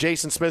Dome, the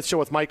Jason Smith Show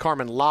with Mike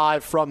Harmon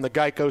live from the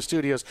Geico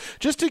Studios.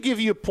 Just to give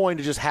you a point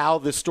of just how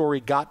this story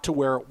got to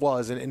where it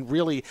was, and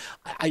really,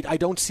 I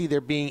don't see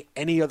there being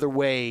any other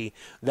way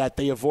that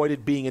they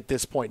avoided being at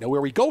this point. Now, where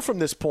we go from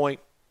this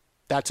point,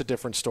 that's a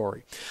different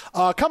story.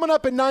 Coming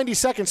up in 90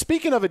 seconds,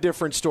 speaking of a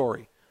different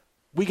story,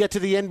 we get to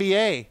the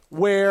NBA,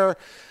 where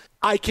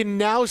I can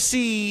now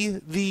see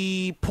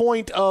the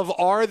point of,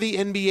 are the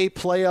NBA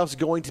playoffs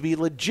going to be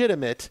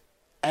legitimate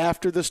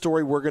after the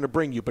story we're going to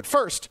bring you. But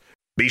first,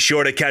 be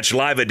sure to catch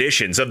live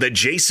editions of the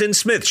Jason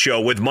Smith Show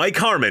with Mike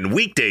Harmon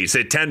weekdays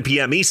at 10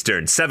 p.m.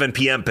 Eastern, 7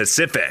 p.m.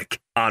 Pacific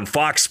on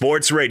Fox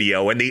Sports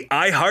Radio and the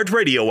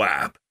iHeartRadio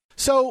app.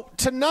 So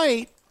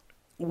tonight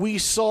we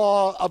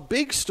saw a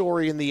big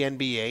story in the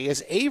NBA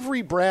as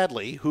Avery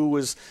Bradley, who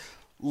was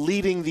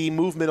leading the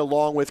movement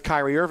along with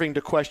Kyrie Irving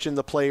to question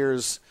the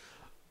players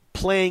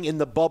playing in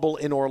the bubble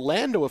in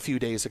Orlando a few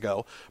days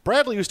ago.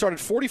 Bradley, who started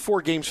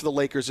 44 games for the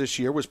Lakers this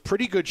year, was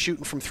pretty good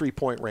shooting from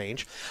three-point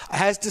range,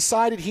 has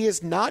decided he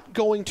is not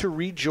going to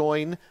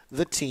rejoin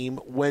the team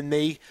when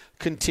they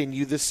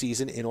continue the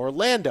season in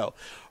Orlando.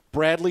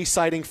 Bradley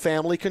citing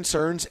family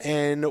concerns,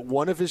 and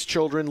one of his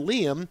children,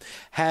 Liam,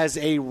 has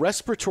a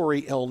respiratory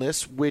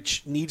illness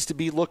which needs to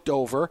be looked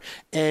over,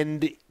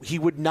 and he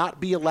would not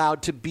be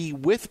allowed to be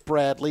with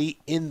Bradley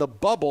in the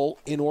bubble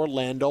in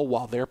Orlando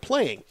while they're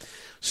playing.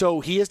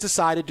 So he has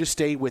decided to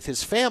stay with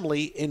his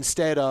family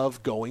instead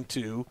of going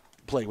to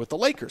play with the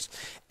Lakers.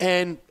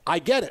 And I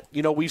get it.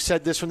 You know, we've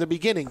said this from the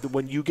beginning.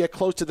 When you get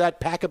close to that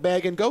pack a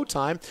bag and go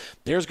time,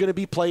 there's going to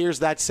be players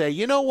that say,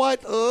 you know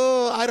what,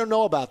 I don't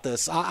know about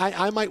this.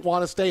 I might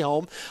want to stay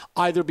home,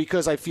 either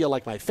because I feel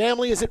like my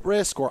family is at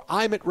risk or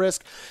I'm at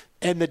risk.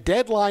 And the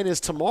deadline is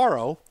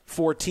tomorrow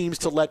for teams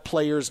to let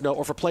players know,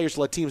 or for players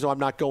to let teams know, I'm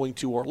not going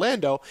to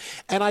Orlando.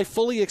 And I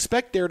fully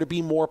expect there to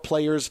be more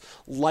players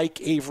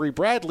like Avery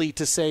Bradley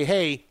to say,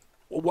 hey,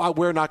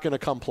 we're not going to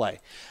come play.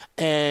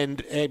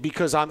 And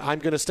because I'm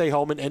going to stay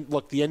home. And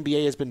look, the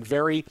NBA has been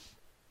very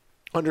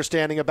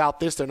understanding about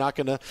this. They're not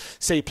going to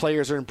say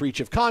players are in breach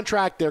of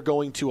contract. They're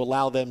going to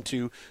allow them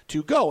to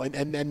go.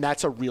 And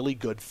that's a really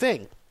good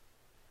thing.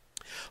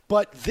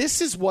 But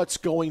this is what's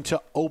going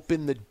to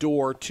open the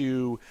door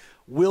to,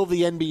 will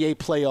the NBA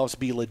playoffs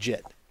be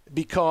legit?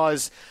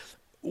 Because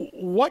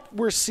what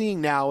we're seeing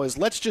now is,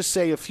 let's just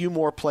say a few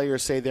more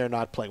players say they're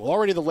not playing. Well,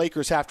 already the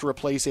Lakers have to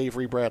replace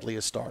Avery Bradley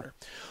as starter.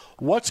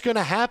 What's going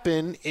to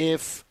happen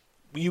if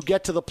you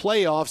get to the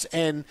playoffs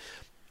and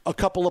a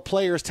couple of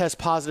players test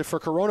positive for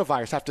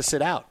coronavirus, have to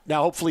sit out?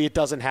 Now, hopefully it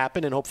doesn't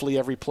happen, and hopefully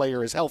every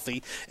player is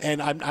healthy.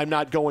 And I'm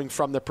not going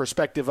from the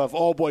perspective of,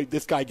 oh, boy,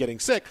 this guy getting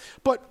sick.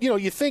 But, you know,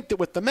 you think that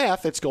with the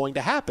math, it's going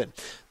to happen.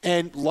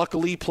 And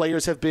luckily,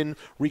 players have been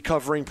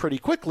recovering pretty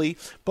quickly.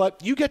 But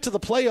you get to the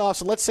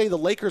playoffs, and let's say the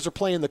Lakers are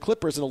playing the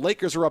Clippers, and the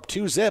Lakers are up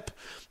 2-0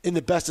 in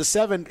the best of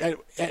 7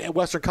 at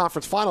Western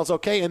Conference Finals,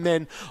 okay? And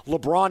then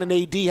LeBron and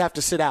AD have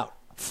to sit out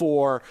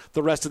for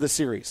the rest of the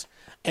series.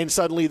 And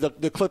suddenly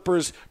the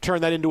Clippers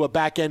turn that into a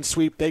back-end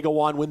sweep. They go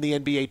on, win the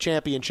NBA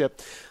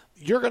championship.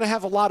 You're going to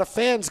have a lot of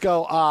fans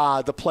go,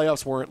 the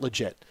playoffs weren't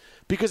legit.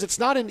 Because it's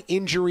not an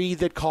injury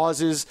that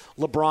causes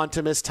LeBron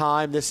to miss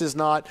time. This is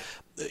not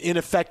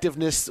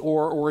ineffectiveness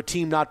or a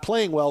team not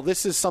playing well.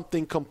 This is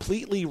something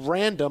completely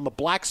random, a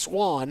black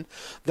swan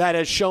that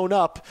has shown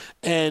up,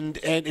 and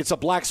it's a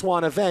black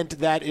swan event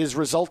that is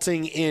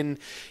resulting in,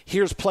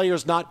 here's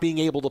players not being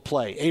able to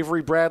play.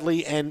 Avery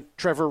Bradley and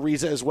Trevor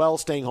Ariza as well,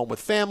 staying home with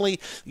family.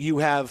 You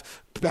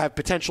have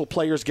potential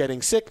players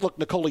getting sick. Look,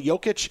 Nikola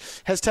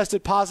Jokic has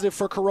tested positive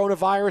for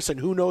coronavirus, and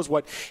who knows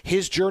what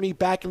his journey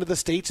back into the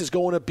States is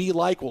going to be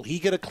like. Will he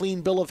get a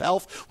clean bill of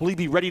health? Will he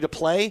be ready to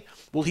play?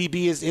 Will he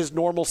be his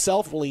normal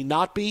self? Will he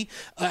not be?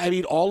 I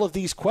mean, all of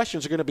these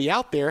questions are going to be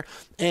out there,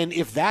 and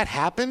if that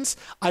happens,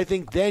 I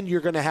think then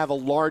you're going to have a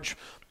large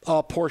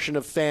portion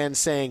of fans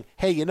saying,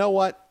 hey, you know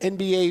what,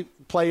 NBA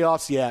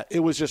playoffs, yeah,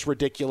 it was just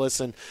ridiculous,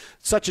 and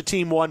such a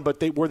team won,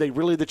 but were they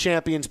really the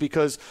champions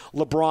because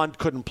LeBron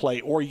couldn't play,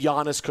 or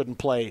Giannis couldn't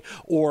play,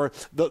 or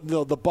the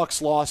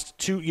Bucks lost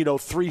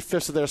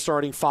 3/5 of their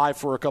starting 5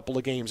 for a couple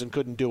of games and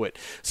couldn't do it.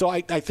 So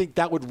I think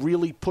that would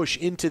really push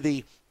into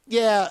the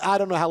yeah, I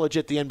don't know how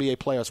legit the NBA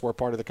playoffs were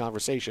part of the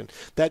conversation.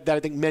 That I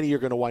think many are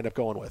going to wind up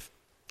going with.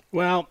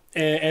 Well,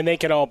 and they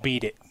can all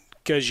beat it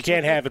because you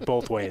can't have it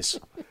both ways.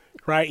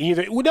 Right?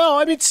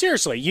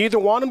 Seriously, you either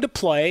want them to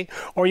play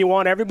or you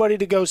want everybody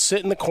to go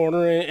sit in the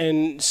corner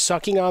and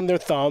sucking on their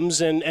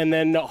thumbs and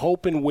then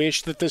hope and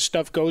wish that this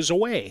stuff goes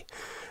away.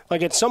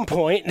 Like, at some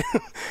point,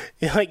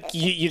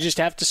 you just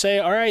have to say,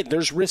 all right,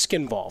 there's risk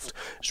involved.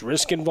 There's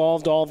risk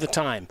involved all the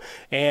time.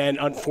 And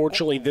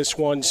unfortunately, this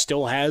one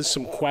still has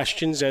some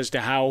questions as to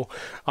how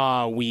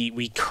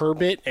we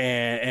curb it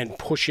and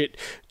push it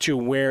to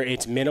where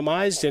it's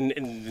minimized. And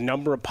the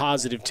number of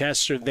positive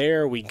tests are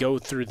there. We go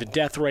through the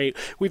death rate.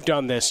 We've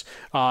done this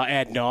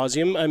ad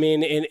nauseum. I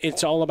mean,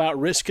 it's all about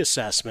risk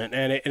assessment.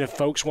 And if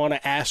folks want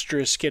to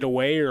asterisk it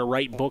away or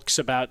write books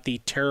about the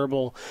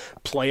terrible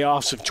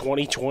playoffs of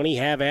 2020,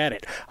 have at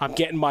it. I'm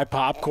getting my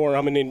popcorn.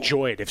 I'm going to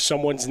enjoy it. If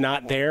someone's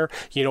not there,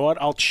 you know what?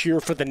 I'll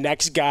cheer for the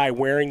next guy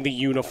wearing the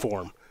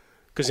uniform.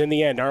 Because in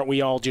the end, aren't we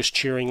all just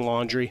cheering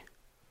laundry?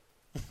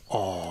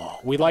 Oh,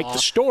 we like the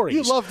stories.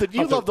 You love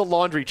the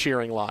laundry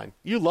cheering line.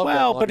 You love that.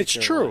 Well, but it's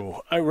true,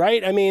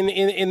 right? I mean,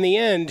 in the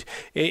end,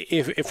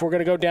 if we're going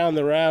to go down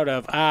the route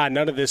of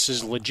none of this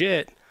is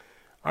legit,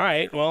 all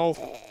right, well,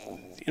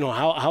 you know,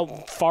 how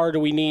far do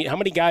we need? How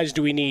many guys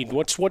do we need?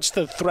 What's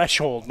the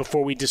threshold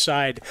before we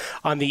decide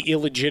on the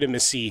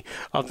illegitimacy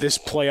of this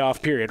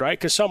playoff period, right?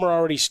 Because some are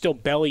already still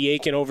belly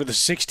aching over the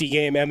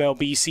 60-game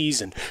MLB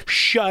season.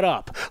 Shut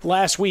up.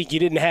 Last week you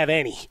didn't have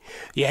any.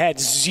 You had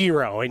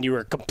 0, and you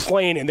were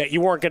complaining that you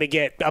weren't going to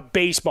get a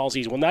baseball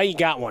season. Well, now you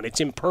got one. It's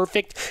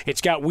imperfect.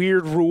 It's got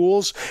weird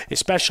rules,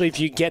 especially if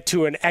you get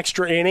to an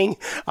extra inning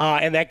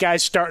and that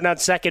guy's starting on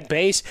second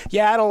base.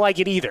 Yeah, I don't like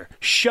it either.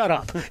 Shut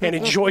up and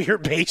enjoy your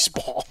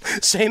baseball.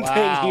 Same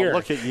thing here.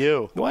 Look at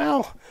you.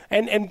 Well,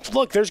 and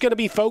look, there's going to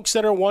be folks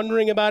that are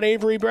wondering about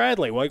Avery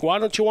Bradley. Like, why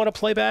don't you want to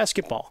play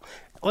basketball?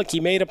 Look,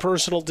 he made a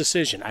personal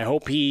decision. I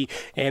hope he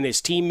and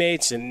his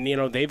teammates, and, you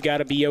know, they've got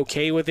to be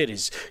okay with it.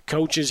 His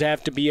coaches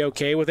have to be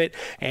okay with it.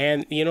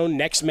 And, you know,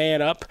 next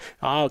man up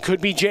could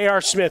be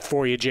J.R. Smith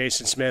for you,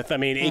 Jason Smith. I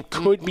mean, it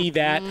could be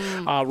that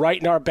right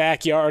in our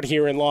backyard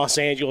here in Los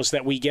Angeles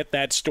that we get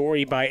that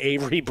story by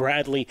Avery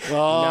Bradley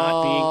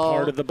not being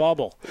part of the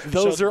bubble.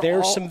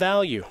 There's some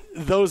value.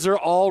 Those are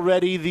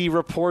already the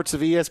reports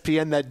of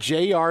ESPN that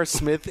J.R.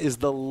 Smith is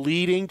the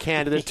leading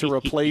candidate to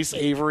replace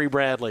Avery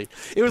Bradley.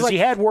 It was like he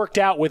had worked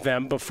out with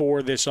them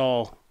before this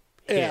all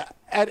hit. Yeah.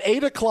 At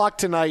 8 o'clock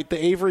tonight, the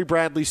Avery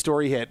Bradley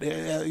story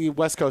hit,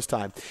 West Coast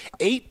time.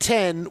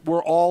 8:10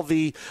 were all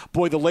the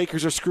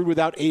Lakers are screwed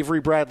without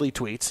Avery Bradley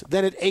tweets.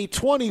 Then at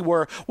 8:20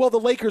 were, the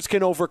Lakers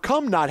can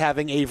overcome not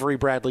having Avery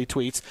Bradley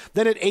tweets.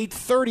 Then at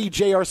 8:30,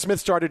 J.R. Smith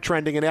started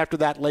trending, and after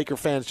that, Laker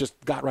fans just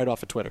got right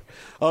off of Twitter.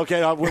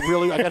 Okay, I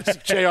got to see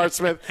J.R.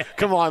 Smith.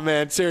 Come on,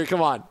 man. Seriously,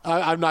 come on.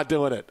 I'm not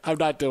doing it. I'm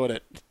not doing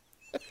it.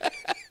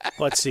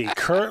 Let's see.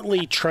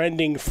 Currently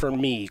trending for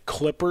me,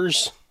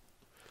 Clippers,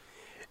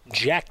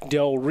 Jack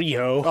Del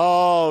Rio.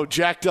 Oh,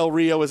 Jack Del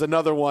Rio is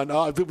another one.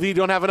 We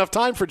don't have enough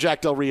time for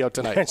Jack Del Rio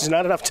tonight. It's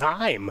not enough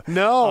time.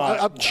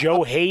 No.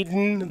 Joe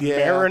Hayden,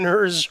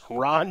 Mariners,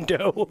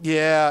 Rondo,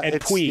 and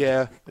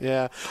Puig.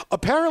 Yeah.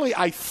 Apparently,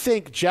 I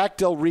think Jack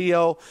Del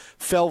Rio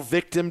fell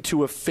victim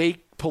to a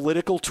fake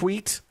political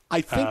tweet. I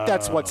think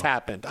that's what's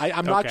happened.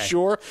 I'm not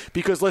sure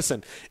because,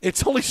 listen,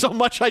 it's only so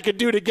much I could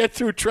do to get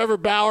through Trevor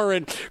Bauer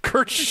and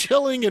Kurt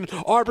Schilling and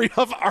Aubrey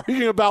Huff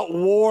arguing about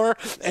war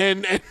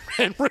and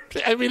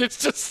I mean,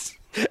 it's just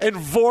 – and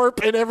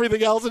VORP and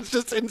everything else. It's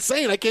just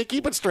insane. I can't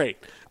keep it straight.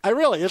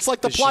 It's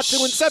like the plot to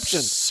Inception.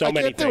 So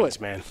many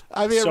things, man.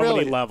 I mean, so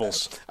really, many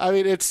levels. I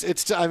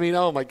mean,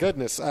 oh my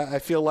goodness. I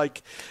feel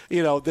like,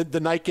 the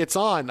night gets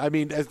on. I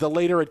mean, as the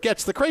later it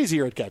gets, the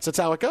crazier it gets. That's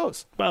how it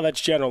goes. Well, that's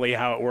generally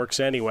how it works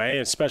anyway,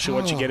 especially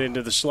once you get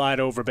into the slide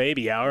over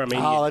baby hour. I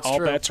mean, all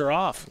bets are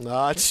off.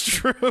 No, it's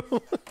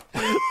true.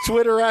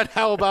 Twitter at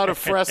How About a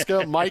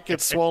Fresca, Mike at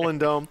Swollen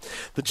Dome,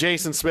 the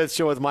Jason Smith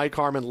Show with Mike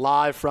Harmon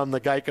live from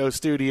the Geico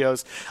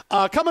Studios.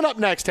 Coming up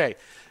next,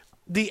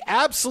 the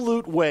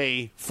absolute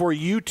way for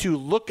you to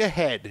look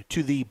ahead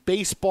to the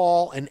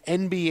baseball and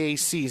NBA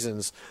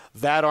seasons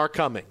that are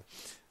coming.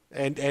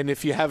 And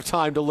if you have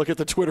time to look at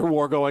the Twitter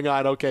war going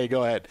on, okay,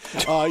 go ahead.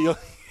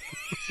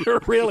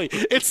 Really,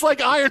 it's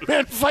like Iron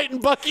Man fighting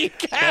Bucky and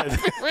Cap.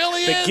 It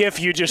really is. The GIF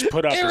you just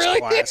put up is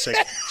classic.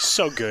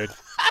 So good.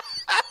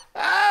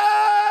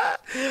 I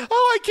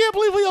can't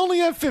believe we only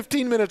have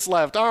 15 minutes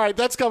left. All right,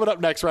 that's coming up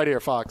next right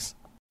here, Fox.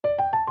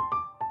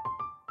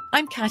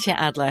 I'm Katya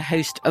Adler,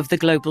 host of The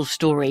Global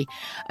Story.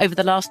 Over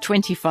the last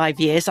 25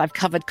 years, I've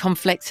covered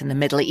conflicts in the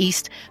Middle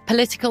East,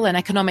 political and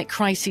economic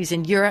crises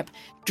in Europe,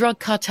 drug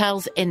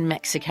cartels in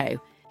Mexico.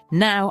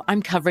 Now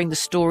I'm covering the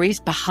stories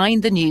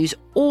behind the news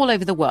all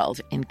over the world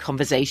in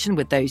conversation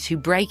with those who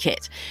break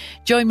it.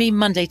 Join me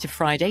Monday to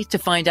Friday to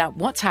find out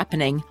what's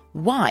happening,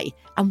 why,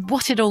 and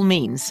what it all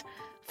means.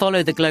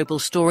 Follow The Global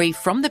Story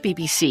from the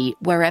BBC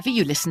wherever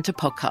you listen to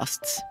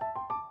podcasts.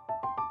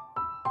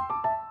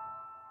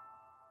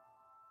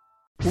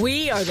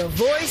 We are the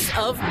voice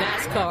of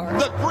NASCAR.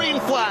 The green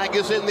flag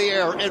is in the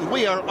air, and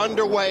we are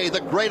underway. The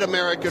Great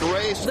American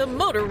Race. The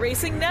Motor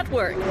Racing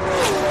Network.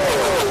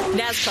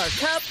 NASCAR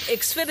Cup,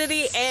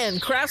 Xfinity,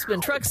 and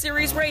Craftsman Truck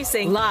Series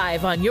Racing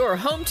live on your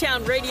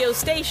hometown radio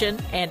station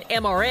and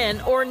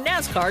MRN or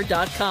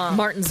NASCAR.com.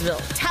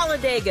 Martinsville,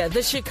 Talladega,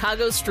 the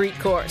Chicago Street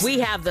Course. We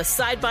have the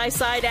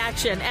side-by-side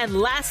action and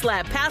last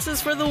lap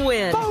passes for the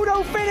win.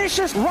 Photo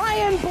finishes.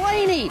 Ryan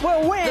Blaney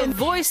will win. The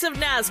voice of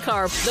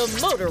NASCAR,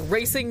 the Motor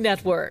Racing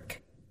Network.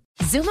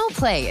 Xumo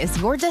Play is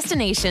your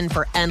destination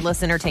for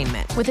endless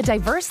entertainment. With a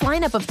diverse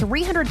lineup of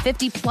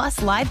 350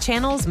 plus live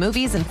channels,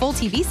 movies, and full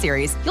TV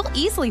series, you'll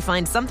easily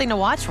find something to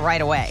watch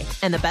right away.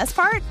 And the best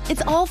part?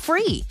 It's all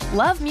free.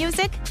 Love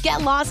music?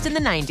 Get lost in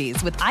the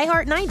 90s with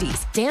iHeart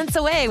 90s, dance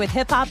away with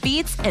hip-hop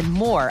beats, and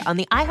more on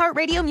the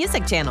iHeartRadio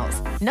music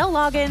channels. No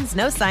logins,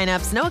 no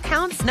signups, no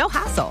accounts, no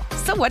hassle.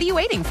 So what are you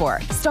waiting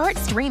for? Start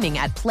streaming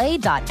at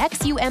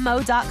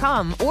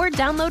play.xumo.com or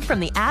download from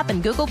the app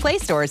and Google Play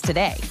stores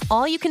today.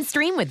 All you can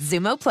stream with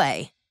Xumo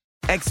Play.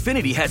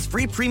 Xfinity has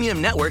free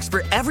premium networks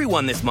for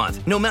everyone this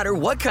month, no matter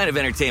what kind of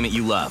entertainment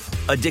you love.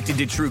 Addicted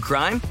to true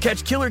crime?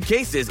 Catch killer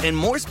cases and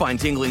more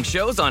spine-tingling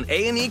shows on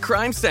A&E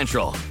Crime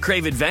Central.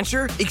 Crave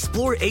adventure?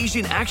 Explore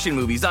Asian action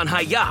movies on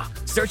Hi-Ya.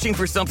 Searching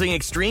for something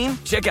extreme?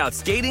 Check out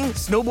skating,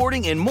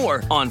 snowboarding, and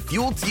more on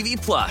Fuel TV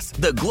Plus,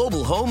 the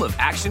global home of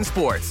action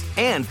sports.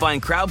 And find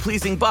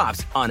crowd-pleasing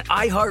bops on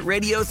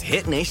iHeartRadio's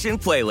Hit Nation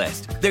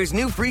playlist. There's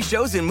new free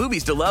shows and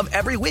movies to love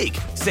every week.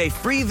 Say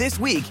free this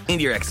week in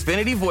your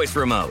Xfinity voice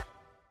remote.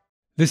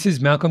 This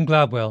is Malcolm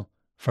Gladwell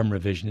from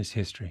Revisionist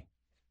History.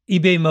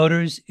 eBay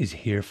Motors is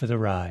here for the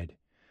ride.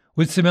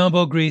 With some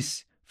elbow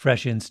grease,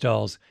 fresh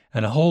installs,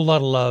 and a whole lot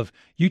of love,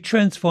 you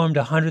transformed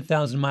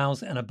 100,000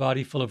 miles and a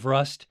body full of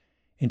rust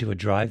into a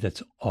drive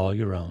that's all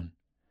your own.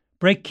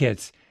 Brake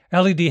kits,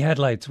 LED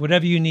headlights,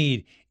 whatever you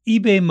need,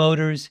 eBay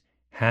Motors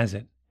has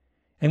it.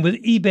 And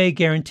with eBay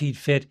Guaranteed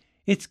Fit,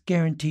 it's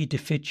guaranteed to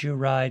fit your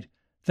ride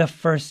the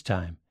first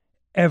time,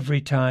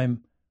 every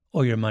time,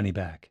 or your money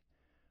back.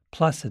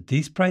 Plus, at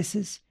these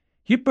prices,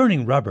 you're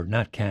burning rubber,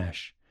 not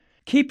cash.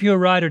 Keep your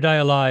ride or die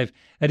alive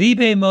at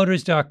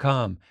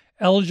ebaymotors.com.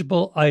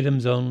 Eligible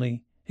items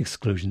only.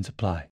 Exclusions apply.